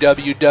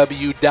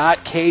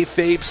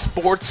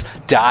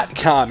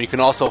www.kfabesports.com. You can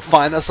also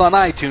find us on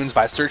iTunes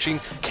by searching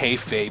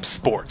Kayfabe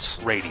Sports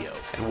Radio.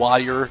 And while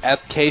you're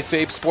at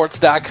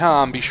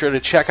kfabesports.com, be sure to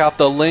check out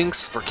the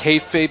links for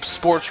Kayfabe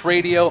Sports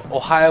Radio,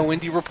 Ohio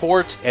Indie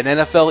Report, and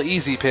NFL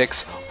Easy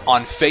Picks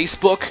on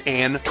Facebook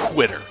and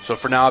Twitter. So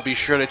for now, be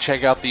sure to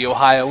check out the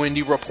Ohio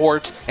Indie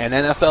Report and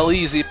NFL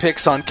Easy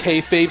Picks on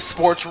Kayfabe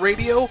Sports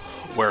Radio,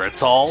 where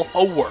it's all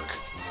a work.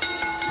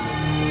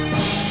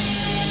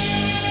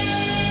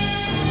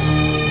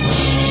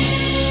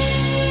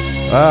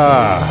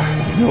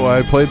 You know why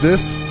I played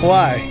this?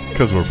 Why?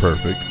 Because we're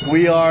perfect.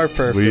 We are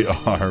perfect. We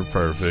are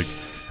perfect.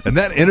 And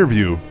that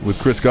interview with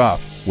Chris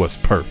Goff was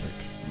perfect.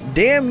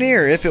 Damn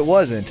near, if it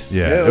wasn't.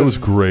 Yeah, it was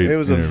great. It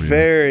was interview. a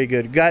very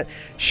good. Got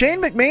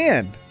Shane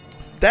McMahon.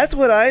 That's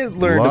what I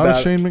learned about. A lot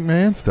of Shane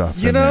McMahon stuff.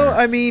 You know,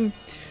 I mean,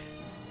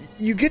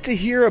 you get to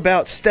hear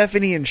about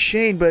Stephanie and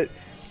Shane, but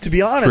to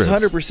be honest,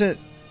 100%.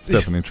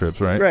 Stephanie Trips,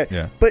 right? Right.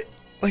 Yeah. But,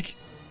 like,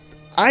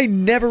 I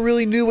never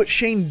really knew what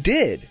Shane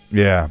did.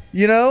 Yeah.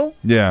 You know?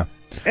 Yeah.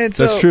 And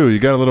so, that's true. You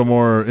got a little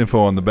more info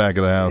on the back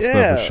of the house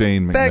stuff with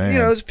Shane McMahon. Back,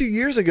 it was a few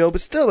years ago, but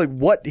still, like,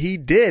 what he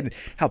did,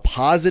 how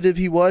positive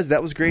he was,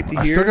 that was great to hear.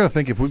 I still got to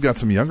think, if we've got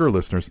some younger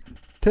listeners,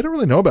 they don't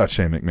really know about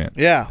Shane McMahon.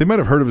 Yeah. They might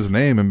have heard of his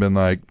name and been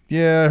like,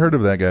 yeah, I heard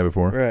of that guy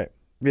before. Right.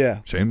 Yeah.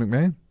 Shane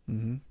McMahon?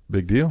 Mm-hmm.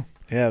 Big deal.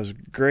 Yeah, it was a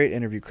great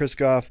interview. Chris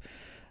Goff.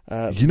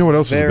 You know what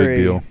else was a big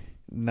deal?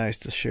 Nice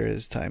to share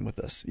his time with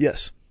us.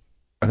 Yes.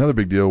 Another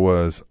big deal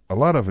was a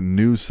lot of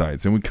news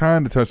sites, and we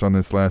kind of touched on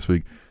this last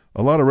week.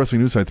 A lot of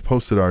wrestling news sites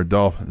posted our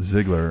Dolph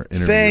Ziggler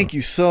interview. Thank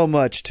you so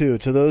much, too.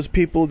 To those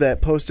people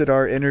that posted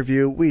our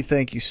interview, we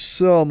thank you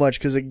so much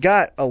because it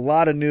got a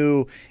lot of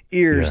new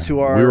ears to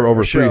our show. We were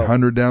over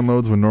 300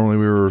 downloads when normally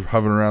we were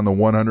hovering around the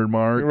 100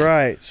 mark.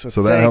 Right.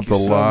 So that helped a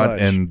lot.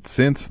 And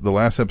since the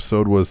last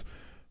episode was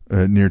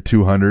near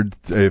 200,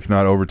 if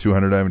not over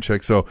 200, I haven't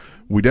checked. So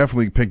we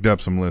definitely picked up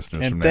some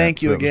listeners from that. And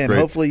thank you again.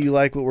 Hopefully you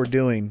like what we're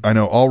doing. I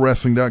know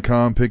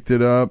allwrestling.com picked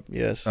it up.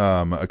 Yes.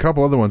 A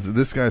couple other ones.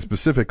 This guy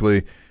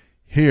specifically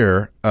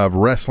here of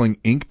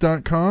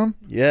WrestlingInc.com.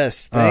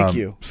 Yes, thank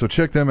you. So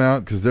check them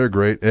out because they're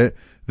great.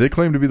 They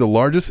claim to be the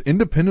largest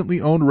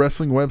independently owned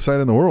wrestling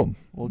website in the world.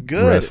 Well,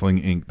 good.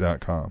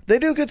 WrestlingInc.com. They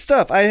do good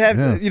stuff. I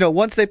have,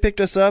 once they picked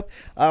us up,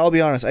 I'll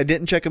be honest, I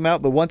didn't check them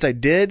out, but once I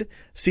did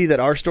see that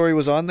our story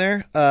was on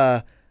there,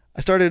 I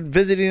started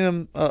visiting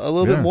them a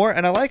little bit more,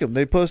 and I like them.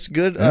 They post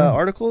good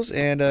articles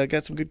and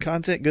got some good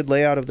content, good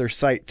layout of their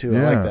site, too.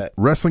 I like that.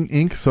 Wrestling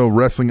Inc., so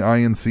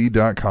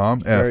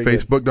WrestlingInc.com,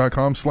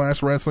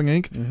 Facebook.com/Wrestling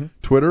Inc., Mm-hmm.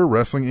 Twitter,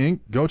 Wrestling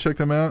Inc. Go check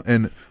them out.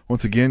 And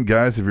once again,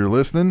 guys, if you're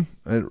listening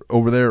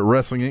over there at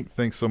Wrestling Inc.,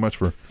 thanks so much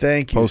for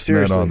posting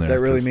that on there. That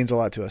really means a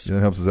lot to us. Yeah,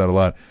 it helps us out a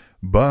lot.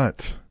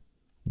 But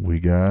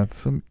we got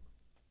some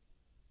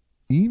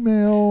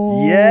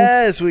emails.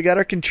 Yes, we got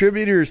our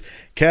contributors,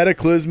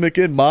 Cataclysmic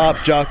and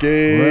Mop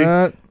Jockey.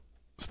 Right.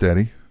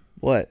 Steady.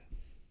 What?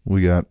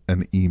 We got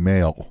an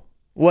email.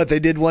 What, they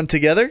did one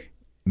together?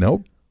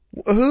 Nope.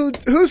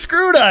 Who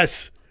screwed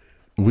us?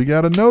 We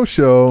got a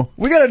no-show.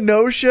 We got a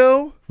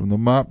no-show? From the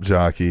Mop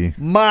Jockey.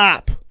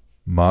 Mop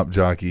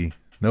Jockey.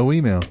 No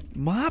email.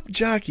 Mop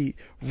Jockey.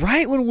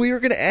 Right when we were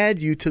going to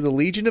add you to the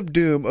Legion of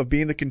Doom of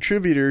being the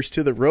contributors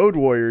to the Road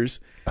Warriors.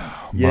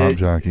 Mop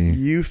Jockey.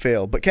 You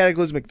failed. But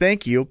Cataclysmic,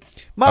 thank you.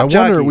 I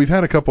wonder, we've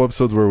had a couple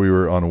episodes where we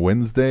were on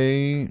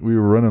Wednesday. We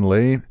were running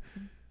late.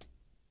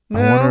 No.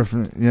 I wonder if,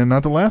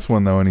 not the last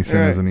one, though, and he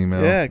sent us an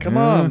email. Yeah, come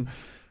on.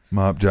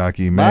 Mop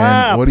Jockey,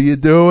 man. Mop. What are you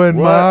doing,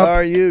 Mop? What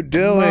are you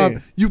doing?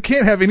 Mop. You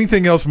can't have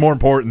anything else more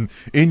important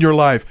in your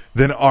life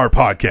than our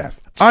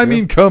podcast. I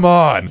mean, come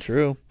on.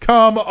 True.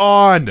 Come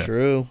on.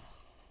 True.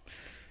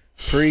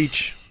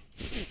 Preach.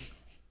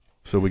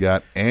 So we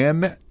got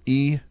an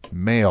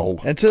email.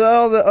 And to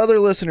all the other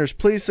listeners,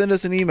 please send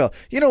us an email.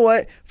 You know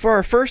what? For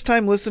our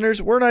first-time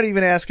listeners, we're not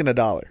even asking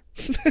 $1.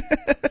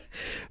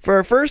 For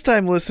our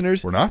first-time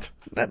listeners... We're not?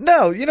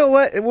 No. You know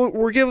what?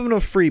 We're giving them a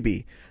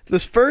freebie.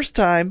 This first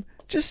time,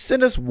 just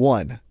send us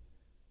one.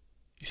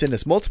 You send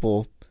us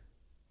multiple,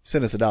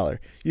 send us $1.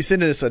 You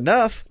send us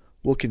enough,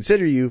 we'll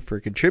consider you for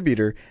a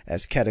contributor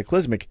as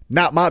Cataclysmic,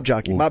 not Mop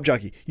Jockey. Ooh. Mop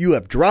Jockey, you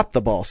have dropped the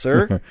ball,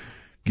 sir. Okay?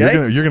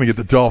 You're gonna get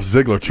the Dolph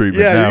Ziggler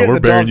treatment now. We're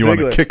burying you on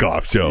the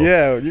kickoff show.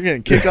 Yeah, you're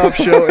getting kickoff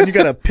show, and you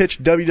got to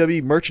pitch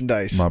WWE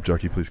merchandise. Mop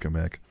Jockey, please come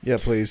back. Yeah,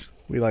 please.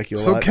 We like you a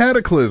lot. So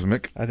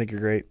Cataclysmic. I think you're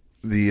great.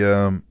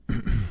 The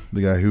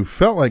guy who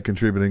felt like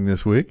contributing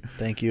this week.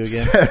 Thank you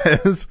again.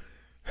 Says,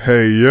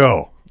 hey,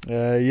 yo.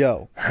 Hey,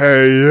 yo.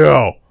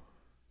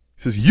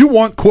 He says, you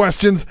want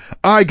questions?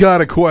 I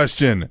got a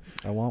question.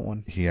 I want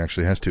one. He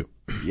actually has two.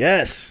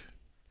 Yes.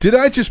 Did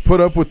I just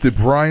put up with the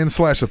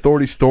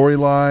Bryan/Authority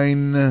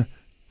storyline... ...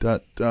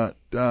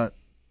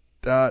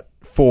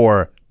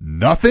 for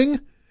nothing?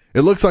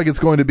 It looks like it's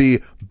going to be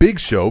Big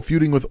Show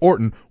feuding with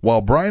Orton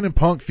while Bryan and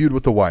Punk feud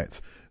with the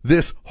Wyatts.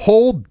 This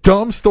whole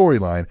dumb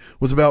storyline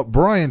was about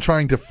Bryan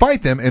trying to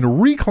fight them and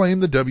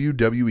reclaim the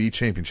WWE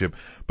Championship.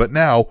 But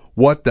now,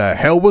 what the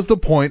hell was the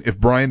point if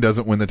Bryan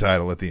doesn't win the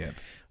title at the end?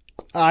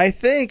 I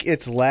think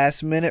it's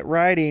last-minute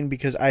writing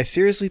because I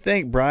seriously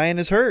think Bryan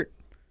is hurt.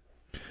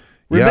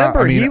 Remember,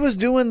 yeah, I mean, he was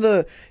doing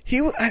the...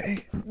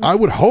 I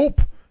would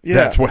hope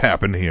that's what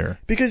happened here.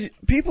 Because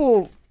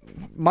people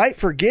might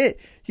forget...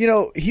 You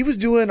know, he was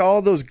doing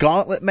all those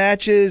gauntlet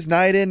matches,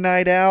 night in,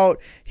 night out.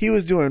 He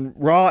was doing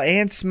Raw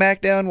and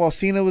SmackDown while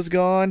Cena was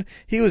gone.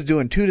 He was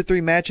doing 2 to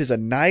 3 matches a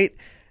night.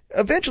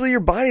 Eventually,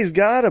 your body's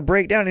got to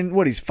break down. And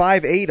he's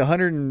 5'8",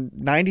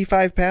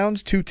 195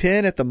 pounds,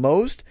 210 at the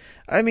most.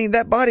 I mean,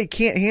 that body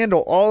can't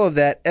handle all of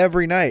that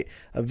every night.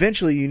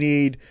 Eventually, you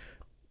need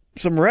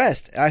some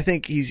rest. I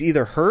think he's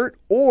either hurt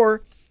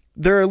or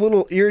they're a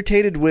little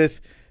irritated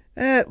with,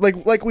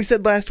 like we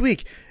said last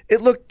week.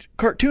 It looked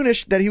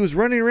cartoonish that he was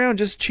running around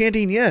just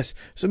chanting yes.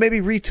 So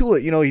maybe retool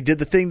it. You know, he did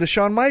the thing to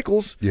Shawn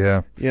Michaels.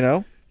 Yeah. You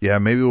know? Yeah,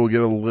 maybe we'll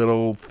get a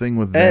little thing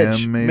with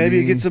edge. them.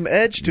 Maybe get some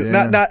edge to it.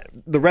 Not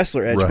the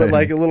wrestler edge, but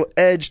like a little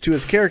edge to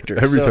his character.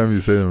 Every time you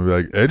say them, be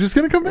like, Edge is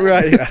going to come back?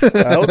 Right, yeah.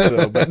 I hope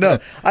so. But no,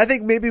 I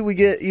think maybe we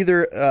get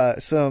either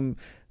some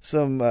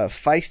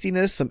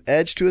feistiness, some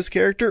edge to his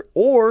character,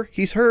 or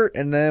he's hurt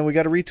and then we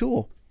got to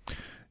retool.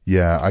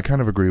 Yeah, I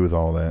kind of agree with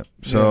all that.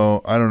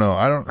 So, I don't know.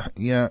 I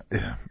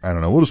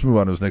don't know. We'll just move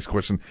on to his next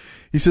question.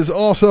 He says,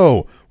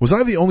 also, was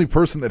I the only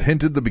person that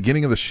hinted the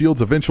beginning of the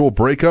Shield's eventual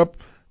breakup?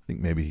 I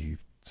think maybe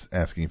he's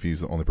asking if he's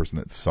the only person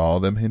that saw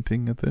them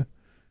hinting at the...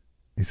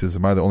 He says,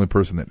 am I the only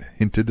person that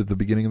hinted at the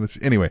beginning of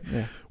the... Anyway,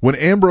 when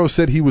Ambrose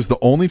said he was the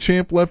only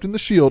champ left in the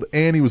Shield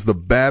and he was the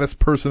baddest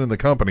person in the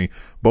company,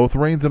 both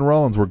Reigns and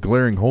Rollins were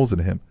glaring holes in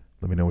him.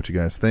 Let me know what you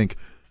guys think.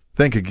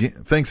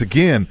 Thanks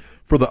again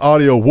for the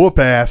audio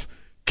whoop-ass.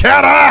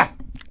 Kata!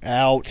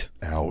 Out.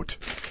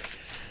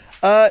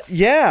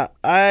 Yeah,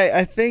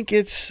 I think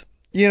it's,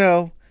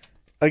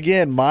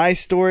 again, my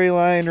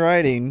storyline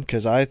writing,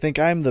 because I think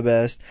I'm the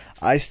best.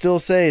 I still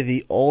say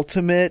the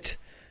ultimate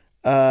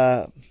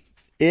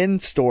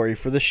end story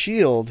for the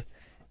Shield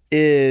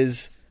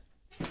is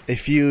a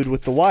feud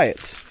with the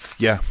Wyatts.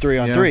 Yeah.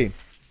 3-on-3.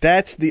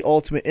 That's the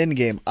ultimate end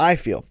game, I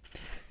feel.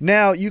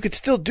 Now, you could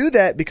still do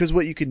that because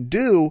what you can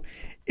do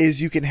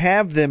is you can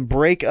have them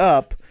break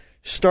up,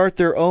 start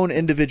their own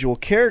individual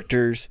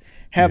characters,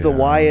 have the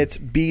Wyatts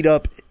beat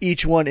up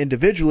each one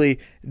individually,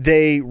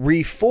 they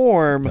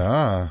reform,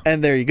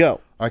 and there you go.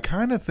 I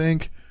kind of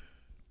think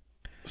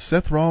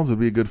Seth Rollins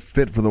would be a good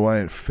fit for the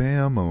Wyatt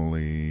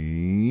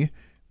family.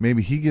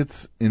 Maybe he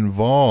gets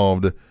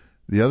involved,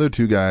 the other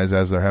two guys,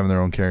 as they're having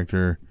their own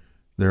character,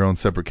 their own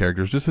separate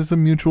characters, just as a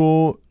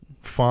mutual,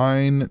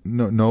 fine,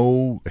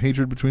 no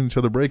hatred between each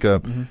other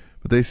breakup. Mm-hmm.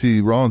 But they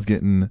see Rollins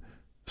getting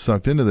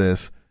sucked into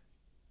this.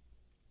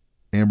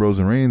 Ambrose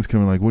and Reigns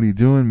coming like, what are you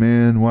doing,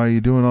 man? Why are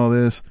you doing all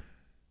this?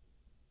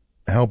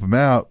 Help him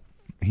out.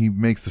 He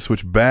makes the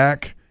switch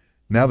back.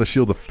 Now the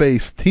Shield's a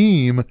face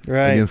team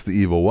against the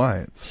evil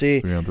Wyatts. See,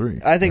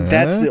 3-on-3. I think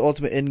that's the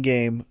ultimate end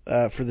game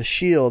for the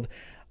Shield.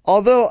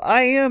 Although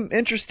I am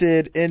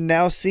interested in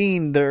now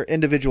seeing their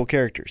individual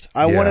characters.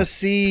 I want to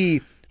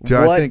see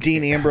what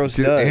Dean Ambrose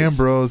does.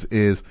 Ambrose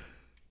is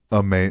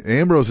amazing.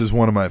 Ambrose is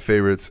one of my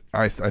favorites.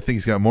 I think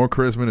he's got more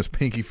charisma in his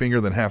pinky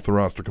finger than half the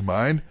roster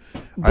combined.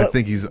 But I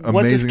think he's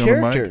amazing on the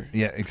mic.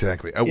 Yeah,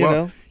 exactly.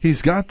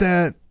 He's got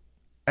that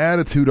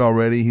attitude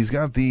already. He's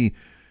got the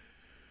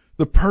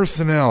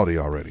personality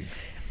already.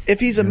 If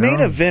he's a main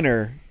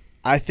eventer,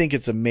 I think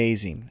it's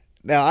amazing.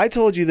 Now, I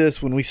told you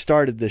this when we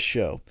started this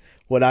show,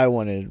 what I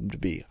wanted him to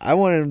be. I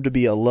wanted him to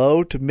be a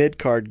low to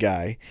mid-card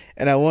guy,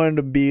 and I wanted him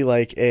to be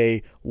like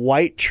a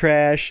white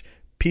trash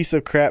piece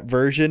of crap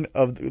version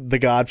of The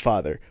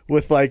Godfather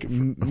with like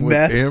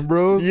meth.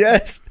 Ambrose?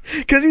 Yes,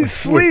 because he's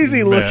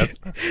sleazy looking.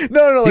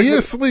 No, he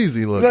is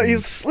sleazy looking. No,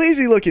 he's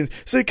sleazy looking.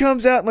 So he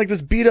comes out in like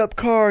this beat up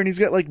car and he's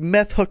got like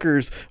meth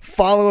hookers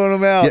following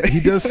him out. Yeah,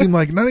 he does seem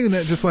like, not even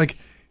that, just like,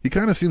 he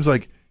kind of seems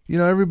like,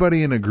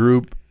 everybody in a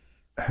group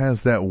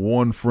has that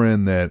one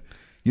friend that,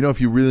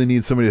 if you really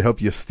need somebody to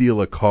help you steal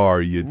a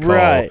car, you'd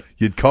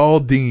call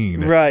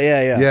Dean. Right,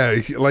 yeah.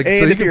 Yeah, like, and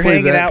so you if can you're play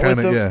hanging that out kind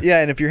with of, them,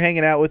 and if you're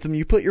hanging out with them,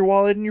 you put your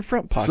wallet in your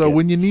front pocket. So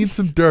when you need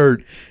some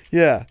dirt,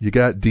 you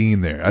got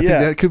Dean there. I think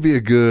that could be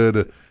a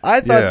good.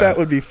 I thought that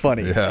would be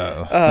funny.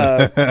 Yeah.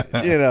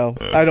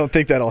 I don't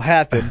think that'll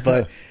happen,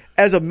 but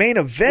as a main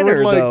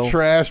eventer, like though,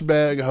 trash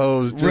bag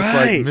hose, just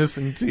like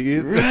missing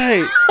teeth.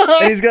 Right.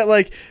 And he's got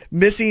like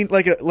missing,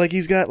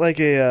 he's got like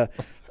a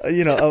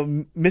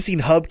missing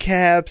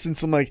hubcaps and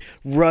some like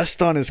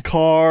rust on his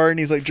car, and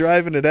he's like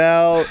driving it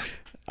out.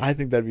 I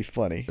think that'd be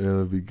funny. Yeah,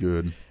 that'd be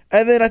good.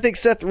 And then I think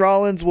Seth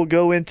Rollins will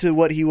go into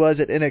what he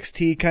was at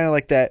NXT, kind of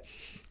like that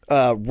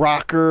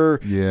rocker,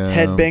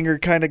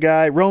 headbanger kind of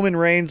guy. Roman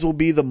Reigns will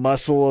be the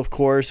muscle, of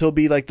course. He'll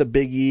be like the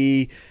Big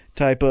E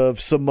type of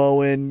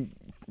Samoan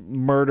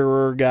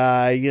murderer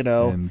guy,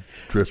 and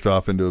drift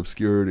off into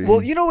obscurity.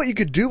 Well, you know what you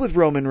could do with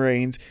Roman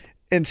Reigns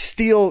and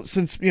steal,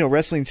 since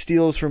wrestling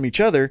steals from each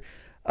other.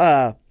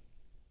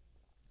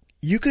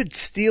 you could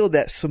steal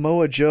that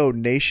Samoa Joe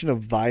Nation of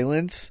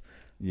Violence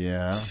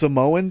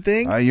Samoan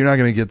thing. You're not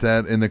going to get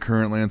that in the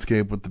current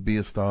landscape with the Be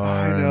a Star.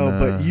 I know,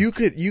 but you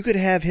could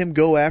have him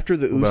go after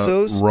the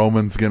Usos.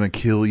 Roman's going to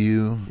kill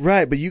you.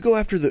 Right, but you go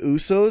after the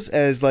Usos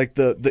as like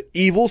the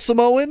evil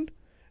Samoan,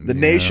 the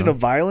Nation of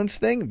Violence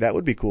thing. That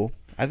would be cool.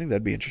 I think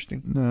that'd be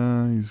interesting.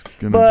 No, he's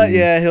going to But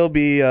yeah, he'll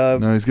be...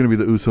 no, he's going to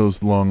be the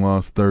Usos'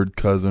 long-lost third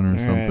cousin or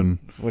something.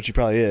 Which he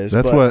probably is.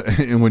 That's what...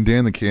 And when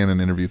Dan the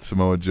Cannon interviewed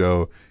Samoa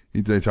Joe,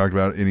 they talked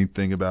about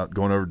anything about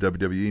going over to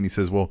WWE, and he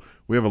says, well,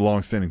 we have a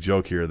long-standing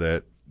joke here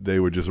that they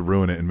would just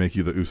ruin it and make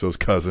you the Usos'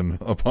 cousin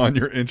upon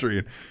your entry.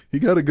 And he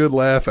got a good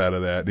laugh out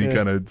of that, and he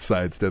kind of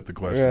sidestepped the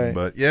question. Right.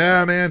 But,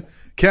 yeah, man,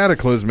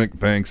 Cataclysmic,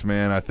 thanks,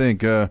 man. I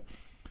think they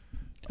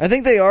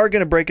are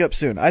going to break up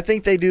soon. I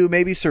think they do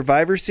maybe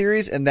Survivor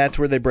Series, and that's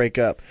where they break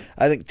up.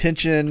 I think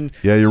tension...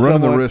 Yeah, you're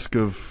running the risk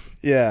of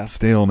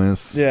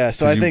staleness. Yeah,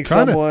 so I think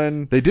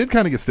someone... They did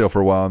kind of get stale for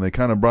a while, and they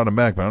kind of brought him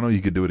back, but I don't know if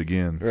you could do it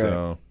again. Right.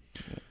 So,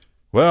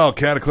 well,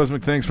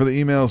 Cataclysmic, thanks for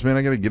the emails, man.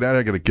 I got to get out of here.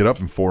 I got to get up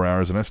in 4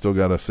 hours, and I still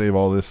got to save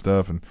all this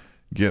stuff and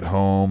get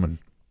home and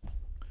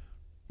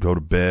go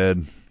to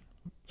bed,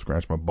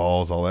 scratch my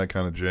balls, all that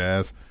kind of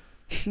jazz.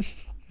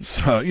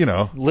 So,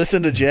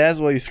 listen to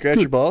jazz while you scratch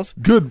your balls?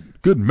 Good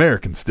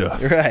American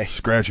stuff. Right.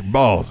 Scratch your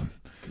balls and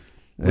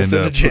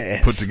listen to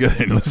jazz. Put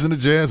together and listen to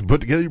jazz and put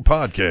together your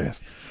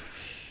podcast.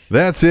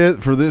 That's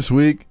it for this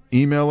week.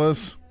 Email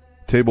us,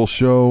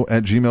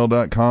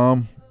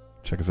 tableshow@gmail.com.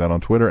 Check us out on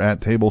Twitter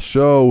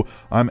 @tableshow.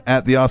 I'm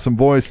at the Awesome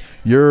Voice.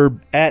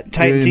 You're at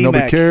Titan T-Mac.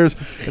 Nobody cares.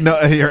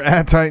 No, you're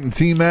at Titan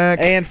T-Mac.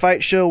 And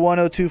Fight Show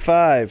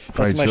 1025.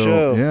 That's my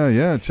show.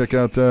 Yeah. Check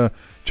out the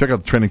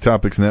Trending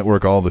Topics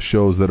Network, all the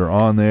shows that are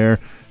on there.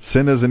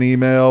 Send us an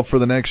email for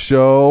the next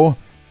show.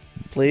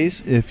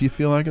 Please. If you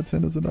feel like it,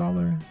 send us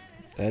 $1.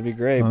 That'd be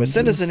great. But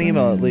send us an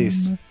email at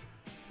least.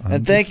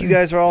 And thank you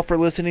guys all for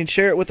listening.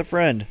 Share it with a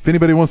friend. If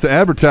anybody wants to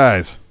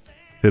advertise,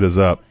 hit us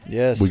up.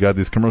 Yes. We got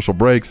these commercial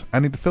breaks. I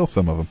need to fill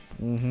some of them.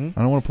 Mm-hmm.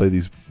 I don't want to play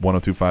these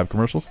 1025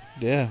 commercials.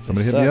 Yeah.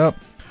 Somebody hit me up.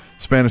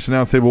 Spanish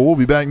Announce Table. We'll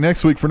be back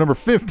next week for number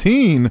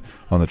 15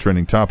 on the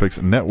Trending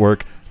Topics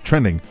Network.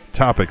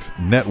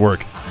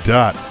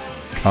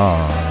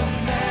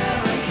 TrendingTopicsNetwork.com.